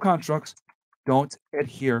 Social constructs don't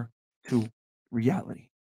adhere to reality.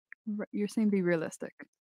 You're saying be realistic.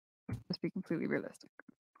 Just be completely realistic.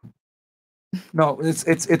 No, it's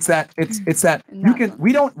that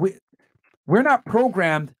we're not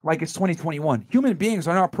programmed like it's 2021. Human beings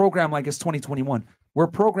are not programmed like it's 2021. We're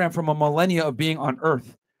programmed from a millennia of being on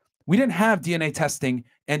Earth. We didn't have DNA testing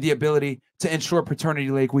and the ability to ensure paternity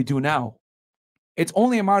like we do now. It's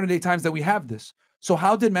only in modern day times that we have this. So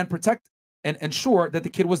how did men protect and ensure that the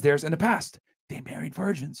kid was theirs in the past? They married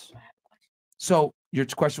virgins. So your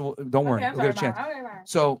question, don't worry, we'll get a chance.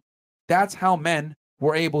 So that's how men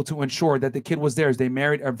were able to ensure that the kid was theirs. They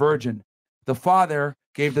married a virgin. The father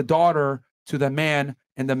gave the daughter to the man,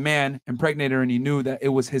 and the man impregnated her, and he knew that it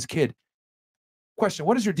was his kid. Question: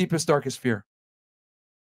 what is your deepest, darkest fear?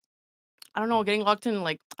 I don't know, getting locked in,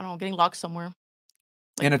 like, I don't know, getting locked somewhere.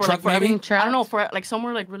 Like, In a truck, maybe? I don't know, for like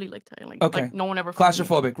somewhere like really like Okay. like no one ever finds me.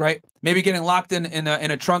 Claustrophobic, right? Maybe getting locked in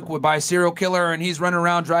a trunk by a serial killer, and he's running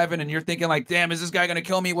around driving, and you're thinking like, damn, is this guy gonna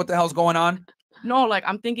kill me? What the hell's going on? No, like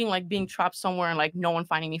I'm thinking like being trapped somewhere and like no one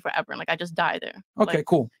finding me forever, and like I just die there. Okay, Like,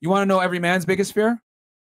 cool. You want to know every man's biggest fear?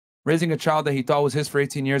 Raising a child that he thought was his for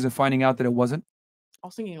 18 years and finding out that it wasn't. I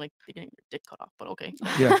was thinking like getting your dick cut off, but okay.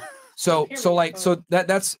 Yeah. So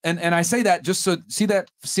that's and I say that just so see that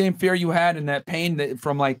same fear you had and that pain that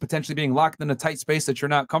from like potentially being locked in a tight space that you're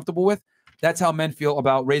not comfortable with. That's how men feel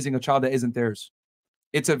about raising a child that isn't theirs.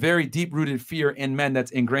 It's a very deep-rooted fear in men that's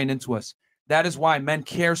ingrained into us. That is why men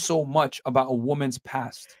care so much about a woman's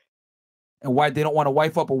past and why they don't want to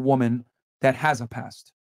wife up a woman that has a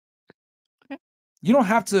past. You don't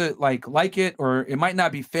have to like it, or it might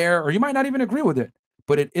not be fair, or you might not even agree with it,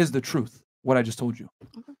 but it is the truth, what I just told you.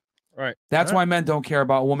 Right. That's why men don't care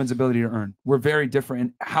about a woman's ability to earn. We're very different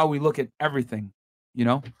in how we look at everything, you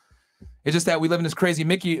know? It's just that we live in this crazy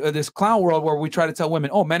this clown world where we try to tell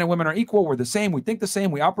women, oh, men and women are equal. We're the same. We think the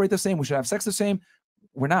same. We operate the same. We should have sex the same.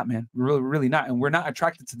 We're not, man. We're really not. And we're not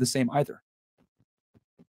attracted to the same either.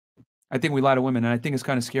 I think we lie to women, and I think it's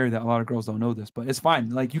kind of scary that a lot of girls don't know this, but it's fine.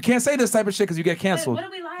 Like, you can't say this type of shit because you get canceled. What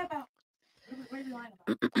did we lie about? What did we lie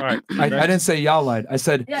about? All right. I didn't say y'all lied. I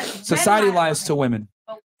said society lies to women.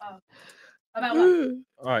 About what?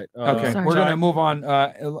 All right. Okay, we're gonna move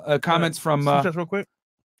on. Comments from Super chats real quick.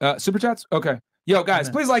 Super chats. Okay, yo guys,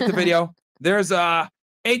 please like the video. There's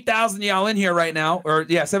 8,000 y'all in here right now, or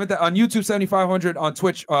yeah, 7,000 on YouTube, 7,500 on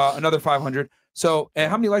Twitch, another 500. So,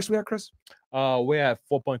 how many likes we got, Chris? We have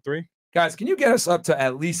 4.3. Guys, can you get us up to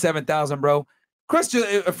at least 7,000, bro? Chris,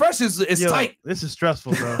 Fresh is Yo, tight. This is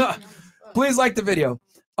stressful, bro. Please like the video.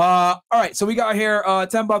 All right, so we got here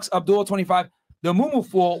 $10. Abdul 25. The Mumu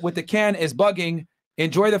Fool with the can is bugging.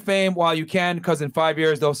 Enjoy the fame while you can, because in 5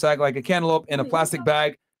 years they'll sag like a cantaloupe in a plastic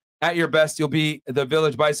bag. At your best, you'll be the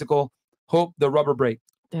village bicycle. Hope the rubber break.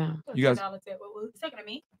 Yeah. You guys. He's talking to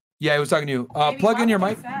me. Yeah, he was talking to you. Plug in your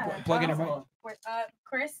mic. Plug in your mic. Wait,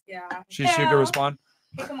 Chris. Yeah. She could respond.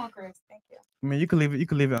 Hey, come on, Chris. Thank you. I mean, you can leave it. You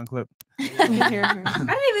can leave it on clip. I didn't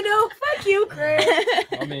even know. Fuck you, Chris.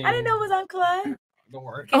 I didn't know it was on clip. Don't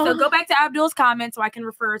worry. Okay, so go back to Abdul's comment so I can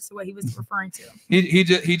refer to what he was referring to. He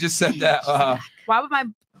just said that. Why would my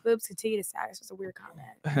boobs continue to sag? It's just a weird comment.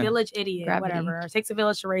 Village idiot, Gravity. whatever. It takes a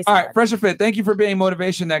village to raise. All right, FreshandFit, thank you for being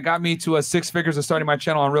motivation that got me to 6 figures of starting my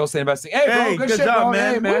channel on real estate investing. Hey, bro, good shit, job, bro.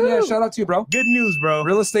 man. Hey, man. Yeah, shout out to you, bro. Good news, bro.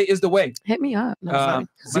 Real estate is the way. Hit me up. No,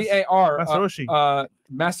 ZAR.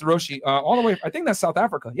 Master Roshi, all the way. I think that's South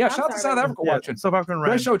Africa. Yeah, shout out to South Africa watching. South African Great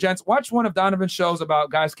Rand. show, gents. Watch one of Donovan's shows about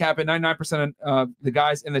guys capping. 99% of the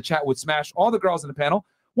guys in the chat would smash all the girls in the panel.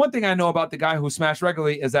 One thing I know about the guy who smash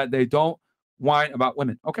regularly is that they don't whine about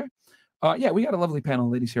women. Okay. Yeah, we got a lovely panel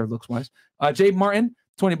of ladies here, looks wise. Jade Martin,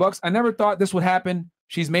 $20. I never thought this would happen.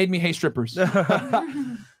 She's made me hate strippers.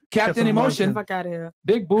 Captain Emotion. Fuck out of here.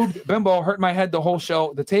 Big boobed bimbo hurt my head the whole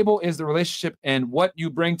show. The table is the relationship, and what you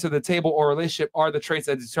bring to the table or relationship are the traits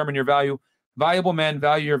that determine your value. Valuable men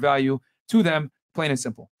value your value to them, plain and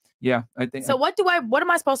simple. Yeah, I think. So what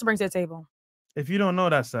am I supposed to bring to the table? If you don't know,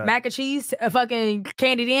 that's sad. Mac and cheese, fucking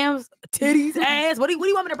candy yams, titties, ass. What do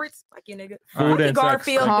you want me to bring? Fuck you, nigga. Food and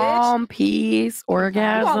Garfield, calm, peace,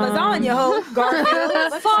 orgasm. You want lasagna, ho?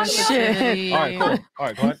 Garfield. Fuck Shit. All right, cool. All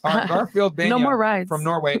right, go ahead. Garfield Banya No more rides. from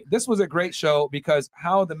Norway. This was a great show because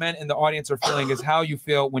how the men in the audience are feeling is how you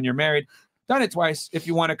feel when you're married. Done it twice. If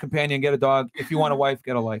you want a companion, get a dog. If you want a wife,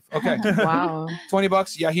 get a life. Okay. Wow. $20.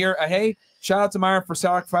 Yahir Hey. Shout out to Myron for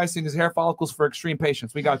sacrificing his hair follicles for extreme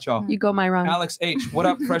patience. We got y'all. You go, Myron. Alex H. What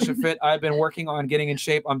up, Fresh and Fit? I've been working on getting in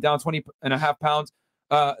shape. I'm down 20.5 pounds.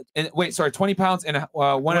 20 pounds in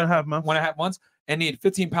 1.5 months and need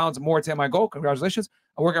 15 pounds more to hit my goal. Congratulations.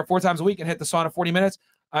 I work out 4 times a week and hit the sauna 40 minutes.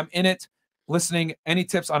 I'm in it, listening. Any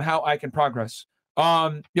tips on how I can progress?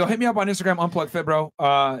 Hit me up on Instagram, UnplugFit, bro.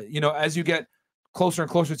 As you get closer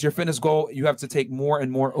and closer to your fitness goal, you have to take more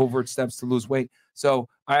and more overt steps to lose weight. So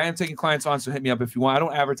I am taking clients on, so hit me up if you want. I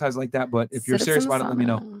don't advertise like that, but if you're serious about it, let me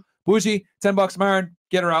know. Bougie, $10, Myron,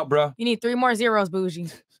 get her out, bro. You need 3 more zeros, Bougie.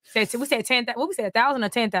 We said 10. What we said, 1,000 or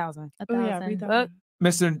 10,000? 1,000.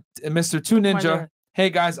 Mr. Two Ninja. Hey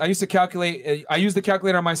guys, I used to calculate. I used the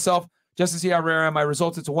calculator on myself just to see how rare I am. My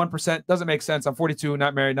results, it's a 1%. Doesn't make sense. I'm 42,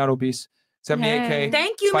 not married, not obese. 78K.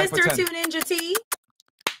 Thank you, Mr. Two Ninja T.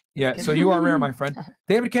 Yeah, so you are rare, my friend.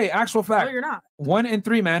 David K, actual fact. No, you're not. 1 in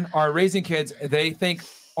 3 men are raising kids they think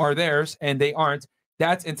are theirs and they aren't.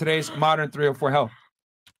 That's in today's modern 304 hell.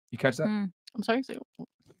 You catch that? I'm sorry.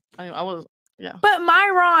 I was, yeah. But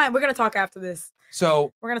Myron, we're going to talk after this.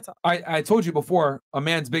 So we're going to talk. I told you before, a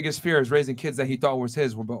man's biggest fear is raising kids that he thought was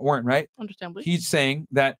his but weren't, right? Understandably. He's saying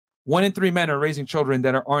that 1 in 3 men are raising children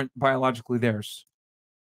that aren't biologically theirs.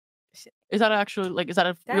 Is that actually is that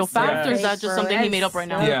a real fact or is that just something he made up right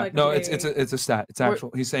now? Yeah, no, it's a stat. It's actual.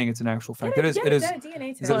 He's saying it's an actual fact. It is.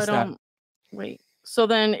 It's a stat. Wait. So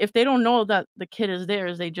then, if they don't know that the kid is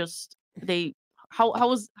theirs, how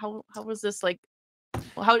was this like?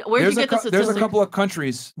 Where did you get the statistic? There's a couple of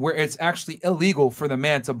countries where it's actually illegal for the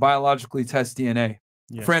man to biologically test DNA.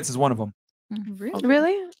 Yeah. France is one of them.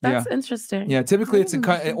 Really? That's interesting. Yeah, typically it's in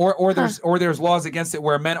there's laws against it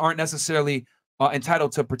where men aren't necessarily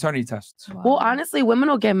entitled to paternity tests. Well, honestly, women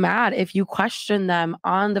will get mad if you question them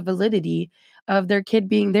on the validity of their kid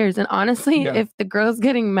being theirs. And honestly, if the girl's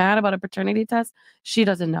getting mad about a paternity test, she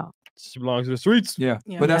doesn't know. She belongs to the streets. Yeah.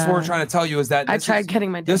 But that's what we're trying to tell you is that I tried getting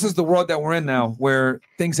my. This is the world that we're in now, where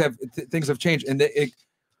things have changed, and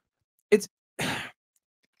it's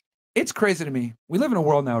crazy to me. We live in a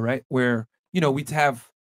world now, right, where we have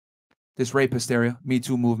this rape hysteria, Me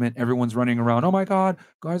Too movement. Everyone's running around. Oh my God,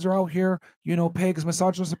 guys are out here, pigs,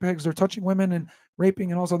 misogynistic pigs. They're touching women and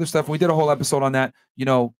raping and all this other stuff. We did a whole episode on that,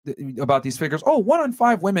 about these figures. Oh, 1 in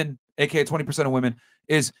 5 women, aka 20% of women,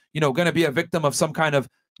 is going to be a victim of some kind of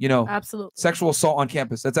absolutely sexual assault on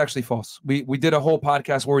campus. That's actually false. We did a whole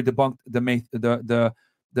podcast where we debunked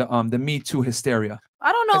the Me Too hysteria.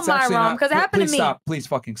 I don't know, Myron, because it happened to me. Please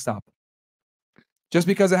fucking stop. Just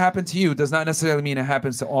because it happened to you does not necessarily mean it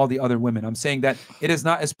happens to all the other women. I'm saying that it is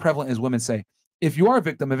not as prevalent as women say. If you are a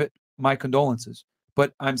victim of it, my condolences.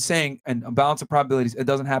 But I'm saying, and a balance of probabilities, it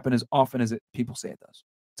doesn't happen as often as people say it does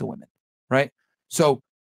to women, right? So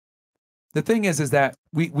the thing is that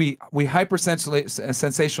we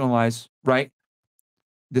sensationalize, right?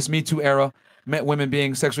 This Me Too era, women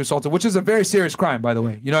being sexually assaulted, which is a very serious crime, by the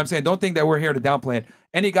way. You know what I'm saying? Don't think that we're here to downplay it.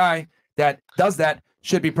 Any guy that does that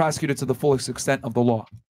should be prosecuted to the fullest extent of the law,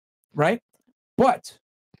 right? But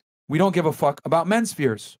we don't give a fuck about men's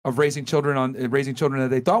fears of raising children that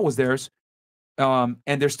they thought was theirs, and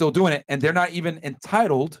they're still doing it, and they're not even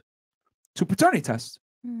entitled to paternity tests.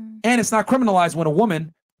 And it's not criminalized when a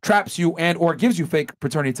woman traps you and or gives you fake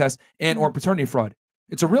paternity tests and or paternity fraud.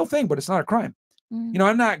 It's a real thing, but it's not a crime.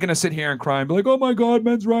 I'm not gonna sit here and cry and be like, oh my God,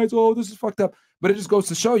 men's rights, oh, this is fucked up. But it just goes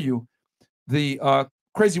to show you the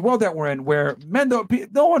crazy world that we're in, where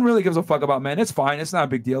no one really gives a fuck about men. It's fine. It's not a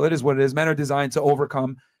big deal. It is what it is. Men are designed to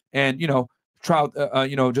overcome and,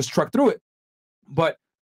 just truck through it. But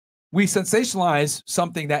we sensationalize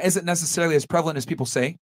something that isn't necessarily as prevalent as people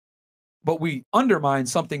say, but we undermine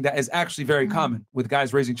something that is actually very common with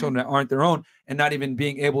guys raising children that aren't their own and not even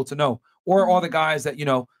being able to know, or all the guys that,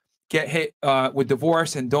 get hit with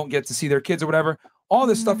divorce and don't get to see their kids or whatever. All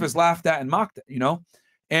this stuff is laughed at and mocked at,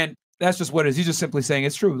 and that's just what it is. He's just simply saying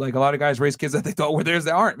it's true. Like, a lot of guys raise kids that they thought were theirs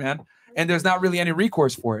that aren't, man. And there's not really any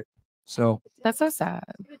recourse for it. So that's so sad.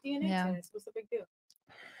 Yeah. What's the big deal?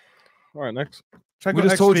 All right, next. We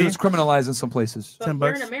just told you it's criminalized in some places.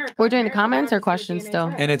 $10. We're doing the comments or questions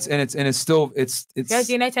still. And it's still guys,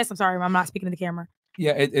 DNA test. I'm sorry, I'm not speaking to the camera.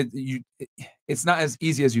 Yeah, it's not as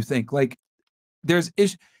easy as you think. Like,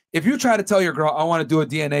 if you try to tell your girl, I want to do a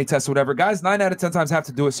DNA test or whatever, guys 9 out of 10 times have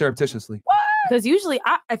to do it surreptitiously. What? Because usually,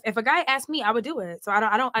 if a guy asked me, I would do it. So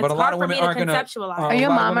I don't. But a lot of women aren't going to. Are you a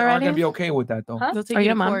mom already? Aren't going to be okay with that though. Huh? Are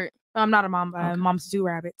you a mom? I'm not a mom. Moms do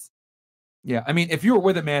rabbits. Yeah, I mean, if you were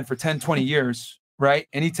with a man for 10, 20 years, right,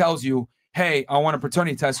 and he tells you, "Hey, I want a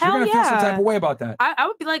paternity test," you're going to feel some type of way about that. I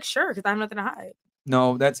would be like, sure, because I have nothing to hide.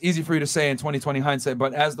 No, that's easy for you to say in 2020 hindsight.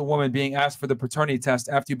 But as the woman being asked for the paternity test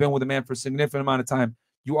after you've been with a man for a significant amount of time,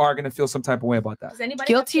 you are going to feel some type of way about that.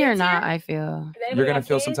 Guilty or not, I feel. You're going to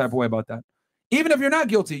feel some type of way about that. Even if you're not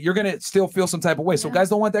guilty, you're going to still feel some type of way. So guys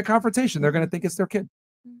don't want that confrontation. They're going to think it's their kid.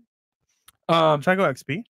 Should I go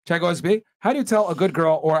XP? Check OSB. How do you tell a good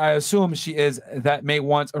girl, or I assume she is, that may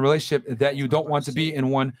want a relationship that you don't want to be in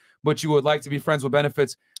one, but you would like to be friends with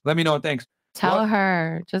benefits? Let me know. Thanks. Tell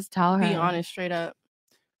her. Just tell her. Be honest, straight up.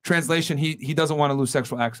 Translation, he doesn't want to lose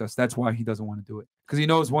sexual access. That's why he doesn't want to do it. Because he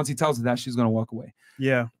knows once he tells her that, she's going to walk away.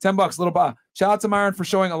 Yeah. $10, little ba. Shout out to Myron for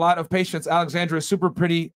showing a lot of patience. Alexandra is super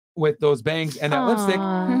pretty with those bangs and that lipstick,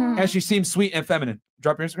 and she seems sweet and feminine.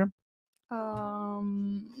 Drop your Instagram.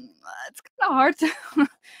 It's kind of hard to.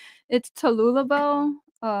 It's Talulabo.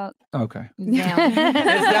 Okay. Yeah.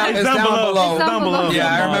 It's down below. It's down below.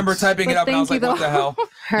 Yeah, I remember typing it up and I was like, what the hell?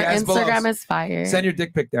 Her Yeah, it's below. Instagram is fire. Send your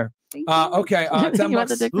dick pic there. Okay.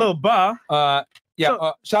 $10. Lil Ba.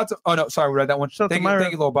 Shout out to, oh no, sorry, we read that one. Thank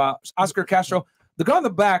you, Lil Ba. Oscar Castro. The girl in the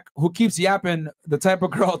back who keeps yapping, the type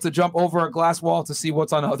of girl to jump over a glass wall to see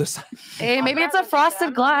what's on the other side. Hey, maybe it's a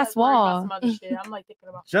frosted glass wall.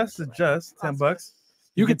 Just $10.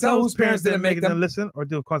 You can tell whose parents didn't make them listen or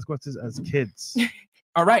deal with consequences as kids.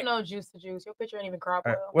 All right. No juice to juice. Your picture ain't even crop.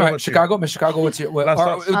 All right, Chicago, Miss Chicago, what's your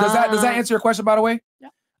does that answer your question, by the way? Yeah.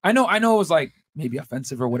 I know it was like maybe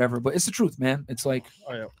offensive or whatever, but it's the truth, man. It's like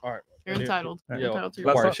Oh yeah, all right. You're entitled. Yeah, You're entitled to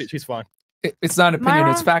your Worry, thoughts. she's fine. it's not opinion,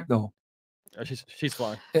 it's fact though. She's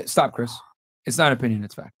fine. Stop, Chris. It's not opinion,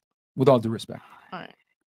 it's fact. With all due respect. All right.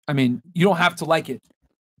 I mean, you don't have to like it,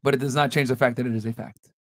 but it does not change the fact that it is a fact.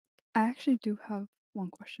 I actually do have one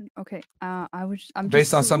question. Okay. I'm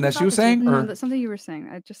Based on something that she was saying, No, or that's something you were saying.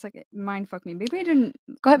 I just like it mind fucked me. Maybe I didn't.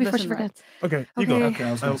 Go ahead before she listen right. forgets. Okay, you go. Okay.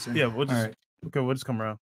 I was gonna say. Yeah, we'll just All right. we'll just come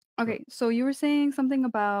around. Okay, so you were saying something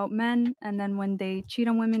about men, and then when they cheat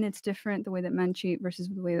on women, it's different the way that men cheat versus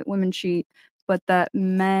the way that women cheat. But that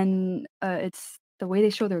men, it's the way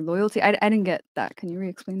they show their loyalty. I didn't get that. Can you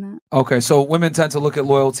re-explain that? Okay, so women tend to look at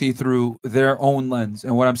loyalty through their own lens.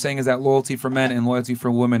 And what I'm saying is that loyalty for men and loyalty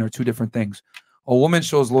for women are two different things. A woman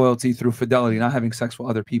shows loyalty through fidelity, not having sex with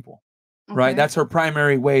other people, right? Okay. That's her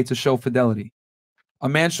primary way to show fidelity. A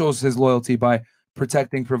man shows his loyalty by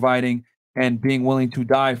protecting, providing, and being willing to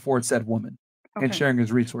die for said woman and Okay. sharing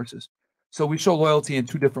his resources. So we show loyalty in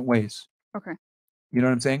two different ways. Okay. You know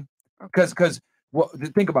what I'm saying? Because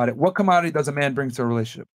think about it. What commodity does a man bring to a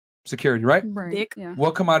relationship? Security, right? Right. Dick. Yeah.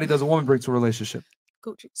 What commodity does a woman bring to a relationship?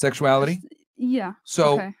 Gucci. Sexuality. Yeah.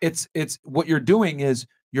 So okay. it's what you're doing is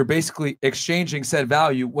you're basically exchanging said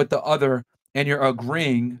value with the other, and you're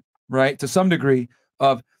agreeing, right, to some degree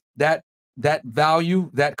of that value,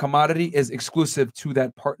 that commodity is exclusive to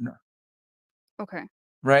that partner, Okay.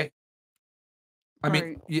 right? I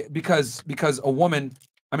mean, because a woman,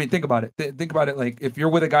 I mean, think about it. Think about it. Like if you're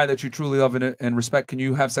with a guy that you truly love and respect, can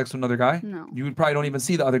you have sex with another guy? No. You probably don't even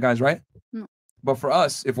see the other guys, right? No. But for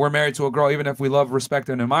us, if we're married to a girl, even if we love, respect,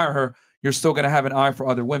 and admire her, you're still going to have an eye for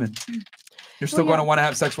other women. You're still going to want to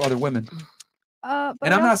have sex with other women. But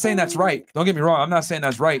And I'm not saying that's right. Don't get me wrong. I'm not saying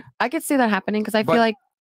that's right. I could see that happening because I But feel like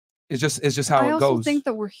It's just how I it also goes. think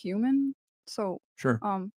that we're human. So Sure.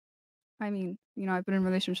 I mean, I've been in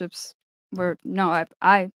relationships where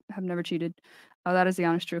I have never cheated. That is the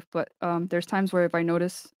honest truth. But there's times where if I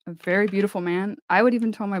notice a very beautiful man, I would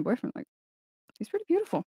even tell my boyfriend, like, he's pretty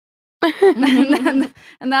beautiful. and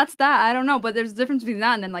that's that. I don't know, but there's a difference between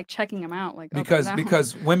that and then like checking him out, like up and down.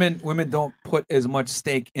 because women don't put as much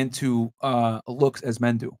stake into looks as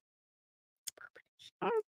men do.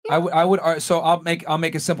 I would so I'll make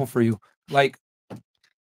it simple for you. Like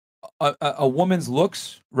a woman's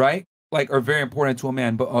looks, right? Like are very important to a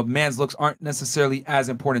man, but a man's looks aren't necessarily as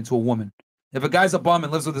important to a woman. If a guy's a bum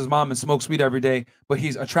and lives with his mom and smokes weed every day, but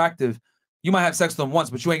he's attractive, you might have sex with him once,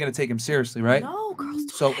 but you ain't gonna take him seriously, right? No,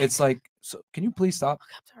 girls. So it's like, so can you please stop?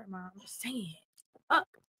 I'm sorry, Mom. I'm just saying.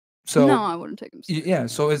 So no, I wouldn't take him seriously. yeah,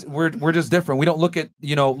 so we're just different. We don't look at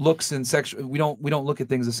looks and sexual. We don't look at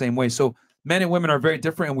things the same way. So men and women are very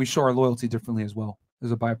different, and we show our loyalty differently as well.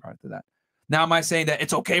 There's a byproduct of that. Now, am I saying that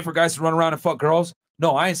it's okay for guys to run around and fuck girls?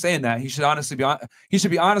 No, I ain't saying that. He should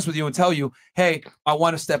be honest with you and tell you, hey, I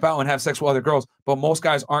want to step out and have sex with other girls. But most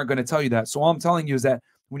guys aren't going to tell you that. So all I'm telling you is that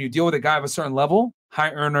when you deal with a guy of a certain level,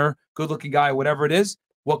 high earner, good looking guy, whatever it is,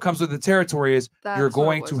 what comes with the territory is you're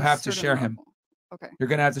going to have to share him. Okay. You're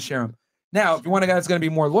going to have to share him. Now, if you want a guy that's going to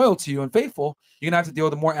be more loyal to you and faithful, you're going to have to deal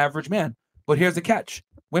with a more average man. But here's the catch.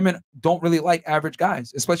 Women don't really like average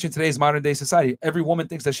guys, especially in today's modern day society. Every woman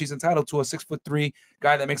thinks that she's entitled to a 6'3"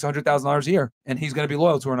 guy that makes $100,000 a year, and he's going to be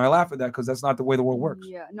loyal to her. And I laugh at that because that's not the way the world works.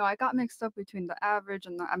 Yeah, no, I got mixed up between the average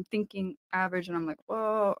and I'm thinking average, and I'm like,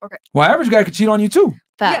 whoa, okay. Well, average guy could cheat on you too.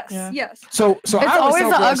 Yes. So it's I always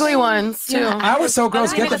tell the girls- ugly ones too. I always tell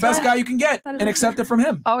girls, get the best guy you can get and accept it from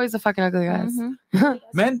him. Always the fucking ugly guys.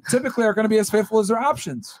 Men typically are going to be as faithful as their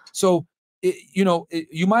options. So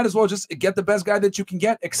you might as well just get the best guy that you can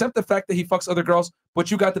get. Accept the fact that he fucks other girls, but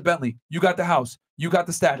you got the Bentley, you got the house, you got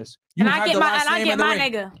the status. You I get my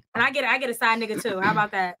nigga, and I get a side nigga too. How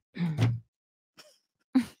about that,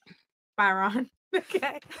 Myron?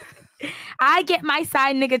 Okay. I get my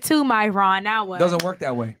side nigga too, Myron. Now what? Doesn't work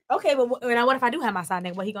that way. Okay, but what if I do have my side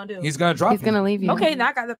nigga? What he gonna do? He's gonna drop. He's gonna leave you. Okay,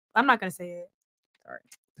 now I'm not gonna say it. Sorry.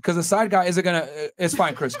 Because the side guy isn't gonna. It's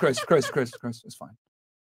fine, Chris. It's fine.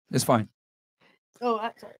 It's fine. Oh,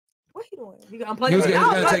 sorry. What are you doing? You gonna unplug? He was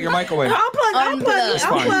gonna take your mic away. Unplug. It's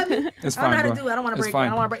fine. It's fine. I don't know how to do it. I don't want to break it. I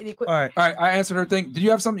don't want to break the equipment. All right. I answered her thing. Did you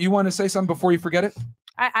have something you want to say something before you forget it?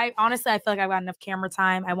 I honestly, I feel like I've got enough camera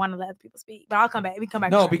time. I want to let other people speak, but I'll come back. We come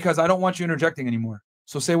back. No, because I don't want you interjecting anymore.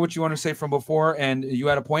 So say what you want to say from before, and you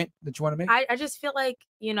had a point that you want to make. I just feel like,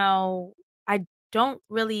 I don't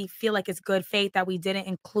really feel like it's good faith that we didn't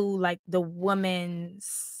include like the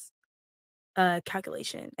woman's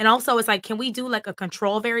calculation. And also it's like, can we do like a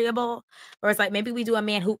control variable, or it's like maybe we do a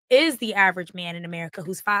man who is the average man in America,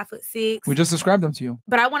 who's 5'6". We just described them to you.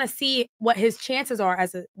 But I want to see what his chances are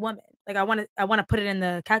as a woman. Like I want to put it in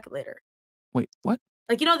the calculator. Wait, what?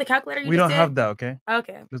 Like the calculator. We don't have that. Okay.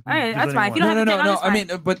 Okay. All right, that's fine. If you don't No. I mean,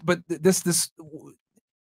 but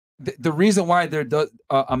the reason why there does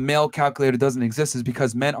a male calculator doesn't exist is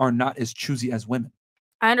because men are not as choosy as women.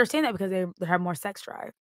 I understand that because they have more sex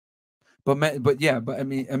drive. But I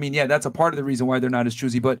mean, that's a part of the reason why they're not as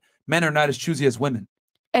choosy. But men are not as choosy as women.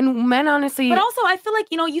 And men, honestly. But also, I feel like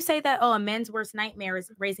you say that a man's worst nightmare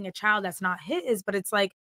is raising a child that's not his. But it's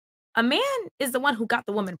like a man is the one who got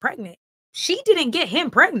the woman pregnant. She didn't get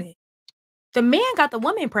him pregnant. The man got the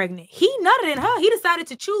woman pregnant. He nutted in her. He decided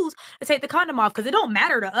to choose to take the condom off because it don't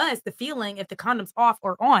matter to us the feeling if the condom's off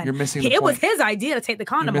or on. You're missing the point. It was his idea to take the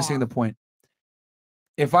condom off. You're missing the point.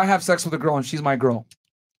 If I have sex with a girl and she's my girl,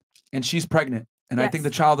 and she's pregnant, and I think the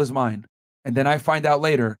child is mine, and then I find out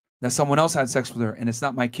later that someone else had sex with her, and it's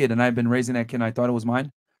not my kid, and I've been raising that kid, and I thought it was mine,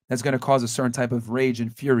 that's going to cause a certain type of rage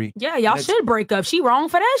and fury. Yeah, y'all should break up. She wrong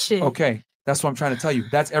for that shit. Okay, that's what I'm trying to tell you.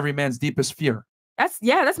 That's every man's deepest fear. That's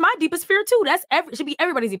my deepest fear too. Should be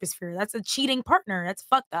everybody's deepest fear. That's a cheating partner. That's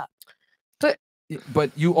fucked up.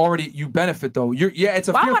 But you benefit though. It's a fear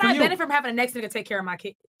for you. Why would I benefit from having a next nigga take care of my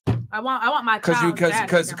kid? I want my child.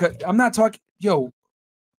 Because I'm not talking.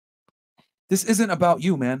 This isn't about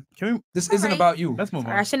you, man. This isn't about you. Let's move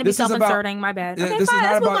on. I shouldn't be self-inserting. My bad. Okay, this fine. is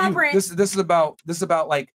not Let's move about on, you. Prince. This is about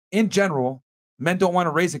like in general, men don't want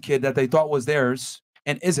to raise a kid that they thought was theirs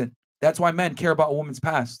and isn't. That's why men care about a woman's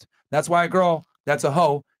past. That's why a girl that's a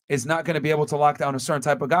hoe is not going to be able to lock down a certain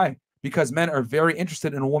type of guy, because men are very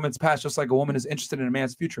interested in a woman's past, just like a woman is interested in a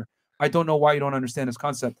man's future. I don't know why you don't understand this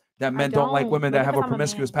concept that men don't like women that have a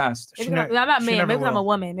promiscuous past. I'm not man. Maybe I'm a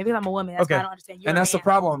woman. Maybe I'm a woman. That's why I don't understand. And that's the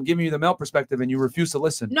problem. I'm giving you the male perspective, and you refuse to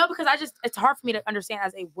listen. No, because it's hard for me to understand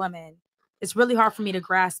as a woman. It's really hard for me to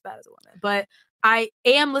grasp that as a woman. But I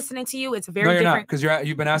am listening to you. It's very different. No, you're not, because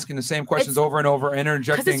you've been asking the same questions over and over, and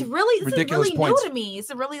interjecting ridiculous really points. New to me.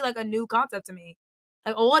 It's really like a new concept to me.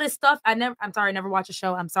 Like all this stuff. I'm sorry, I never watched a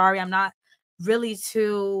show. I'm sorry, I'm not really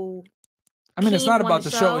too. I mean, it's not about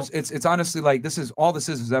the show. It's honestly like this is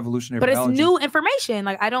evolutionary biology. But it's new information.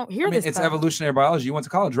 Like I don't hear this. It's stuff. evolutionary biology. You went to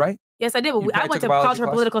college, right? Yes, I did. But I went to college for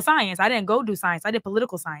political science. I didn't go do science. I did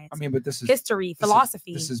political science. I mean, but this is history,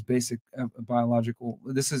 philosophy. This is basic biological.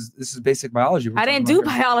 This is basic biology. I didn't do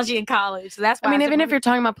biology in college, so that's why. I mean, even if you're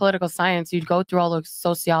talking about political science, you'd go through all the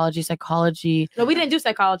sociology, psychology. No, we didn't do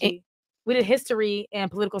psychology. We did history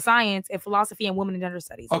and political science and philosophy and women and gender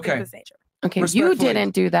studies. Okay. Okay, you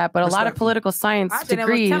didn't do that, but a lot of political science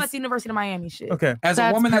degrees. Tennessee University of Miami shit. Okay, as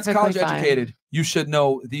a woman that's college educated, you should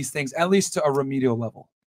know these things at least to a remedial level.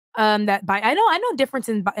 I know difference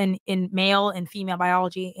in male and female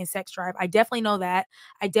biology and sex drive. I definitely know that.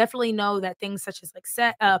 I definitely know that things such as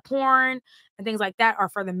like porn and things like that are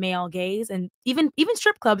for the male gaze, and even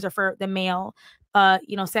strip clubs are for the male,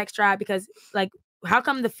 sex drive, because like how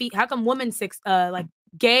come women like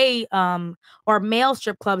gay or male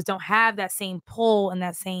strip clubs don't have that same pull and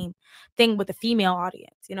that same thing with the female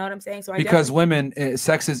audience? You know what I'm saying? So because women,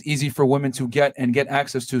 sex is easy for women to get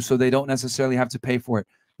access to, so they don't necessarily have to pay for it.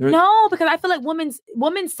 No, because I feel like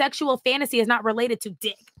women's sexual fantasy is not related to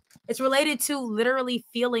dick. It's related to literally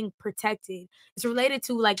feeling protected. It's related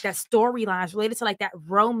to like that storyline. It's related to like that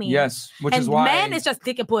romance. Yes, which is why men is just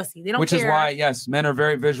dick and pussy. They don't care. Which is why, yes, men are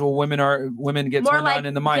very visual. Women get turned on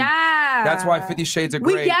in the mind. Yeah. That's why 50 Shades of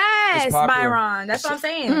Grey. Yes, Myron. That's what I'm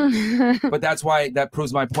saying. But that's why that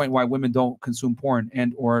proves my point. Why women don't consume porn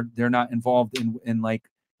or they're not involved in like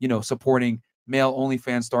supporting male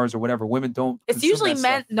OnlyFans stars or whatever. Women don't. It's usually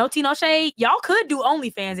men. No tea, no shade. Y'all could do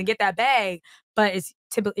OnlyFans and get that bag, but it's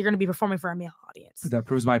typically you're going to be performing for a male audience. That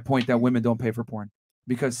proves my point that women don't pay for porn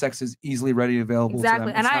because sex is easily ready and available. Exactly. To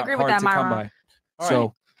them. And It's I not agree with hard that, to come Myron. by.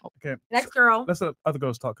 So okay, next girl. Let's let other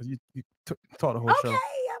girls talk because you taught the whole show. Okay,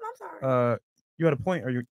 I'm sorry. You had a point, or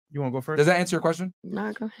you want to go first? does that answer your question?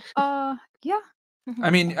 No, go yeah. I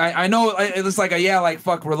mean, I know it's like like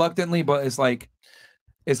fuck reluctantly, but it's like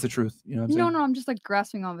it's the truth. You know what I'm saying? No, I'm just like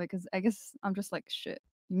grasping on it because I guess I'm just like shit.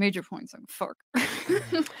 You made your points. Like fuck.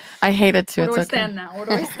 I hate it too. Where do I It's okay. stand now? Where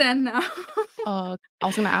do I stand now? I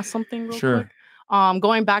was gonna ask something real Sure. quick.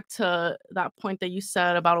 Going back to that point that you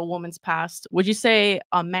said about a woman's past, would you say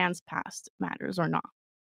a man's past matters or not?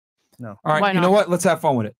 No. All right, Why you know not? what? Let's have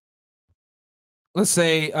fun with it. Let's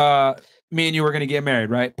say me and you were gonna get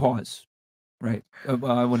married, right? Pause. Right.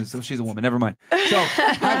 She's a woman. Never mind. So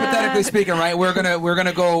hypothetically speaking, right? We're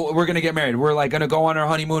gonna get married. We're like gonna go on our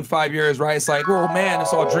honeymoon 5 years, right? It's like, oh man,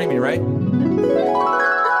 it's all dreamy, right?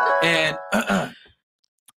 And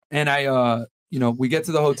and I we get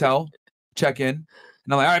to the hotel, check in, and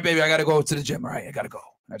I'm like, all right, baby, I gotta go to the gym. All right, I gotta go.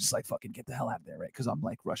 And I just like fucking get the hell out of there, right? Because I'm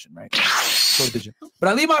like rushing, right? Go to the gym. But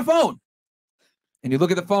I leave my phone. And you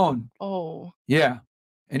look at the phone. Oh. Yeah.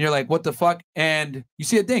 And you're like, what the fuck? And you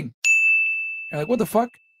see a ding. You're like, what the fuck?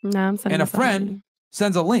 No, I'm sending And a something. friend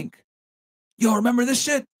sends a link. Yo, remember this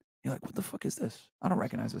shit? You're like, what the fuck is this? I don't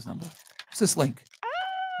recognize this number. What's this link?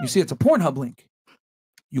 You see it's a Pornhub link.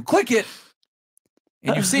 You click it,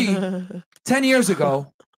 and you see 10 years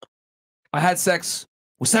ago, I had sex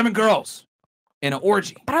with 7 girls in an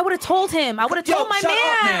orgy. But I would have told him. I would have told my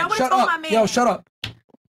man. I would have Shut told up. my man. Yo, shut up.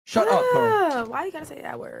 Shut up, bro. Why you gotta say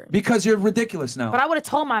that word? Because you're ridiculous now. But I would have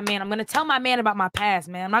told my man. I'm gonna tell my man about my past,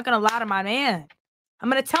 man. I'm not gonna lie to my man. I'm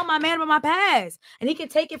gonna tell my man about my past, and he can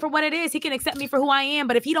take it for what it is. He can accept me for who I am.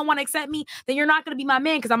 But if he don't want to accept me, then you're not gonna be my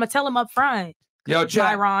man because I'm gonna tell him up front. Yo,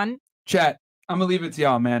 chat. Myron. Chat. I'm gonna leave it to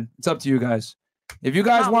y'all, man. It's up to you guys. If you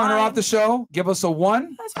guys want her off the show, give us a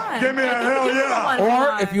 1. That's fine. Give me a hell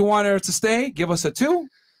yeah. Or if you want her to stay, give us a 2. Cause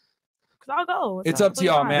I'll go. It's up to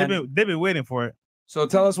y'all, man. They've been waiting for it. So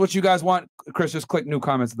tell us what you guys want. Chris, just click new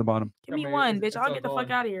comments at the bottom. Give me 1, bitch. I'll get the fuck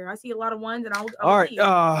out of here. I see a lot of 1s, and I'll All right. leave.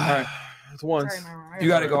 All right. It's once. Sorry, Myron. You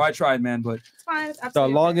gotta go. I tried, man, but It's fine. It's The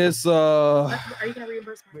absolutely okay. longest. Are you gonna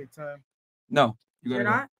reimburse me? no. You You're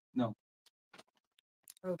gotta not? go.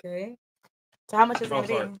 No. Okay. So how much is it gonna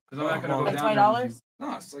be? Because I'm not gonna go Like down $20?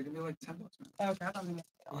 No, it's like gonna be like $10, man. Okay, I thought we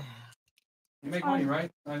were- You make money, right?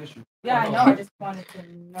 Not an issue. Yeah, I know. I just wanted to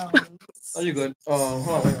know. Are you good? Oh,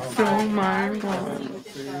 hold on. Oh my god.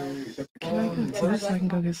 Can I go so I can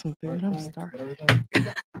go get some food? I'm starving.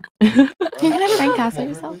 Can you have Frank Castle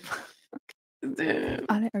yourself? Dude.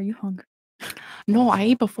 Are you hungry? No, I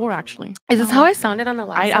ate before actually. Is this how I sounded on the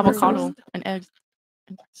last I ate episode? avocado and eggs.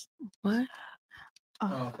 What?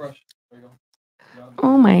 Oh, fresh. There you go.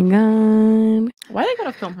 Oh my god. Why they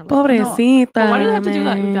gotta film her? Pobrecita. But why do you have to do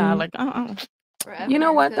that? man. Like, You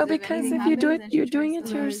know what though? Because if you do it, you're doing it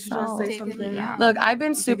to yourself. Look, I've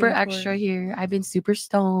been super extra here. I've been super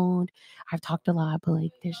stoned. I've talked a lot, but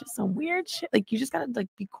like, there's just some weird shit. Like, you just gotta like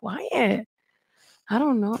be quiet. I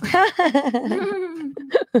don't know.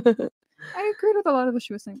 I agreed with a lot of what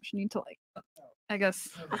she was saying. But she need to like, I guess.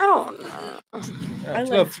 I don't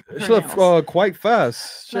know. She left quite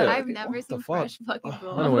fast. But Shit. I've never What the seen fuck? fresh fucking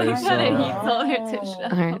girl. Anyways, He told her to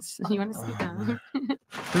shut All right, up. so you want to sit down?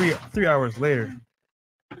 3 hours later.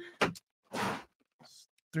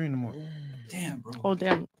 3 in the morning. Damn, bro. Oh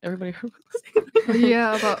damn! Everybody.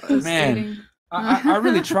 Yeah, about us Man. dating. I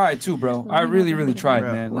really tried too, bro. I really tried,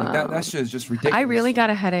 man. Like that shit is just ridiculous. I really got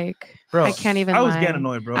a headache. Bro, I can't even. I was lie. getting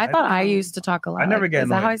annoyed, bro. I thought I used to talk a lot. I never get Is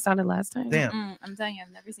that how annoyed. I sounded last time? Damn. I'm telling you,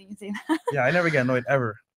 I've never seen you say that. Yeah, I never get annoyed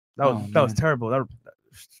ever. That was Oh, that was man. terrible.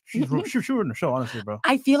 She ruined the show, honestly, bro.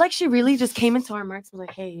 I feel like she really just came into our marks and was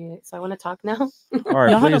like, "Hey, so I want to talk now." All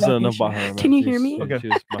right, Y'all had a please long enough about her. Can you hear me? Okay.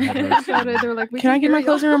 They're like, Can I get my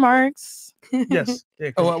closing remarks? Yes.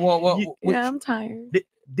 Yeah, Oh, well, Yeah, I'm tired.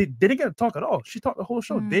 they didn't get to talk at all. She talked the whole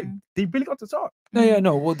show. They really got to talk.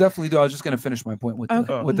 No, we'll definitely do. I was just gonna finish my point with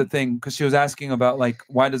the thing because she was asking about like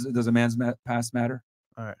why does a man's past matter?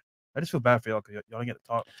 All right. I just feel bad for y'all because y'all didn't get to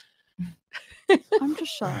talk. I'm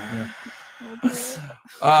just shy.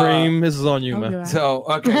 Cream, this is on you, man. So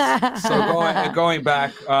going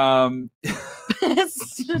back, yo,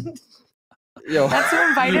 That's who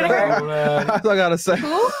invited her. That's what I gotta say.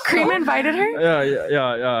 Who? Cream invited her.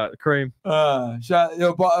 Yeah. Cream.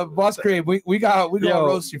 Boss Cream, we got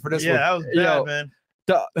roast you for this one. That was bad, man.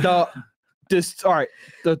 All right.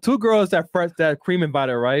 The 2 girls that Cream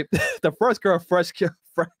invited, right? The first girl fresh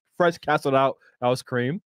castled out. That was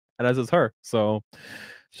Cream, and that's just her. So,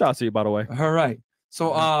 shout out to you, by the way. All right.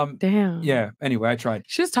 So damn. Yeah. Anyway, I tried.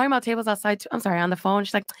 She was talking about tables outside too. I'm sorry, on the phone.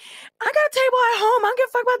 She's like, I got a table at home. I don't give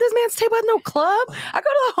a fuck about this man's table at no club. I go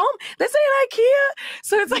to the home. This ain't IKEA.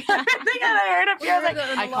 So it's like everything that I heard up here. I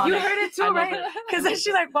was like, you heard it too, right? Because then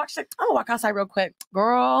she like walked. She's like, I'm gonna walk outside real quick,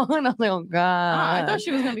 girl. And I was like, oh god. I thought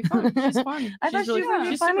she was gonna be fun. She's funny. I thought she was gonna be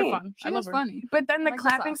she's funny. super fun. She was funny. But then the Like the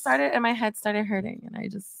clapping sauce. started and my head started hurting, and I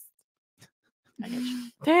just. I get you.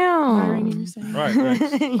 Damn. Right,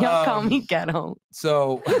 thanks. Y'all call me ghetto.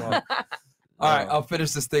 So, all right, I'll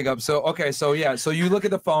finish this thing up. So, okay, so yeah, so you look at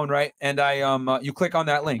the phone, right? And you click on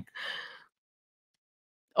that link.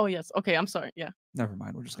 Oh yes. Okay, I'm sorry. Yeah. Never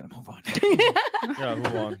mind. We're just gonna move on. Yeah,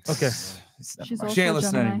 move on. Okay. She's she ain't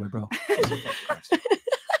listening anyway, bro.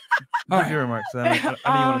 All right. Your remarks. I know you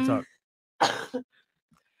want to talk.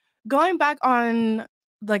 Going back on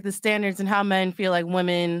like the standards and how men feel like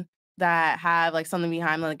women that have like something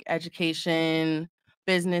behind like education,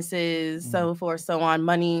 businesses, so forth, so on,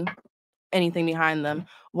 money, anything behind them.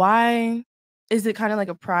 Why is it kind of like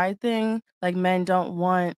a pride thing? Like men don't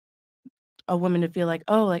want a woman to feel like,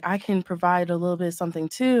 oh, like I can provide a little bit of something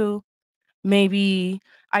too. Maybe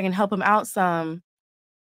I can help him out some.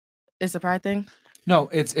 It's a pride thing. No,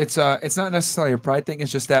 it's not necessarily a pride thing.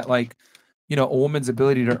 It's just that like, you know, a woman's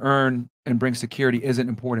ability to earn and bring security isn't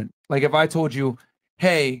important. Like if I told you,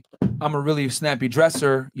 hey, I'm a really snappy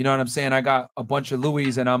dresser, you know what I'm saying? I got a bunch of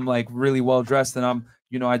Louis and I'm like really well dressed and I'm,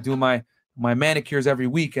 you know, I do my manicures every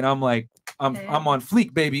week and I'm like, I'm on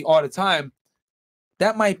fleek, baby, all the time.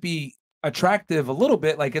 That might be attractive a little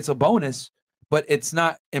bit, like it's a bonus, but it's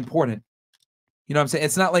not important. You know what I'm saying?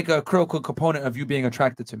 It's not like a critical component of you being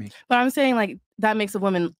attracted to me. But I'm saying like that makes a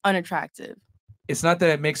woman unattractive. It's not that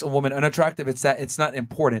it makes a woman unattractive, it's that it's not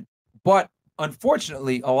important. But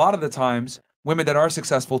unfortunately, a lot of the times, women that are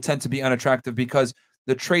successful tend to be unattractive because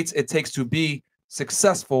the traits it takes to be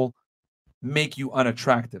successful make you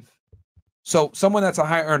unattractive. So someone that's a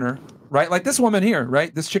high earner, right? Like this woman here,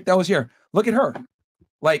 right? This chick that was here. Look at her.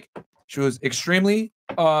 Like she was extremely,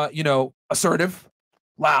 you know, assertive,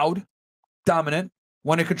 loud, dominant,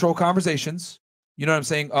 wanted to control conversations. You know what I'm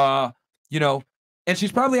saying? You know, and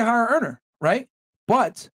she's probably a higher earner, right?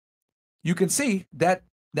 But you can see that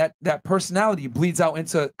personality bleeds out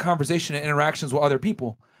into conversation and interactions with other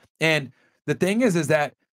people. And the thing is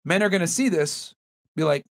that men are going to see this, be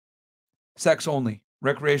like, sex only,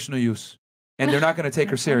 recreational use. And they're not going to take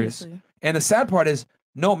her serious. And the sad part is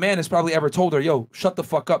no man has probably ever told her, yo, shut the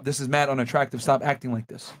fuck up. This is mad unattractive. Stop acting like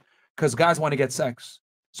this. Because guys want to get sex.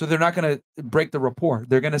 So they're not going to break the rapport.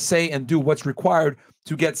 They're going to say and do what's required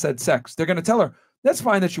to get said sex. They're going to tell her, that's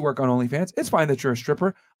fine that you work on OnlyFans. It's fine that you're a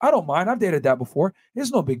stripper. I don't mind. I've dated that before.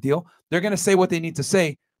 It's no big deal. They're going to say what they need to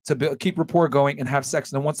say to keep rapport going and have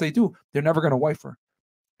sex. And then once they do, they're never going to wife her.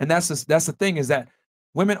 And that's the thing is that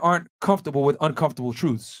women aren't comfortable with uncomfortable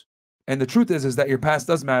truths. And the truth is that your past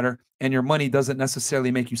does matter and your money doesn't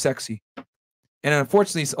necessarily make you sexy. And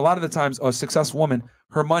unfortunately, a lot of the times a successful woman,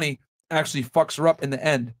 her money actually fucks her up in the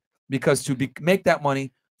end because to make that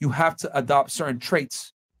money, you have to adopt certain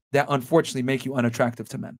traits that unfortunately make you unattractive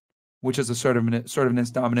to men, which is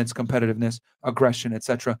assertiveness, dominance, competitiveness, aggression,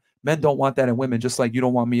 etc. Men don't want that in women, just like you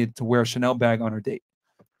don't want me to wear a Chanel bag on her date.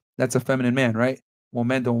 That's a feminine man, right? Well,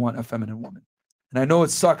 men don't want a feminine woman. And I know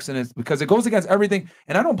it sucks, and it's because it goes against everything.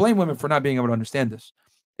 And I don't blame women for not being able to understand this.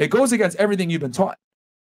 It goes against everything you've been taught.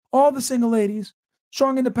 All the single ladies,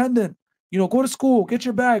 strong, independent, you know, go to school, get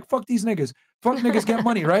your bag, fuck these niggas. Fuck niggas, get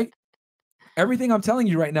money, right? Everything I'm telling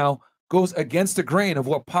you right now goes against the grain of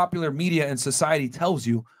what popular media and society tells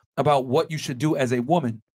you about what you should do as a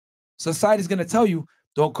woman. Society's going to tell you,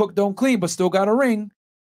 don't cook, don't clean, but still got a ring.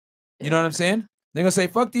 You know what I'm saying? They're going to say,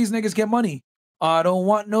 fuck these niggas, get money. I don't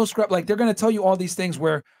want no scrap. Like, they're going to tell you all these things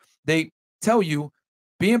where they tell you,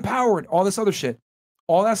 be empowered, all this other shit.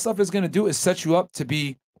 All that stuff is going to do is set you up to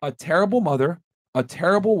be a terrible mother, a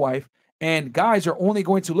terrible wife, and guys are only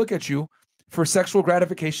going to look at you for sexual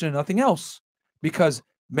gratification and nothing else. Because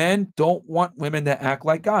men don't want women that act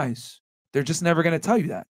like guys. They're just never going to tell you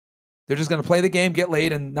that. They're just going to play the game, get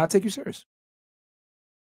laid, and not take you serious.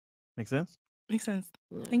 Make sense? Makes sense.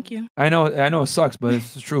 Thank you. I know it sucks, but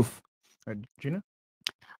it's the truth. All right, Gina?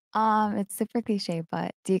 It's super cliche,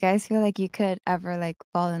 but do you guys feel like you could ever like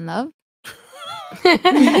fall in love?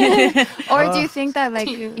 Or do you think that like,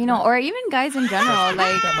 you know, or even guys in general,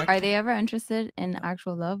 like, are they ever interested in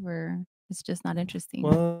actual love or it's just not interesting?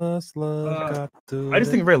 What's love got to I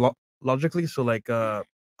just think very logically. So like, I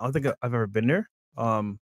don't think I've ever been there.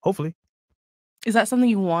 Hopefully. Is that something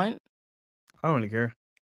you want? I don't really care.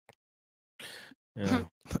 Yeah.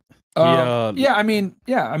 I mean,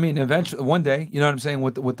 eventually, one day, you know what I'm saying,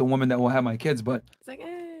 with the woman that will have my kids. But it's like,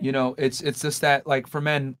 You know, it's just that, like, for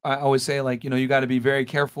men, I always say, like, you know, you got to be very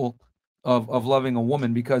careful of loving a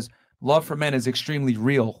woman, because love for men is extremely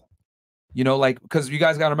real. You know, like, because you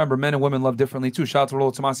guys got to remember, men and women love differently too. Shout out to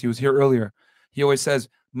Rolo Tomasi, who was here earlier. He always says,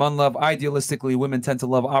 men love idealistically, women tend to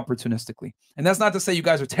love opportunistically. And that's not to say you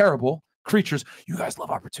guys are terrible creatures. You guys love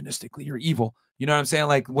opportunistically. You're evil. You know what I'm saying?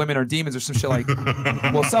 Like, women are demons or some shit like,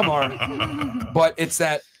 well, some are. But it's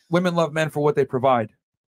that women love men for what they provide.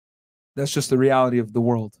 That's just the reality of the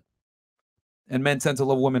world. And men tend to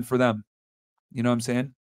love women for them. You know what I'm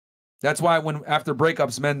saying? That's why when after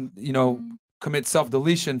breakups, men, you know, commit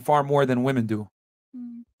self-deletion far more than women do.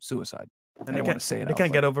 Suicide. And I don't want to say it. They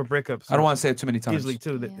can't get over breakups. I don't want to say it too many times. Usually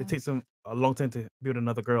too. It takes them a long time to build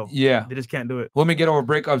another girl. Yeah. They just can't do it. Women get over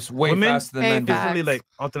breakups way faster than men do. Usually like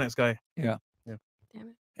on to the next guy. Yeah. Yeah.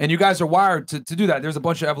 And you guys are wired to do that. There's a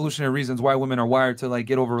bunch of evolutionary reasons why women are wired to like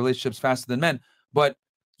get over relationships faster than men. But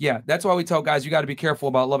yeah, that's why we tell guys you got to be careful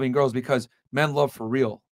about loving girls, because men love for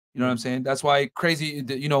real. You know what I'm saying? That's why crazy,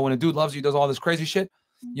 you know, when a dude loves you, does all this crazy shit,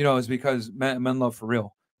 you know, is because men love for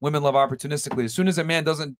real. Women love opportunistically. As soon as a man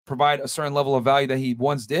doesn't provide a certain level of value that he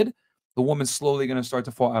once did, the woman's slowly going to start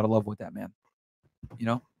to fall out of love with that man. You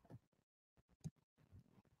know?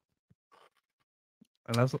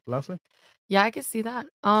 And lastly? Yeah, I can see that.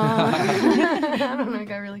 I don't know, I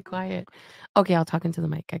got really quiet. Okay, I'll talk into the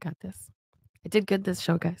mic. I got this. I did good this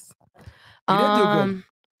show, guys. You did do good.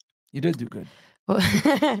 You did do good.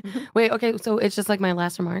 Wait, okay, so it's just like my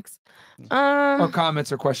last remarks. Or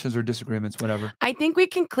comments or questions or disagreements, whatever. I think we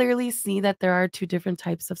can clearly see that there are two different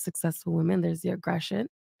types of successful women. There's the aggression,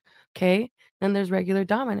 okay? And there's regular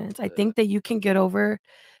dominance. I think that you can get over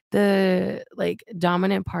the like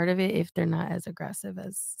dominant part of it if they're not as aggressive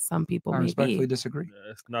as some people I may respectfully be. disagree.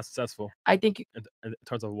 It's not successful. I think in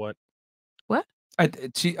terms of what? What?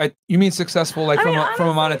 You mean successful, like from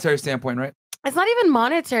a monetary standpoint, right? It's not even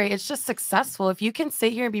monetary. It's just successful. If you can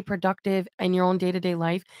sit here and be productive in your own day-to-day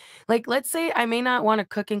life, like let's say I may not want to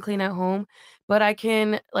cook and clean at home, but I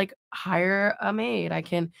can like hire a maid. I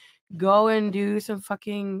can go and do some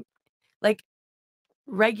fucking like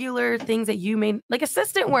regular things that you may like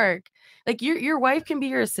assistant work. Like your wife can be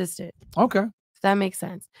your assistant. Okay. If that makes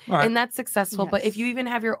sense. All right. And that's successful. But if you even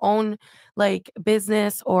have your own like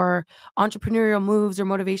business or entrepreneurial moves or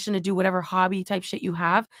motivation to do whatever hobby type shit you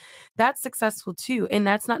have, that's successful too. And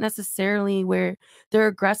that's not necessarily where they're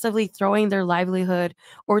aggressively throwing their livelihood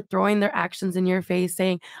or throwing their actions in your face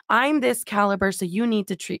saying, I'm this caliber, so you need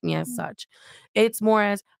to treat me as such. It's more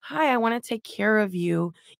as, hi, I want to take care of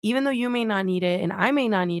you, even though you may not need it and I may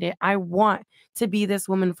not need it. I want to be this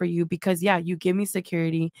woman for you because, yeah, you give me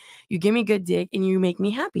security, you give me good dick, and you make me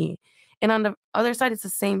happy. And on the other side, it's the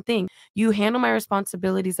same thing. You handle my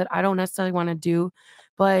responsibilities that I don't necessarily want to do,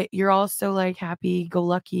 but you're also like happy, go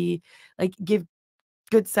lucky, like give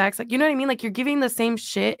good sex. Like, you know what I mean? Like you're giving the same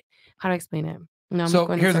shit. How do I explain it? No, So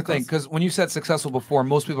here's the thing, because when you said successful before,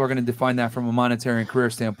 most people are going to define that from a monetary and career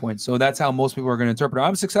standpoint. So that's how most people are going to interpret it.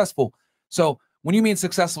 I'm successful. So when you mean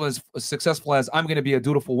successful as I'm going to be a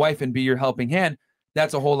dutiful wife and be your helping hand,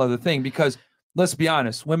 that's a whole other thing. Because let's be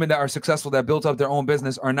honest, women that are successful, that built up their own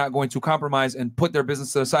business, are not going to compromise and put their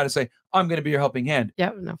business to the side and say, I'm going to be your helping hand. Yeah,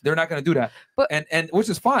 no. They're not going to do that. But and which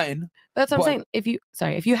is fine. That's what I'm saying. If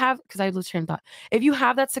you have, because I lose train of thought, if you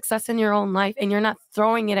have that success in your own life and you're not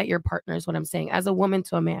throwing it at your partner, is what I'm saying, as a woman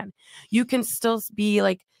to a man, you can still be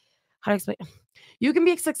like, how to explain? You can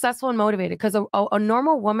be successful and motivated, because a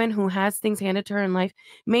normal woman who has things handed to her in life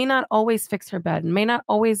may not always fix her bed, may not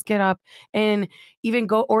always get up and even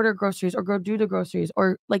go order groceries or go do the groceries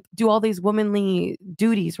or like do all these womanly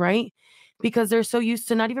duties, right? Because they're so used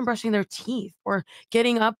to not even brushing their teeth or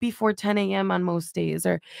getting up before 10 a.m. on most days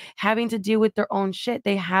or having to deal with their own shit.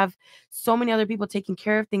 They have so many other people taking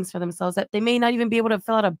care of things for themselves that they may not even be able to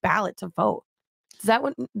fill out a ballot to vote. Does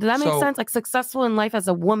that make sense? Like successful in life as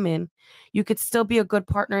a woman, you could still be a good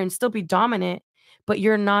partner and still be dominant, but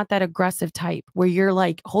you're not that aggressive type where you're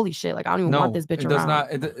like, holy shit, like I don't even want this bitch around.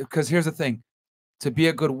 Does not, because here's the thing. To be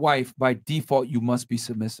a good wife, by default, you must be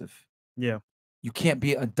submissive. Yeah. You can't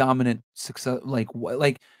be a dominant success.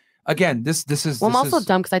 Like again, this is. Well, I'm also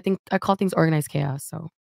dumb because I think I call things organized chaos.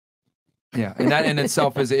 So. Yeah, and that in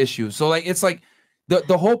itself is an issue. So like, it's like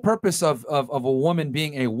the whole purpose of a woman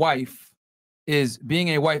being a wife is being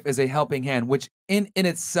a wife as a helping hand, which in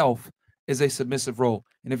itself is a submissive role.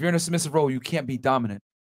 And if you're in a submissive role, you can't be dominant.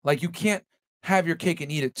 Like you can't have your cake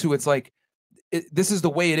and eat it too. It's like this is the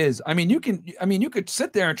way it is. I mean, you could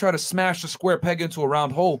sit there and try to smash a square peg into a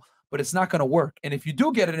round hole, but it's not going to work. And if you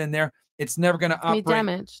do get it in there, it's never going to operate.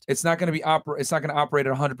 Damaged. It's not going to be It's not going to operate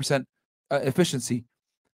at 100% efficiency.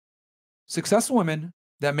 Successful women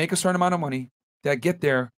that make a certain amount of money that get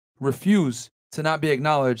there refuse to not be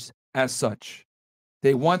acknowledged as such.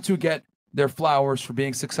 They want to get their flowers for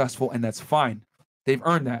being successful, and that's fine. They've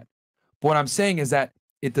earned that. But what I'm saying is that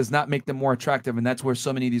it does not make them more attractive, and that's where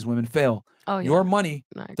so many of these women fail. Oh, yeah. Your money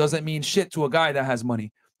doesn't mean shit to a guy that has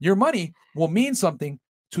money. Your money will mean something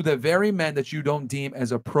to the very men that you don't deem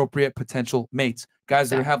as appropriate potential mates. Guys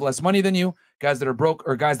that have less money than you, guys that are broke,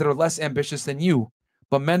 or guys that are less ambitious than you.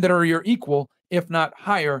 But men that are your equal, if not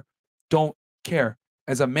higher, don't care.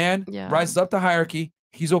 As a man rises up the hierarchy,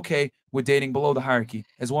 he's okay with dating below the hierarchy.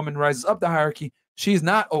 As a woman rises up the hierarchy, she's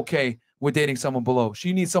not okay with dating someone below.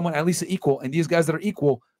 She needs someone at least equal. And these guys that are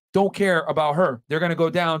equal don't care about her. They're going to go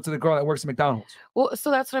down to the girl that works at McDonald's. Well,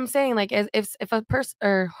 so that's what I'm saying. Like, if a person,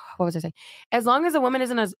 or what was I saying? As long as a woman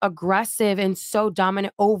isn't as aggressive and so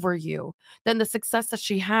dominant over you, then the success that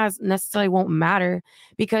she has necessarily won't matter,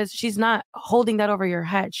 because she's not holding that over your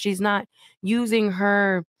head. She's not using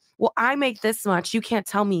her, well, I make this much, you can't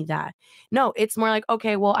tell me that. No, it's more like,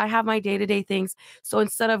 okay, well, I have my day-to-day things. So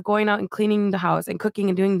instead of going out and cleaning the house and cooking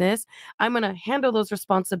and doing this, I'm going to handle those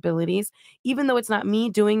responsibilities, even though it's not me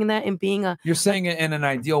doing that and being a... You're saying it in an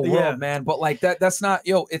ideal world, man. But like that's not,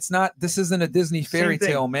 it's not, this isn't a Disney fairy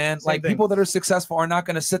tale, man. Like people that are successful are not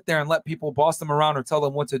going to sit there and let people boss them around or tell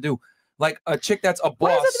them what to do. Like a chick that's a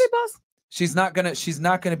boss, she's not going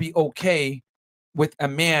to be okay with a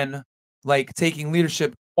man like taking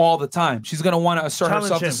leadership all the time. She's going to want to assert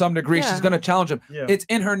herself to some degree. She's going to challenge him. It's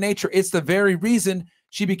in her nature. It's the very reason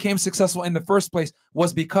she became successful in the first place,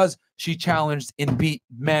 was because she challenged and beat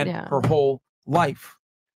men her whole life.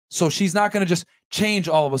 So she's not going to just change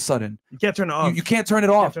all of a sudden. You can't turn it off. You can't turn it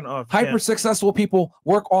off. Hyper successful people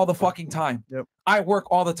work all the fucking time. I work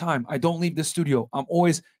all the time. I don't leave the studio. I'm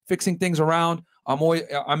always fixing things around. I'm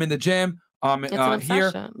in the gym. I'm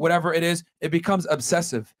here, whatever it is. It becomes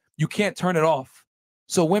obsessive. You can't turn it off.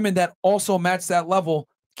 So women that also match that level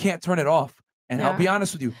can't turn it off. And I'll be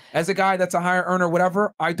honest with you, as a guy that's a higher earner,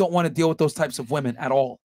 whatever, I don't want to deal with those types of women at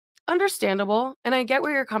all. Understandable. And I get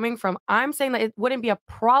where you're coming from. I'm saying that it wouldn't be a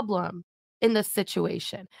problem in this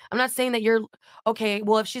situation. I'm not saying that you're okay.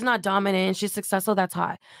 Well, if she's not dominant and she's successful, that's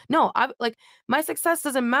hot. No, my success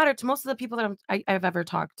doesn't matter to most of the people that I've ever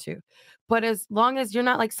talked to. But as long as you're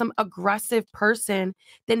not like some aggressive person,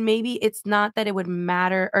 then maybe it's not that it would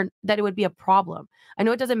matter or that it would be a problem. I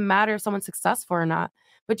know it doesn't matter if someone's successful or not,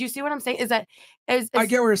 but do you see what I'm saying? Is that I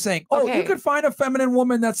get what you're saying. Oh, you could find a feminine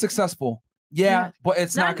woman that's successful. Yeah, but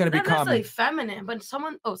it's not going to be not common. Necessarily feminine, but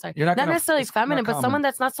someone. Oh, sorry. You're not necessarily feminine, but common. someone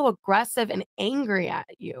that's not so aggressive and angry at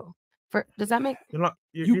you. Does that make?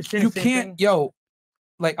 You can't,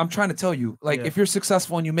 like I'm trying to tell you, like if you're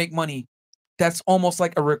successful and you make money, that's almost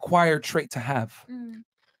like a required trait to have.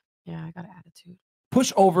 Yeah, I got an attitude.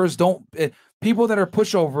 Pushovers people that are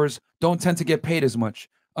pushovers don't tend to get paid as much.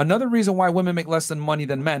 Another reason why women make less than money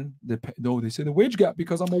than men, they say the wage gap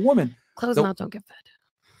because I'm a woman. Closed mouths don't get fed.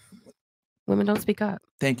 Women don't speak up.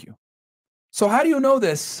 Thank you. So how do you know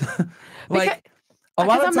this? Like a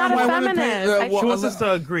lot of times, why women pay, she wants us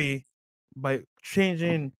to agree by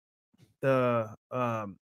changing the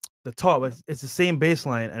top. It's the same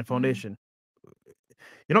baseline and foundation.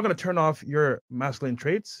 You're not gonna turn off your masculine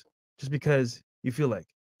traits just because you feel like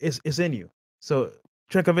it's in you. So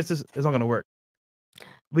trying to convince this is not gonna work.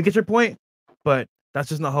 We get your point, but that's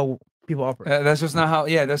just not how people operate. That's just not how.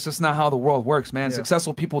 Yeah, that's just not how the world works, man.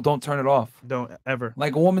 Successful people don't turn it off. Don't ever.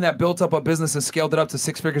 Like a woman that built up a business and scaled it up to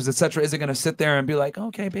 6 figures, etc., isn't gonna sit there and be like,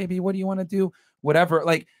 "Okay, baby, what do you want to do? Whatever."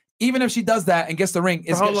 Like, even if she does that and gets the ring,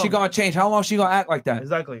 she gonna change. How long she gonna act like that?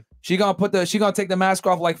 Exactly. She gonna take the mask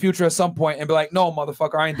off like Future at some point and be like, "No,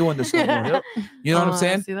 motherfucker, I ain't doing this no more." You know what I'm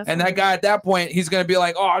saying? And that guy at that point, he's gonna be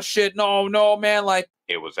like, "Oh shit, no, man!" Like,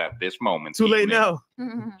 it was at this moment. Too late now.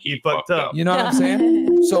 He fucked up. You know what I'm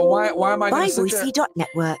saying? So why am I gonna sit there?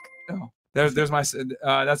 Network. No. There's my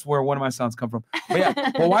that's where one of my sons come from. But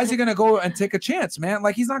yeah, well, why is he gonna go and take a chance, man?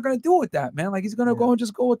 Like, he's not gonna do with that, man. Like, he's gonna go and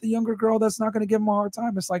just go with the younger girl that's not gonna give him a hard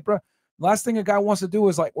time. It's like, bro, last thing a guy wants to do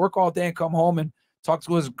is like work all day and come home and talk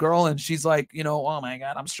to his girl, and she's like, oh my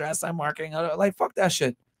god, I'm stressed, I'm working. Like, fuck that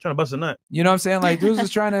shit. Trying to bust a nut. You know what I'm saying? Like, dude's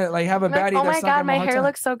just trying to like have a baddie. Oh my that's god, my hair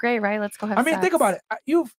looks so great, right? Let's go have sex. Think about it.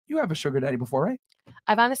 You have a sugar daddy before, right?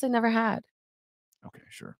 I've honestly never had. Okay,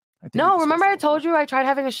 sure. No, remember I told you I tried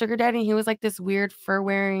having a sugar daddy and he was like this weird fur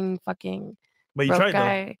wearing fucking But you tried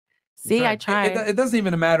guy. though. See, I tried. It doesn't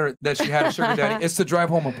even matter that she had a sugar daddy. It's to drive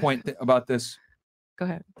home a point about this. Go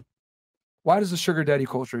ahead. Why does the sugar daddy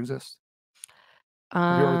culture exist?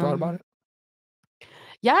 Have you ever thought about it?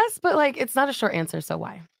 Yes, but like it's not a short answer, so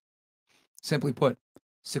why? Simply put,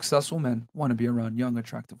 successful men want to be around young,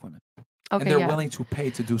 attractive women. Okay, and they're yeah. willing to pay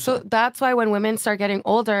to do so. So that's why when women start getting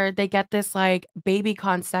older, they get this like baby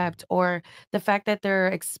concept or the fact that they're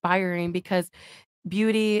expiring, because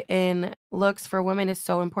beauty and looks for women is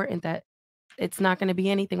so important that it's not going to be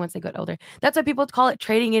anything once they get older. That's why people call it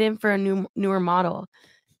trading it in for a newer model.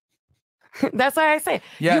 That's why I say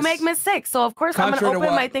you make mistakes. So of course I'm Contrary gonna to open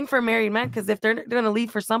what- my thing for married men, because if they're gonna leave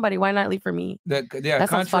for somebody, why not leave for me? Yeah, That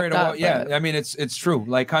sounds contrary to fucked what, up, yeah, but- I mean, it's true.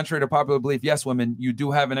 Like, contrary to popular belief, yes, women, you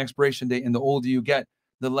do have an expiration date, and the older you get,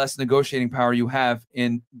 the less negotiating power you have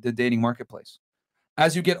in the dating marketplace.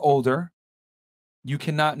 As you get older, you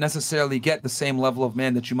cannot necessarily get the same level of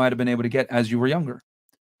man that you might have been able to get as you were younger.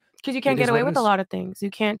 Because you can't It get is away what it with a is. lot of things. You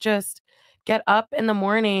can't just get up in the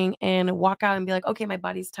morning and walk out and be like, okay, my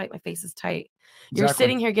body's tight, my face is tight. You're Exactly.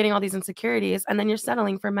 sitting here getting all these insecurities, and then you're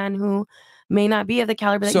settling for men who may not be of the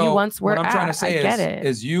caliber that So you once were what I'm trying to at. say I get it.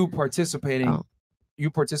 is you participating,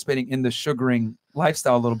 in the sugaring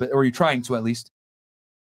lifestyle a little bit, or you're trying to at least,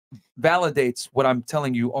 validates what I'm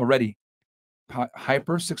telling you already.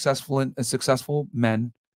 Hyper successful and successful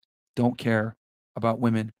men don't care about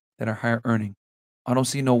women that are higher earning. I don't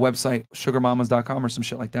see no website, sugarmamas.com or some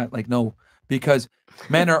shit like that. Like, no, because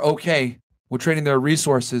men are okay with trading their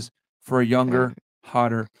resources for a younger,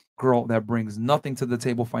 hotter girl that brings nothing to the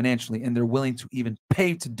table financially, and they're willing to even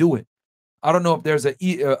pay to do it. I don't know if there's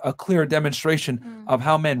a clear demonstration of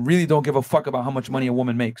how men really don't give a fuck about how much money a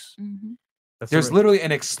woman makes. There's literally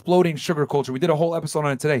an exploding sugar culture. We did a whole episode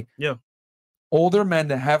on it today. Yeah. Older men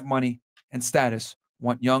that have money and status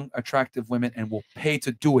want young, attractive women and will pay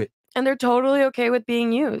to do it. And they're totally okay with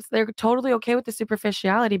being used. They're totally okay with the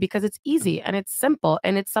superficiality because it's easy and it's simple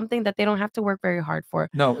and it's something that they don't have to work very hard for.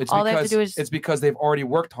 No, it's all they have to because do is it's because they've already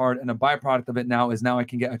worked hard, and a byproduct of it now is I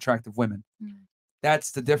can get attractive women.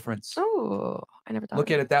 That's the difference. Oh, I never thought. Look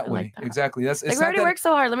of at it it that I way. like that. Exactly. That's Like, it's we not already that- worked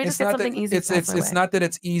so hard. Let me it's just get not that- something easy. It's not that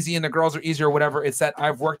it's easy and the girls are easier or whatever. It's that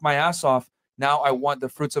I've worked my ass off. Now I want the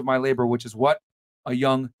fruits of my labor, which is what? A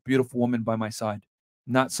young, beautiful woman by my side,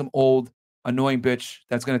 not some old, annoying bitch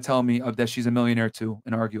that's going to tell me that she's a millionaire too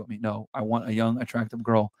and argue with me. No, I want a young, attractive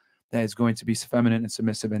girl that is going to be feminine and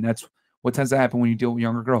submissive, and that's what tends to happen when you deal with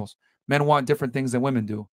younger girls. Men want different things than women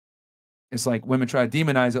do. It's like women try to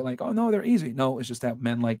demonize it, like, oh no, they're easy. No, it's just that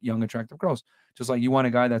men like young, attractive girls. Just like you want a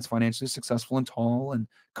guy that's financially successful and tall and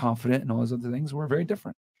confident and all those other things. We're very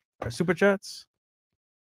different. Super chats.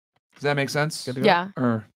 Does that make sense? Good to go? Yeah.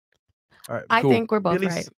 Or, all right. I think we're both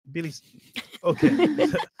Billy's, right. Billy's. Okay.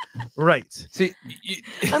 Right. See,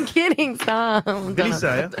 I'm kidding. Stop. I'm Billy gonna-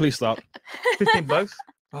 Saya. Please stop. $15.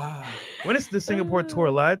 When it's the Singapore tour,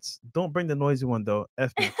 lads, don't bring the noisy one though.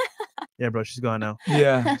 F me. Yeah, bro, she's gone now.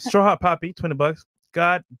 Yeah. Straw Hot Poppy, $20.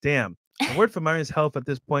 God damn. A word for Marion's health at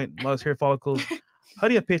this point. Lost hair follicles. How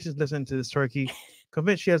do you have patience listening to this turkey?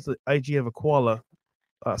 Convinced she has the IG of a koala.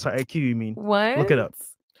 Sorry, IQ, you mean? What? Look it up.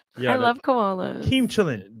 I love koalas. Keem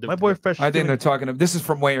chilling. My boy Fresh. I think they're talking. This is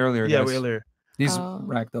from way earlier. Yeah, guys. way earlier. These Oh.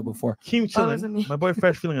 racked up before. Keem is it chilling. me? My boy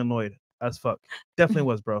Fresh feeling annoyed as fuck. Definitely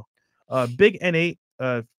was, bro. Big N8,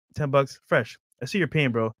 $10. Fresh. I see your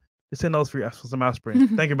pain, bro. Just $10 for some aspirin.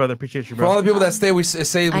 Thank you, brother. Appreciate you, For bro. all the people that stay, we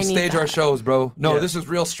say we I need stage our that. shows, bro. No, Yeah. this is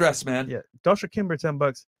real stress, man. Yeah. Joshua Kimber,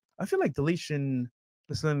 $10. I feel like deletion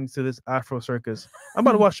listening to this Afro Circus. I'm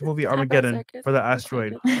about to watch the movie Armageddon Circus, for the Afro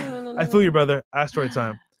asteroid. Circus. No. I feel you, brother. Asteroid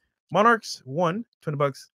time. Monarchs,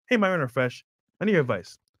 $20. Hey, Myron or Fresh. I need your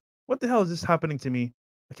advice. What the hell is this happening to me?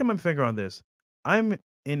 I can't put my finger on this. I'm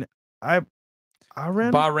in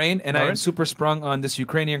Iran, Bahrain, and I am super sprung on this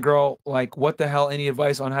Ukrainian girl. Like, what the hell? Any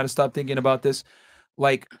advice on how to stop thinking about this?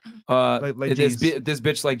 Like this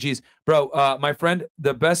bitch, like, geez, bro. My friend,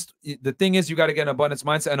 the thing is, you got to get an abundance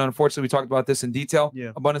mindset, and unfortunately, we talked about this in detail.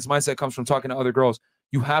 Yeah. Abundance mindset comes from talking to other girls.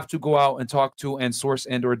 You have to go out and talk to and source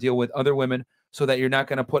and or deal with other women, so that you're not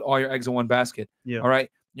going to put all your eggs in one basket. Yeah. All right.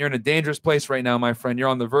 You're in a dangerous place right now, my friend. You're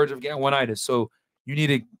on the verge of getting one-itis. So you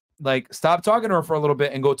need to stop talking to her for a little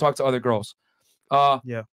bit and go talk to other girls.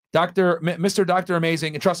 Yeah. Mr. Dr.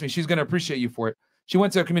 Amazing, and trust me, she's going to appreciate you for it. She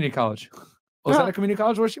went to a community college. Was that a community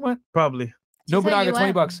college where she went? Probably. No, but I got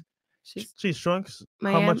 $20. She's shrunk. How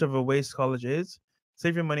Miami. much of a waste college is?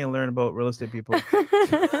 Save your money and learn about real estate people.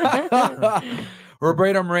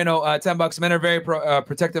 Roberto Moreno, $10. Men are very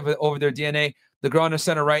protective over their DNA. The girl on the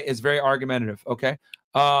center right is very argumentative. Okay.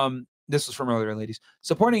 This was from earlier, ladies.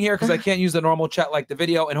 Supporting here because I can't use the normal chat like the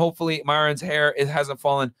video, and hopefully Myron's hair hasn't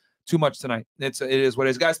fallen too much tonight. It is what it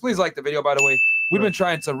is, guys. Please like the video. By the way, we've been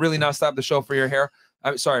trying to really not stop the show for your hair.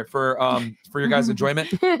 I'm sorry for your guys' enjoyment.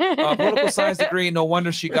 Political science degree. No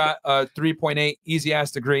wonder she got a 3.8 easy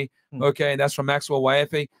ass degree. Okay, that's from Maxwell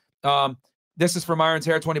YFA. This is from Iron's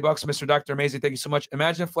Hair, $20, Mr. Dr. Amazing. Thank you so much.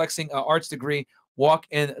 Imagine flexing an arts degree, walk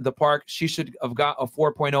in the park. She should have got a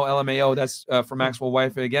 4.0 LMAO. That's from Maxwell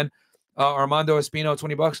Wife again. Armando Espino,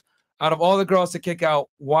 $20. Out of all the girls to kick out,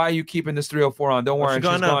 why are you keeping this 304 on? Don't worry, she's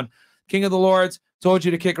gone. King of the Lords, told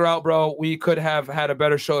you to kick her out, bro. We could have had a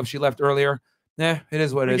better show if she left earlier. Nah, it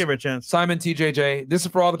is what it is. Give her a chance. Simon TJJ. This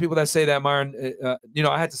is for all the people that say that, Myron. You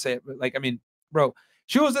know, I had to say it. But like, I mean, bro,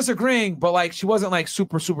 she was disagreeing, but like, she wasn't like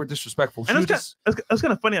super disrespectful. She And was it's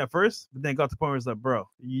kind of funny at first, but then it got to the point where it's like, bro,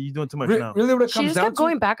 you're doing too much now. Really, what it She comes just down kept to?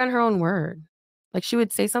 going back on her own word. Like she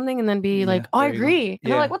would say something and then be like, "Oh, I there you go. agree," and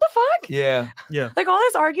Yeah. I'm like, "What the fuck?" Yeah. Like all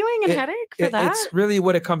this arguing and headache for that. It's really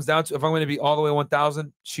what it comes down to. If I'm going to be all the way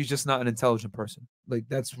 1,000, she's just not an intelligent person. Like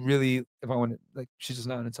that's really, if I want to, like, she's just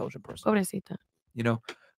not an intelligent person. What would I say that? You know,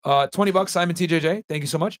 $20, Simon TJJ. Thank you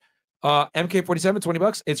so much. MK47,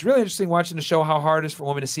 $20. It's really interesting watching the show how hard it is for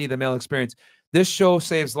women to see the male experience. This show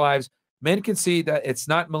saves lives. Men can see that it's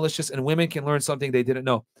not malicious, and women can learn something they didn't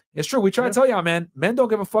know. It's true. We try to tell y'all, man. Men don't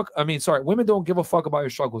give a fuck. I mean, sorry, women don't give a fuck about your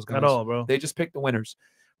struggles, guys. At all, bro. They just pick the winners.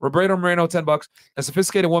 Roberto Moreno, $10. A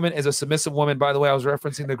sophisticated woman is a submissive woman. By the way, I was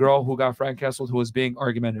referencing the girl who got Frank Castle, who was being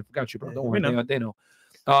argumentative. Got you, bro. Don't worry. They know.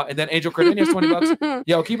 And then Angel Cardenas, $20.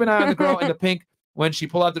 Yo, keep an eye on the girl in the pink when she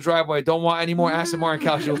pull out the driveway. Don't want any more Aston Martin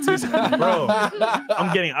casualties. Bro,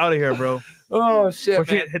 I'm getting out of here, bro. Oh, shit, Before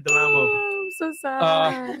she man. hit the Lambo. I'm so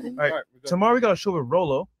sad. All right. Tomorrow we got a show with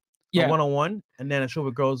Rolo. Yeah. 101, and then a show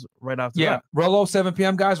with girls right after Yeah, that. Rolo, 7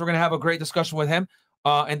 p.m., guys. We're going to have a great discussion with him.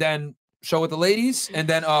 And then show with the ladies. And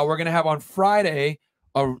then we're going to have on Friday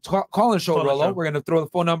a call-in show with Rolo. We're going to throw the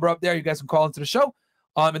phone number up there. You guys can call into the show.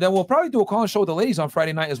 And then we'll probably do a call-in show with the ladies on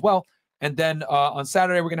Friday night as well. And then on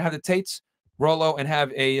Saturday, we're going to have the Tates, Rolo, and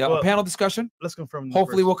have a panel discussion. Let's confirm.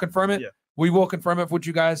 Hopefully, we'll confirm it. Yeah. We will confirm it with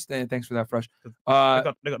you guys. Thanks for that, Fresh. They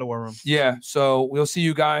got the war room. Yeah, so we'll see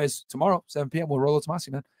you guys tomorrow, 7 p.m. with Rolo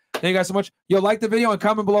Tomasi, man. Thank you guys so much. Yo, like the video and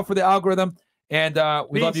comment below for the algorithm. And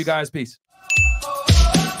we love you guys. Peace.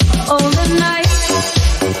 All the night.